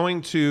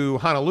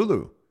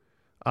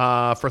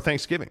for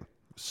Thanksgiving.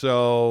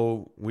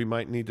 So we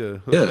might need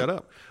to hook that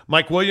up.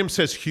 Mike Williams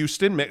says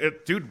Houston.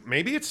 Dude,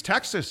 maybe it's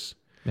Texas.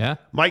 Yeah.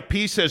 Mike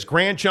P says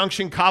Grand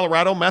Junction,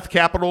 Colorado, meth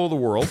capital of the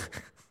world.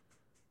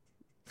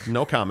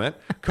 No comment.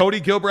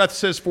 Cody Gilbreth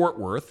says Fort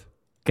Worth.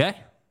 Okay.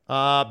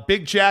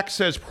 Big Jack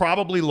says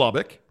probably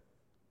Lubbock.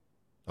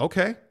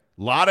 Okay. A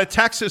lot of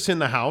Texas in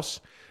the house.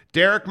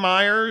 Derek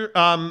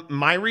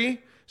Myrie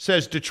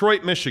says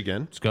Detroit,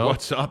 Michigan. Let's go.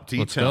 What's up,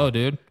 D-Town? Let's go,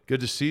 dude. Good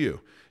to see you.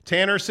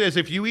 Tanner says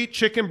if you eat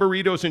chicken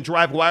burritos and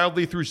drive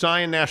wildly through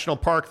Zion National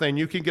Park, then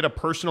you can get a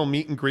personal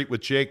meet and greet with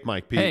Jake,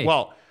 Mike P. Hey.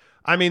 Well,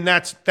 I mean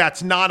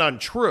that's not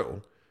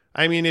untrue.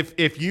 I mean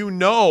if you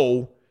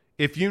know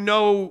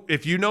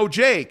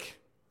Jake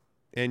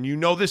and you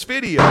know this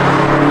video.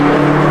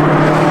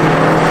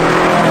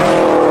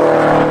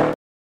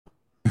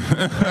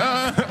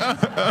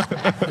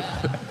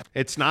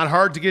 It's not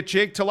hard to get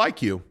Jake to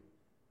like you.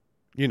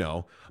 You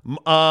know.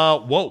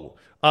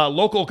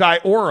 Local guy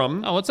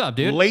Orem. Oh, what's up,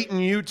 dude? Layton,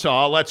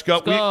 Utah. Let's go.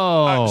 Let's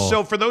go.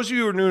 So for those of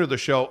you who are new to the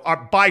show,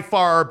 by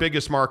far our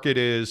biggest market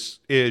is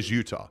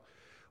Utah.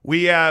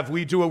 We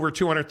do over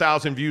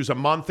 200,000 views a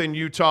month in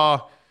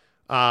Utah,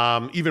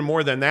 even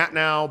more than that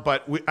now.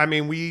 But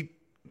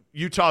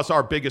Utah's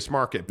our biggest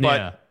market. But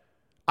Yeah.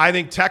 I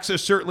think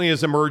Texas certainly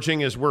is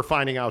emerging as we're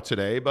finding out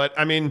today. But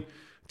I mean,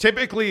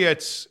 typically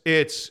it's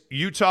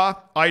Utah,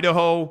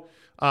 Idaho,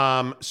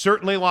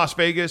 certainly Las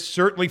Vegas,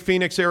 certainly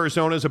Phoenix,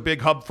 Arizona is a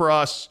big hub for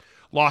us.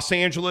 Los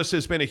Angeles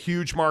has been a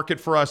huge market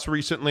for us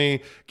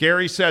recently.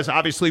 Gary says,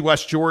 obviously,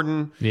 West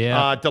Jordan.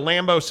 Yeah.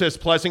 DeLambo says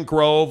Pleasant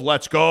Grove.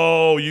 Let's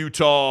go,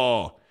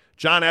 Utah.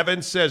 John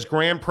Evans says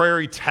Grand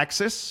Prairie,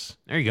 Texas.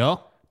 There you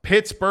go.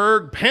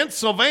 Pittsburgh,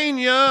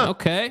 Pennsylvania.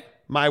 Okay.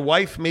 My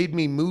wife made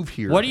me move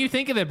here. What do you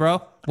think of it,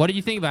 bro? What do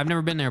you think of it? I've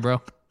never been there, bro.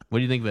 What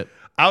do you think of it?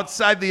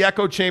 Outside the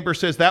echo chamber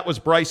says that was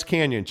Bryce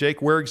Canyon. Jake,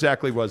 where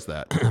exactly was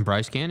that?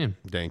 Bryce Canyon.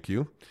 Thank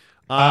you.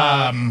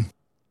 Tualatin,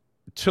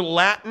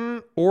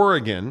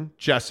 Oregon,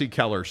 Jesse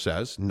Keller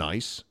says.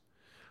 Nice.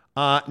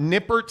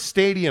 Nippert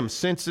Stadium,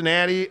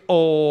 Cincinnati,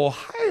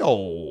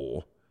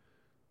 Ohio.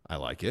 I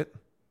like it.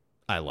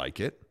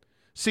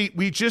 See,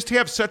 we just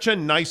have such a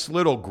nice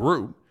little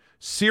group.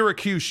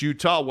 Syracuse,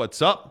 Utah,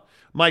 what's up?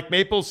 Mike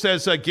Maples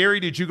says, Gary,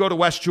 did you go to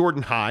West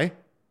Jordan High?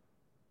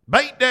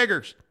 Bait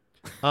daggers.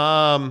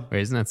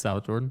 Wait, isn't that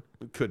South Jordan?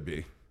 It could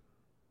be.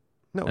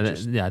 No,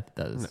 Yeah, it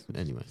does. No,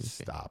 anyway,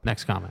 stop.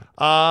 Next comment.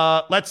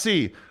 Let's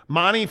see.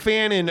 Monty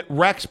fan in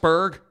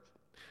Rexburg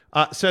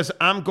says,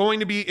 I'm going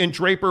to be in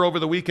Draper over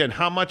the weekend.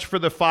 How much for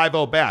the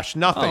 5-0 bash?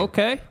 Nothing. Oh,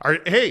 okay.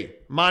 Hey,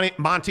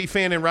 Monty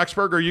fan in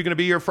Rexburg, are you going to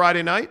be here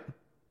Friday night?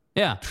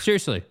 Yeah,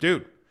 seriously.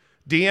 Dude,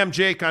 DM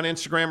Jake on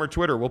Instagram or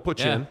Twitter. We'll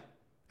put you in.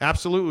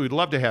 Absolutely. We'd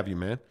love to have you,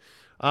 man.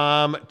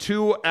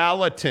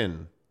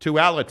 Tualatin.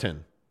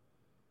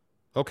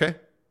 Okay.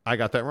 I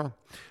got that wrong.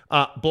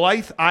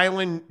 Blythe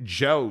Island,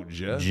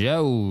 Georgia.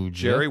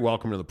 Jerry,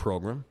 welcome to the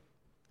program.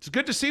 It's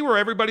good to see where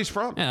everybody's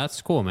from. Yeah, that's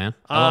cool, man.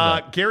 I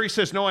love that. Gary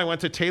says, no, I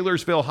went to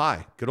Taylorsville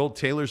High. Good old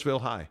Taylorsville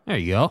High. There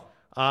you go.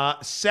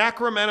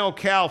 Sacramento,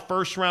 Cal,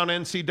 first round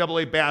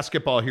NCAA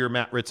basketball here.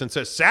 Matt Ritson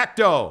says,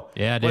 Sacto.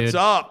 Yeah, dude. What's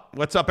up?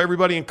 What's up,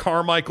 everybody in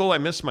Carmichael? I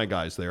miss my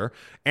guys there.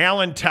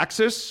 Allen,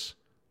 Texas.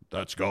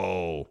 Let's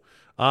go.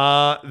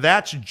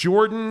 That's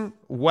Jordan.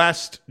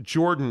 West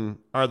Jordan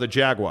are the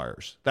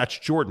Jaguars. That's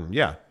Jordan.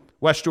 Yeah.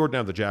 West Jordan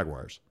are the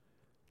Jaguars.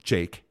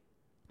 Jake.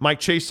 Mike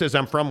Chase says,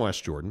 I'm from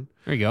West Jordan.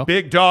 There you go.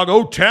 Big Dog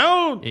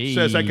O-Town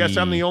says, I guess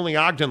I'm the only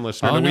Ogden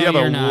listener. Oh, no, we have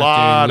a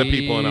lot of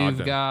people in Ogden.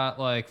 We've got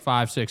like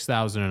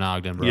 5,000-6,000 in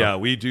Ogden, bro. Yeah,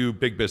 we do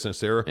big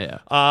business there. Yeah.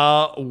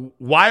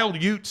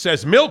 Wild Ute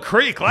says, Mill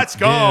Creek, let's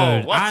go.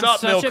 Dude, What's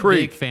up, Mill Creek? I'm such a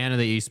big fan of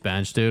the East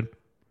Bench, dude.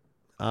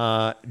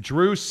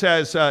 Drew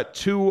says,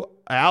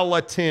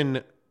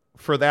 Tualatin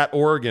for that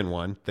Oregon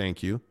one.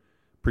 Thank you.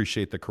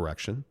 Appreciate the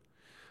correction.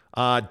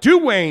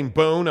 Dwayne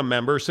Boone, a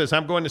member, says,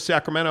 I'm going to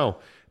Sacramento.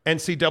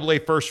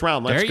 NCAA first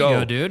round. Let's go. There you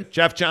go, dude.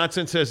 Jeff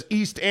Johnson says,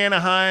 East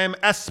Anaheim,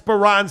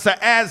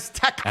 Esperanza,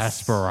 Aztecs.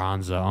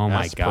 Esperanza. Oh,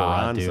 my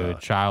God, dude.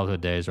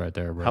 Childhood days right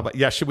there, bro. How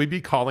about, should we be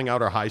calling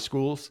out our high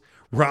schools?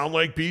 Round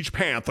Lake Beach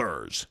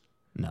Panthers.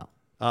 No.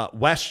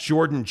 West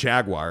Jordan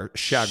Jaguars.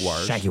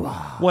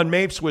 When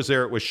Mapes was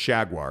there, it was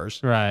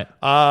Shaguars. Right.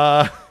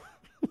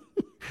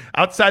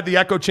 Outside the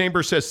echo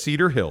chamber says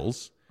Cedar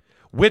Hills.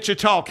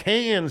 Wichita,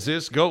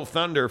 Kansas. Go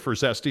Thunder for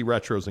zesty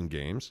retros and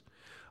games.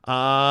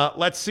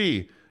 Let's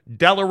see.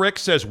 Delarick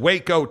says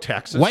Waco,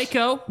 Texas.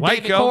 Waco.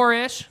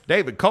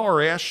 David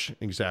Koresh.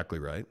 Exactly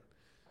right.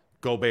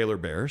 Go Baylor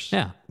Bears.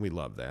 Yeah. We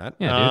love that.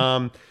 Yeah,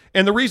 dude.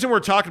 And the reason we're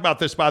talking about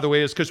this, by the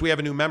way, is because we have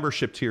a new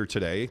membership tier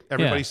today.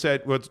 Everybody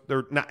said, well,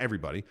 not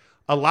everybody.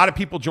 A lot of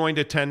people joined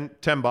at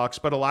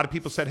 $10, but a lot of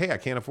people said, hey, I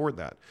can't afford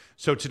that.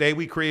 So today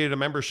we created a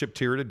membership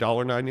tier at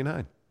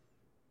 $1.99.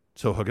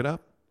 So hook it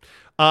up.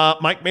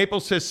 Mike Maple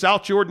says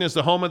South Jordan is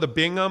the home of the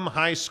Bingham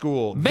High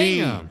School.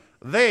 Bingham.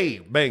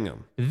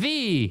 Bingham.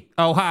 The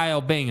Ohio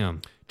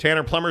Bingham.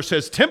 Tanner Plummer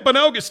says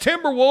Timpanogos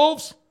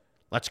Timberwolves.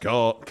 Let's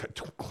go.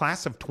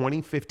 Class of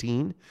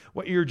 2015.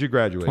 What year did you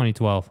graduate?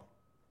 2012.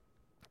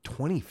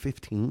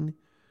 2015?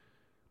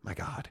 My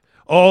God.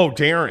 Oh,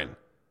 Darren.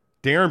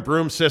 Darren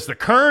Broom says the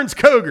Kearns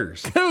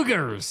Cougars.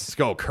 Let's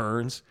go,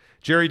 Kearns.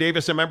 Jerry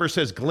Davis, a member,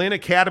 says Glen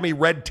Academy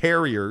Red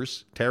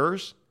Terriers.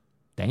 Terrors?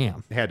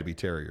 Damn. It had to be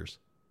Terriers.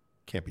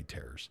 Can't be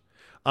Terrors.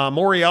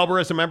 Maury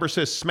Alvarez, a member,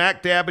 says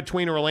smack dab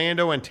between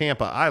Orlando and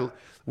Tampa.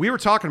 We were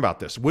talking about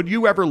this. Would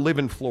you ever live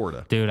in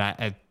Florida? Dude,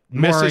 Mrs.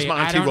 Maury, Monty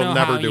I don't will know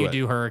never how do you it.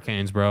 do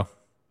hurricanes, bro.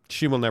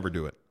 She will never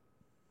do it.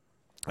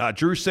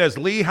 Drew says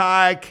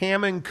Lehigh,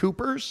 Cameron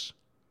Coopers.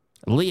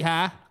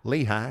 Lehigh.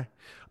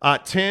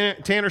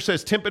 Tanner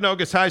says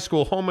Timpanogos High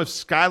School, home of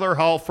Skylar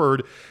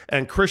Halford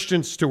and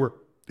Christian Stewart.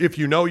 If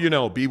you know, you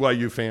know.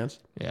 BYU fans.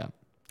 Yeah.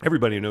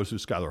 Everybody knows who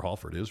Skylar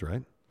Halford is,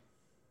 right?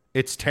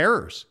 It's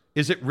Terrors.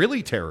 Is it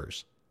really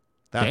Terrors?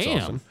 That's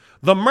awesome.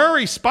 The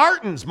Murray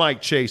Spartans,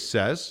 Mike Chase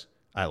says.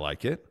 I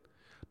like it.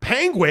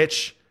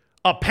 Panguitch.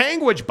 A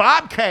Panguitch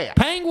Bobcat.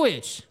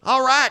 Panguitch.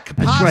 All right.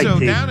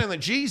 Capazzo down in the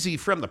Jeezy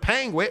from the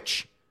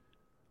Panguitch.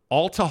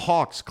 Alta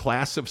Hawks,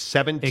 class of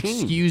 17.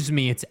 Excuse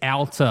me, it's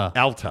Alta.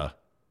 Alta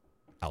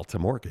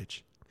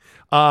Mortgage.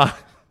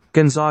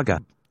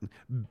 Gonzaga.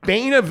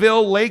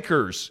 Bonneville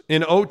Lakers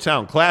in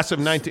O-Town, class of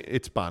 19.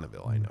 It's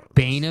Bonneville, I know.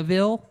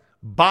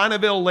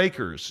 Bonneville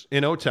Lakers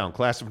in O-Town,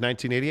 class of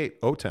 1988.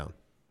 O-Town.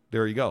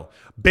 There you go.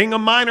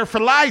 Bingham Minor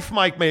for life,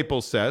 Mike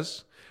Maples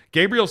says.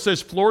 Gabriel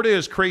says Florida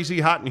is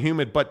crazy hot and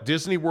humid, but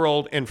Disney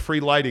World and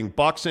free lighting,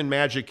 Bucks and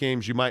Magic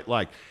games you might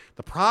like.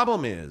 The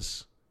problem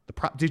is,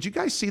 did you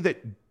guys see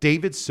that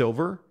David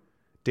Silver,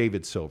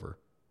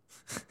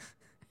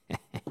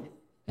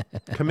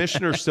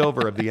 Commissioner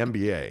Silver of the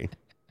NBA,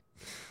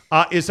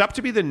 is up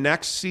to be the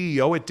next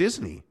CEO at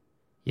Disney?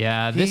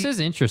 Yeah, this is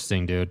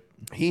interesting, dude.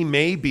 He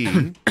may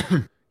be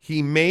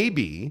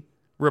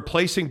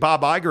replacing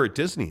Bob Iger at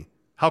Disney.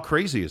 How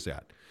crazy is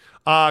that?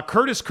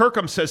 Curtis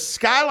Kirkham says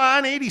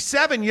Skyline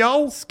 87,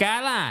 yo.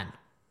 Skyline.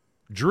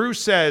 Drew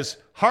says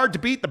hard to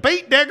beat the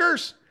Beat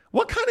Diggers.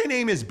 What kind of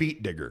name is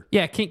Beat Digger?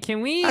 Yeah,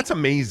 can we? That's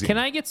amazing. Can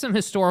I get some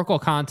historical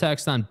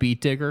context on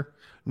Beat Digger?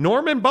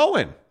 Norman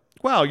Bowen.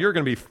 Well, you're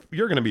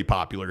gonna be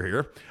popular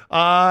here.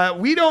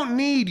 We don't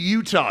need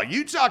Utah.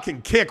 Utah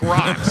can kick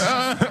rocks.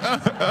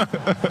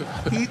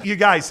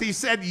 He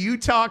said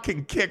Utah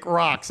can kick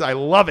rocks. I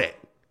love it.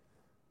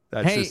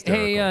 That's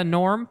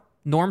hysterical.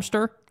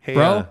 Normster, hey,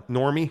 bro,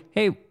 Normie.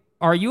 Hey,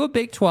 are you a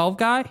Big 12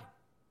 guy?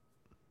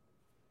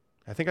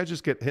 I think I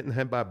just get hit in the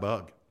head by a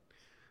bug.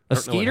 A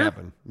skater?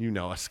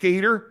 A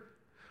skater.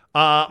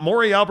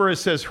 Maury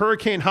Alvarez says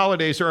hurricane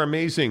holidays are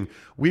amazing.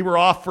 We were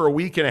off for a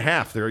week and a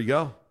half. There you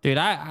go. Dude,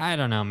 I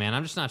don't know, man.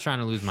 I'm just not trying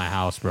to lose my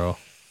house, bro.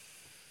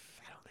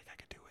 I don't think I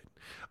could do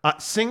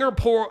it.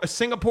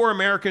 Singapore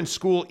American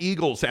School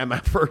Eagles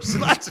MFers.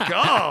 Let's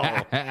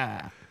go.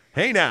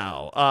 Hey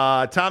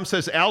now. Tom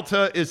says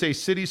Alta is a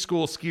city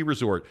school ski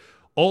resort.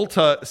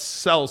 Ulta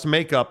sells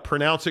makeup.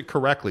 Pronounce it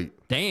correctly.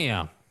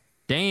 Damn.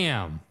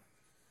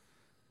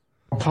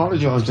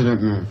 Apologize to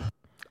that man.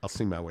 I'll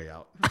see my way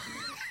out.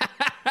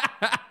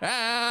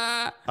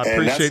 I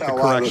appreciate the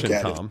correction,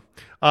 Tom.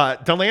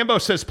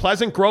 DeLambo says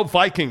Pleasant Grove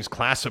Vikings,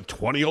 class of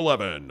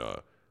 2011.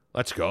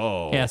 Let's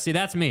go. Yeah, see,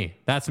 that's me.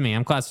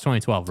 I'm class of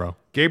 2012, bro.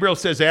 Gabriel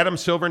says Adam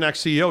Silver next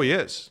CEO. He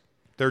is.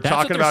 They're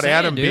talking about saying,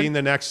 Adam being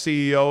the next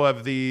CEO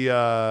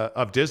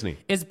of Disney.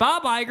 Is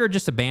Bob Iger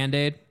just a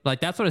Band-Aid? Like,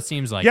 that's what it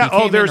seems like. Yeah,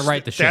 he came in to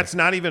right the ship. That's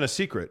not even a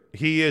secret.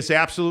 He is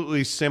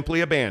absolutely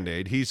simply a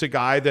Band-Aid. He's a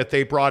guy that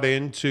they brought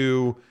in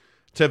to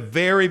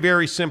very,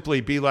 very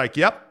simply be like,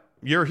 yep,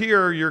 you're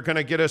here. You're going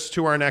to get us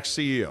to our next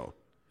CEO.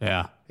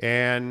 Yeah.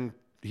 And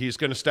he's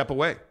going to step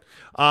away.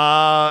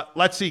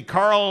 Let's see.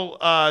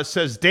 Carl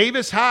says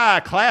Davis High,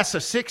 class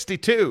of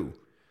 62.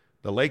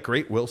 The late,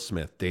 great Will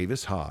Smith,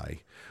 Davis High.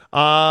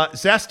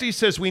 Zesty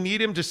says we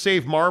need him to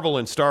save Marvel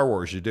and Star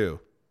Wars. You do.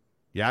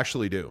 You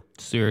actually do.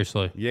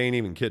 Seriously. You ain't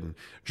even kidding.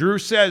 Drew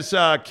says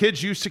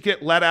kids used to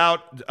get let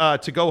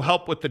out to go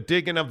help with the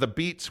digging of the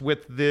beats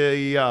with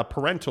the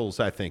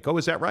parentals, I think. Oh,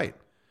 is that right?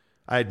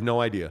 I had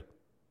no idea.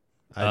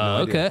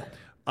 Okay.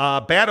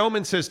 Bad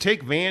Omen says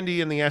take Vandy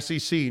in the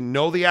SEC.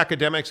 No, the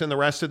academics and the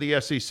rest of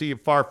the SEC.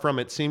 Far from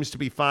it. Seems to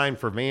be fine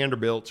for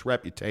Vanderbilt's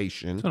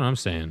reputation. That's what I'm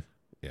saying.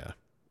 Yeah,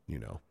 you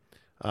know.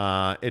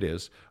 It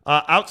is.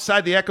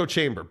 Outside the echo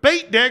chamber,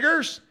 Bait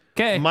Diggers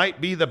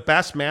might be the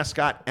best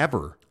mascot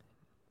ever.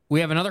 We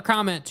have another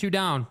comment, 2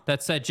 down,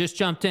 that said, just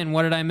jumped in.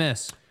 What did I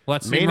miss?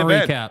 Let's see Main a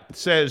event recap.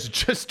 Says,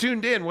 just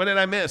tuned in. What did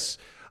I miss?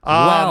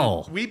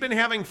 We've been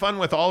having fun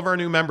with all of our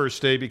new members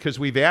today because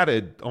we've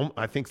added,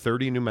 I think,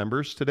 30 new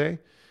members today.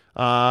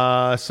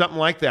 Something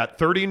like that.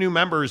 30 new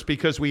members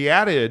because we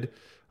added,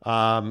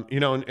 and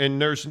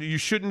you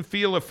shouldn't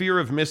feel a fear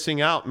of missing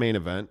out, Main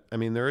Event. I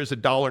mean, there is a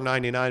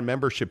 $1.99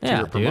 membership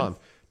tier per month.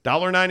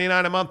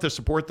 $1.99 a month to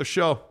support the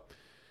show.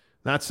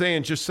 Not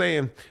saying, just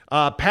saying.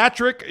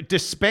 Patrick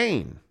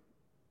Despain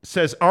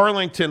says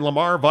Arlington,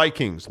 Lamar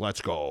Vikings.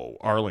 Let's go,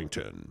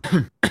 Arlington,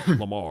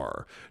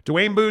 Lamar.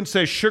 Dwayne Boone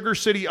says Sugar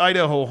City,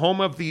 Idaho,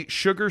 home of the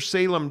Sugar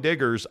Salem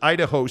Diggers,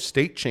 Idaho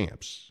state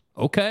champs.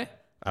 Okay.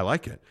 I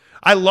like it.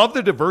 I love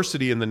the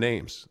diversity in the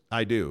names.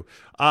 I do.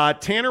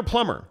 Tanner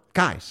Plummer.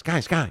 Guys.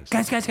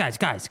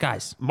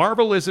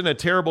 Marvel isn't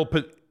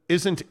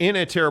in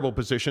a terrible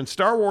position.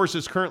 Star Wars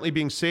is currently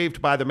being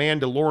saved by The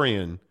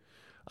Mandalorian.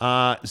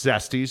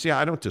 Zesties. Yeah,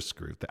 I don't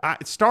disagree with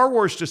that. Star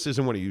Wars just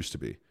isn't what it used to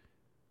be.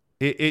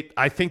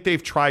 I think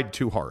they've tried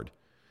too hard.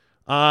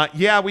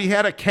 Yeah, we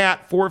had a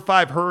Cat 4 or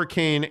 5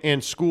 hurricane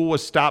and school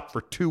was stopped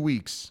for 2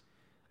 weeks.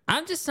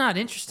 I'm just not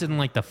interested in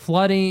like the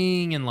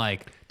flooding and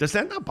like. Does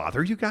that not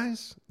bother you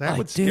guys? That like,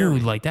 would scare me.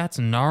 Dude, like that's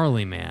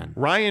gnarly, man.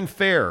 Ryan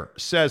Fair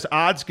says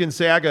odds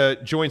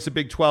Gonzaga joins the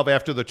Big 12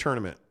 after the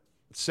tournament.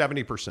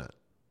 70%.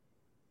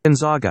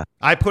 Gonzaga.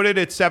 I put it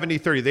at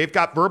 70-30. They've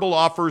got verbal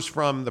offers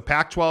from the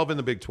Pac-12 and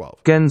the Big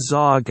 12.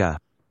 Gonzaga.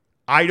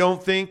 I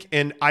don't think,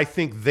 and I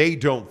think they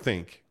don't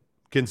think,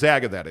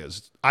 Gonzaga that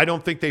is, I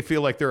don't think they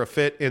feel like they're a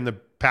fit in the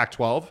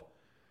Pac-12.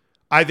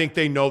 I think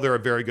they know they're a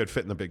very good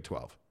fit in the Big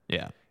 12.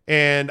 Yeah.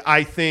 And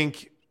I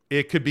think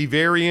it could be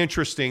very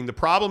interesting. The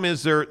problem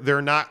is they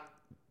don't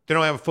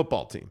have a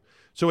football team.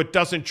 So it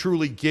doesn't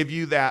truly give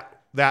you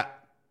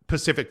that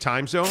Pacific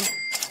time zone,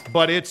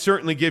 but it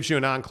certainly gives you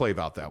an enclave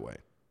out that way.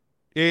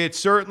 It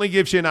certainly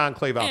gives you an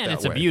enclave out that way. And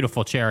it's a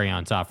beautiful cherry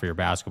on top for your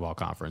basketball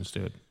conference,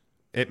 dude.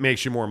 It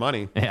makes you more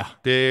money. Yeah.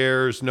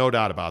 There's no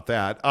doubt about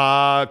that.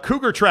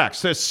 Cougar Track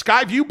says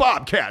Skyview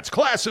Bobcats,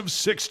 class of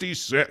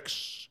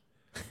 66.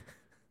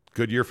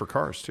 Good year for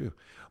cars, too.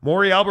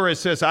 Maury Alvarez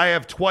says, I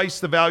have twice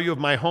the value of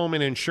my home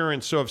in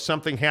insurance, so if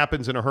something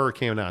happens in a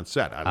hurricane on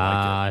set, I'd like it.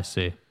 I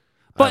see.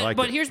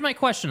 But here's my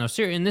question, though.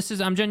 Seriously,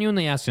 and I'm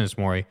genuinely asking this,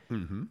 Maury.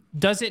 Mm-hmm.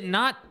 Does it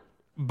not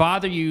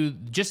bother you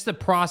just the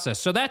process?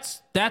 So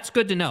that's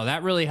good to know.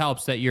 That really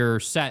helps that you're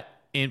set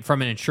in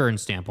from an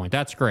insurance standpoint.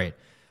 That's great.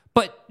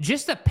 But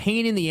just the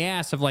pain in the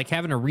ass of like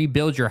having to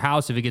rebuild your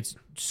house if it gets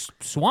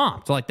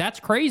swamped, like that's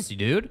crazy,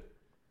 dude.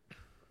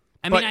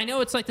 I mean, I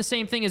know it's like the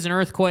same thing as an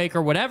earthquake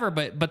or whatever,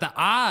 but the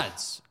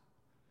odds,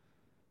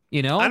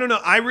 you know? I don't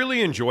know. I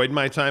really enjoyed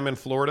my time in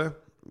Florida.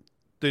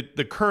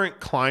 The current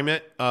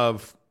climate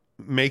of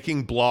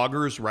making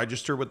bloggers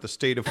register with the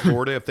state of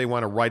Florida if they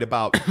want to write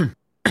about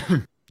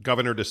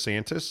Governor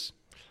DeSantis.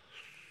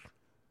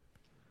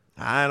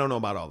 I don't know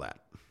about all that.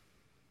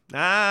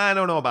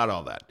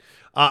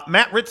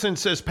 Matt Ritson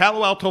says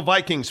Palo Alto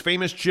Vikings,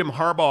 famous Jim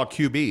Harbaugh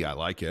QB. I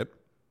like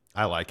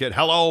it.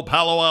 Hello,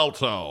 Palo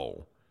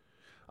Alto.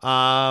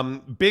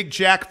 Big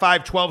Jack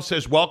 512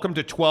 says, welcome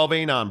to 12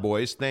 Anon,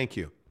 boys. Thank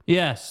you.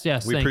 Yes. We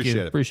Thank appreciate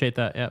you. it. Appreciate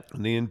that. Yep.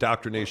 And the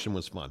indoctrination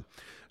was fun.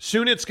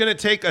 Soon it's going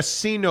to take a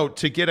C note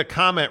to get a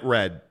comment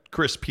read,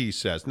 Chris P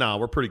says. No,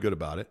 we're pretty good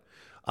about it.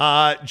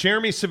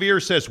 Jeremy Severe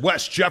says,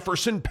 West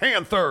Jefferson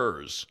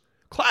Panthers,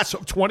 class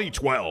of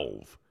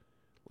 2012.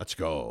 Let's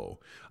go.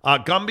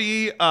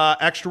 Gumby,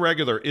 extra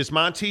regular. Is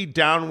Monty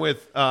down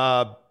with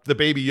the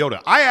Baby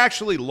Yoda? I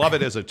actually love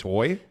it as a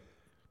toy.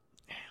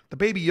 The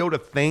Baby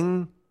Yoda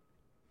thing.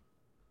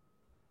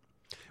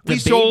 We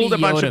sold a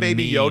bunch of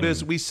Baby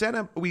Yodas. We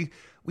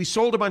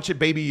sold a bunch of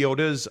Baby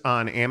Yodas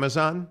on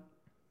Amazon.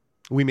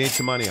 We made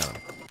some money on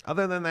them.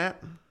 Other than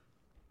that,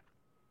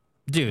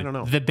 dude, I don't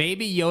know. The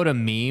Baby Yoda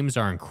memes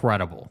are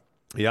incredible.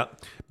 Yeah.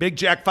 Big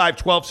Jack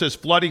 512 says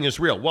flooding is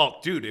real. Well,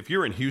 dude, if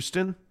you're in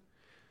Houston,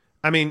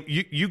 I mean,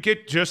 you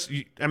get just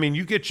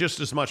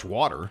as much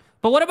water.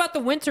 But what about the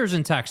winters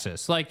in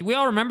Texas? Like, we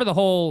all remember the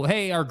whole,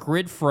 hey, our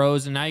grid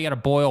froze and now you got to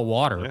boil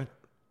water. Yeah.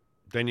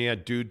 Then you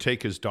had dude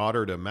take his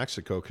daughter to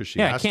Mexico because she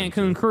asked him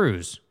Cancun to.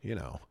 cruise.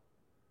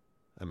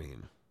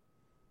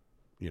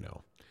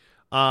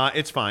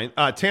 It's fine.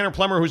 Tanner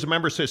Plummer, who's a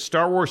member, says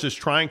Star Wars is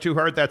trying too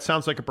hard. That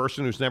sounds like a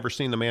person who's never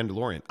seen The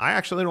Mandalorian. I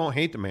actually don't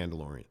hate The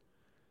Mandalorian.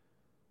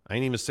 I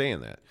ain't even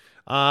saying that.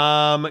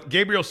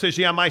 Gabriel says,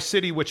 yeah, my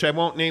city, which I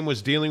won't name,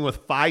 was dealing with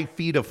 5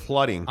 feet of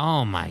flooding.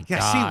 Oh, my God.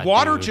 Yeah, see,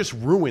 water dude. just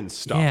ruins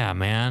stuff. Yeah,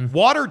 man.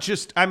 Water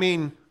just,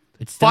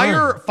 it's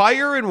fire done.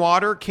 Fire and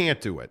water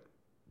can't do it.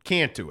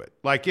 Can't do it.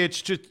 Like,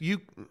 it's just,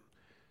 dude.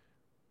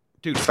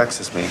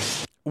 Vexes me.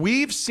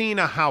 We've seen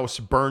a house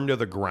burn to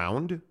the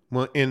ground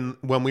when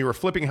we were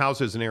flipping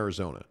houses in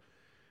Arizona.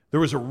 There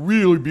was a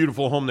really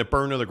beautiful home that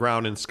burned to the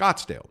ground in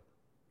Scottsdale.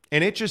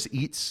 And it just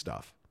eats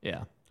stuff.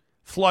 Yeah.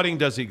 Flooding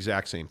does the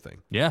exact same thing.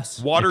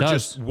 Yes.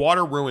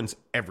 Water ruins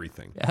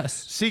everything.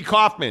 Yes. C.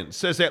 Kaufman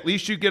says at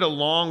least you get a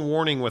long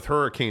warning with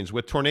hurricanes.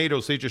 With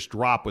tornadoes, they just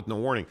drop with no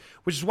warning,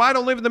 which is why I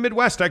don't live in the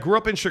Midwest. I grew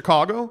up in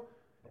Chicago,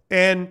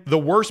 and the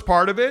worst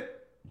part of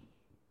it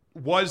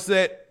was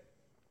that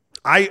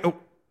I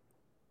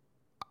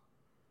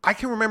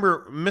can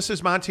remember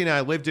Mrs. Monty and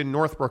I lived in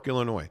Northbrook,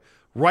 Illinois,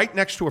 right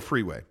next to a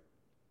freeway.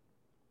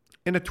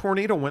 And a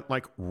tornado went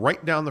like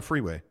right down the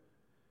freeway.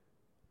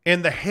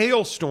 And the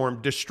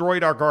hailstorm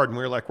destroyed our garden.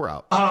 We were like, we're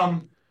out.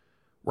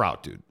 We're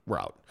out, dude. We're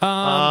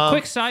out.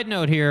 Quick side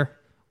note here.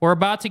 We're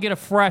about to get a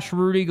fresh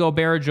Rudy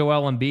Gobert,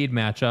 Joel Embiid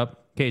matchup, in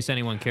case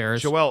anyone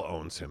cares. Joel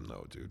owns him,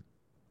 though, dude.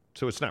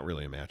 So it's not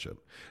really a matchup.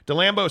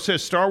 DeLambo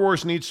says Star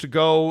Wars needs to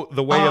go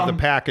the way of the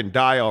pack and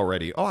die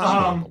already.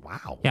 Oh,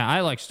 wow. Yeah, I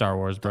like Star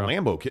Wars, bro.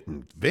 DeLambo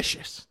getting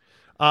vicious.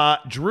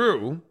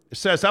 Drew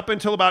says up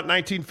until about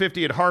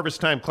 1950 at harvest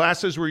time,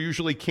 classes were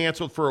usually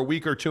canceled for a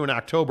week or two in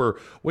October,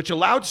 which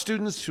allowed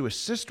students to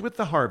assist with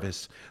the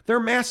harvest. Their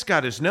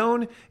mascot is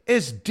known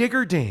as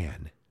Digger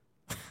Dan.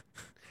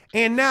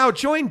 And now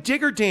join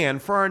Digger Dan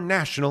for our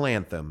national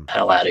anthem.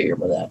 Hell out of here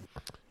with that.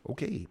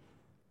 Okay.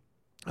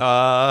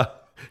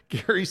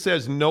 Gary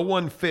says no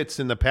one fits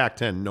in the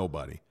Pac-10.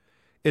 Nobody.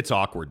 It's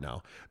awkward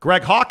now.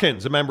 Greg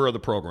Hawkins, a member of the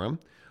program,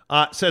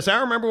 says, I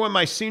remember when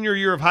my senior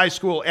year of high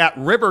school at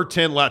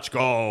Riverton, let's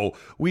go,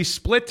 we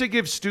split to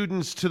give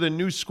students to the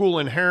new school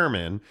in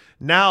Harriman.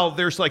 Now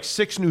there's like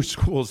 6 new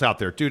schools out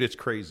there. Dude, it's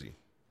crazy.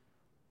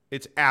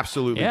 It's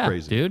absolutely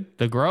crazy. Dude.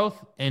 The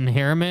growth in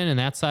Harriman and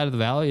that side of the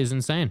valley is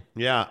insane.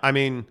 Yeah, I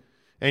mean,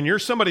 and you're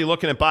somebody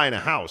looking at buying a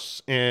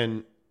house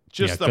and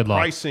just the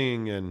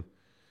pricing and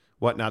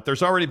whatnot.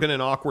 There's already been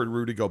an awkward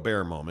Rudy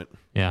Gobert moment.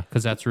 Yeah,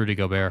 because that's Rudy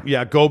Gobert.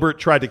 Yeah, Gobert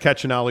tried to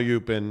catch an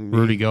alley-oop and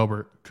Rudy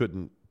Gobert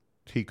couldn't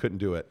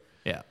do it.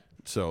 Yeah.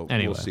 So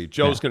anyway, we'll see.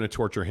 Joe's going to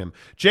torture him.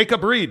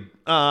 Jacob Reed,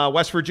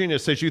 West Virginia,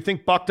 says, you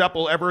think Bucked Up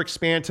will ever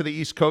expand to the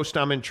East Coast?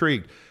 I'm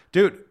intrigued.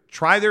 Dude,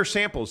 try their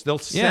samples. They'll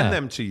send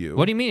them to you.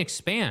 What do you mean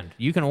expand?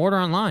 You can order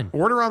online.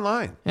 Order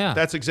online. Yeah.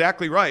 That's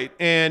exactly right.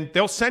 And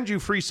they'll send you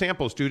free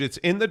samples, dude. It's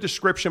in the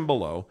description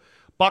below.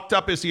 Bucked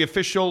Up is the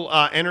official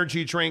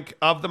energy drink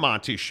of the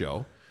Monty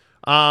Show.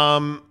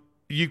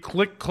 You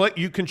click,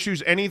 you can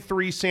choose any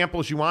 3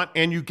 samples you want,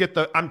 and you get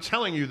I'm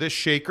telling you, this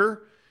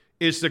shaker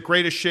is the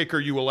greatest shaker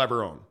you will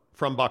ever own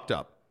from Bucked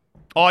Up.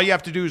 All you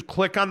have to do is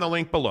click on the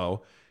link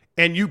below,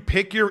 and you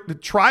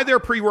try their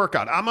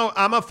pre-workout.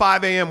 I'm a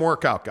 5 a.m.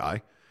 workout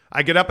guy.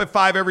 I get up at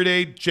 5 every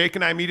day. Jake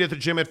and I meet at the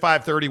gym at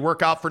 5:30,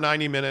 work out for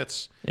 90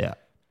 minutes. Yeah.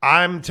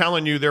 I'm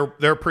telling you,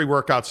 their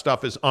pre-workout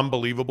stuff is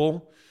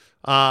unbelievable.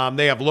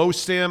 They have low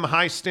stim,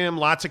 high stim,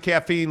 lots of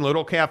caffeine,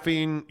 little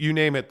caffeine, you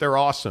name it. They're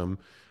awesome.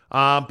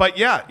 But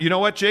yeah, you know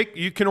what, Jake?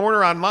 You can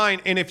order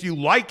online, and if you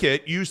like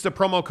it, use the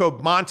promo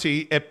code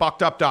Monty at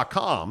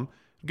buckedup.com.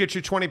 Get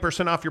you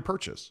 20% off your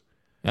purchase.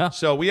 Yeah.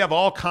 So we have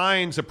all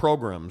kinds of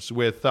programs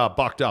with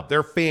Bucked Up.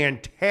 They're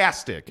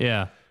fantastic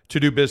to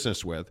do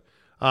business with.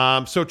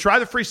 So try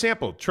the free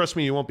sample. Trust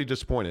me, you won't be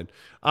disappointed.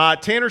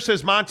 Tanner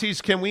says,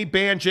 Monty's, can we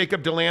ban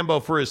Jacob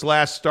DeLambo for his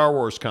last Star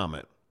Wars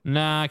comment?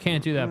 Nah, I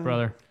can't do that,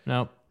 brother.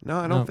 Nope. No,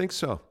 I don't think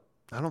so.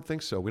 I don't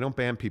think so. We don't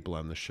ban people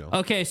on this show.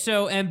 Okay,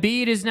 so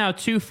Embiid is now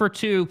 2 for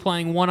 2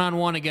 playing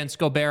one-on-one against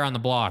Gobert on the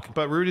block.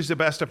 But Rudy's the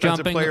best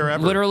defensive player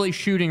ever. Literally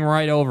shooting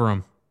right over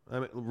him. I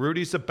mean,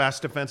 Rudy's the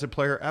best defensive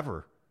player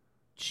ever.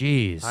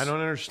 Jeez. I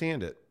don't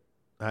understand it.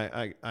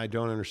 I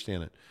don't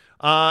understand it.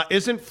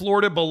 Isn't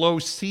Florida below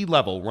sea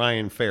level,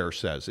 Ryan Fair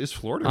says. Is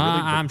Florida really?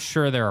 I'm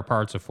sure there are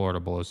parts of Florida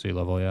below sea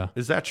level, yeah.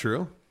 Is that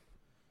true?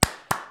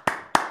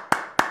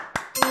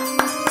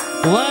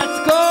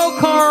 Let's go,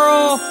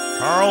 Carl.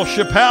 Carl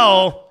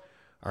Chappelle,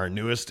 our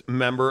newest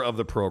member of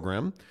the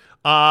program.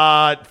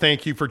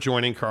 Thank you for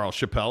joining, Carl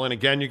Chappelle. And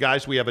again, you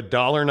guys, we have a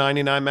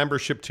 $1.99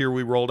 membership tier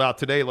we rolled out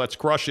today. Let's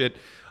crush it.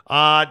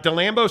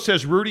 DeLambo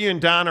says Rudy and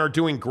Don are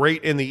doing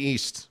great in the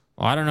East.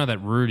 Well, I don't know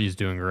that Rudy's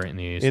doing great in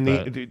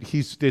the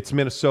East. It's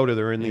Minnesota.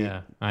 They're in the.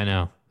 Yeah, I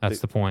know. That's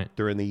the point.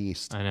 They're in the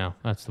East. I know.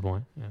 That's the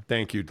point. Yeah.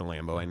 Thank you,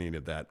 DeLambo. I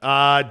needed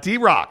that.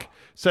 D-Rock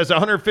says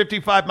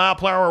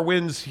 155-mile-per-hour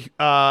winds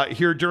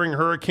here during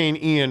Hurricane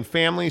Ian.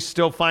 Families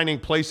still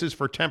finding places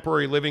for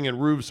temporary living in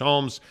roofs,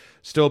 homes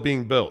still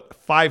being built.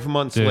 5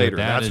 months later.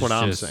 That's what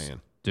I'm saying.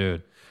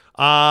 Dude.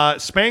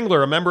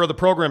 Spangler, a member of the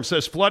program,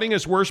 says flooding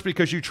is worse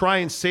because you try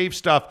and save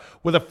stuff.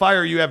 With a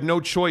fire, you have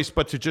no choice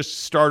but to just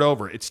start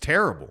over. It's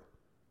terrible.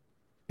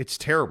 It's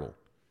terrible.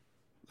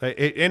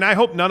 And I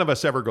hope none of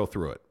us ever go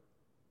through it.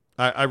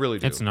 I really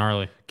do. It's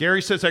gnarly.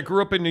 Gary says, I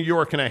grew up in New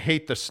York and I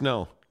hate the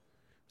snow.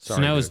 Sorry,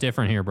 snow is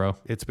different here, bro.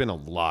 It's been a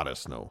lot of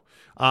snow.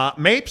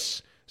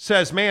 Mapes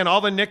says, man, all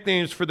the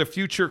nicknames for the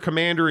future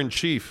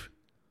commander-in-chief.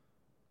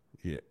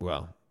 Yeah,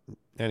 well,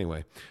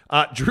 anyway.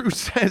 Drew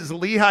says,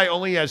 Lehigh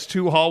only has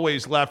 2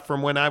 hallways left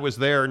from when I was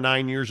there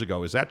 9 years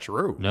ago. Is that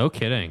true? No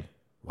kidding.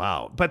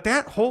 Wow. But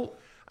that whole,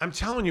 I'm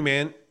telling you,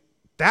 man,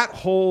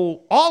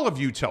 all of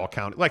Utah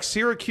County, like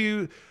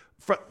Syracuse,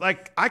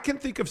 I can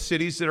think of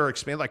cities that are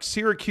expanding, like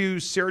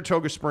Syracuse,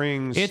 Saratoga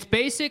Springs. It's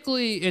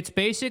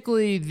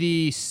basically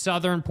the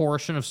southern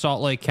portion of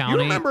Salt Lake County. You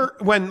remember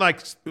when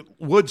like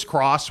Woods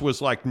Cross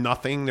was like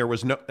nothing? There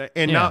was no,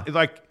 and now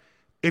like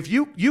if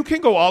you can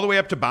go all the way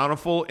up to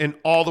Bountiful and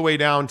all the way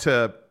down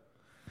to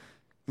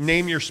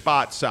name your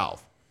spot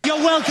south. You're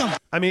welcome.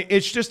 I mean,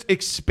 it's just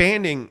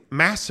expanding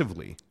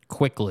massively,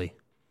 quickly.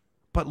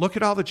 But look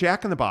at all the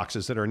Jack in the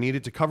Boxes that are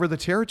needed to cover the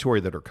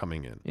territory that are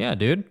coming in. Yeah,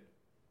 dude.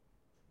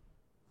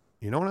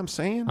 You know what I'm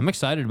saying? I'm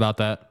excited about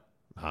that.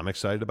 I'm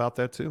excited about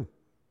that too.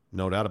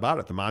 No doubt about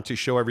it. The Monty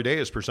Show every day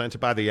is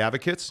presented by The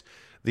Advocates,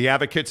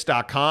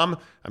 theadvocates.com.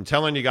 I'm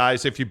telling you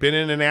guys, if you've been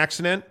in an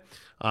accident,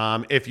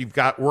 if you've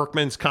got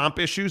workman's comp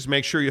issues,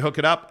 make sure you hook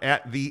it up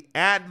at The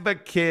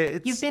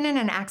Advocates. You've been in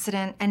an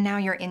accident and now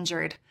you're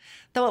injured.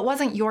 Though it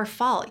wasn't your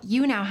fault,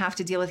 you now have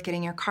to deal with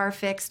getting your car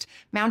fixed,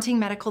 mounting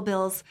medical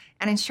bills,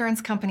 and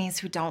insurance companies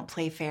who don't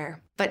play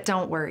fair. But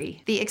don't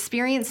worry. The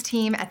experienced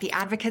team at The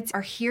Advocates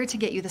are here to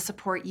get you the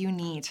support you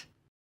need.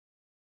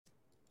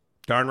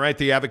 Darn right,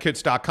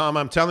 theadvocates.com.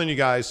 I'm telling you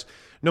guys,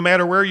 no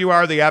matter where you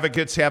are, The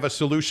Advocates have a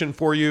solution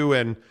for you,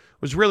 and it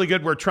was really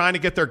good. We're trying to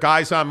get their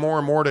guys on more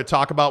and more to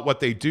talk about what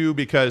they do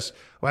because,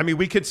 I mean,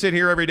 we could sit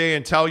here every day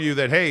and tell you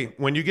that, hey,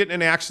 when you get in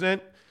an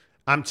accident,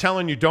 I'm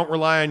telling you, don't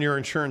rely on your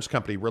insurance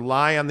company.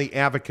 Rely on the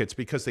advocates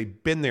because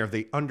they've been there.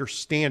 They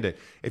understand it.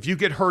 If you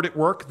get hurt at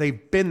work,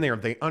 they've been there.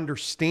 They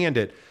understand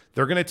it.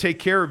 They're going to take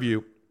care of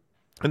you.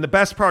 And the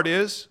best part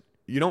is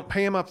you don't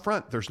pay them up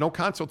front. There's no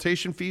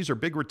consultation fees or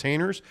big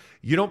retainers.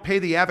 You don't pay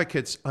the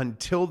advocates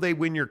until they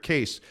win your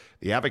case.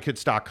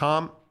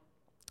 Theadvocates.com.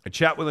 I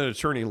chat with an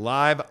attorney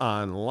live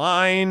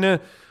online.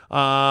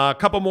 A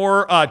couple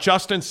more.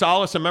 Justin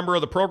Salas, a member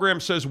of the program,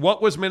 says,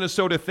 what was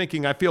Minnesota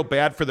thinking? I feel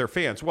bad for their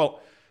fans.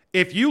 Well,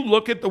 if you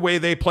look at the way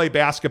they play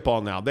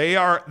basketball now, they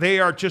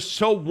are just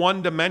so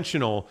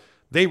one-dimensional.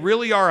 They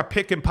really are a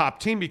pick and pop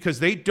team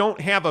because they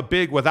don't have a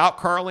big without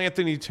Karl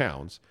Anthony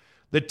Towns.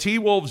 The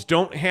T-Wolves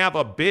don't have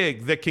a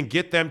big that can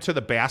get them to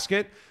the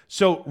basket.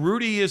 So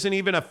Rudy isn't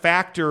even a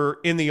factor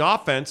in the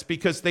offense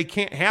because they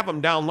can't have him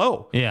down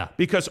low. Yeah.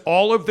 Because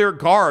all of their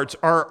guards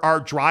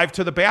are drive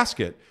to the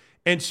basket.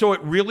 And so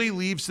it really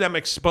leaves them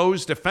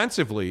exposed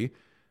defensively.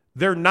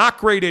 They're not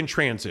great in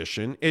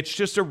transition. It's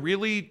just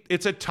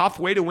it's a tough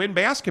way to win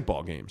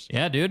basketball games.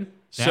 Yeah, dude.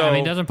 Yeah, So, I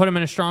mean, it doesn't put him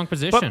in a strong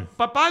position.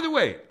 But by the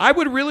way, I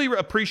would really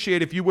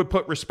appreciate if you would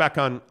put respect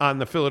on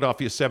the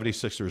Philadelphia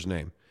 76ers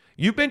name.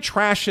 You've been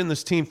trashing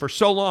this team for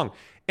so long.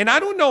 And I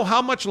don't know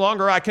how much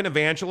longer I can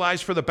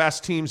evangelize for the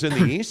best teams in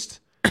the East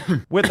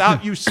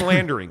without you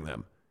slandering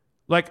them.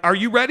 Like, are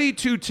you ready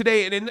to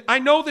today? And I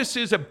know this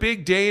is a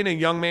big day in a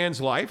young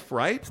man's life,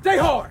 right? Stay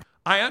hard.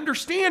 I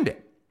understand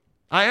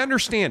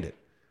it.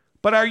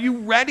 But are you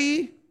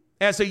ready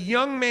as a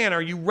young man?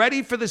 Are you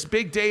ready for this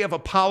big day of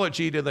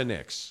apology to the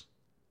Knicks?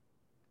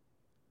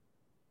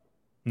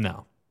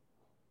 No.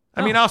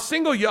 I mean, I'll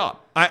single you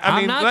up.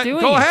 I'm not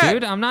doing go it, ahead.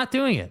 dude. I'm not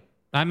doing it.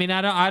 I mean,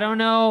 I don't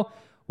know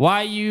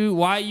why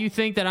you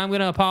think that I'm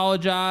going to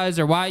apologize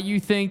or why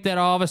you think that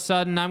all of a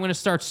sudden I'm going to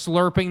start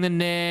slurping the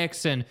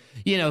Knicks and,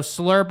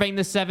 slurping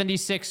the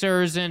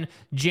 76ers and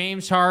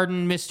James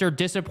Harden, Mr.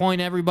 Disappoint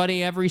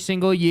everybody every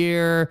single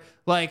year.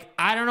 Like,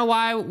 I don't know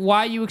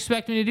why you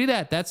expect me to do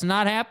that. That's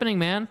not happening,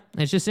 man.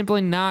 It's just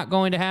simply not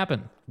going to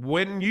happen.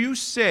 When you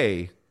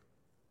say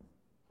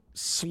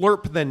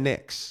slurp the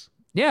Knicks.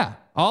 Yeah.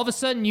 All of a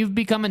sudden you've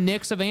become a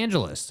Knicks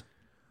evangelist.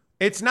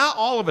 It's not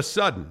all of a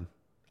sudden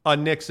a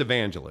Knicks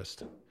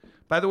evangelist.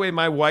 By the way,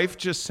 my wife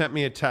just sent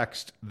me a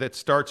text that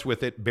starts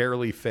with "it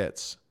barely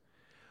fits."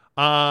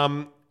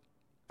 I'm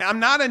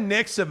not a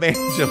Knicks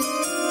evangelist.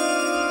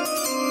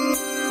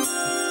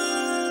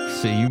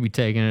 So you be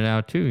taking it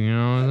out too, you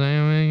know what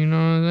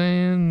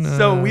I'm saying?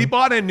 So we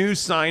bought a new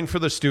sign for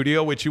the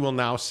studio, which you will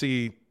now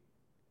see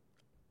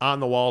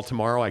on the wall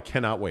tomorrow. I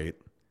cannot wait.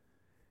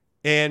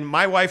 And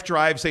my wife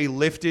drives a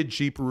lifted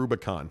Jeep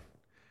Rubicon.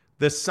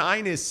 The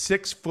sign is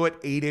 6 foot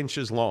 8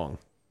 inches long.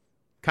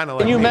 Kind of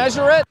like. Can you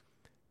measure it?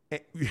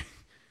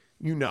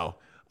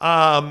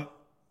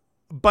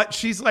 But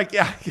she's like,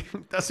 yeah,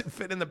 it doesn't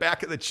fit in the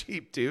back of the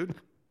Jeep, dude.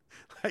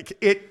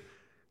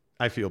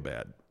 I feel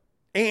bad.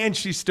 And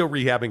she's still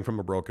rehabbing from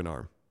a broken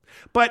arm.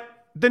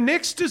 But the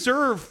Knicks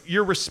deserve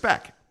your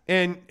respect.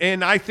 And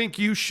I think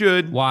you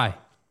should. Why?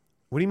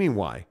 What do you mean,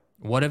 why?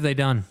 What have they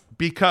done?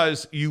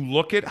 Because you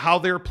look at how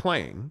they're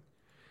playing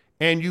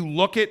and you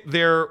look at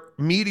their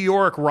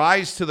meteoric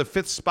rise to the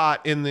 5th spot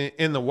in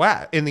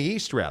the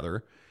East,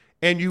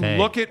 and you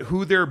look at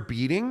who they're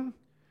beating.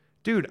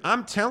 Dude,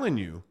 I'm telling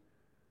you,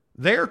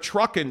 they're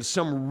trucking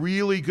some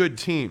really good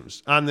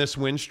teams on this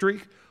win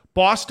streak.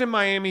 Boston,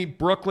 Miami,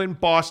 Brooklyn,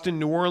 Boston,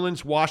 New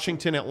Orleans,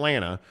 Washington,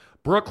 Atlanta,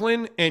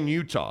 Brooklyn, and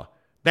Utah.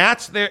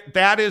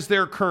 That is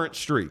their current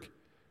streak.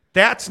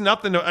 That's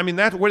nothing.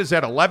 What is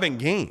that? 11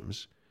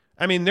 games.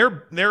 I mean,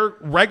 they're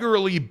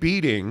regularly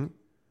beating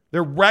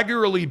the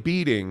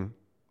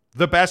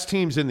best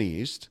teams in the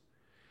East.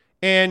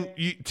 And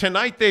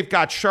tonight they've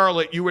got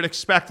Charlotte. You would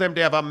expect them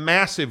to have a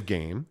massive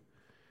game.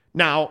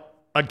 Now,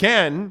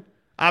 again,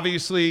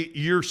 obviously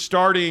you're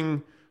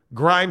starting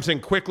Grimes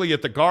and Quickly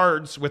at the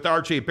guards with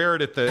RJ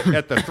Barrett at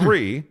the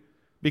 3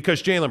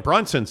 because Jalen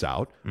Brunson's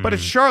out. Mm-hmm. But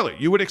it's Charlotte.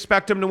 You would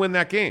expect them to win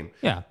that game.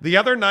 Yeah. The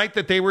other night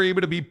that they were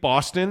able to beat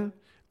Boston,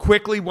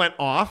 Quickly went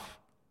off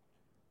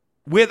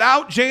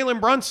without Jalen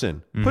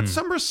Brunson. Mm-hmm. Put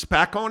some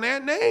respect on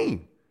that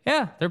name.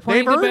 Yeah, they're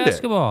playing good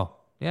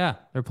basketball. Yeah,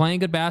 they're playing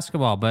good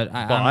basketball, but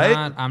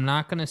I'm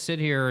not going to sit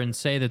here and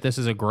say that this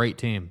is a great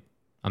team.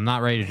 I'm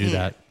not ready to do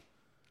that.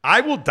 I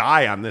will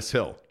die on this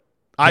hill.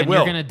 I will.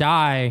 You're going to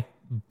die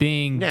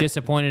being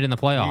disappointed in the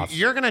playoffs.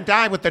 You're going to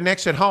die with the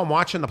Knicks at home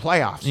watching the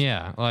playoffs.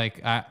 Yeah,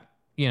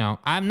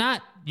 I'm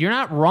not. You're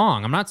not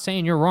wrong. I'm not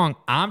saying you're wrong.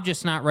 I'm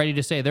just not ready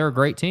to say they're a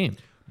great team.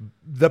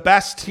 The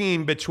best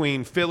team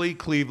between Philly,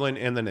 Cleveland,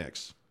 and the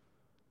Knicks.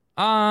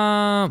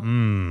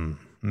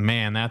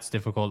 Man, that's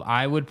difficult.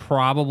 I would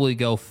probably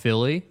go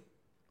Philly.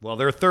 Well,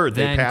 they're third.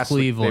 They passed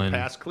Cleveland. They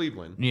passed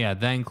Cleveland. Yeah,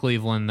 then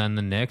Cleveland, then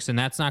the Knicks, and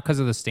that's not because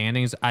of the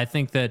standings. I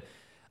think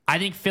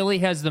Philly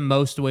has the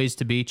most ways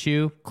to beat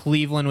you.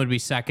 Cleveland would be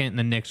second, and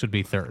the Knicks would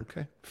be third.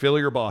 Okay.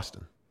 Philly or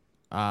Boston?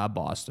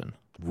 Boston.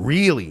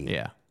 Really?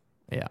 Yeah.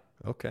 Yeah.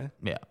 Okay.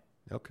 Yeah.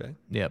 Okay.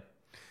 Yep.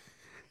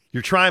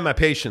 You're trying my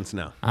patience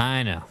now.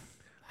 I know.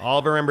 All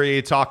of our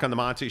NBA talk on the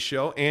Monty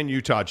Show and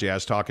Utah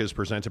Jazz Talk is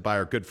presented by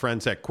our good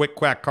friends at Quick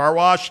Quack Car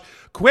Wash.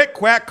 Quick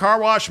Quack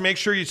Car Wash. Make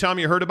sure you tell them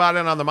you heard about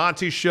it on the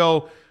Monty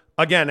Show.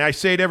 Again, I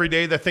say it every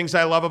day. The things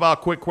I love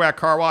about Quick Quack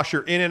Car Wash,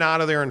 you're in and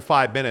out of there in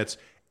 5 minutes.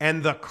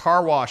 And the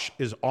car wash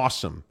is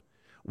awesome,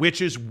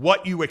 which is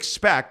what you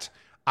expect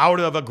out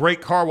of a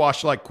great car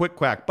wash like Quick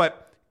Quack.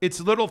 But it's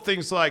little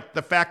things like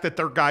the fact that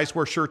their guys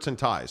wear shirts and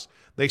ties.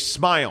 They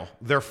smile.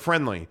 They're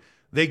friendly.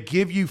 They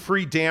give you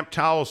free damp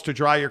towels to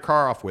dry your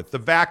car off with. The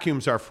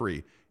vacuums are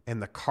free.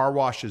 And the car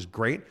wash is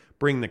great.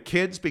 Bring the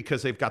kids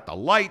because they've got the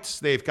lights.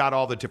 They've got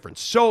all the different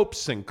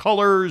soaps and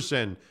colors.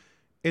 And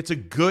it's a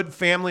good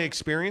family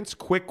experience.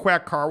 Quick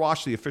Quack Car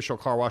Wash, the official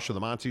car wash of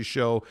the Monty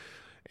Show.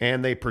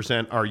 And they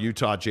present our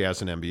Utah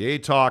Jazz and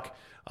NBA talk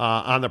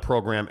on the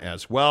program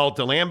as well.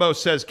 DeLambo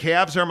says,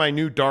 Cavs are my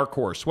new dark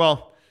horse.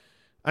 Well,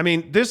 I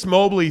mean, this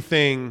Mobley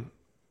thing,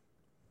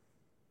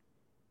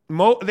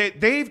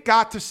 they've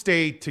got to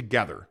stay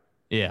together.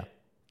 Yeah.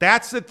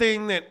 That's the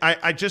thing that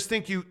I just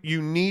think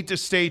you need to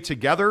stay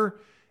together.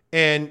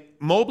 And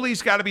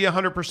Mobley's got to be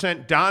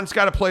 100%. Don's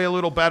got to play a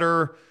little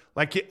better.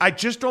 Like, I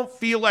just don't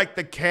feel like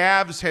the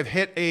Cavs have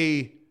hit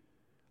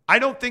I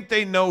don't think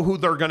they know who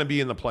they're going to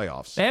be in the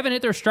playoffs. They haven't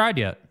hit their stride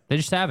yet. They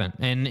just haven't.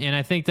 And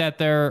I think that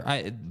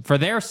for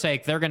their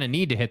sake, they're going to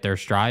need to hit their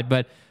stride.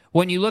 But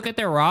when you look at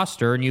their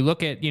roster and you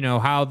look at,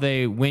 how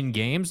they win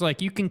games,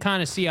 like, you can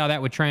kind of see how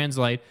that would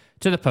translate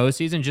to the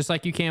postseason, just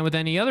like you can with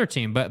any other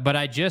team. But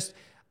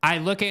I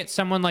look at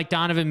someone like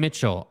Donovan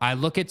Mitchell. I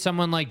look at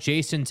someone like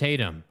Jason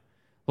Tatum.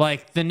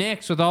 Like, the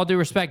Knicks, with all due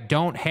respect,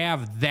 don't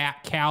have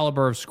that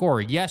caliber of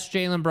scorer. Yes,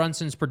 Jalen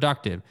Brunson's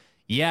productive.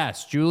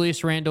 Yes,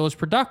 Julius Randle is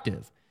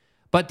productive.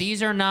 But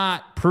these are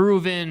not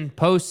proven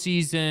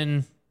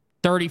postseason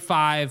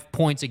 35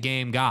 points a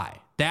game guy.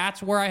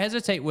 That's where I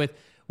hesitate with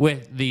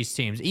these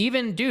teams.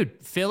 Even, dude,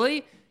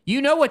 Philly,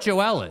 you know what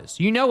Joel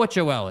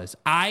is.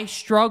 I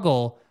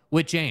struggle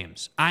with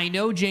James. I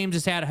know James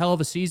has had a hell of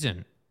a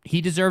season.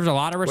 He deserves a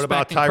lot of respect.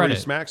 What about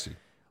Tyrese Maxey?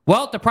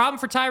 Well, the problem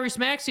for Tyrese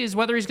Maxey is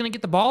whether he's going to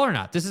get the ball or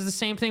not. This is the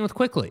same thing with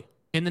Quickly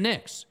in the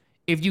Knicks.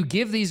 If you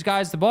give these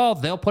guys the ball,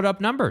 they'll put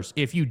up numbers.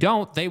 If you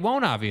don't, they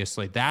won't,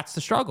 obviously. That's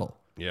the struggle.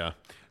 Yeah.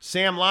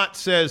 Sam Lott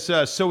says,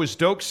 so is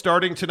Doak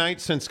starting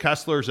tonight since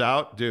Kessler's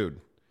out? Dude,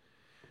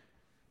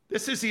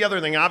 this is the other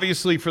thing,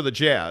 obviously, for the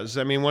Jazz.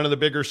 I mean, one of the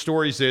bigger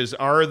stories is,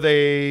 are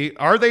they,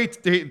 God,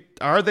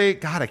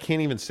 I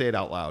can't even say it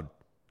out loud.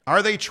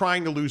 Are they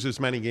trying to lose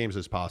as many games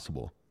as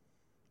possible?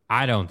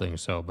 I don't think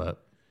so,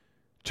 but.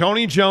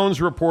 Tony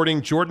Jones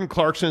reporting Jordan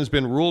Clarkson has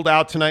been ruled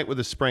out tonight with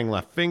a sprained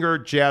left finger.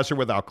 Jazz are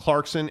without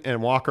Clarkson and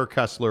Walker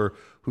Kessler,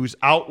 who's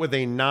out with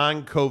a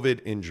non-COVID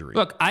injury.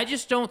 Look, I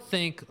just don't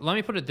think, let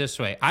me put it this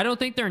way. I don't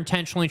think they're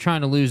intentionally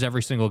trying to lose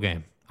every single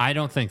game. I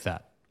don't think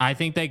that. I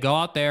think they go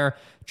out there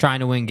trying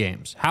to win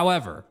games.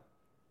 However,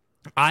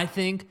 I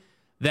think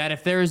that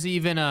if there's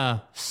even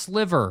a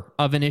sliver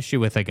of an issue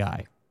with a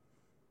guy,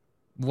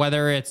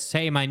 whether it's,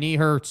 hey, my knee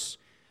hurts,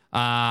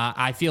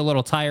 I feel a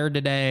little tired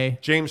today.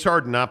 James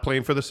Harden not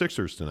playing for the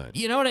Sixers tonight.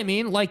 You know what I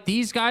mean? Like,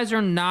 these guys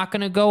are not going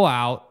to go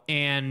out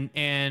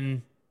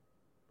and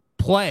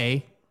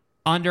play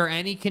under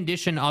any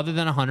condition other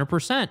than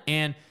 100%.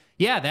 And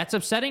yeah, that's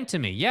upsetting to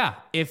me. Yeah,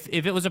 if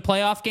it was a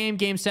playoff game,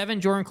 Game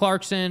 7, Jordan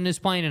Clarkson is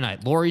playing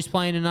tonight. Laurie's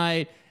playing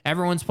tonight.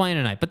 Everyone's playing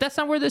tonight. But that's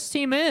not where this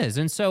team is.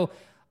 And so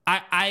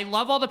I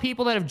love all the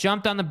people that have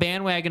jumped on the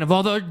bandwagon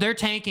of, they're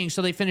tanking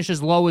so they finish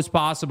as low as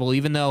possible,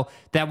 even though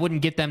that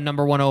wouldn't get them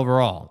number 1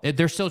 overall.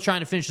 They're still trying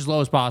to finish as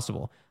low as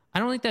possible. I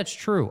don't think that's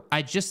true.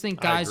 I just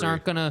think guys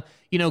aren't going to,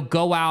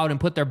 go out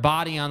and put their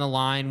body on the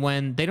line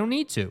when they don't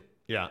need to.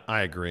 Yeah,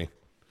 I agree.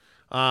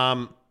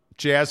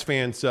 Jazz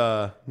fans,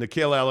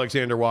 Nickeil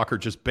Alexander-Walker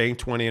just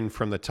banked one in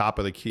from the top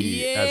of the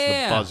key as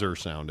the buzzer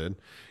sounded.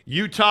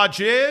 Utah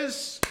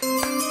Jizz.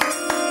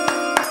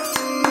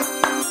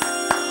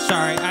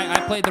 Sorry, I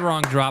played the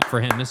wrong drop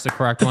for him. This is the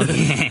correct one.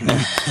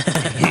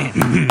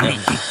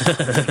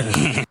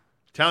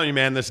 Telling you,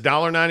 man, this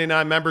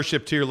 $1.99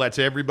 membership tier lets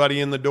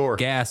everybody in the door.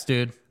 Gas,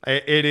 dude.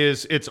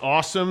 It's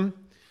awesome.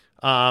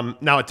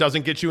 Now, it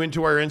doesn't get you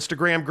into our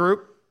Instagram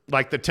group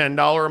like the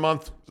 $10 a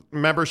month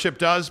membership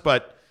does,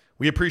 but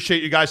we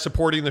appreciate you guys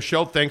supporting the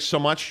show. Thanks so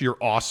much. You're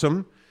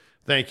awesome.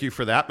 Thank you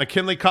for that.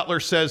 McKinley Cutler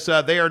says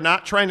they are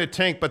not trying to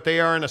tank, but they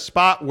are in a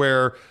spot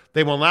where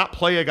they will not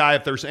play a guy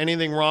if there's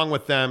anything wrong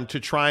with them to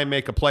try and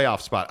make a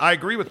playoff spot. I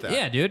agree with that.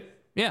 Yeah, dude.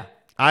 Yeah.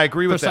 I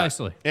agree with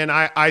Precisely. that. And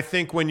I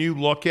think when you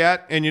look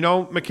at, and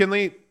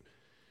McKinley,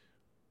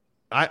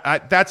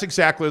 that's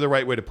exactly the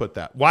right way to put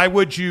that. Why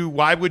would you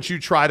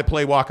try to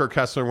play Walker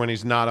Kessler when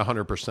he's not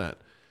 100%?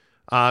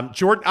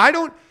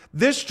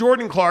 This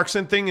Jordan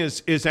Clarkson thing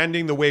is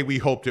ending the way we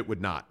hoped it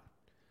would not.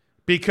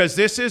 Because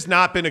this has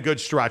not been a good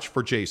stretch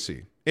for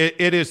JC.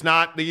 It is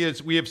not.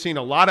 We have seen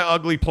a lot of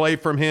ugly play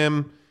from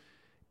him,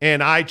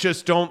 and I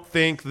just don't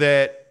think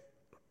that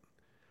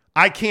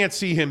I can't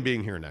see him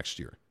being here next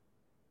year.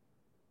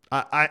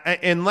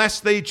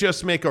 Unless they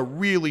just make a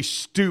really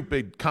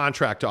stupid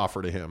contract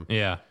offer to him.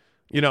 Yeah.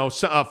 You know, a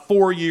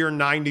 4-year,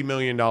 $90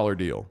 million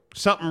deal.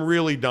 Something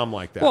really dumb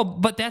like that. Well,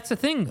 but that's the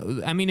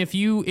thing. I mean, if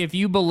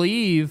you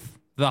believe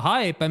the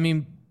hype, I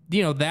mean,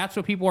 you know, that's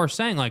what people are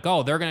saying. Like,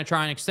 oh, they're going to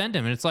try and extend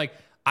him. And it's like,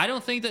 I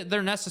don't think that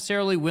they're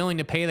necessarily willing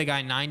to pay the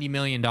guy $90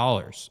 million.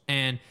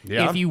 And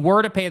if you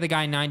were to pay the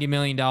guy $90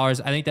 million, I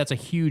think that's a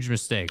huge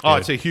mistake. Dude. Oh,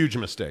 it's a huge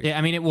mistake. Yeah,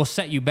 I mean, it will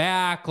set you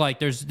back. Like,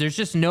 there's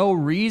just no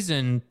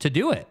reason to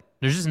do it.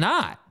 There's just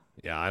not.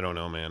 Yeah, I don't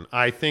know, man.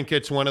 I think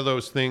it's one of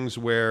those things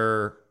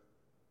where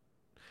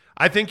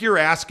I think you're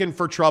asking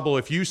for trouble.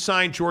 If you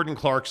sign Jordan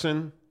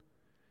Clarkson,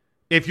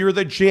 if you're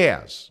the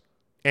Jazz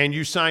and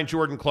you sign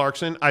Jordan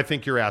Clarkson, I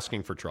think you're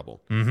asking for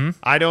trouble. Mm-hmm.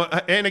 I don't.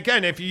 And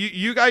again, if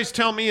you guys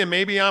tell me, and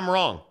maybe I'm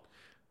wrong,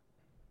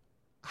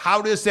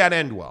 how does that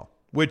end well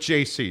with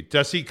JC?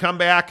 Does he come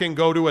back and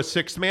go to a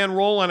 6-man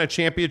role on a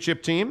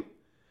championship team?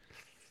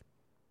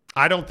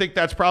 I don't think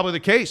that's probably the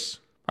case.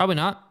 Probably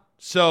not.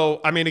 So,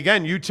 I mean,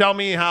 again, you tell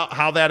me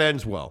how that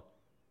ends well.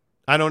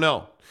 I don't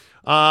know.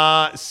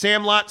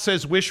 Sam Lott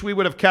says, wish we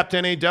would have kept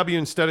NAW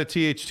instead of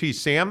THT.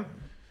 Sam,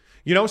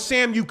 you know,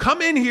 Sam, you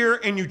come in here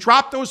and you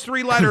drop those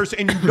 3 letters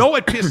and you know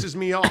it pisses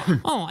me off.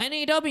 Oh,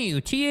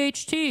 NAW,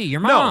 THT, your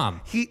mom.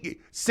 No,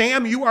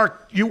 Sam, you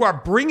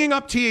are bringing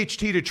up THT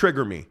to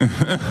trigger me.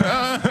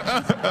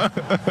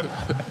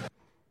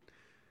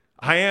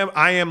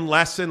 I am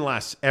less and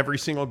less every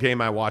single game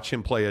I watch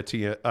him play a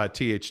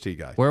THT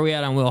guy. Where are we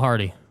at on Will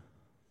Hardy?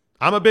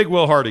 I'm a big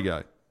Will Hardy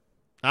guy.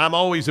 I'm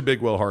always a big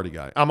Will Hardy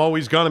guy. I'm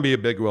always going to be a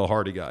big Will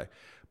Hardy guy.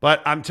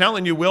 But I'm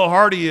telling you, Will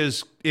Hardy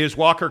is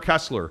Walker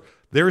Kessler.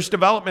 There's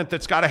development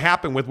that's got to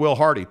happen with Will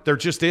Hardy. There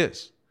just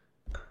is.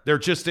 There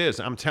just is.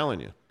 I'm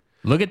telling you.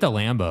 Look at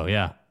DeLambo,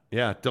 yeah.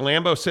 Yeah,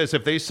 DeLambo says,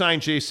 if they sign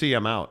JC,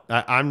 I'm out.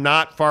 I'm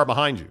not far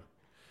behind you.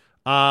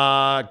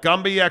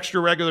 Gumby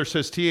Extra Regular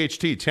says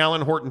THT,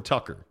 Talon Horton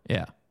Tucker.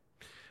 Yeah.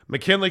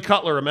 McKinley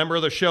Cutler, a member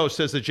of the show,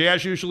 says the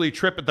Jazz usually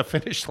trip at the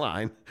finish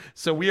line,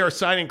 so we are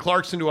signing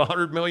Clarkson to a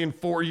 $100 million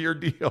 4-year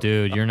deal.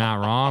 Dude, you're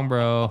not wrong,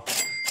 bro.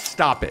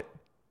 Stop it.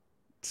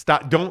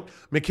 Stop. Don't.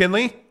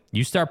 McKinley?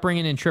 You start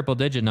bringing in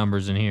triple-digit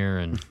numbers in here,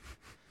 and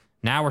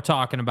now we're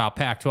talking about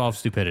Pac-12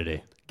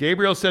 stupidity.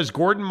 Gabriel says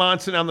Gordon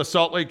Monson on the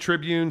Salt Lake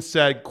Tribune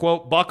said,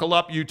 quote, buckle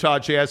up, Utah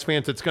Jazz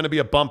fans. It's going to be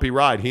a bumpy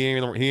ride. He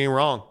ain't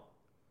wrong.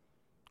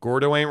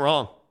 Gordo ain't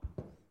wrong.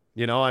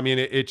 You know, I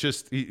mean,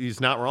 he's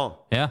not wrong.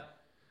 Yeah.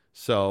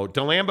 So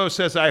DeLambo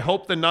says, I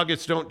hope the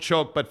Nuggets don't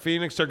choke, but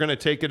Phoenix are going to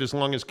take it as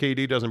long as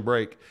KD doesn't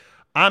break.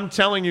 I'm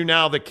telling you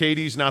now that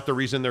KD's not the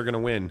reason they're going to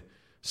win.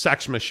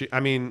 Sex machine. I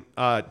mean,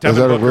 Devin Booker is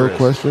that a real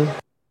question?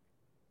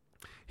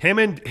 Him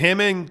and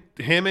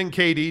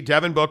KD,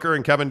 Devin Booker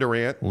and Kevin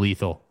Durant.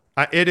 Lethal.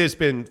 It has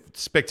been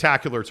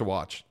spectacular to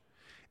watch.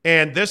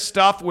 And this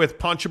stuff with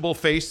punchable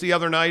face the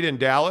other night in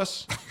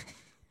Dallas,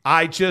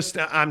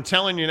 I'm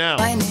telling you now.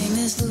 My name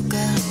is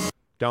Luca.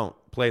 Don't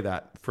play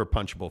that for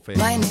punchable face.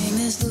 My name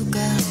is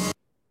Luca.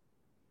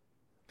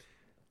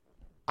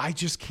 I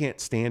just can't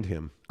stand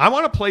him. I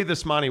want to play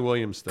this Monty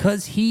Williams thing.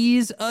 Because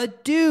he's a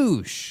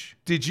douche.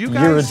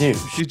 You're a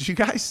douche. Did you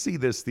guys see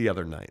this the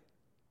other night?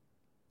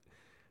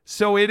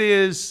 So it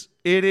is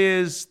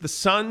the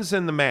Suns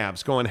and the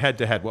Mavs going head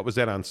to head. What was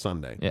that on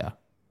Sunday? Yeah.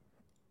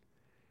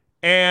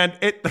 And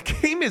the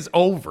game is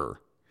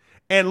over.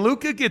 And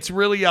Luka gets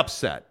really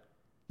upset.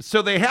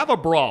 So they have a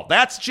brawl.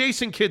 That's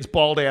Jason Kidd's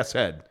bald ass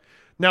head.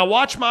 Now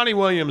watch Monty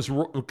Williams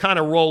kind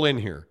of roll in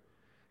here.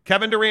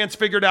 Kevin Durant's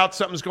figured out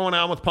something's going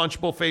on with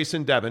punchable face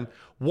and Devin.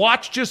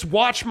 Just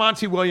watch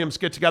Monty Williams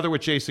get together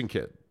with Jason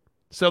Kidd.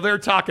 So they're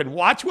talking.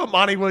 Watch what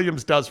Monty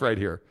Williams does right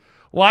here.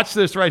 Watch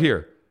this right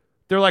here.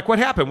 They're like, what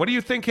happened? What do you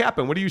think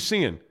happened? What are you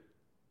seeing?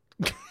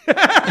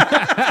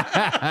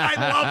 I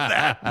love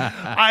that.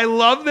 I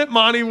love that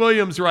Monty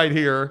Williams right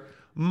here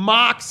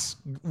mocks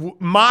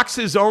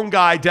his own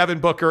guy, Devin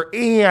Booker,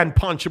 and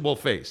punchable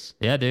face.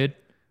 Yeah, dude.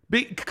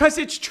 Because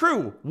it's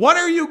true. What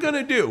are you going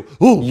to do?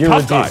 Ooh,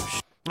 tough guy.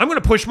 I'm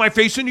going to push my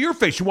face into your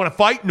face. You want to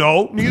fight?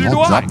 No, neither do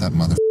I. Drop that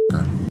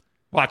motherfucker.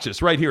 Watch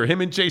this right here.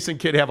 Him and Jason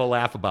Kidd have a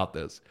laugh about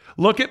this.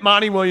 Look at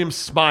Monty Williams'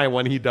 smile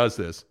when he does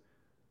this.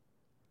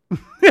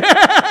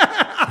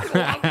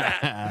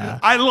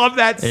 I love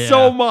that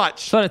so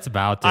much. That's what it's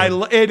about,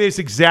 dude. It is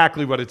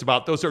exactly what it's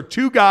about. Those are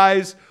two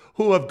guys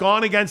who have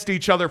gone against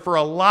each other for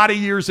a lot of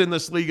years in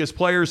this league as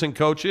players and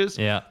coaches.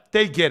 Yeah.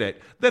 They get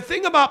it. The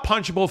thing about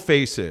punchable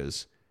face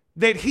is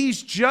that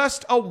he's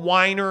just a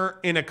whiner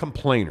and a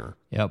complainer.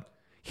 Yep.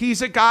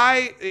 He's a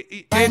guy,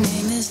 and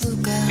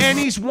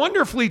he's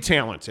wonderfully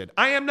talented.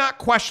 I am not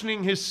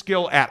questioning his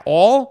skill at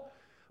all,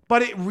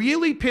 but it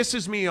really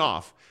pisses me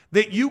off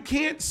that you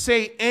can't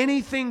say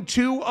anything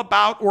to,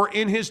 about, or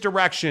in his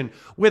direction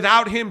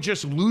without him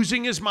just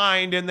losing his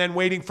mind and then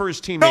waiting for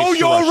his teammates Know to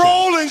your rush in.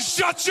 role and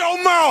shut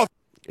your mouth.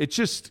 It's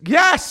just,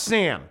 yes,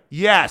 Sam.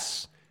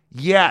 Yes.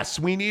 Yes.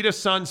 We need a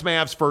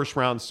Suns-Mavs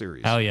first-round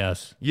series. Hell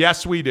yes.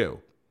 Yes, we do.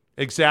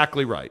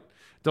 Exactly right.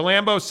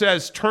 DeLambo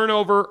says,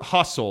 turnover,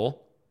 hustle.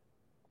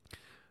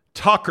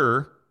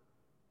 Tucker.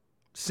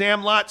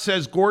 Sam Lott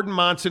says, Gordon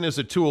Monson is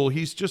a tool.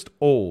 He's just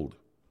old.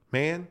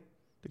 Man.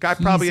 The guy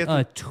probably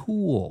a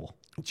tool.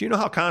 Do you know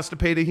how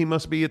constipated he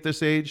must be at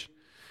this age?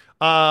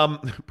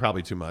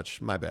 Probably too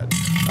much. My bad.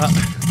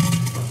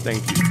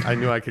 Thank you. I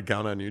knew I could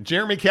count on you.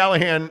 Jeremy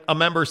Callahan, a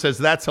member, says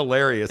that's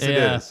hilarious. It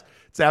is.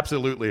 It's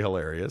absolutely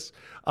hilarious.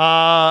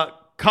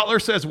 Cutler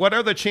says, what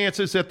are the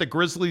chances that the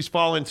Grizzlies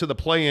fall into the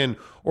play-in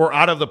or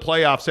out of the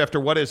playoffs after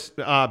what has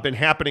been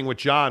happening with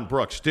John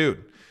Brooks?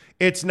 Dude,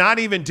 it's not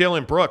even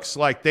Dylan Brooks.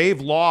 Like, they've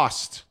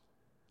lost.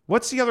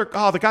 What's the other?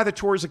 Oh, the guy that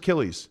tore his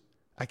Achilles.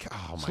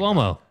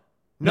 Slow-mo.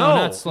 No.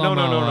 Not slow-mo.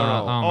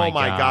 No. Oh,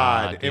 my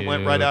God. It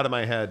went right out of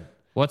my head.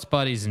 What's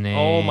Buddy's name?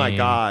 Oh, my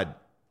God.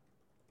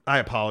 I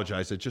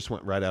apologize. It just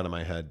went right out of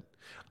my head.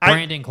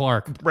 Brandon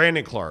Clark.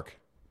 Brandon Clark.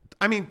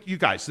 I mean, you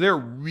guys, they're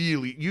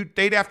really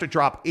they'd have to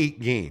drop 8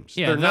 games.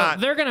 Yeah,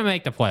 They're going to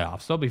make the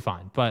playoffs. They'll be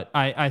fine. But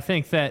I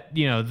think that,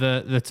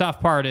 the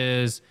tough part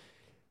is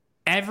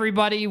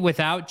everybody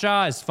without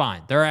Ja is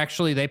fine.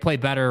 They play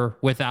better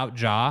without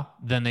Ja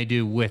than they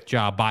do with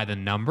Ja by the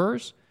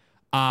numbers.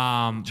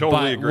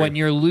 Totally agree. When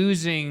you're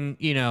losing,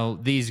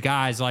 these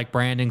guys like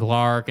Brandon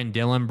Clark and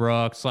Dylan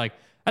Brooks, like,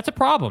 that's a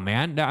problem,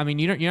 man. I mean,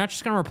 you're not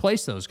just going to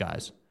replace those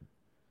guys.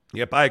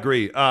 Yep, I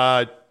agree.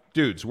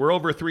 Dudes, we're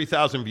over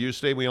 3,000 views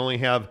today. We only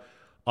have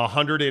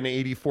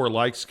 184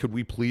 likes. Could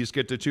we please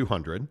get to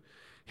 200?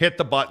 Hit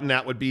the button.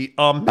 That would be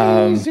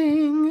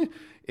amazing.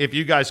 If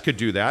you guys could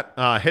do that,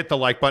 hit the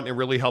like button. It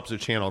really helps the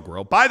channel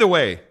grow. By the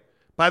way,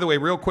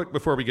 real quick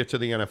before we get to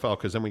the NFL,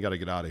 because then we got to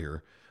get out of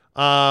here.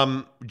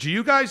 Do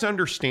you guys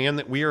understand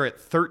that we are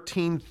at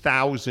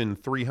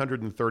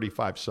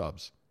 13,335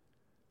 subs?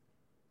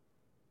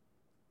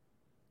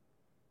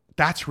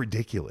 That's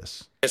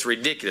ridiculous. It's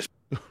ridiculous.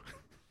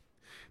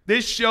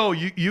 This show,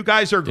 you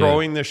guys are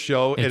growing this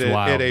show at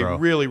a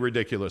really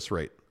ridiculous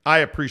rate. I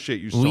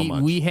appreciate you so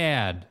much. We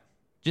had,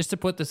 just to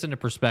put this into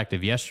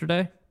perspective,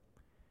 yesterday,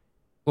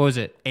 what was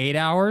it, 8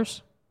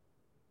 hours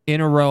in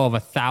a row of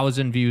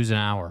 1,000 views an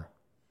hour.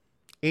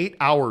 8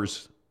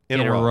 hours in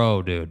a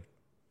row, dude.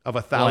 Of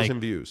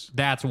 1,000 views.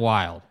 That's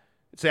wild.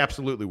 It's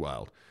absolutely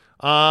wild.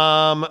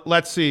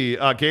 Let's see.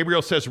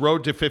 Gabriel says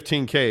road to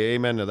 15K.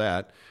 Amen to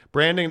that.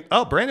 Brandon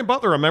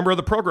Butler, a member of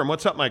the program.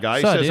 What's up, my guy?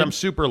 He says, I'm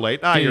super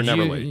late. Dude, you're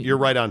never late. You're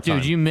right on time.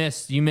 Dude, you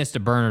missed a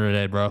burner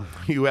today, bro.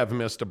 You have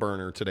missed a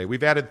burner today.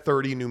 We've added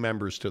 30 new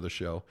members to the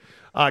show.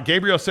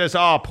 Gabriel says,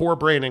 poor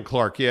Brandon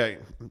Clark. Yeah,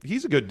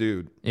 he's a good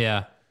dude.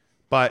 Yeah.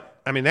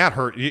 But, I mean, that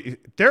hurt.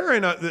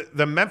 They're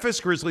the Memphis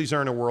Grizzlies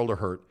are in a world of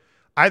hurt.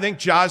 I think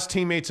Ja's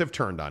teammates have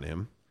turned on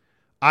him.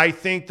 I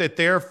think that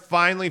they're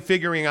finally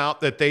figuring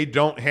out that they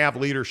don't have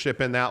leadership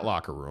in that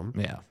locker room.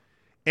 Yeah.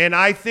 And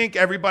I think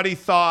everybody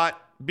thought,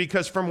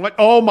 because from what,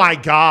 oh my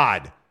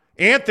God,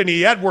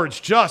 Anthony Edwards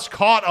just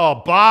caught a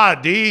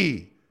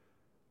body.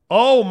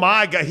 Oh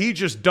my God, he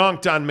just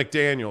dunked on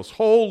McDaniels.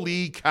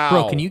 Holy cow.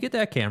 Bro, can you get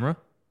that camera?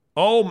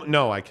 Oh,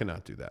 no, I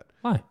cannot do that.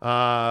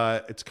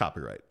 Why? It's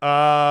copyright.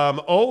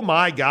 Oh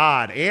my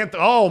God.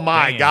 Oh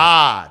my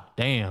God.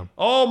 Damn.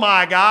 Oh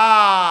my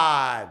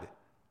God.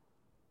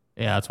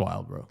 Yeah, that's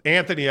wild, bro.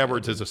 Anthony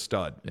Edwards is a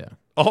stud. Yeah.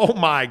 Oh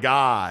my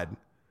God.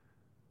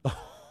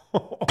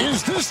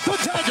 Is this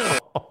the dagger?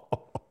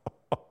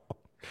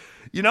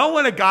 You know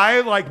when a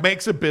guy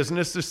makes a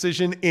business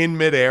decision in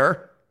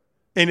midair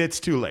and it's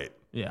too late?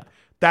 Yeah.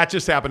 That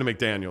just happened to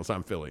McDaniels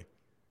on Philly.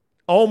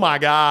 Oh my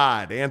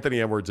God. Anthony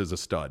Edwards is a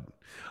stud.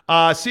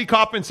 C.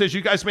 Kaufman says,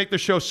 you guys make the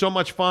show so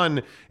much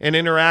fun and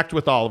interact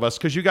with all of us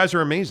because you guys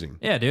are amazing.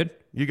 Yeah, dude.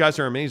 You guys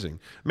are amazing.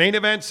 Main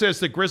Event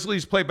says the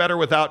Grizzlies play better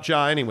without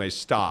Ja anyway.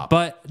 Stop.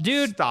 But,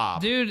 dude,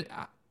 stop. Dude,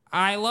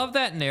 I love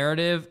that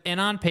narrative,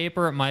 and on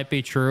paper it might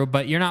be true,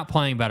 but you're not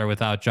playing better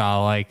without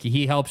Ja. Like,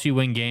 he helps you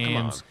win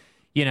games.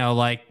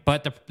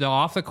 But the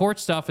off-the-court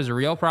stuff is a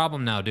real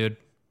problem now, dude.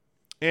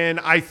 And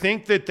I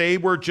think that they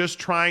were just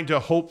trying to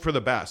hope for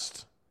the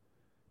best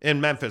in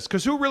Memphis.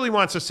 Because who really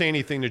wants to say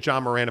anything to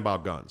John Moran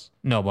about guns?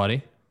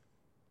 Nobody.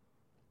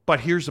 But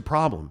here's the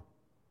problem.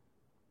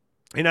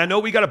 And I know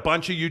we got a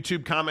bunch of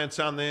YouTube comments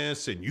on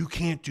this, and you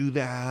can't do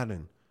that.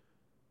 And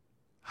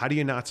how do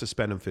you not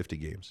suspend him 50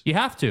 games? You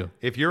have to.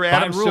 If you're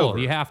Adam Silver.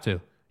 You have to.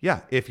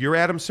 Yeah, if you're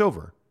Adam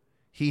Silver,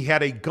 he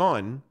had a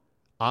gun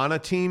on a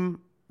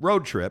team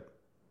road trip.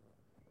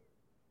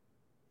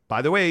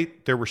 By the way,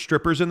 there were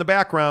strippers in the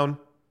background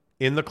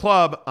in the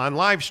club on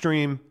live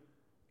stream,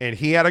 and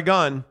he had a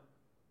gun.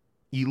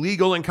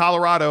 Illegal in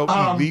Colorado,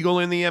 illegal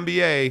in the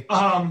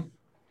NBA.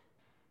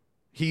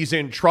 He's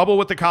in trouble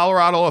with the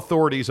Colorado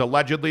authorities.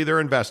 Allegedly, they're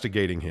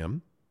investigating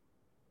him.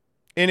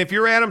 And if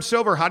you're Adam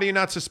Silver, how do you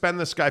not suspend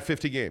this guy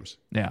 50 games?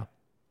 Yeah.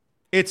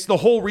 It's the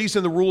whole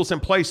reason the rule's in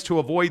place to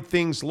avoid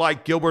things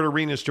like Gilbert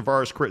Arenas,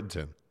 Javaris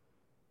Crittenton.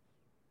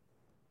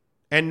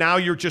 And now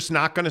you're just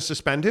not going to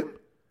suspend him?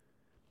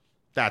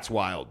 That's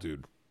wild,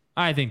 dude.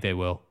 I think they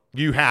will.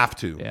 You have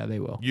to. Yeah, they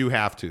will. You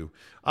have to.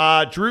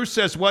 Drew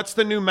says, what's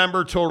the new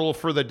member total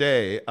for the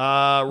day?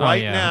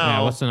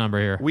 Now, what's the number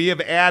here? We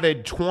have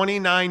added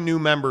 29 new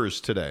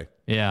members today.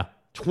 Yeah.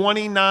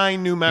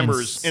 29 new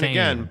members. Insane. And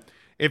again,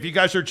 if you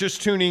guys are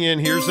just tuning in,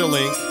 here's the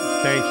link.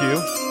 Thank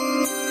you.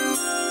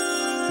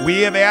 We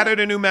have added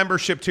a new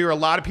membership tier. A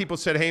lot of people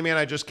said, hey, man,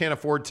 I just can't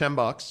afford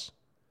 $10.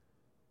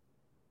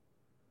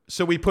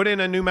 So we put in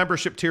a new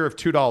membership tier of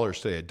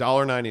 $2 today,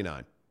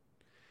 $1.99.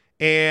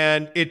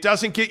 And it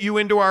doesn't get you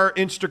into our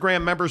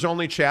Instagram members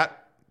only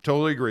chat.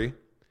 Totally agree.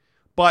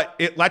 But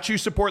it lets you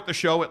support the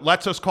show. It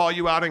lets us call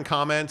you out in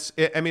comments.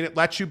 It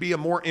lets you be a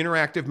more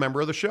interactive member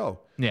of the show.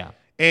 Yeah.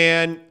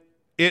 And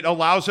it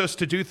allows us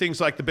to do things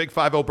like the Big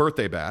 5-0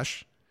 birthday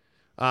bash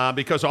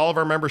because all of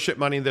our membership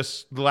money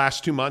the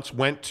last 2 months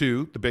went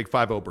to the Big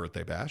 5-0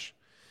 birthday bash.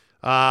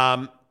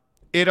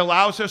 It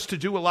allows us to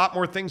do a lot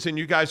more things, and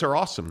you guys are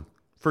awesome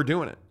for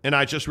doing it. And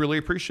I just really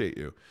appreciate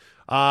you.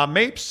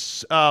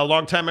 Mapes,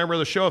 longtime member of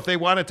the show, if they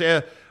wanted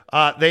to,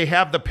 they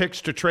have the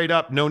picks to trade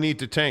up. No need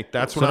to tank.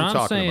 That's what I'm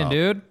talking saying, about.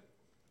 Dude.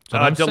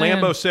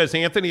 DeLambo says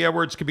Anthony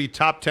Edwards could be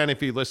top 10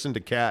 if he listened to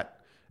Cat.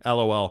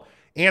 LOL.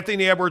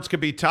 Anthony Edwards could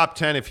be top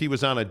 10 if he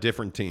was on a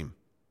different team.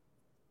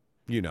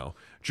 You know.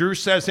 Drew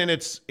says,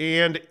 is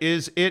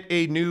it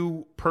a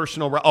new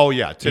personal? Oh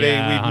yeah, today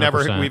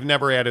we've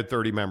never added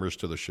 30 members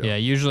to the show. Yeah,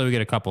 usually we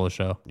get a couple a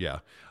show. Yeah.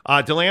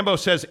 DeLambo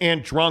says,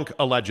 and drunk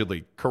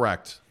allegedly.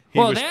 Correct.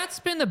 That's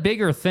been the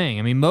bigger thing.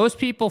 I mean, most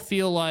people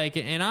feel like,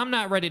 and I'm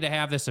not ready to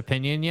have this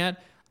opinion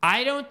yet.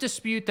 I don't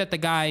dispute that the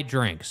guy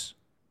drinks.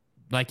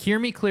 Like, hear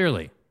me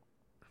clearly.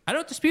 I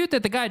don't dispute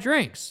that the guy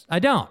drinks. I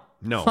don't.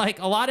 No. Like,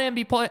 a lot of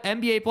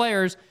NBA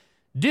players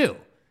do.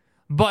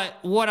 But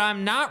what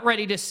I'm not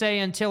ready to say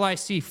until I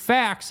see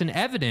facts and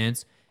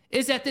evidence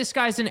is that this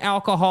guy's an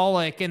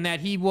alcoholic and that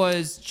he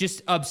was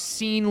just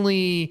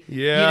obscenely,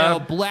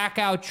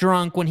 blackout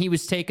drunk when he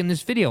was taking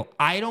this video.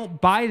 I don't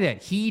buy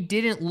that. He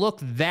didn't look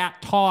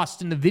that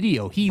tossed in the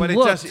video.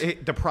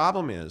 The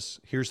problem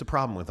is, here's the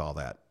problem with all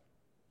that.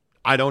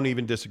 I don't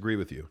even disagree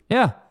with you.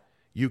 Yeah.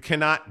 You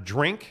cannot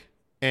drink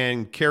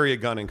and carry a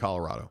gun in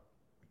Colorado.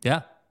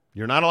 Yeah.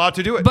 You're not allowed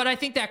to do it. But I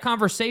think that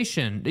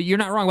conversation, you're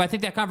not wrong, but I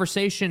think that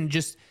conversation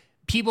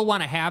people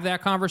want to have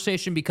that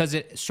conversation because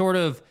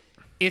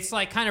it's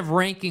like kind of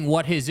ranking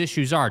what his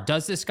issues are.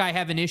 Does this guy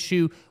have an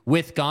issue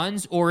with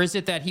guns, or is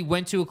it that he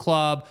went to a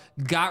club,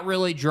 got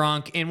really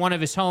drunk, and one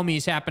of his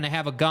homies happened to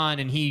have a gun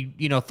and he,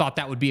 thought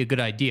that would be a good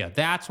idea?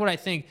 That's what I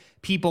think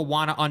people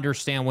want to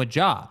understand with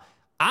Ja.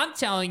 I'm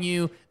telling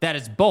you that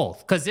it's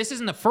both, because this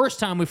isn't the first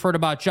time we've heard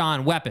about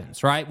John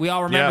weapons, right? We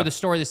all remember the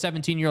story of the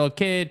 17-year-old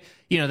kid.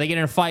 They get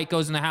in a fight,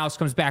 goes in the house,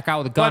 comes back out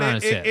with a gun on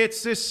his hip.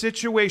 It's this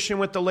situation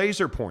with the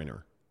laser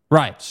pointer.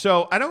 Right.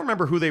 So I don't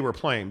remember who they were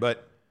playing,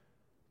 but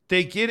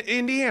they get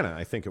Indiana,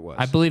 I think it was.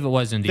 I believe it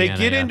was Indiana.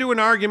 They get into an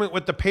argument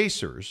with the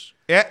Pacers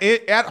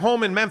at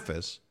home in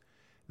Memphis.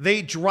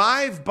 They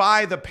drive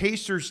by the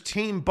Pacers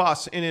team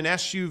bus in an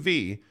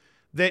SUV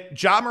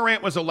that Ja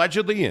Morant was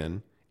allegedly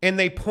in, and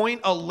they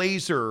point a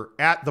laser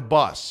at the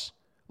bus.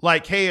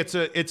 Like, hey, it's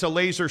a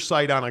laser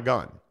sight on a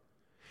gun.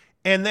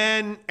 And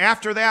then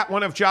after that,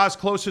 one of Ja's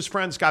closest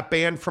friends got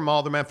banned from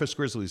all the Memphis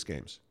Grizzlies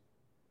games.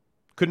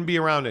 Couldn't be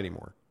around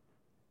anymore.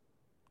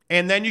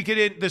 And then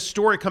this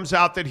story comes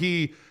out that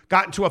he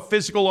got into a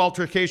physical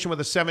altercation with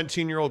a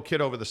 17-year-old kid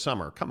over the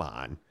summer. Come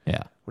on.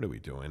 Yeah. What are we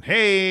doing?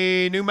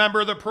 Hey, new member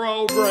of the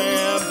program.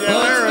 Let's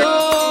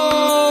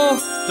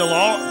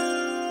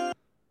go!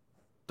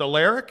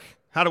 Delaric?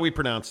 How do we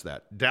pronounce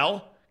that?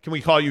 Del? Can we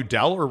call you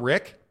Del or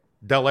Rick?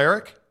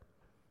 Delaric?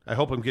 I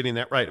hope I'm getting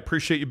that right.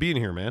 Appreciate you being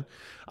here, man.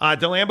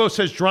 DeLambo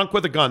says drunk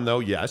with a gun, though.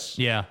 Yes.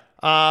 Yeah.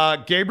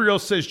 Gabriel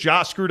says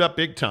Ja screwed up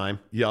big time.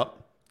 Yup.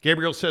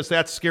 Gabriel says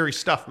that's scary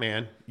stuff,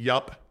 man.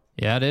 Yup.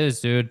 Yeah, it is,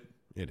 dude.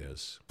 It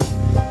is.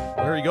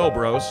 There you go,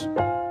 bros.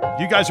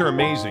 You guys are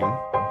amazing.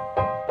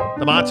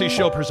 The Monty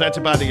Show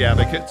presented by The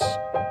Advocates.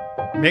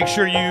 Make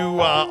sure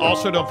you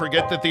also don't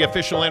forget that the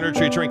official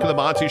energy drink of The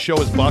Monty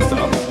Show is Buffed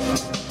Up.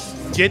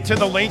 Get to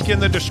the link in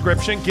the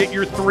description. Get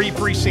your 3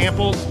 free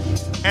samples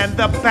and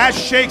the best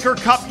shaker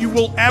cup you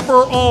will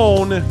ever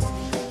own.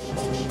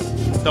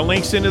 The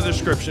link's in the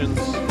descriptions.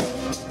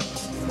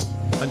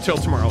 Until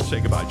tomorrow,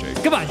 say goodbye,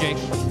 Jake. Goodbye, Jake.